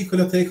 Probably he could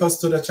have taken us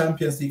to the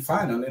Champions League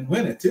final and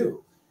win it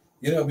too.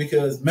 You know,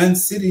 because Man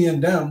City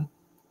and them,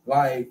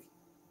 like,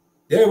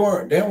 they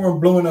weren't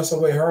blowing us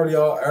away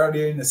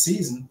earlier in the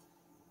season.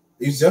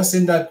 It's just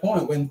in that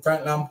point when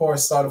Frank Lampard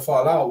started to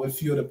fall out with a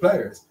few of the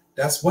players.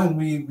 That's when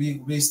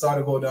we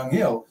started to go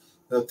downhill.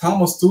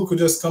 Thomas Tuchel could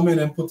just come in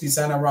and put his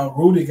hand around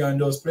Rudiger, and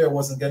those players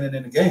wasn't getting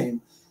in the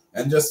game.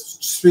 and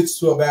just switch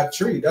to a back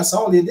three. That's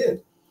all he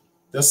did.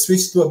 Just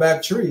switch to a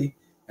back three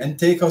and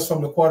take us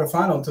from the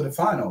quarterfinal to the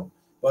final.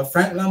 But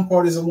Frank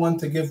Lampard is the one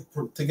to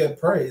get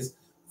praise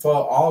for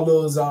all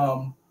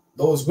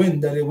those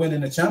wins that they win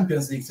in the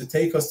Champions League to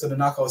take us to the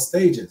knockout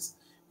stages.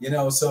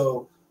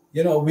 So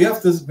we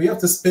have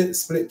to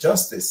split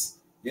justice.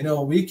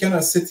 We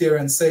cannot sit here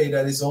and say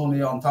that it's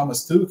only on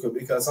Thomas Tuchel,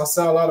 because I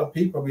saw a lot of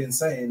people being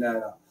saying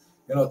that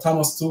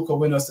Thomas Tuchel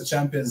win us the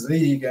Champions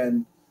League,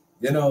 and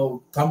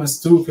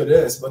Thomas Tuchel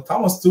this, but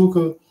Thomas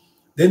Tuchel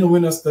didn't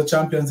win us the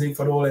Champions League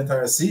for the whole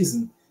entire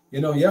season.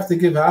 You have to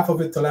give half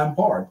of it to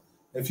Lampard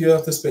if you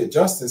have to split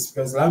justice,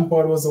 because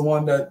Lampard was the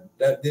one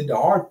that did the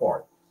hard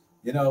part.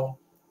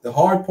 The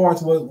hard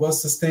part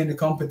was sustain the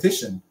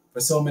competition for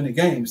so many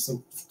games,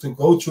 to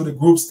go through the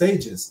group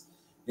stages,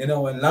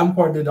 and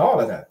Lampard did all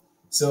of that.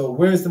 So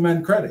where's the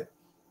man credit?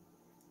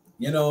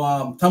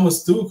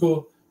 Thomas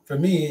Tuchel, for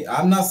me,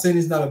 I'm not saying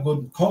he's not a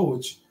good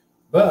coach,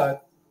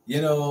 but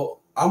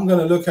I'm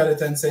gonna look at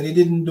it and say he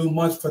didn't do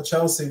much for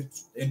Chelsea,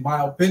 in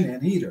my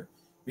opinion, either,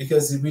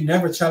 because we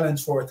never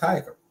challenged for a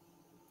title.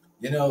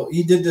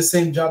 He did the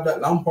same job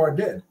that Lampard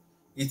did.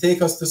 He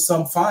take us to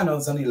some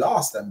finals and he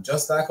lost them,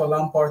 just like how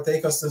Lampard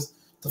take us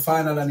to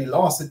final and he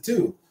lost it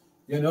too.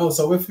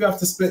 So if we have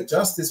to split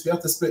justice, we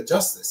have to split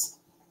justice.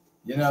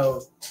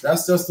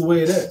 That's just the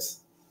way it is.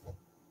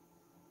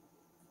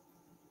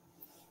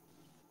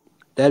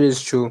 That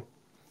is true.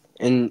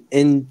 And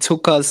in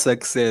Tuchel's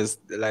success,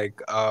 I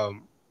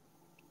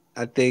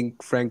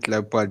think Frank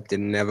Lampard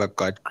never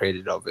got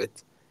credit of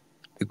it,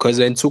 because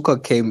when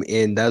Tuchel came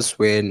in, that's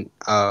when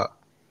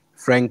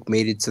Frank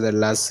made it to the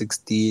last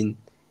 16,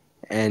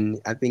 and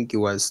I think it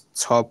was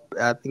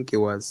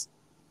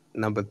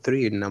number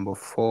 3 and number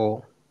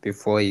 4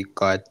 before he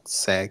got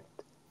sacked.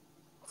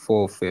 4th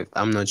or 5th,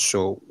 I'm not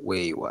sure where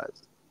he was,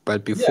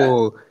 but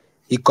before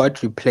he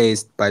got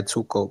replaced by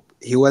Tuchel,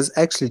 he was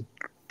actually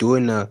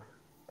doing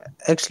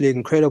actually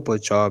incredible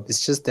job.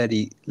 It's just that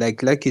he,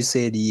 like you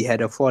said, he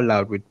had a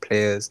fallout with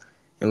players,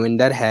 and when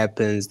that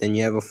happens, then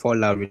you have a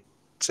fallout with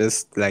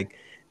just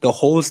the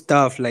whole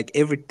stuff,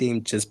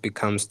 everything just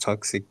becomes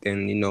toxic.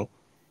 Then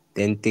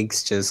then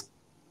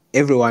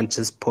everyone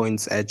just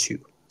points at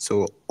you.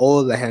 So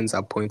all the hands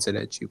are pointed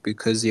at you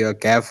because you're a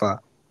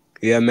gaffer,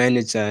 you're a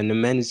manager, and the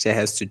manager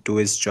has to do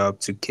his job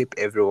to keep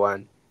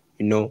everyone,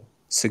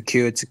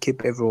 secure, to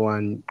keep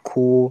everyone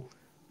cool,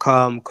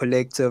 calm,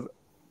 collective.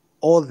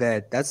 All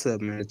that's a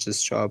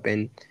manager's job,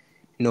 and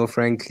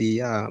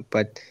frankly,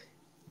 but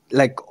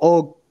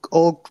all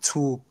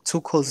to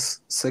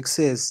Tuchel's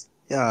success,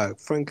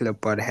 Frank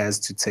Lampard has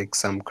to take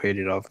some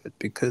credit of it,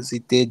 because he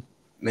did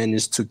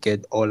manage to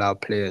get all our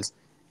players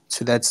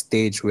to that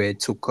stage where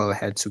Tuchel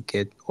had to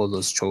get all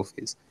those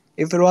trophies.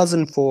 If it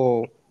wasn't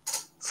for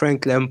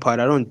Frank Lampard,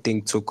 I don't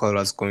think Tuchel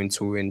was going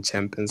to win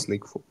Champions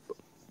League football.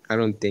 I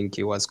don't think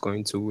he was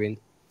going to win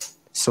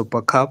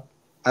Super Cup.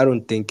 I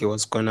don't think he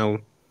was gonna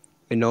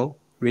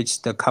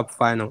reach the cup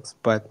finals.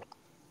 But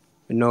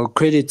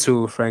credit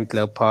to Frank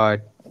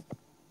Lampard.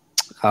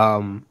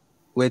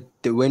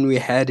 When we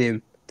had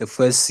him the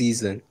first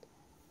season,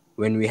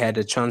 when we had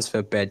a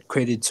transfer ban,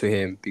 credit to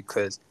him,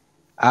 because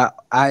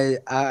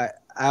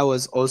I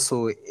was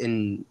also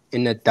in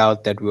a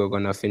doubt that we were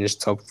gonna finish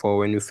top 4.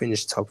 When we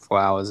finished top 4,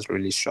 I was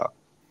really shocked,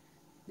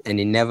 and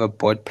he never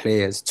bought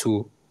players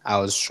too. I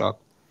was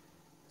shocked.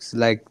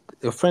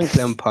 It's Frank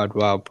Lampard,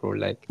 wow,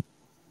 bro,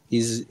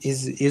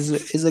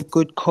 He's a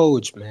good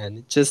coach, man.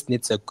 It just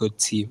needs a good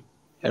team,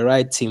 a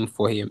right team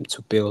for him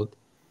to build.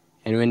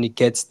 And when he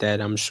gets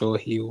that, I'm sure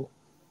he'll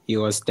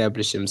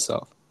establish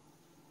himself.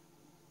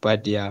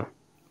 But yeah,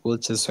 we'll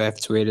just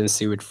have to wait and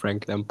see with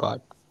Frank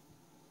Lampard.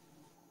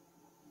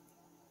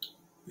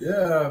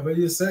 Yeah, but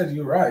you said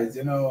you're right.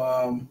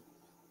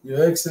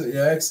 You're excellent.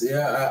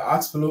 Yeah,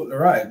 absolutely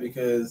right.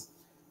 Because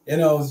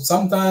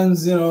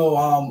sometimes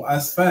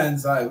as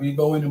fans, we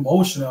go in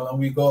emotional and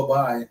we go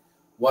by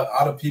what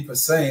other people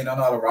saying on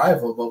our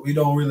rival, but we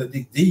don't really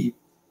dig deep,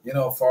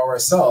 for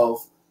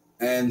ourselves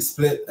and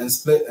split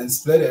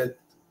it,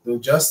 do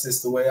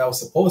justice the way I was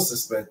supposed to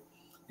split.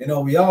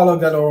 We all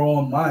have got our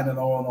own mind and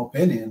our own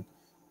opinion,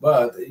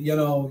 but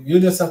you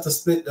just have to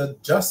split the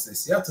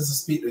justice. You have to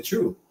speak the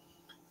truth,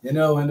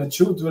 and the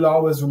truth will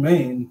always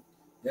remain,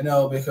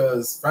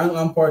 because Frank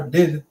Lampard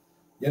did,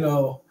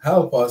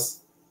 help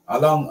us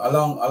along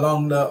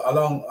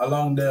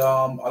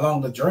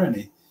the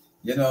journey.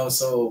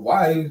 So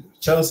why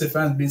Chelsea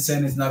fans been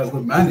saying he's not a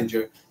good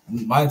manager?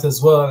 Might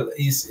as well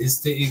he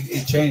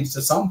changed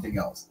to something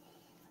else.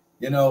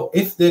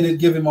 If they did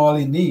give him all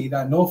he need,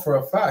 I know for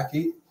a fact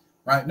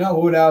right now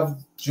we would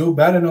have Joe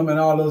Bellingham and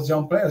all those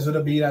young players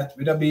would be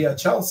at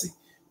Chelsea.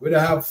 We'd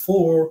have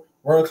 4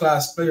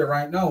 world-class players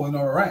right now in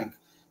our rank.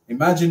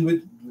 Imagine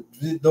with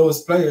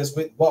those players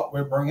with what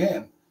we're bringing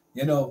in.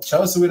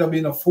 Chelsea would have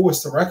been a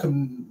force to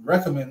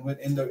recommend with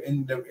in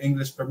the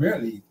English Premier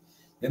League.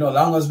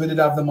 Long as we did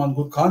have them on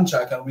good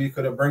contract, and we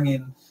could have bring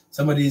in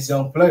some of these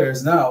young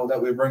players now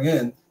that we bring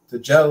in to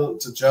gel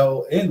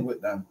in with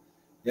them.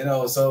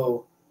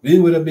 So we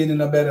would have been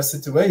in a better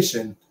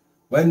situation.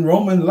 when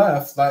Roman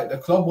left, like the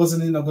club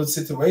wasn't in a good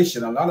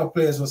situation. A lot of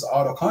players was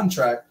out of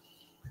contract.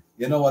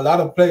 You know, a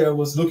lot of player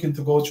was looking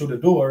to go through the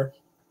door.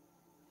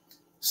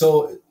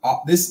 So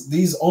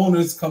these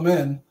owners come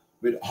in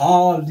with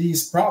all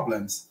these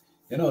problems.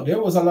 You know,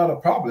 there was a lot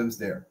of problems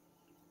there.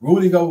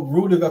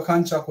 Rudiger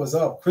contract was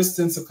up.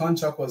 Christensen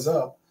contract was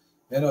up.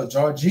 You know,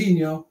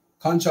 Jorginho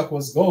contract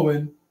was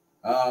going.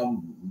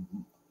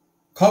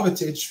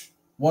 Kovacic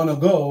want to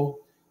go.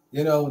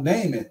 You know,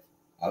 name it.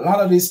 A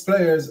lot of these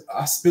players,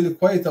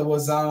 Aspilicueta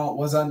was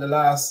on the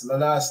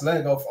last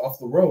leg of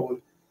the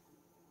road.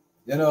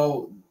 You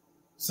know,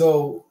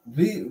 so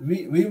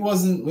we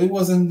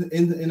wasn't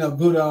in a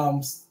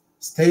good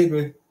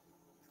stable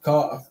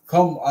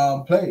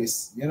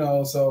place. You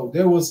know, so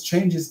there was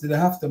changes that they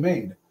have to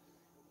made.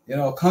 You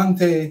know,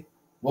 Conte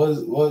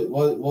was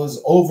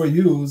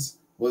overused,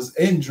 was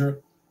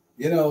injured.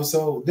 You know,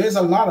 so there's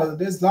a lot of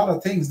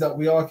things that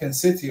we all can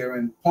sit here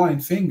and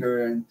point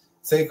finger and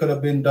say could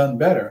have been done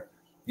better.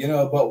 You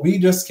know, but we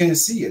just can't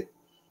see it.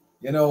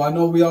 You know, I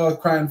know we all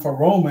crying for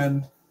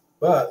Roman,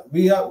 but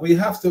we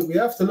have to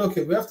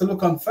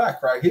look on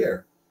fact right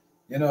here.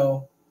 You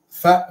know,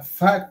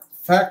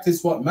 fact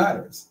is what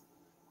matters.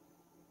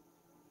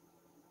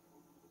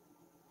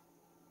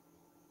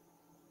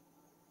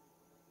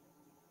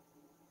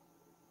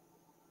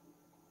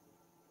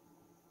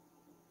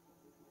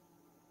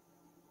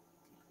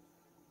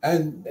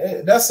 And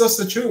that's just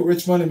the truth,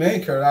 Rich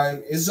Moneymaker.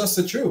 Like, it's just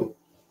the truth.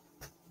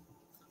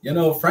 You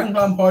know, Frank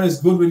Lampard is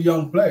good with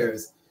young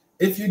players.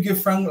 If you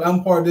give Frank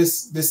Lampard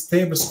this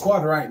Tabor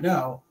squad right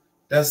now,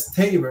 that's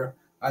Tabor.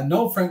 I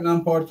know Frank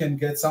Lampard can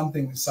get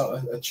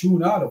a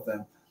tune out of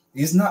them.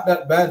 He's not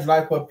that bad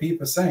like what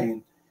people are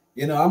saying.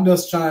 You know, I'm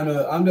just trying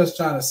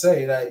to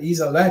say that he's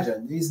a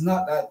legend. He's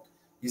not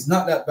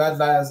that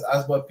bad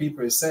as what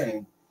people are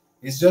saying.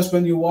 It's just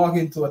when you walk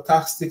into a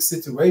toxic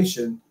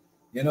situation,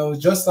 you know,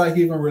 just like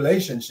even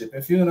relationship.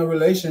 If you're in a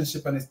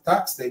relationship and it's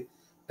toxic,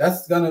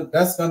 that's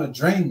gonna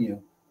drain your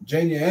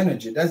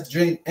energy. That's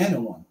drain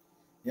anyone.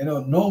 You know,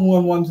 no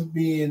one wants to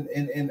be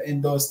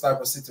in those type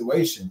of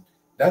situations.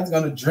 That's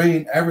gonna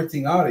drain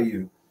everything out of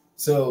you.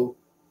 So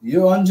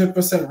you're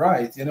 100%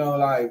 right. You know,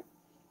 like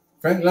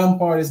Frank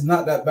Lampard is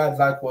not that bad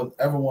like what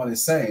everyone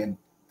is saying,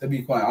 to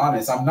be quite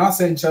honest. I'm not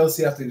saying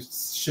Chelsea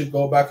should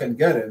go back and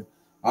get him.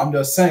 I'm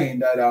just saying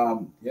that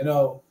you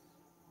know,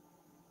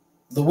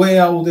 the way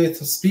I would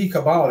to speak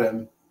about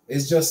him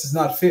is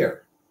not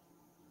fair.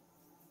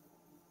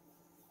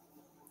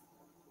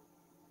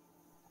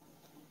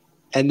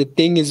 And the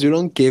thing is, we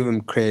don't give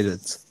him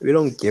credit. We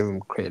don't give him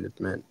credit,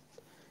 man.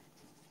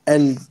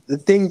 And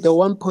the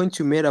one point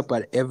you made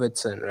about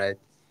Everton, right?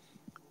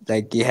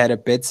 Like, he had a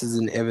bad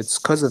season. It's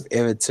because of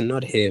Everton,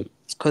 not him.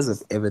 It's because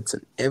of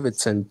Everton.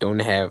 Everton don't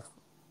have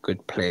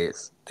good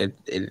players.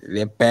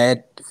 They're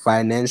bad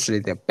financially.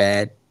 They're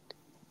bad,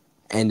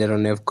 and they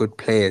don't have good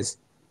players,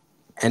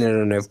 and they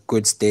don't have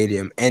good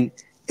stadium, and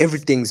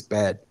everything's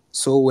bad.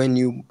 So when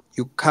you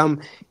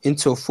come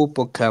into a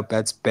football club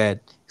that's bad,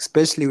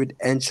 especially with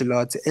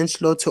Ancelotti.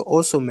 Ancelotti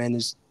also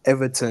managed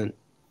Everton,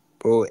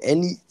 bro,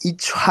 and he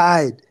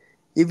tried.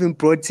 Even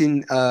brought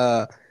in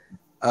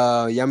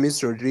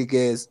James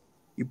Rodriguez.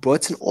 He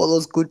brought in all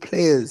those good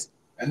players,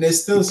 and they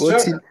still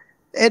struggle.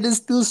 And they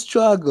still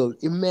struggle.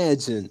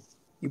 Imagine,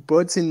 he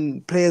brought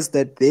in players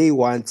that they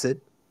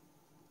wanted,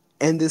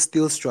 and they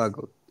still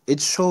struggle. It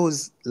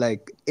shows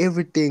like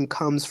everything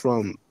comes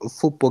from a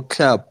football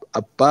club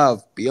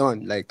above,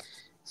 beyond, like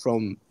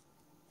from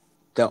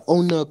the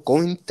owner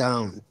going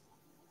down.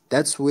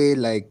 That's where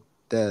like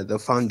the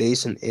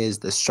foundation is,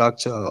 the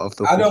structure of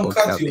the football club. I don't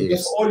cut you,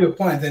 just all your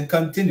points and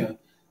continue.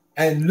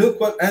 And look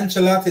what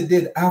Ancelotti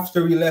did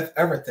after he left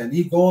Everton.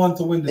 He go on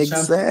to win the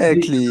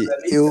Champions League.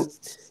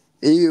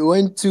 He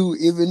went to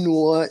even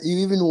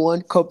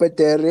won Copa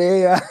del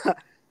Rey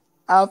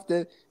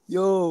after.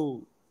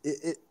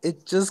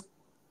 It just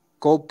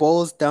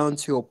boils down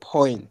to a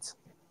point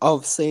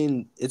of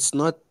saying it's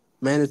not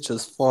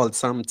manager's fault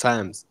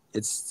sometimes.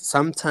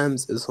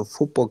 Sometimes it's a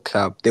football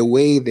club. The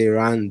way they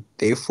run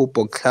their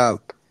football club,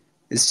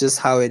 it's just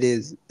how it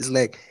is. It's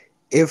like,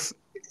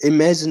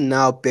 imagine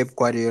now Pep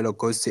Guardiola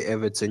goes to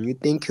Everton, you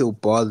think he'll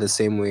ball the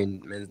same way?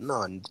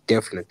 No,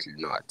 definitely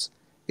not.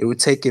 It would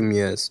take him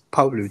years.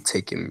 Probably would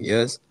take him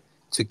years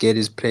to get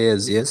his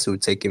players. Yes, it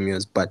would take him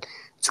years. But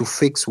to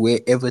fix where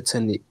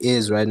Everton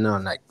is right now,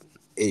 like,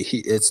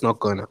 it's not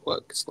going to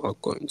work. It's not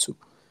going to.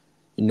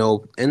 You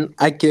know, and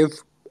I give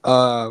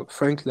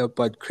Frank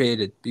Lampard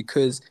credit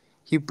because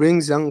he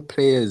brings young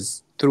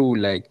players through,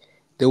 like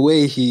the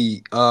way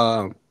he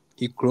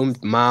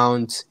groomed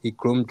Mount, he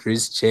groomed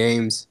Reece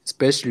James,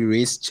 especially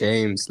Reece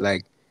James,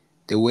 like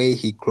the way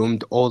he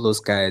groomed all those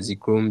guys. He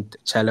groomed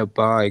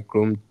Chalobah, he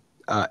groomed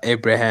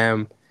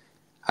Abraham.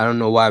 I don't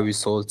know why we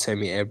sold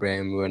Tammy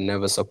Abraham. We were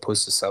never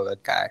supposed to sell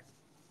that guy.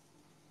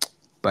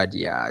 But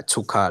yeah,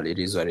 Tuchel, it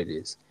is what it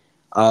is.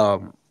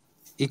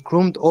 He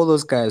groomed all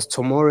those guys.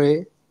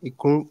 Tomori, he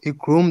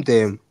groomed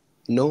them,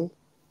 you know.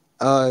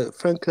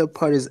 Frank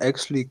Lampard is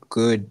actually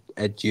good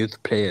at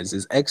youth players.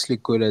 He's actually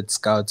good at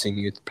scouting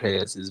youth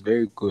players. He's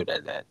very good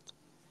at that.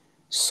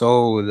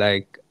 So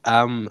like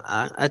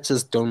I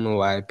just don't know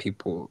why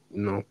people,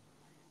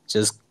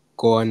 just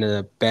go on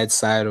the bad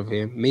side of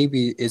him.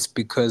 Maybe it's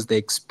because the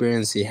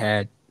experience he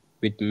had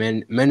with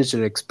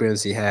manager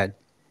experience he had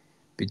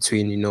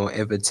between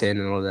Everton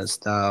and all that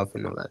stuff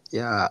and all that.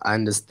 Yeah, I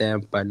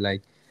understand, but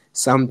like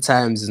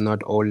sometimes it's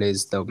not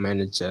always the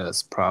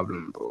manager's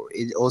problem, bro.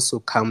 It also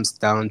comes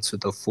down to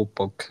the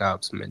football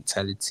club's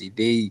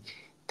mentality.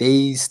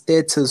 They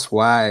status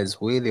wise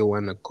where they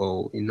want to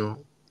go.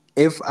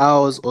 If I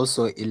was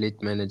also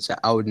elite manager,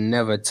 I would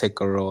never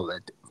take a role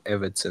at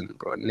Everton,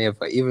 bro.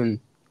 Never. Even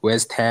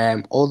West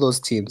Ham, all those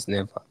teams,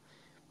 never.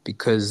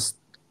 Because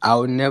I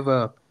would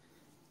never.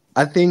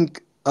 I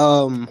think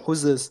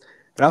who's this?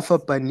 Rafa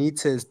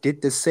Benitez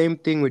did the same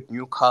thing with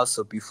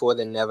Newcastle before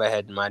they never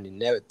had money.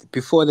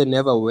 Before they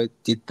never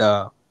did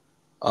the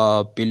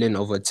billion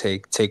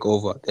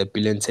takeover, the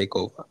billion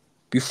takeover.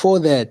 Before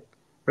that,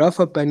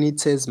 Rafa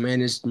Benitez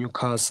managed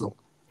Newcastle.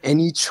 And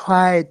he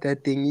tried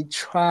that thing. He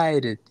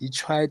tried it. He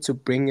tried to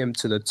bring him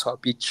to the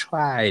top. He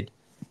tried.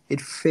 It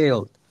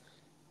failed.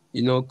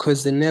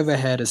 Because they never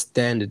had a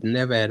standard,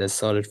 never had a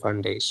solid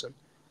foundation.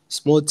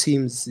 Small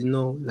teams,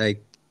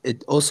 like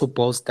it also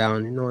boils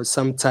down,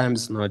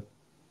 sometimes not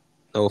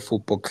no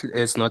football.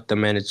 It's not the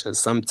manager.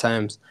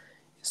 Sometimes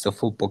it's the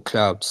football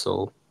club.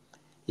 So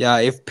yeah,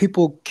 if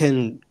people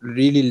can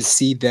really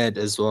see that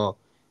as well,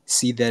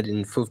 see that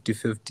in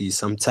 50-50,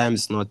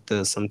 sometimes not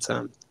the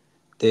sometimes.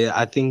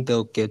 I think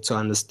they'll get to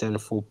understand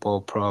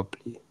football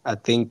properly. I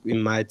think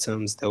in my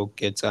terms, they'll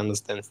get to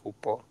understand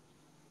football.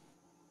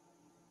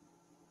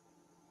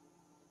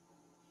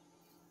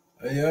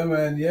 Yeah,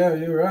 man. Yeah,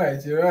 you're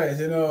right. You're right.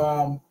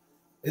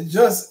 It's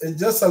just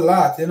a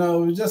lot.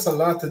 It's just a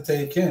lot to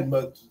take in.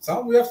 But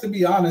we have to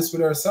be honest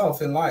with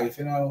ourselves in life.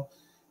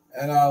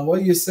 And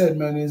what you said,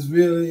 man, is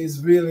really,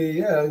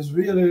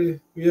 really,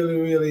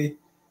 really.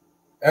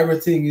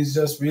 Everything is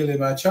just really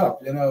match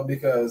up.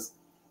 Because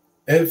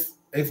if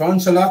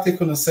Ancelotti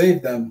couldn't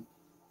save them,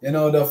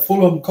 the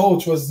Fulham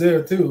coach was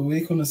there too.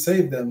 We couldn't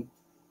save them.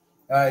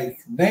 Like,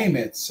 name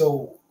it.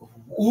 So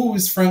who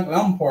is Frank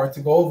Lampard to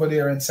go over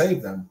there and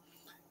save them?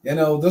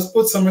 Just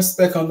put some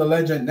respect on the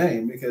legend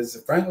name,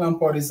 because Frank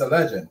Lampard is a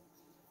legend.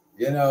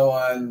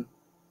 And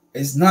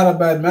he's not a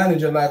bad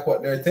manager like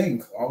what they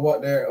think or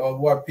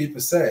what people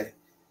say.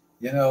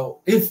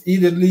 If he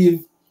did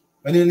leave,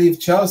 when he leave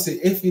Chelsea,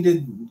 if he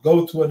did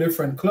go to a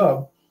different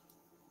club,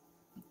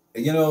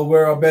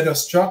 we're a better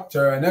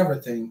structure and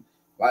everything.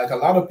 Like, a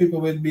lot of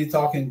people would be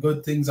talking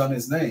good things on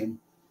his name.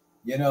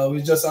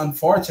 It's just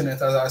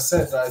unfortunate, as I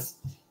said,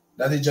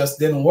 that it just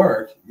didn't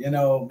work.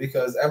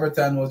 Because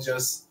Everton was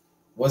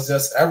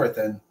just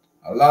Everton.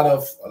 A lot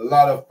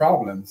of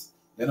problems.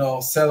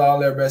 Sell all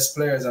their best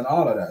players and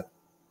all of that.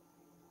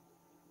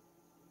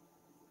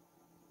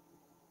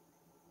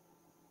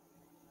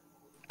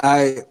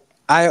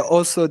 I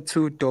also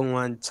too don't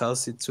want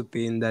Chelsea to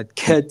be in that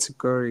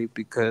category,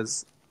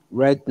 because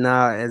right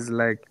now, as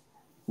like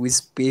we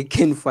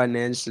speaking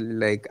financially,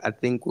 like I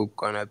think we're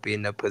gonna be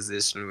in a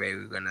position where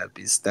we're gonna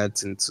be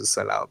starting to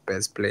sell our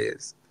best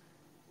players.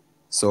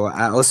 So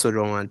I also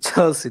don't want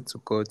Chelsea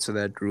to go to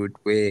that route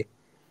where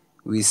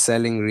we're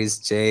selling Reece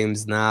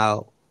James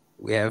now.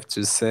 We have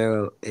to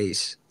sell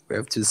Ish. We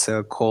have to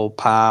sell Cole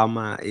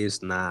Palmer.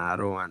 Nah, I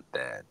don't want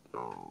that.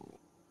 No.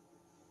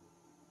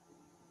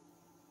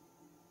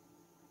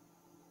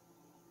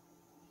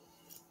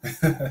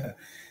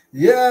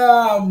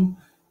 Yeah,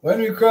 when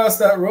we cross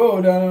that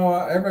road,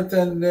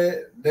 Everton,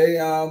 they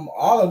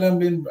all of them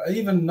been,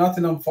 even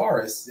Nottingham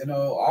Forest,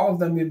 all of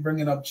them been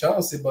bringing up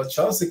Chelsea, but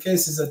Chelsea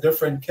case is a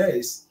different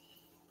case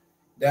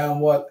than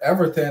what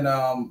Everton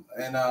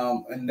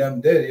and them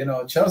did.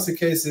 Chelsea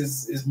case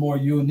is more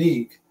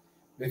unique,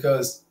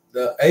 because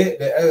the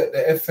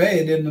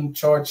FA didn't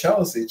charge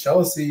Chelsea.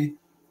 Chelsea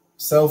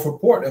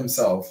self-report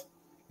themselves,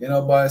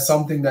 by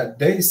something that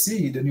they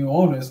see, the new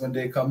owners, when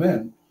they come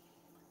in.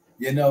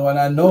 And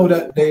I know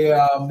that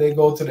they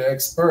go to the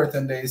expert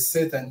and they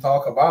sit and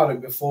talk about it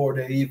before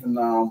they even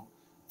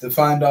to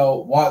find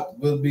out what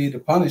will be the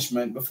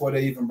punishment before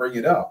they even bring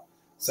it up.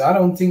 So I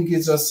don't think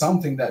it's just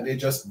something that they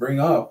just bring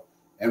up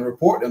and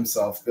report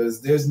themselves, because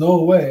there's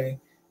no way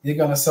you're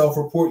gonna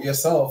self-report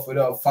yourself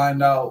without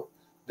find out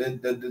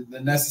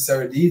the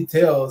necessary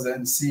details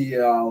and see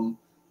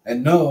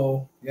and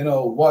know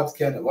what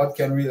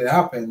can really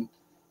happen,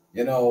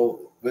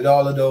 with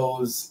all of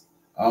those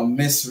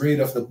misread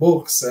of the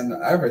books and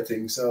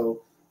everything.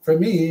 So for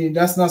me,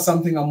 that's not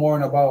something I'm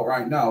worrying about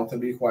right now, to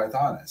be quite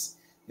honest.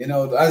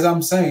 As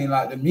I'm saying,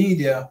 like, the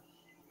media,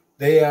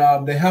 they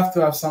have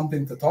to have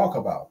something to talk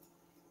about.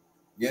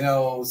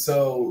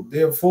 So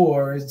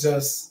therefore it's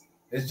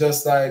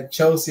just like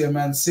Chelsea and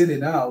Man City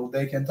now,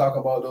 they can talk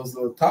about those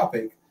little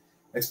topics,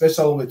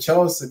 especially with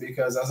Chelsea,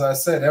 because as I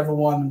said,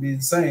 everyone been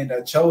saying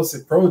that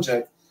Chelsea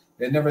project,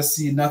 they never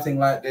see nothing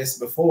like this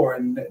before,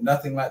 and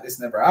nothing like this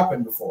never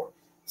happened before.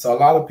 So a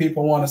lot of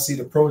people want to see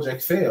the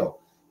project fail,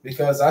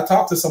 because I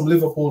talked to some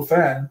Liverpool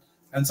fan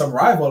and some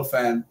rival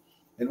fan,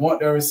 and what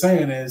they were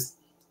saying is,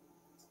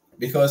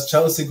 because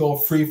Chelsea go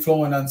free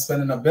flowing and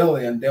spending $1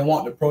 billion, they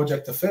want the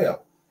project to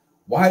fail.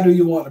 Why do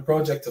you want the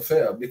project to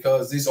fail?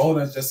 Because these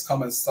owners just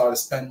come and start to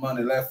spend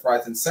money left,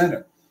 right, and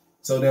center.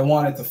 So they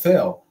want it to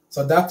fail.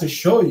 So that to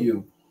show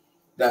you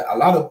that a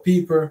lot of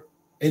people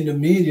in the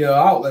media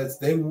outlets,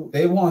 they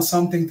want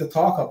something to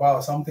talk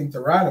about, something to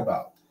write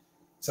about.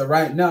 So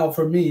right now,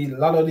 for me, a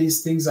lot of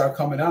these things are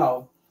coming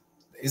out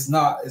is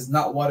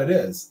not what it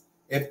is.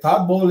 If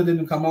Todd Bowley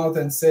didn't come out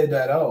and say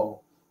that,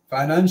 oh,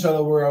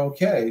 financially we're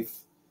okay,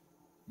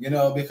 you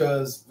know,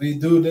 because we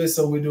do this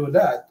or we do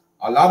that,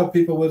 a lot of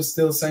people were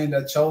still saying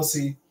that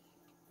Chelsea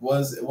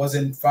was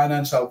in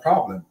financial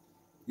problem.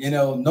 You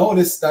know,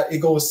 notice that it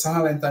goes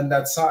silent on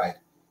that side.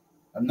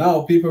 And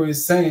now people are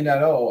saying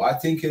that, oh, I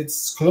think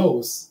it's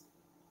close.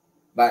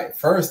 Like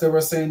first they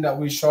were saying that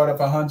we short of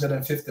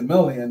 150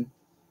 million,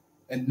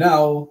 and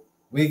now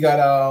we got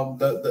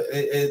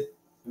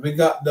we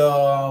got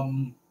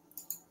the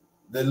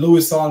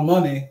Louis Hall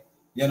money,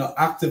 you know,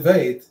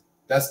 activate.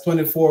 That's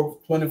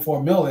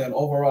 24 million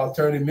overall,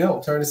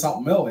 30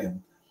 something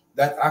million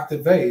that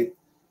activate,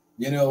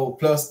 you know,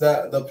 plus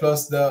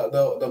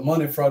the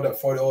money for the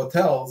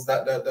hotels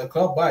that the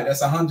club buy.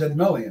 That's 100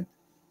 million,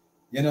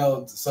 you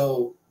know.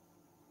 So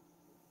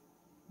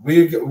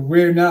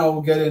we're now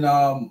getting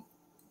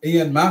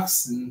Ian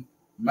Matson.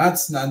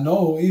 I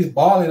know he's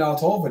balling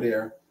out over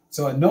there.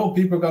 So I know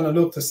people are gonna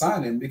look to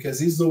sign him because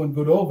he's doing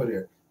good over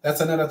there.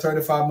 That's another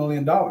 $35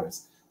 million.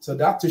 So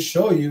that to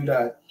show you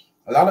that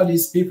a lot of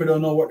these people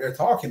don't know what they're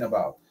talking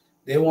about.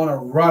 They want to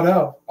rut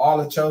up all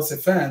the Chelsea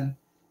fans,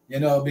 you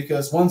know,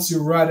 because once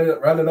you rut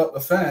up the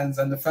fans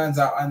and the fans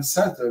are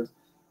unsettled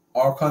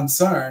or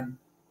concerned,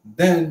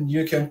 then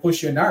you can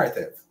push your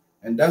narrative.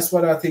 And that's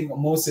what I think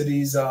most of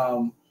these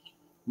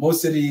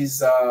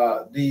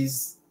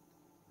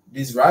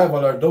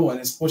rivals are doing,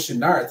 is pushing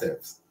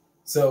narratives.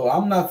 So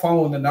I'm not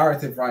following the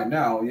narrative right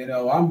now. You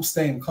know, I'm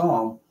staying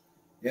calm,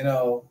 you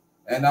know,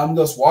 and I'm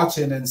just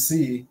watching and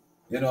see,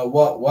 you know,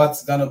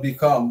 what's going to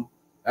become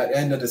at the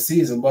end of the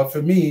season. But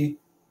for me,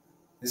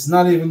 it's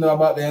not even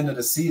about the end of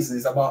the season.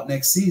 It's about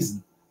next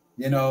season,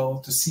 you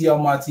know, to see how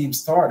my team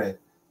started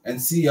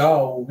and see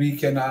how we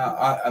can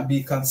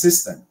be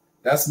consistent.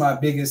 That's my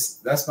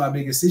biggest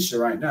issue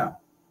right now.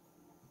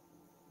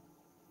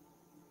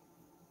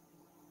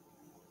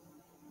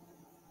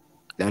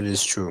 That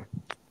is true.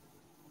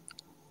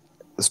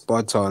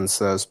 Spot on,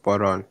 sir.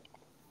 Spot on.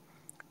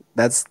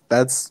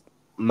 That's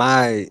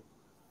my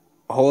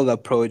whole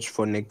approach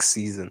for next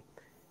season,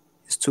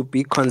 is to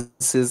be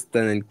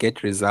consistent and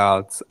get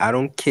results. I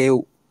don't care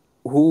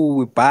who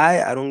we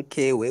buy. I don't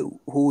care who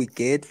we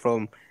get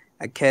from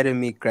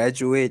academy,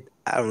 graduate.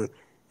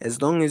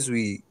 As long as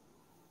we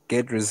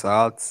get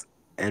results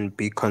and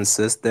be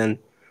consistent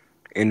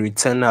and we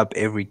turn up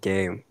every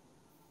game,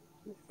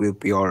 we'll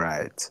be all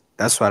right.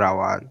 That's what I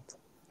want,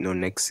 you know,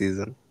 next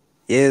season.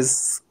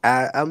 Yes,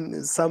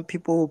 some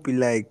people will be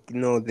like, you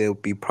know, there'll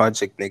be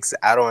project next.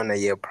 I don't want to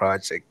hear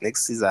project.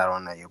 Next season, I don't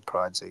want to hear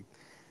project.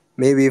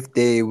 Maybe if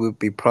they will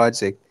be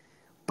project,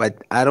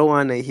 but I don't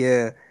want to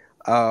hear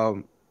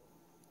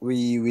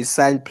we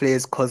sign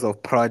players because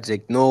of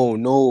project. No,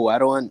 I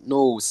don't want,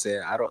 no,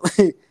 sir. I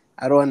don't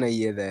I don't want to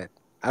hear that.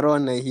 I don't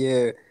want to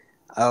hear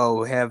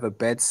have a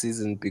bad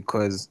season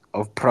because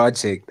of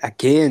project.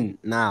 Again,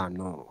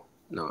 no.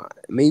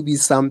 Maybe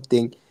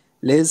something,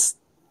 let's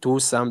do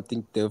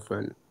something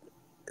different.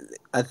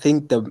 I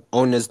think the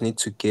owners need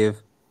to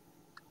give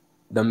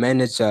the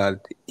manager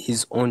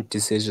his own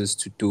decisions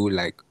to do,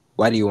 like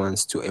what he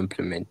wants to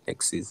implement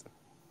next season,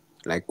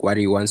 like what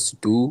he wants to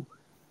do,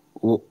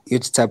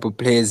 which type of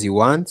players he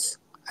wants.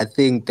 I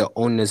think the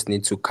owners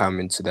need to come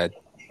into that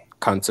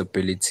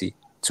accountability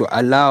to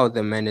allow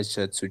the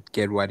manager to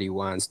get what he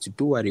wants, to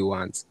do what he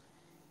wants,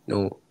 you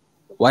know,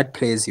 what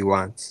players he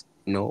wants,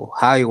 you know,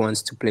 how he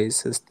wants to play a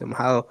system,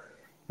 how,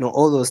 you know,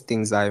 all those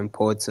things are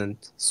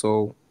important.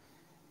 So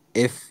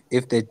if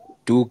they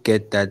do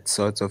get that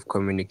sort of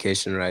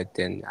communication right,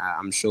 then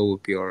I'm sure we'll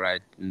be all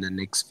right in the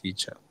next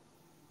feature.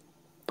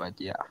 But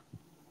yeah.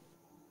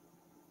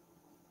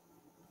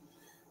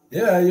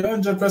 Yeah, you're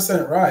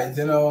 100% right.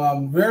 You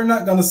know, we're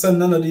not going to send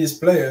none of these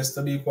players,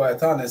 to be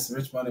quite honest,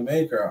 Rich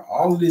Moneymaker.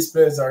 All of these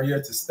players are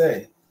here to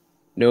stay.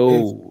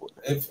 No.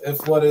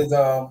 If what is,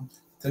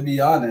 to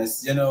be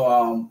honest, you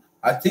know,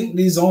 I think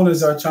these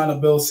owners are trying to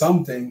build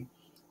something,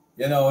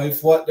 you know,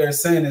 if what they're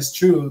saying is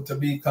true, to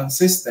be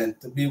consistent,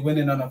 to be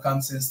winning on a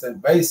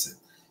consistent basis.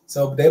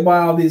 So they buy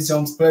all these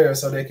young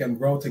players so they can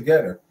grow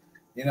together.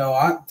 You know,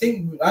 I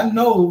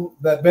know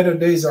that better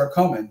days are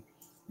coming.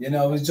 You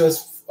know, it's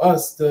just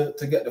us to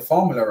get the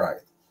formula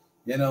right.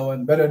 You know,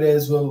 and better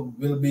days will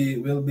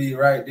be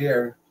right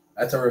there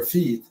at our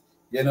feet.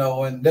 You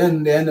know, and then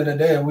at the end of the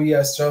day, we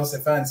as Chelsea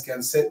fans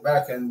can sit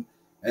back and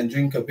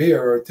drink a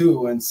beer or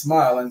two and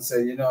smile and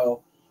say, you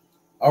know,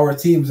 our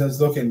team is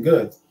looking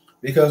good.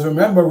 Because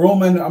remember,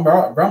 Roman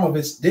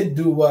Abramovich did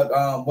do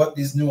what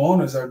these new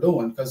owners are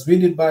doing, because we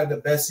did buy the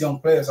best young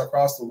players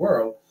across the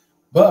world.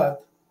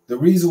 But the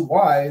reason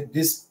why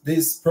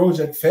this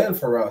project failed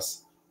for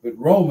us with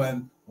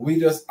Roman we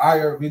just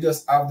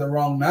have the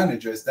wrong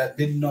managers that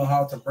didn't know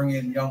how to bring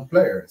in young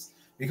players.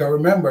 Because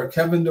remember,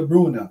 Kevin De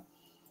Bruyne,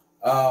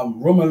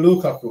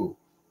 Romelu Lukaku,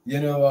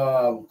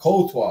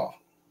 Courtois.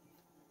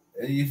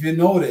 If you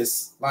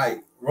notice,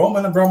 like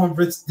Roman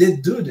Abramovich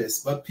did do this,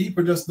 but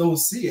people just don't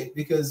see it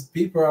because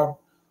people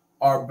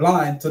are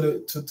blind to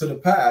the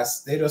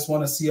past. They just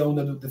want to see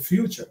only the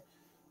future.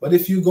 But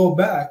if you go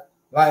back,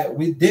 like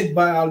we did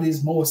buy all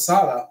these Mo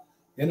Salah,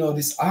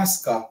 this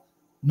Oscar.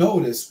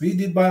 Notice we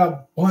did buy a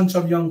bunch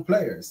of young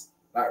players.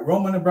 Like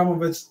Roman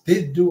Abramovich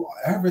did do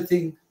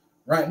everything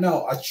right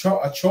now.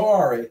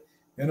 Achori,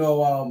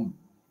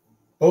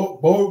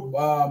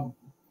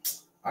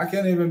 I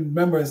can't even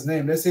remember his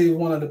name. They say he's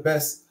one of the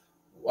best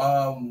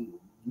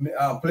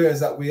players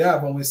that we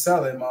have when we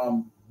sell him.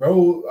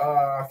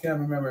 I can't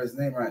remember his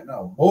name right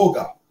now.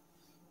 Boga.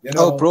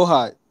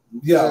 Broha.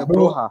 Yeah,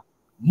 Broha.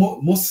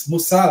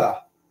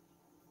 Musala.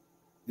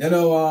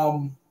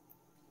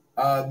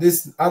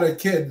 This other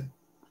kid,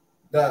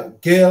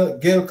 that Gail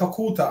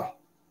Kakuta.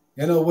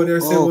 What they're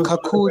saying. Oh,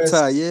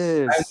 Kakuta,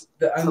 yes.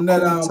 And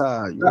that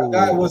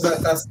guy was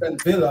at Aston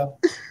Villa.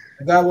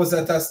 The guy was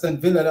at Aston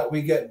Villa that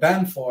we get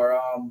banned for.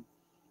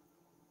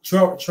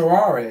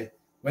 Traore,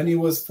 when he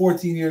was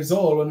 14 years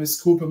old, when we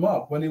scoop him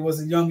up, when he was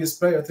the youngest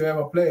player to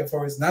ever play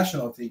for his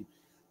national team.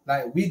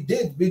 Like we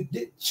did.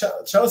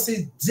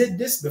 Chelsea did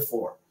this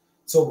before.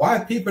 So why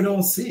people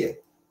don't see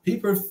it?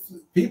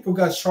 People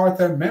got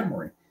short-term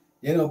memory.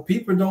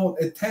 People don't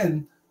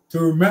attend to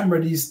remember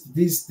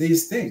these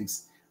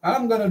things.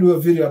 I'm gonna do a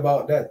video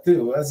about that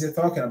too. As you're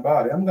talking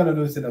about it, I'm gonna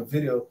do it in a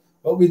video.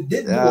 But we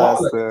did do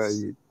all of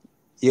this.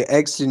 You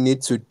actually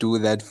need to do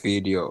that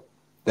video.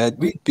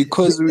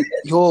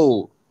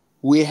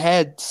 We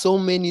had so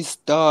many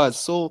stars.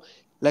 So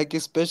like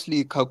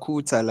especially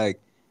Kakuta, like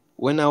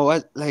when I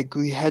was like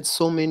we had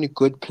so many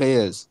good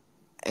players.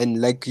 And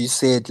like you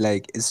said,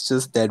 like it's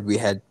just that we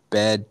had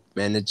bad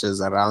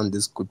managers around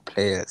these good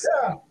players.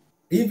 Yeah.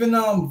 Even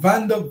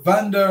Vander,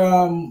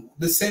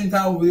 the same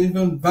time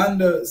even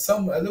Vander,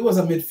 there was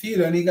a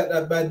midfielder and he got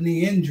that bad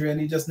knee injury and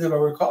he just never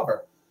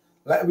recovered.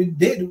 Like we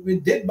did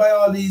buy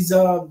all these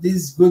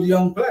good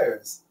young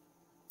players.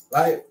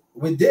 Like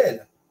we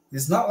did.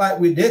 It's not like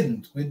we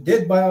didn't. We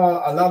did buy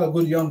a lot of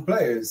good young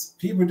players.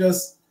 People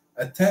just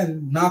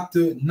tend not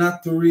to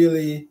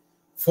really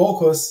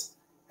focus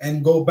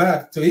and go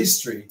back to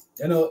history.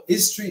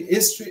 History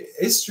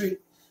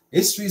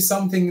is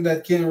something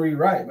that can't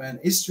rewrite, man.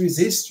 History is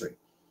history.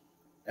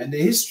 And the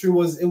history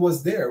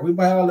was there. We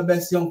buy all the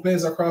best young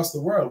players across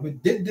the world. We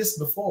did this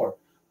before,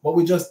 but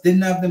we just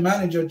didn't have the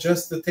manager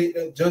just to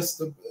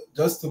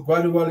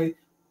gradually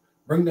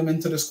bring them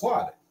into the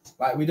squad.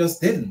 Like we just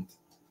didn't,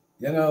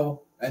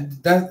 and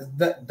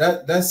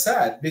that's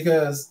sad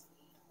because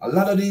a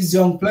lot of these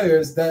young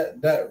players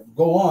that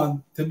go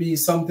on to be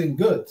something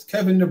good.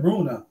 Kevin De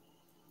Bruyne,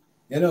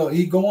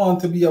 he go on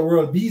to be a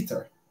world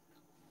beater.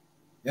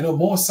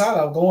 Mo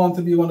Salah go on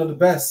to be one of the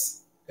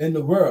best in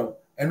the world.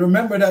 And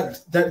remember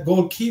that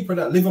goalkeeper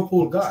that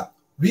Liverpool got.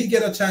 We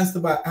get a chance to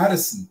buy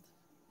Addison.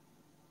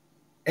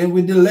 And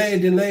we delay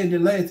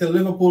till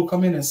Liverpool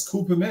come in and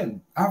scoop him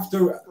in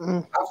after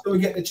we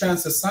get the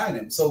chance to sign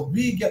him. So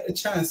we get the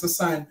chance to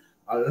sign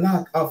a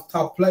lot of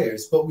top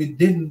players, but we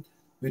did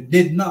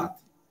not,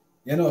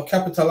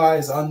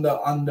 capitalize on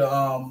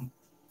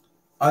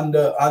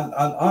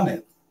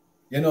it.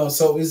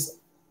 So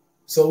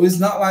it's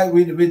not like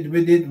we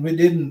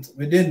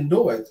didn't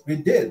do it. We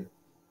did.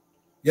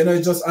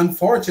 It's just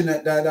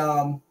unfortunate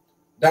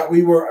that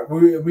we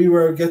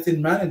were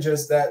getting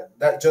managers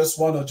that just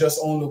want to just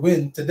only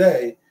win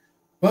today,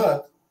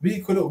 but we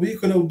could have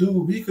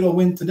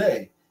win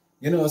today.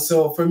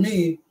 So for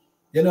me,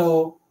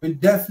 we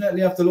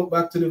definitely have to look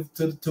back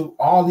to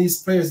all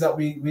these players that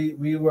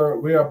we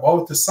were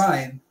about to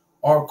sign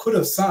or could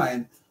have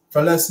signed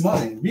for less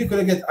money. We could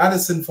have get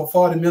Addison for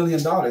 $40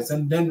 million,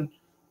 and then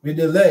we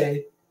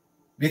delay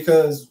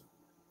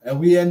and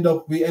we end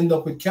up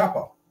with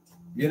Kappa.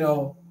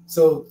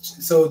 So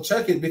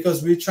check it,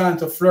 because we're trying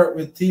to flirt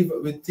with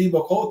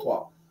Thibaut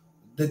Courtois.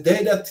 The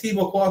day that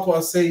Thibaut Courtois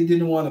say he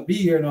didn't want to be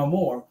here no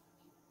more,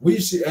 we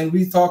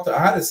talked to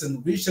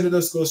Addison, we should have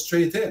just go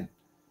straight in,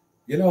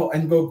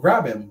 and go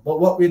grab him. But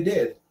what we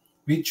did,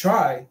 we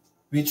tried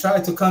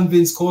to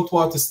convince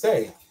Courtois to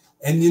stay.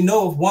 And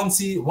once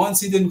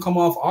he didn't come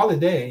off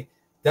holiday,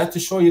 that to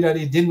show you that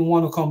he didn't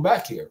want to come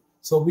back here.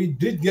 So we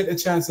did get a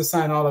chance to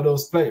sign all of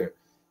those players.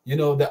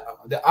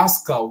 The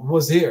Oscar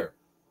was here.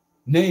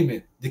 Name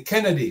it. The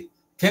Kennedy.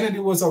 Kennedy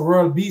was a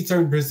world beater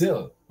in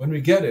Brazil. When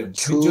we get him,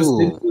 True. We just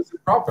didn't use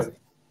it properly.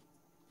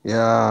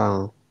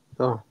 Yeah.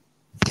 Oh.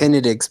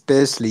 Kennedy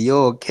especially.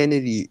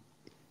 Kennedy.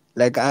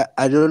 Like,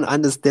 I don't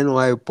understand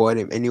why we bought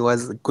him. And he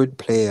was a good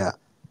player.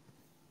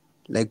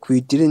 Like, we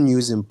didn't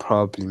use him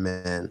properly,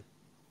 man.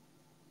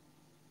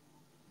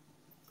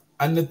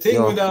 And the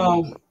thing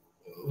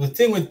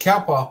with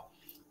Kappa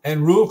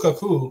and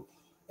Lukaku,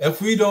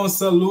 if we don't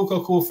sell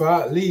Lukaku for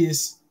at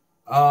least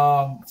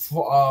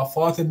for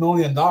 $40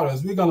 million,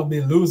 we're gonna be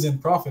losing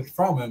profit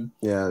from him.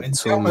 Yeah, And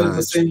too Kepa is the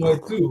much. same way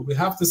too. We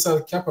have to sell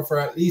Kepa for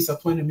at least a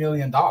 $20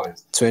 million 20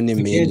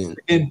 to million.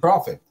 gain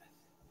profit.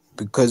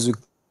 Because we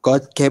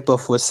got Kepa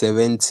for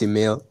 70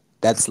 mil.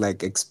 That's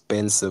like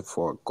expensive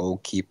for a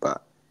goalkeeper.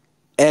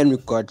 And we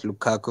got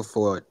Lukaku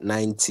for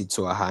 90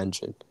 to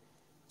 100.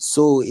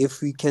 So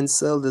if we can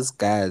sell these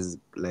guys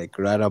like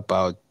right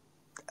about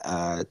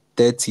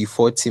 30,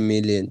 40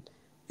 million,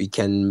 we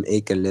can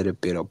make a little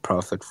bit of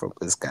profit from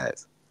these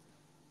guys.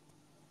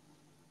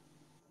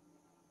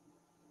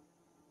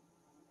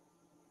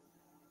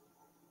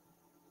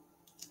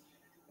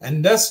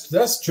 And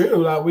that's true.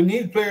 Like we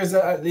need players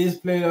that at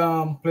least play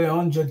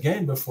 100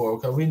 games before,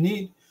 because we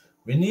need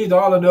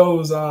all of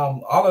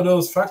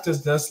those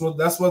factors. That's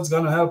what's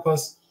gonna help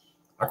us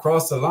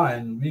across the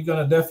line. We're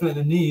gonna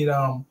definitely need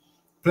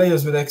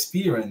players with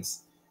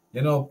experience.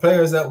 You know,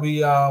 players that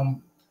we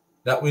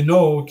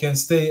know can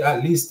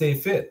at least stay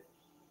fit.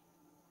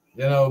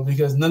 You know,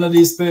 because none of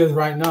these players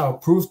right now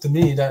prove to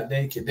me that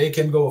they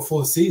can go a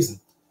full season.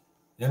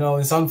 You know,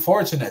 it's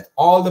unfortunate.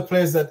 All the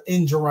players that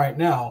injure right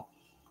now,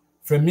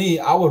 for me,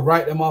 I would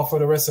write them off for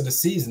the rest of the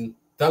season.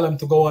 Tell them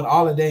to go on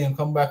holiday and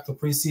come back to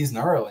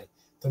preseason early,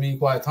 to be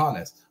quite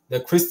honest. The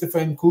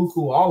Christopher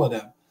Nkunku, all of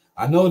them.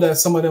 I know that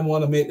some of them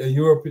want to make the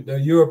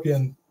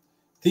European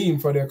team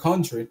for their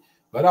country,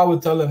 but I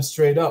would tell them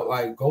straight up,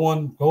 like, go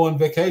on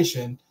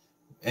vacation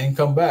and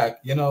come back.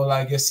 You know,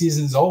 like your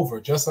season's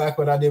over, just like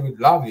what I did with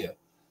Lavia.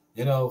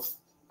 You know,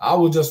 I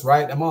would just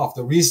write them off.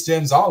 The Reece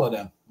James, all of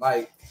them.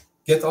 Like,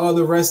 get all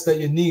the rest that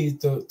you need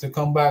to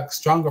come back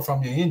stronger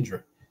from your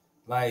injury.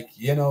 Like,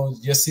 you know,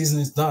 your season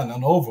is done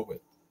and over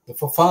with. The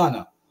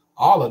Fofana,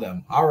 all of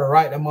them. I would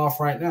write them off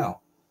right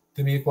now,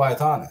 to be quite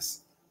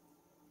honest.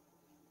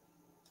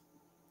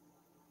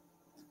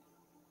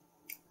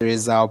 There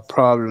is our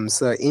problem.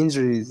 So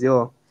injuries,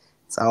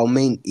 it's our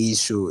main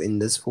issue in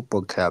this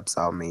football club. It's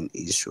our main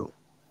issue.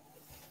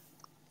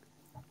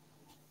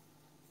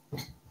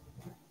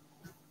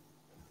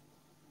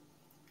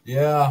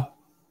 Yeah,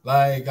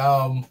 like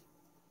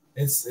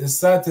it's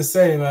sad to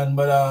say, man,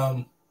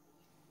 but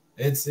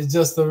it's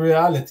just the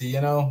reality,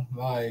 you know.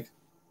 Like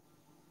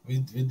we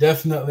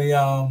definitely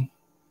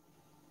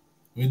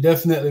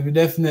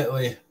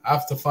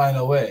have to find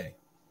a way,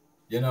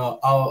 you know,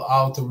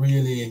 how to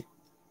really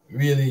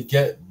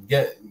get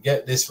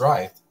this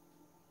right.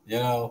 You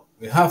know,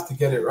 we have to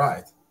get it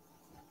right.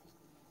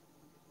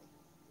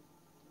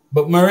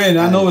 But Marin,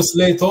 I know it's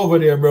late over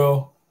there,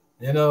 bro.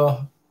 You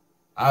know,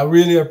 I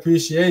really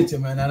appreciate you,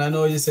 man. And I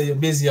know you say you're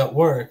busy at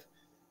work.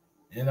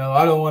 You know,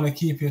 I don't want to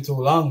keep you too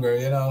longer,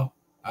 you know.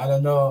 I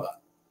don't know.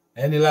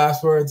 Any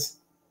last words?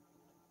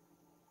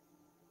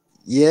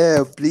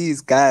 Yeah, please,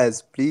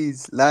 guys,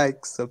 please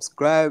like,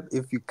 subscribe.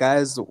 If you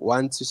guys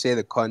want to share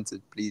the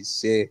content,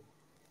 please share.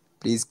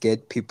 Please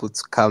get people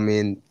to come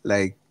in.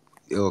 Like,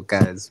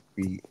 guys,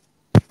 we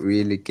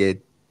really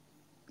get,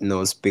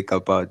 speak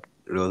about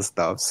real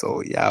stuff.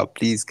 So, yeah,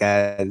 please,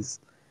 guys,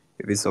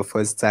 if it's your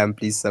first time,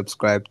 please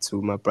subscribe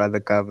to my brother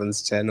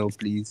Gavin's channel,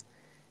 please.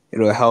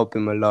 It'll help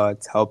him a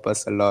lot, help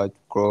us a lot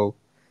grow.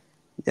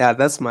 Yeah,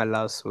 that's my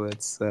last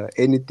words.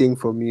 Anything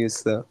from you,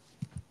 sir?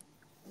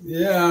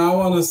 Yeah, I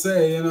want to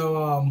say, you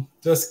know,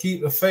 just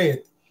keep the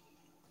faith,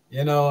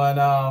 you know,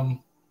 and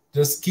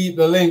just keep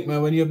the link,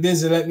 man. When you're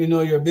busy, let me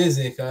know you're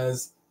busy,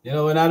 because, you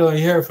know, when I don't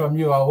hear from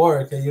you at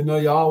work, and you know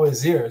you're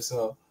always here.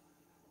 So,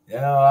 you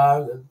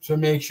know, to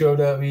make sure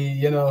that we,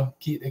 you know,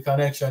 keep the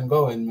connection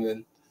going,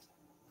 man.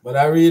 But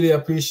I really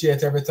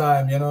appreciate every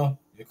time, you know,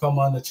 you come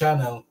on the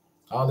channel,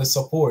 all the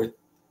support,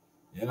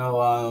 you know,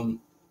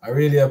 I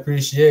really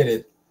appreciate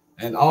it.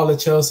 And all the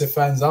Chelsea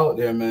fans out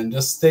there, man,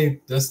 just stay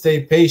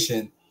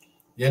patient,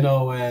 you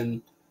know,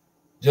 and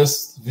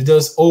we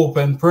just hope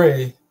and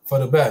pray for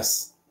the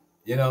best.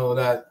 You know,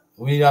 that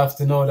we have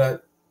to know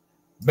that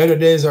better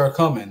days are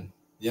coming,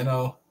 you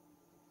know.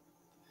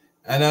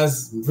 And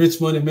as Rich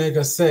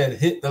Moneymaker said,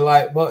 hit the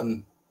like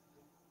button.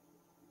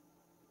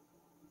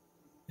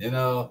 You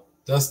know,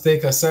 just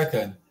take a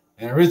second.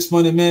 And Rich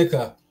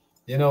Moneymaker,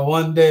 you know,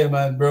 one day,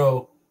 man,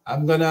 bro,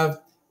 I'm gonna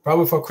have,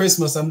 probably for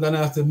Christmas, I'm gonna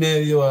have to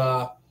mail you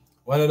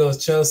one of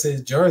those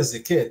Chelsea jersey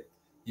kit,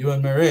 you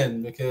and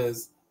Marin,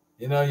 because,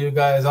 you know, you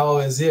guys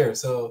always here.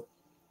 So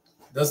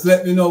just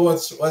let me know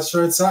what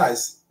shirt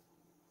size.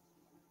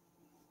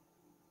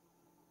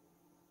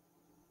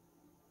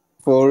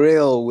 For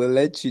real, we'll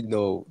let you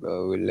know.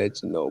 We'll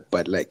let you know.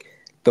 But like,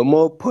 the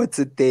more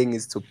important thing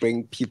is to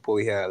bring people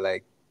here,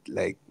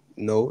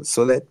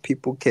 so that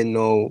people can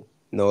know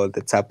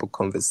the type of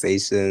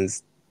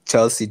conversations,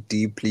 Chelsea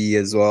deeply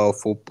as well,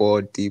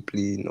 football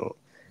deeply, you know.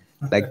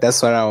 Like,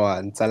 that's what I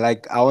want.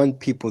 I want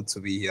people to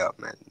be here,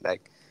 man.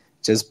 Like,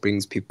 just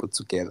brings people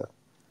together.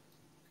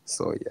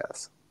 So,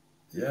 yes.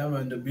 Yeah,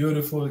 man, the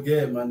beautiful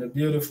game, man. The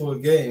beautiful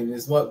game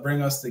is what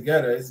brings us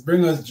together. It's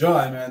bring us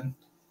joy, man.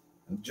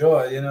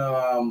 Joy, you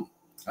know.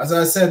 As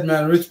I said,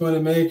 man, Rich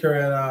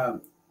Moneymaker,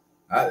 and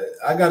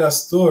I got a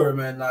story,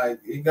 man. Like,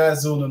 you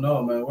guys don't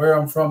know, man. Where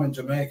I'm from in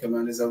Jamaica,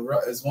 man, is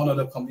one of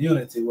the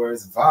community where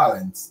it's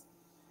violence.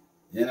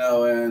 you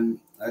know, and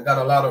I got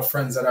a lot of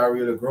friends that I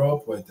really grew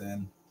up with,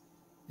 and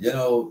you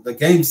know, the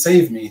game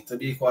saved me, to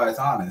be quite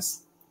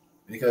honest,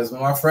 because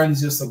when my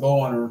friends used to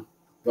go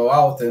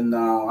out, and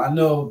I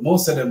know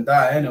most of them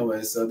die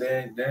anyway, so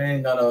they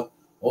ain't gonna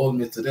hold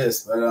me to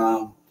this,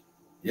 but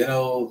you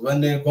know,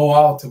 when they go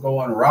out to go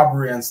on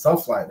robbery and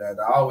stuff like that,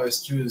 I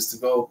always choose to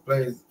go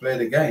play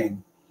the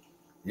game,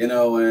 you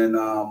know, and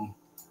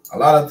a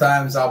lot of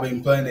times I've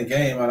been playing the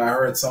game and I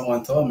heard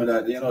someone told me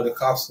that, you know, the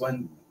cops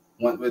went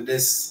with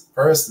this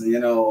person, you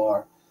know,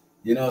 or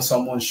you know,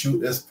 someone shoot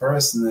this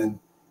person, and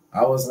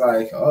I was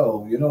like,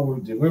 oh, you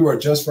know, we were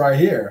just right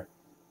here,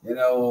 you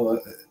know,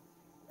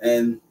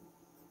 and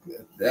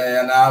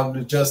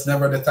I'm just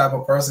never the type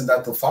of person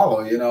that to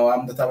follow. You know,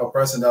 I'm the type of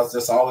person that's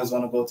just always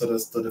want to go to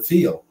the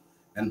field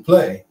and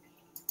play.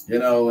 You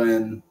know,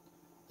 and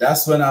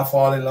that's when I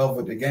fall in love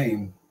with the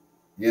game.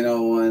 You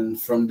know, and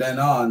from then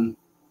on,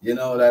 you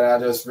know, that I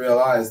just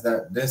realized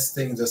that this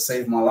thing just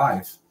saved my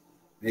life.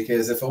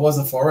 Because if it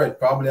wasn't for it,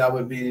 probably I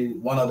would be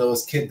one of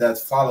those kids that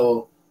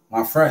follow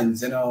my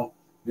friends. You know,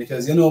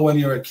 because you know when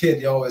you're a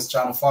kid, you're always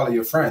trying to follow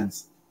your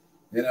friends.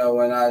 You know,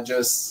 and I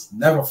just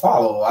never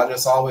follow. I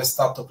just always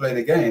stop to play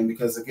the game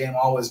because the game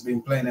always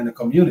been playing in the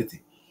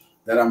community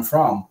that I'm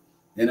from.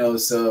 You know,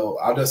 so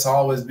I just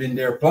always been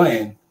there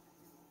playing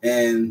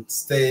and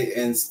stay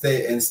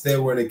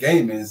where the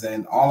game is.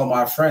 And all of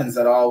my friends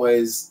that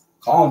always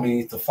call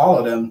me to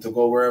follow them to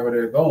go wherever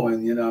they're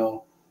going, you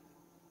know,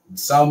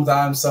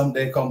 sometimes some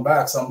they come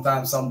back,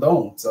 sometimes some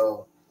don't.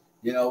 So,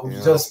 you know,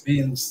 we've just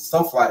been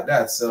stuff like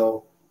that.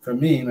 So for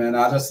me, man,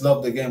 I just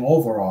love the game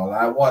overall.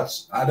 I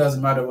watch. It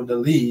doesn't matter with the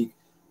league,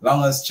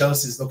 long as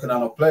Chelsea's looking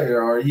on a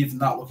player or even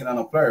not looking on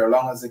a player. As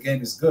long as the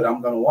game is good,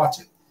 I'm gonna watch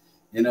it.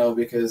 You know,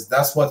 because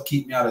that's what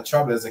kept me out of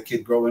trouble as a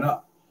kid growing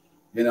up.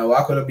 You know,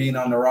 I could have been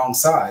on the wrong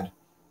side,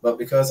 but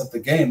because of the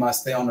game, I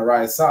stay on the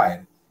right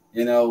side.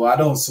 You know, I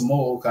don't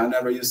smoke. I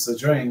never used to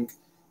drink.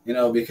 You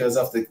know, because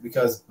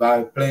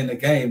by playing the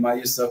game, I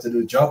used to have to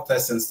do job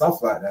tests and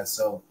stuff like that.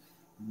 So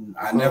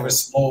I never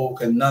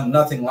smoke and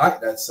nothing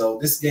like that. So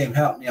this game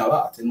helped me a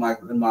lot in my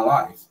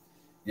life,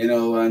 you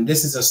know. And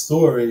this is a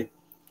story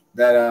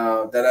that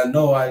I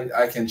know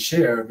I can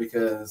share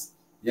because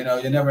you know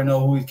you never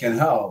know who it can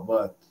help.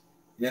 But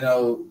you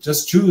know,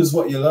 just choose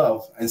what you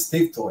love and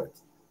stick to it.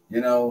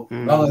 You know,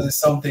 as long as it's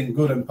something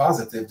good and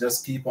positive,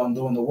 just keep on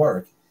doing the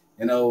work.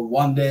 You know,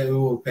 one day it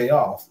will pay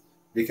off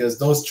because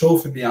those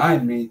trophies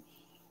behind me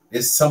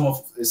is some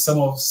of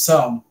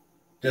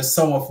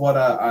what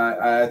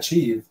I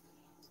achieved,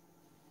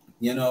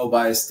 you know,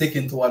 by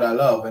sticking to what I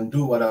love and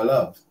do what I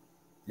love,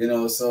 you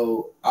know.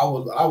 So I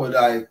would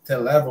like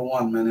tell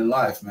everyone, man, in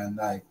life, man,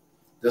 like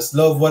just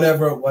love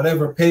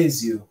whatever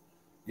pays you,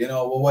 you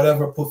know, or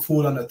whatever put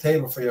food on the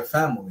table for your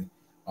family,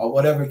 or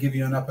whatever give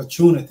you an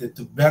opportunity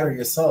to better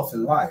yourself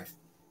in life,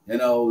 you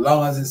know,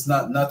 long as it's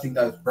not nothing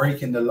that's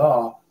breaking the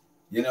law,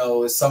 you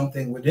know, it's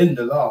something within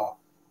the law,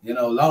 you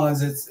know, long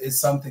as it's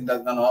something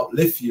that's gonna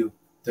uplift you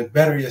to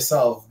better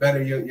yourself,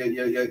 better your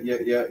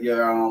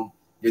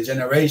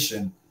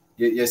generation.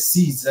 Your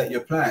seeds that you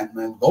plant,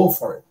 man, go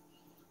for it,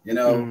 you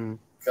know,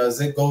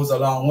 because it goes a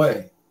long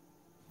way,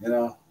 you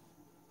know.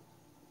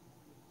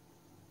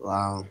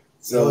 Wow.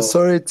 So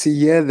sorry to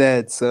hear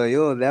that. So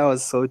that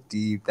was so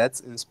deep. That's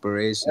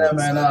inspirational. Yeah,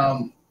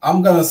 man.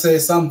 I'm gonna say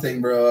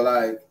something, bro.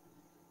 Like,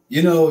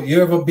 you know,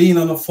 you ever been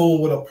on the phone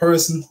with a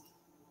person,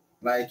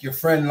 like your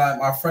friend, like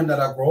my friend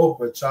that I grew up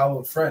with,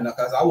 childhood friend,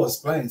 because I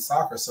was playing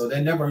soccer, so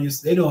they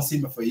don't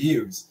see me for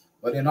years,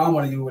 but then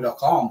normally you would have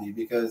called me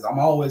because I'm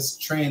always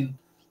trained.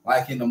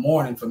 Like in the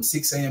morning from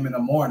 6 a.m. in the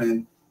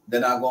morning,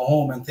 then I go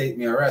home and take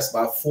me a rest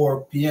by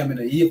 4 p.m. in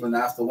the evening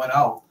after went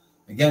out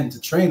again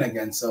to train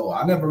again. So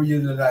I never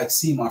really like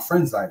see my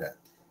friends like that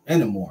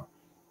anymore.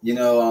 You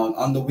know,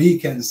 on the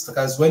weekends,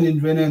 because when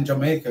in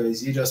Jamaica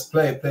is you just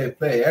play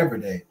every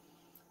day.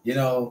 You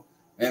know,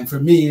 and for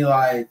me,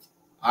 like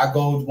I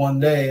go one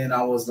day and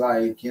I was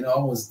like, you know, I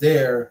was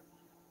there.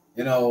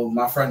 You know,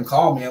 my friend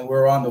called me and we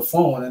were on the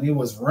phone and he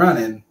was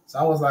running. So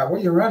I was like, "Where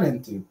you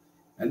running to?"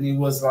 And he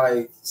was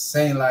like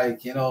saying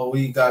like, you know,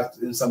 we got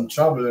in some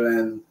trouble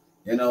and,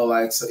 you know,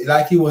 like, so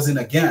like he was in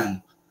a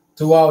gang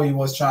to what he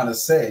was trying to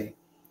say.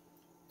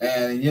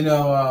 And, you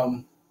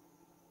know,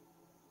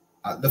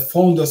 the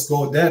phone just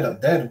go dead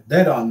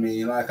on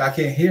me. Like I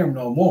can't hear him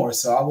no more.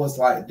 So I was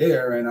like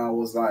there and I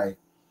was like,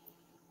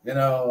 you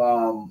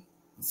know,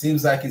 it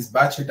seems like his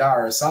battery died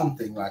or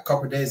something. Like a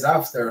couple of days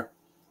after,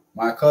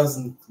 my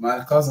cousin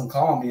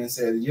called me and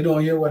said, "You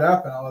don't hear what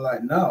happened?" I was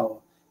like,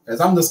 "No." Because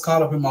I'm just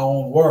caught up in my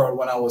own world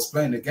when I was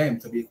playing the game,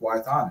 to be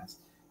quite honest.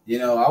 You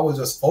know, I was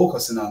just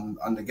focusing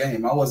on the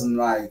game. I wasn't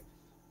like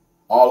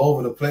all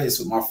over the place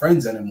with my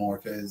friends anymore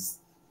because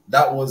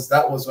that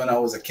was when I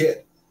was a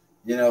kid.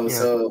 You know,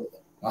 so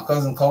my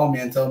cousin called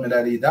me and told me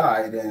that he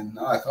died. And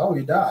I'm like, "Oh,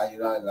 he died."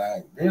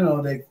 Like, you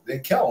know, they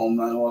killed him.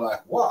 And we're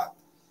like, "What?"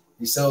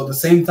 So the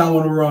same time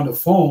when we were on the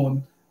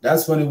phone,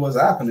 that's when it was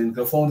happening.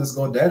 The phone just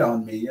go dead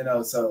on me, you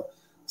know, so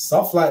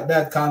stuff like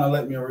that kind of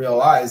let me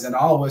realize, and I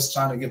always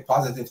trying to get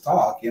positive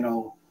talk, you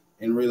know,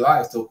 in real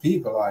life to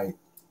people like,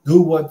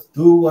 do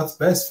what's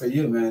best for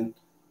you, man.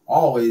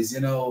 Always,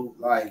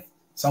 like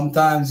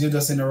sometimes you're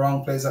just in the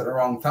wrong place at the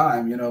wrong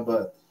time,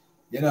 but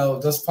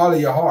just follow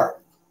your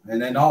heart,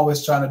 and then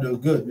always trying to do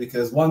good,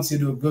 because once you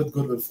do good,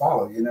 good will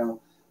follow.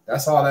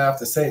 That's all I have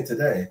to say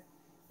today.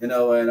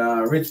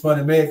 And Rich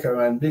Money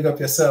Maker, and big up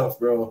yourself,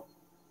 bro.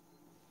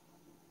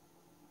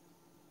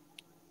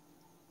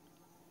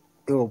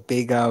 Yo,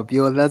 big up.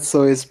 Yo, that's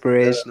so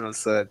inspirational,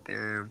 sir.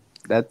 Damn.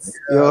 That's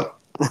yo.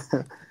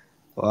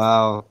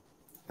 Wow.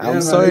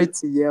 I'm sorry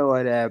to hear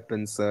what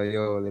happened, sir.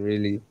 Yo,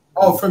 really.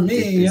 Oh, for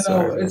me,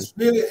 it's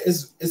really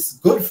it's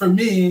good for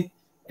me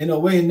in a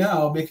way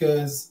now,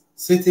 because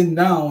sitting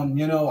down,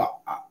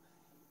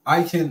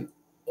 I can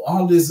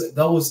all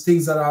those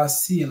things that I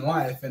see in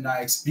life and I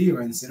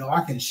experience,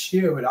 I can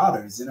share with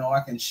others, I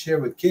can share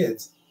with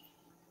kids,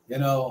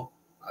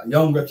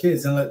 younger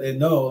kids, and let them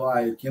know,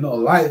 like,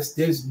 life,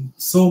 there's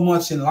so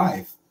much in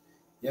life,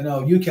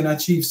 you can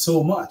achieve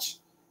so much,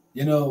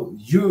 you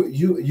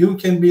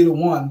can be the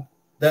one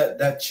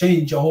that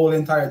change a whole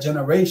entire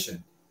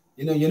generation.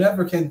 You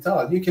never can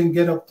tell. You can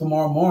get up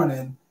tomorrow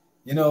morning,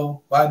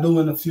 by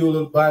doing a few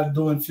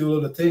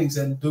little things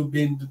and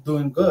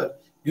doing good.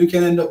 You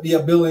can end up be a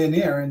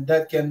billionaire, and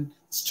that can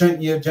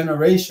strengthen your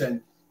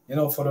generation,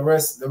 for the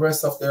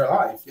rest of their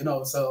life.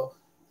 So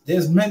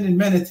there's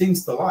many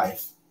things to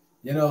life.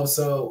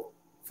 So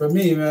for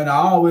me, man, I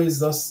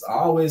always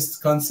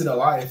consider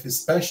life is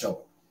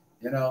special.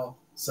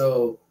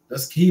 So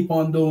just keep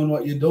on doing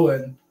what you're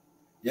doing.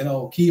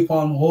 Keep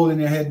on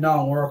holding your head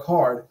down, work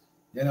hard.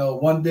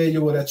 One day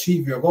you will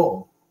achieve your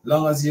goal,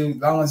 long as you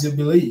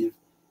believe,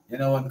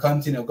 and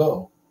continue to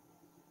go.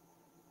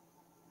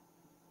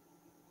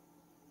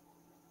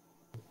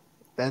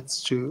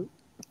 That's true.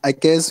 I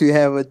guess we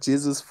have a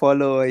Jesus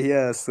follower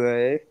here,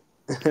 so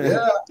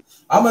Yeah,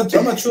 I'm a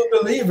true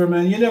believer,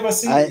 man. You never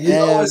see. I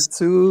am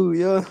too.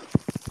 Yeah.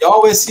 You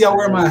always see I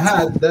wear my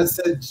hat that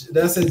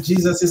said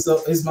Jesus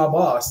is my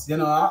boss. I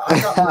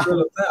got my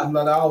little thing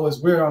that I always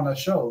wear on the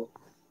show.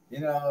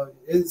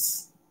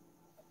 It's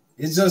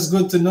just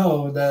good to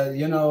know that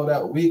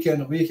that we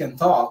can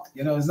talk.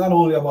 It's not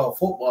only about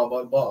football,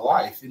 but about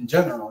life in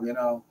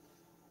general.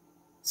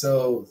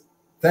 So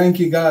thank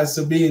you guys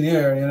for being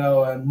here.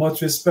 And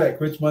much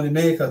respect, Rich Money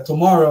Maker.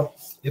 Tomorrow,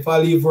 if I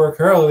leave work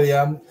early,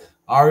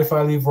 or if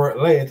I leave work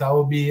late, I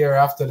will be here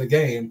after the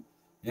game.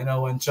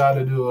 And try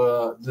to do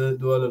a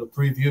little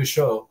preview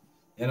show.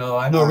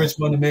 I know Rich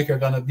Money Maker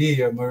gonna be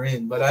here,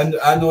 Marine, but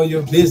I know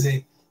you're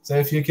busy. So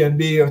if you can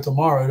be here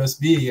tomorrow, just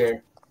be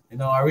here.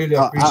 I really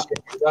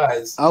appreciate you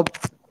guys.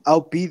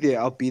 I'll be there.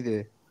 I'll be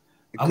there.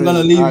 Because, I'm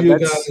gonna leave you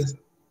guys.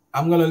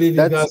 I'm gonna leave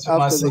you guys with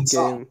my son's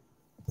song.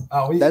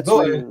 That's go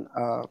when.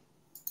 ahead.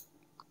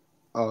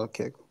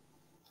 Okay.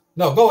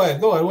 No, go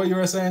ahead. Go ahead. What you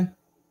were saying?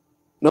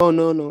 No.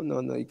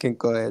 You can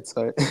go ahead.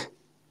 Sorry.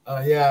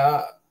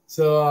 Yeah.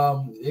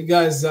 So you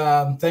guys,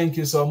 thank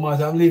you so much.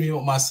 I'm leaving you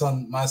with my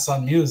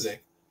son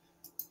music.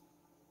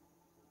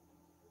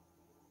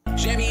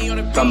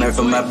 Coming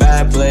from a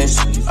bad place,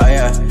 oh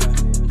yeah.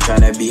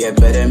 Tryna be a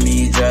better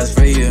me just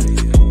for you.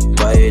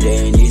 But it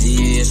ain't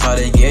easy, it's hard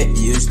to get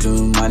used to.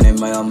 Minding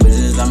my own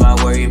business, I'm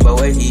not worried about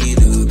what he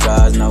do.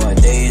 Cause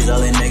nowadays, all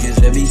the niggas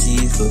that be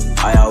see-through.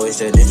 I always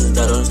said this is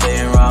that I'm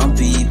staying around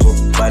people.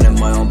 Finding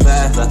my own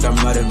path like I'm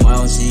writing my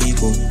own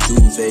sequel.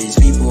 Two-faced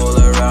people all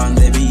around,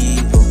 they be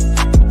evil.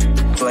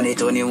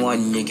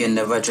 2021, you can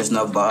never trust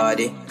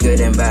nobody.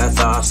 Good and bad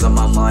thoughts on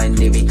my mind,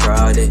 they be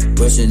crowded.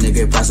 Wish a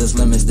nigga pass his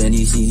limits, then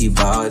he see he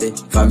bought it.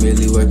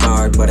 Family worked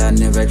hard, but I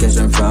never guess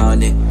I'm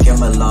found it.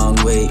 Came a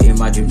long way, in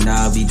my dream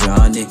now I be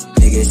drawn it.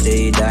 Niggas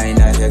stay dying,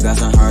 I got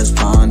some hearts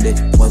pounded.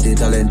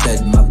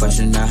 Multi-talented, my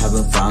passion I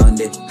haven't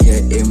found it. Yeah,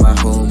 in my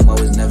home, I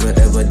was never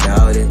ever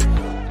doubted.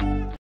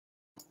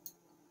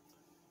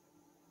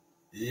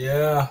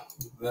 Yeah,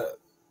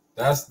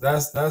 that's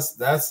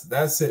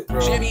it, bro.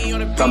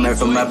 Coming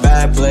from a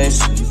bad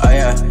place, oh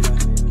yeah.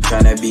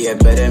 Tryna be a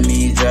better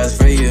me just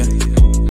for you.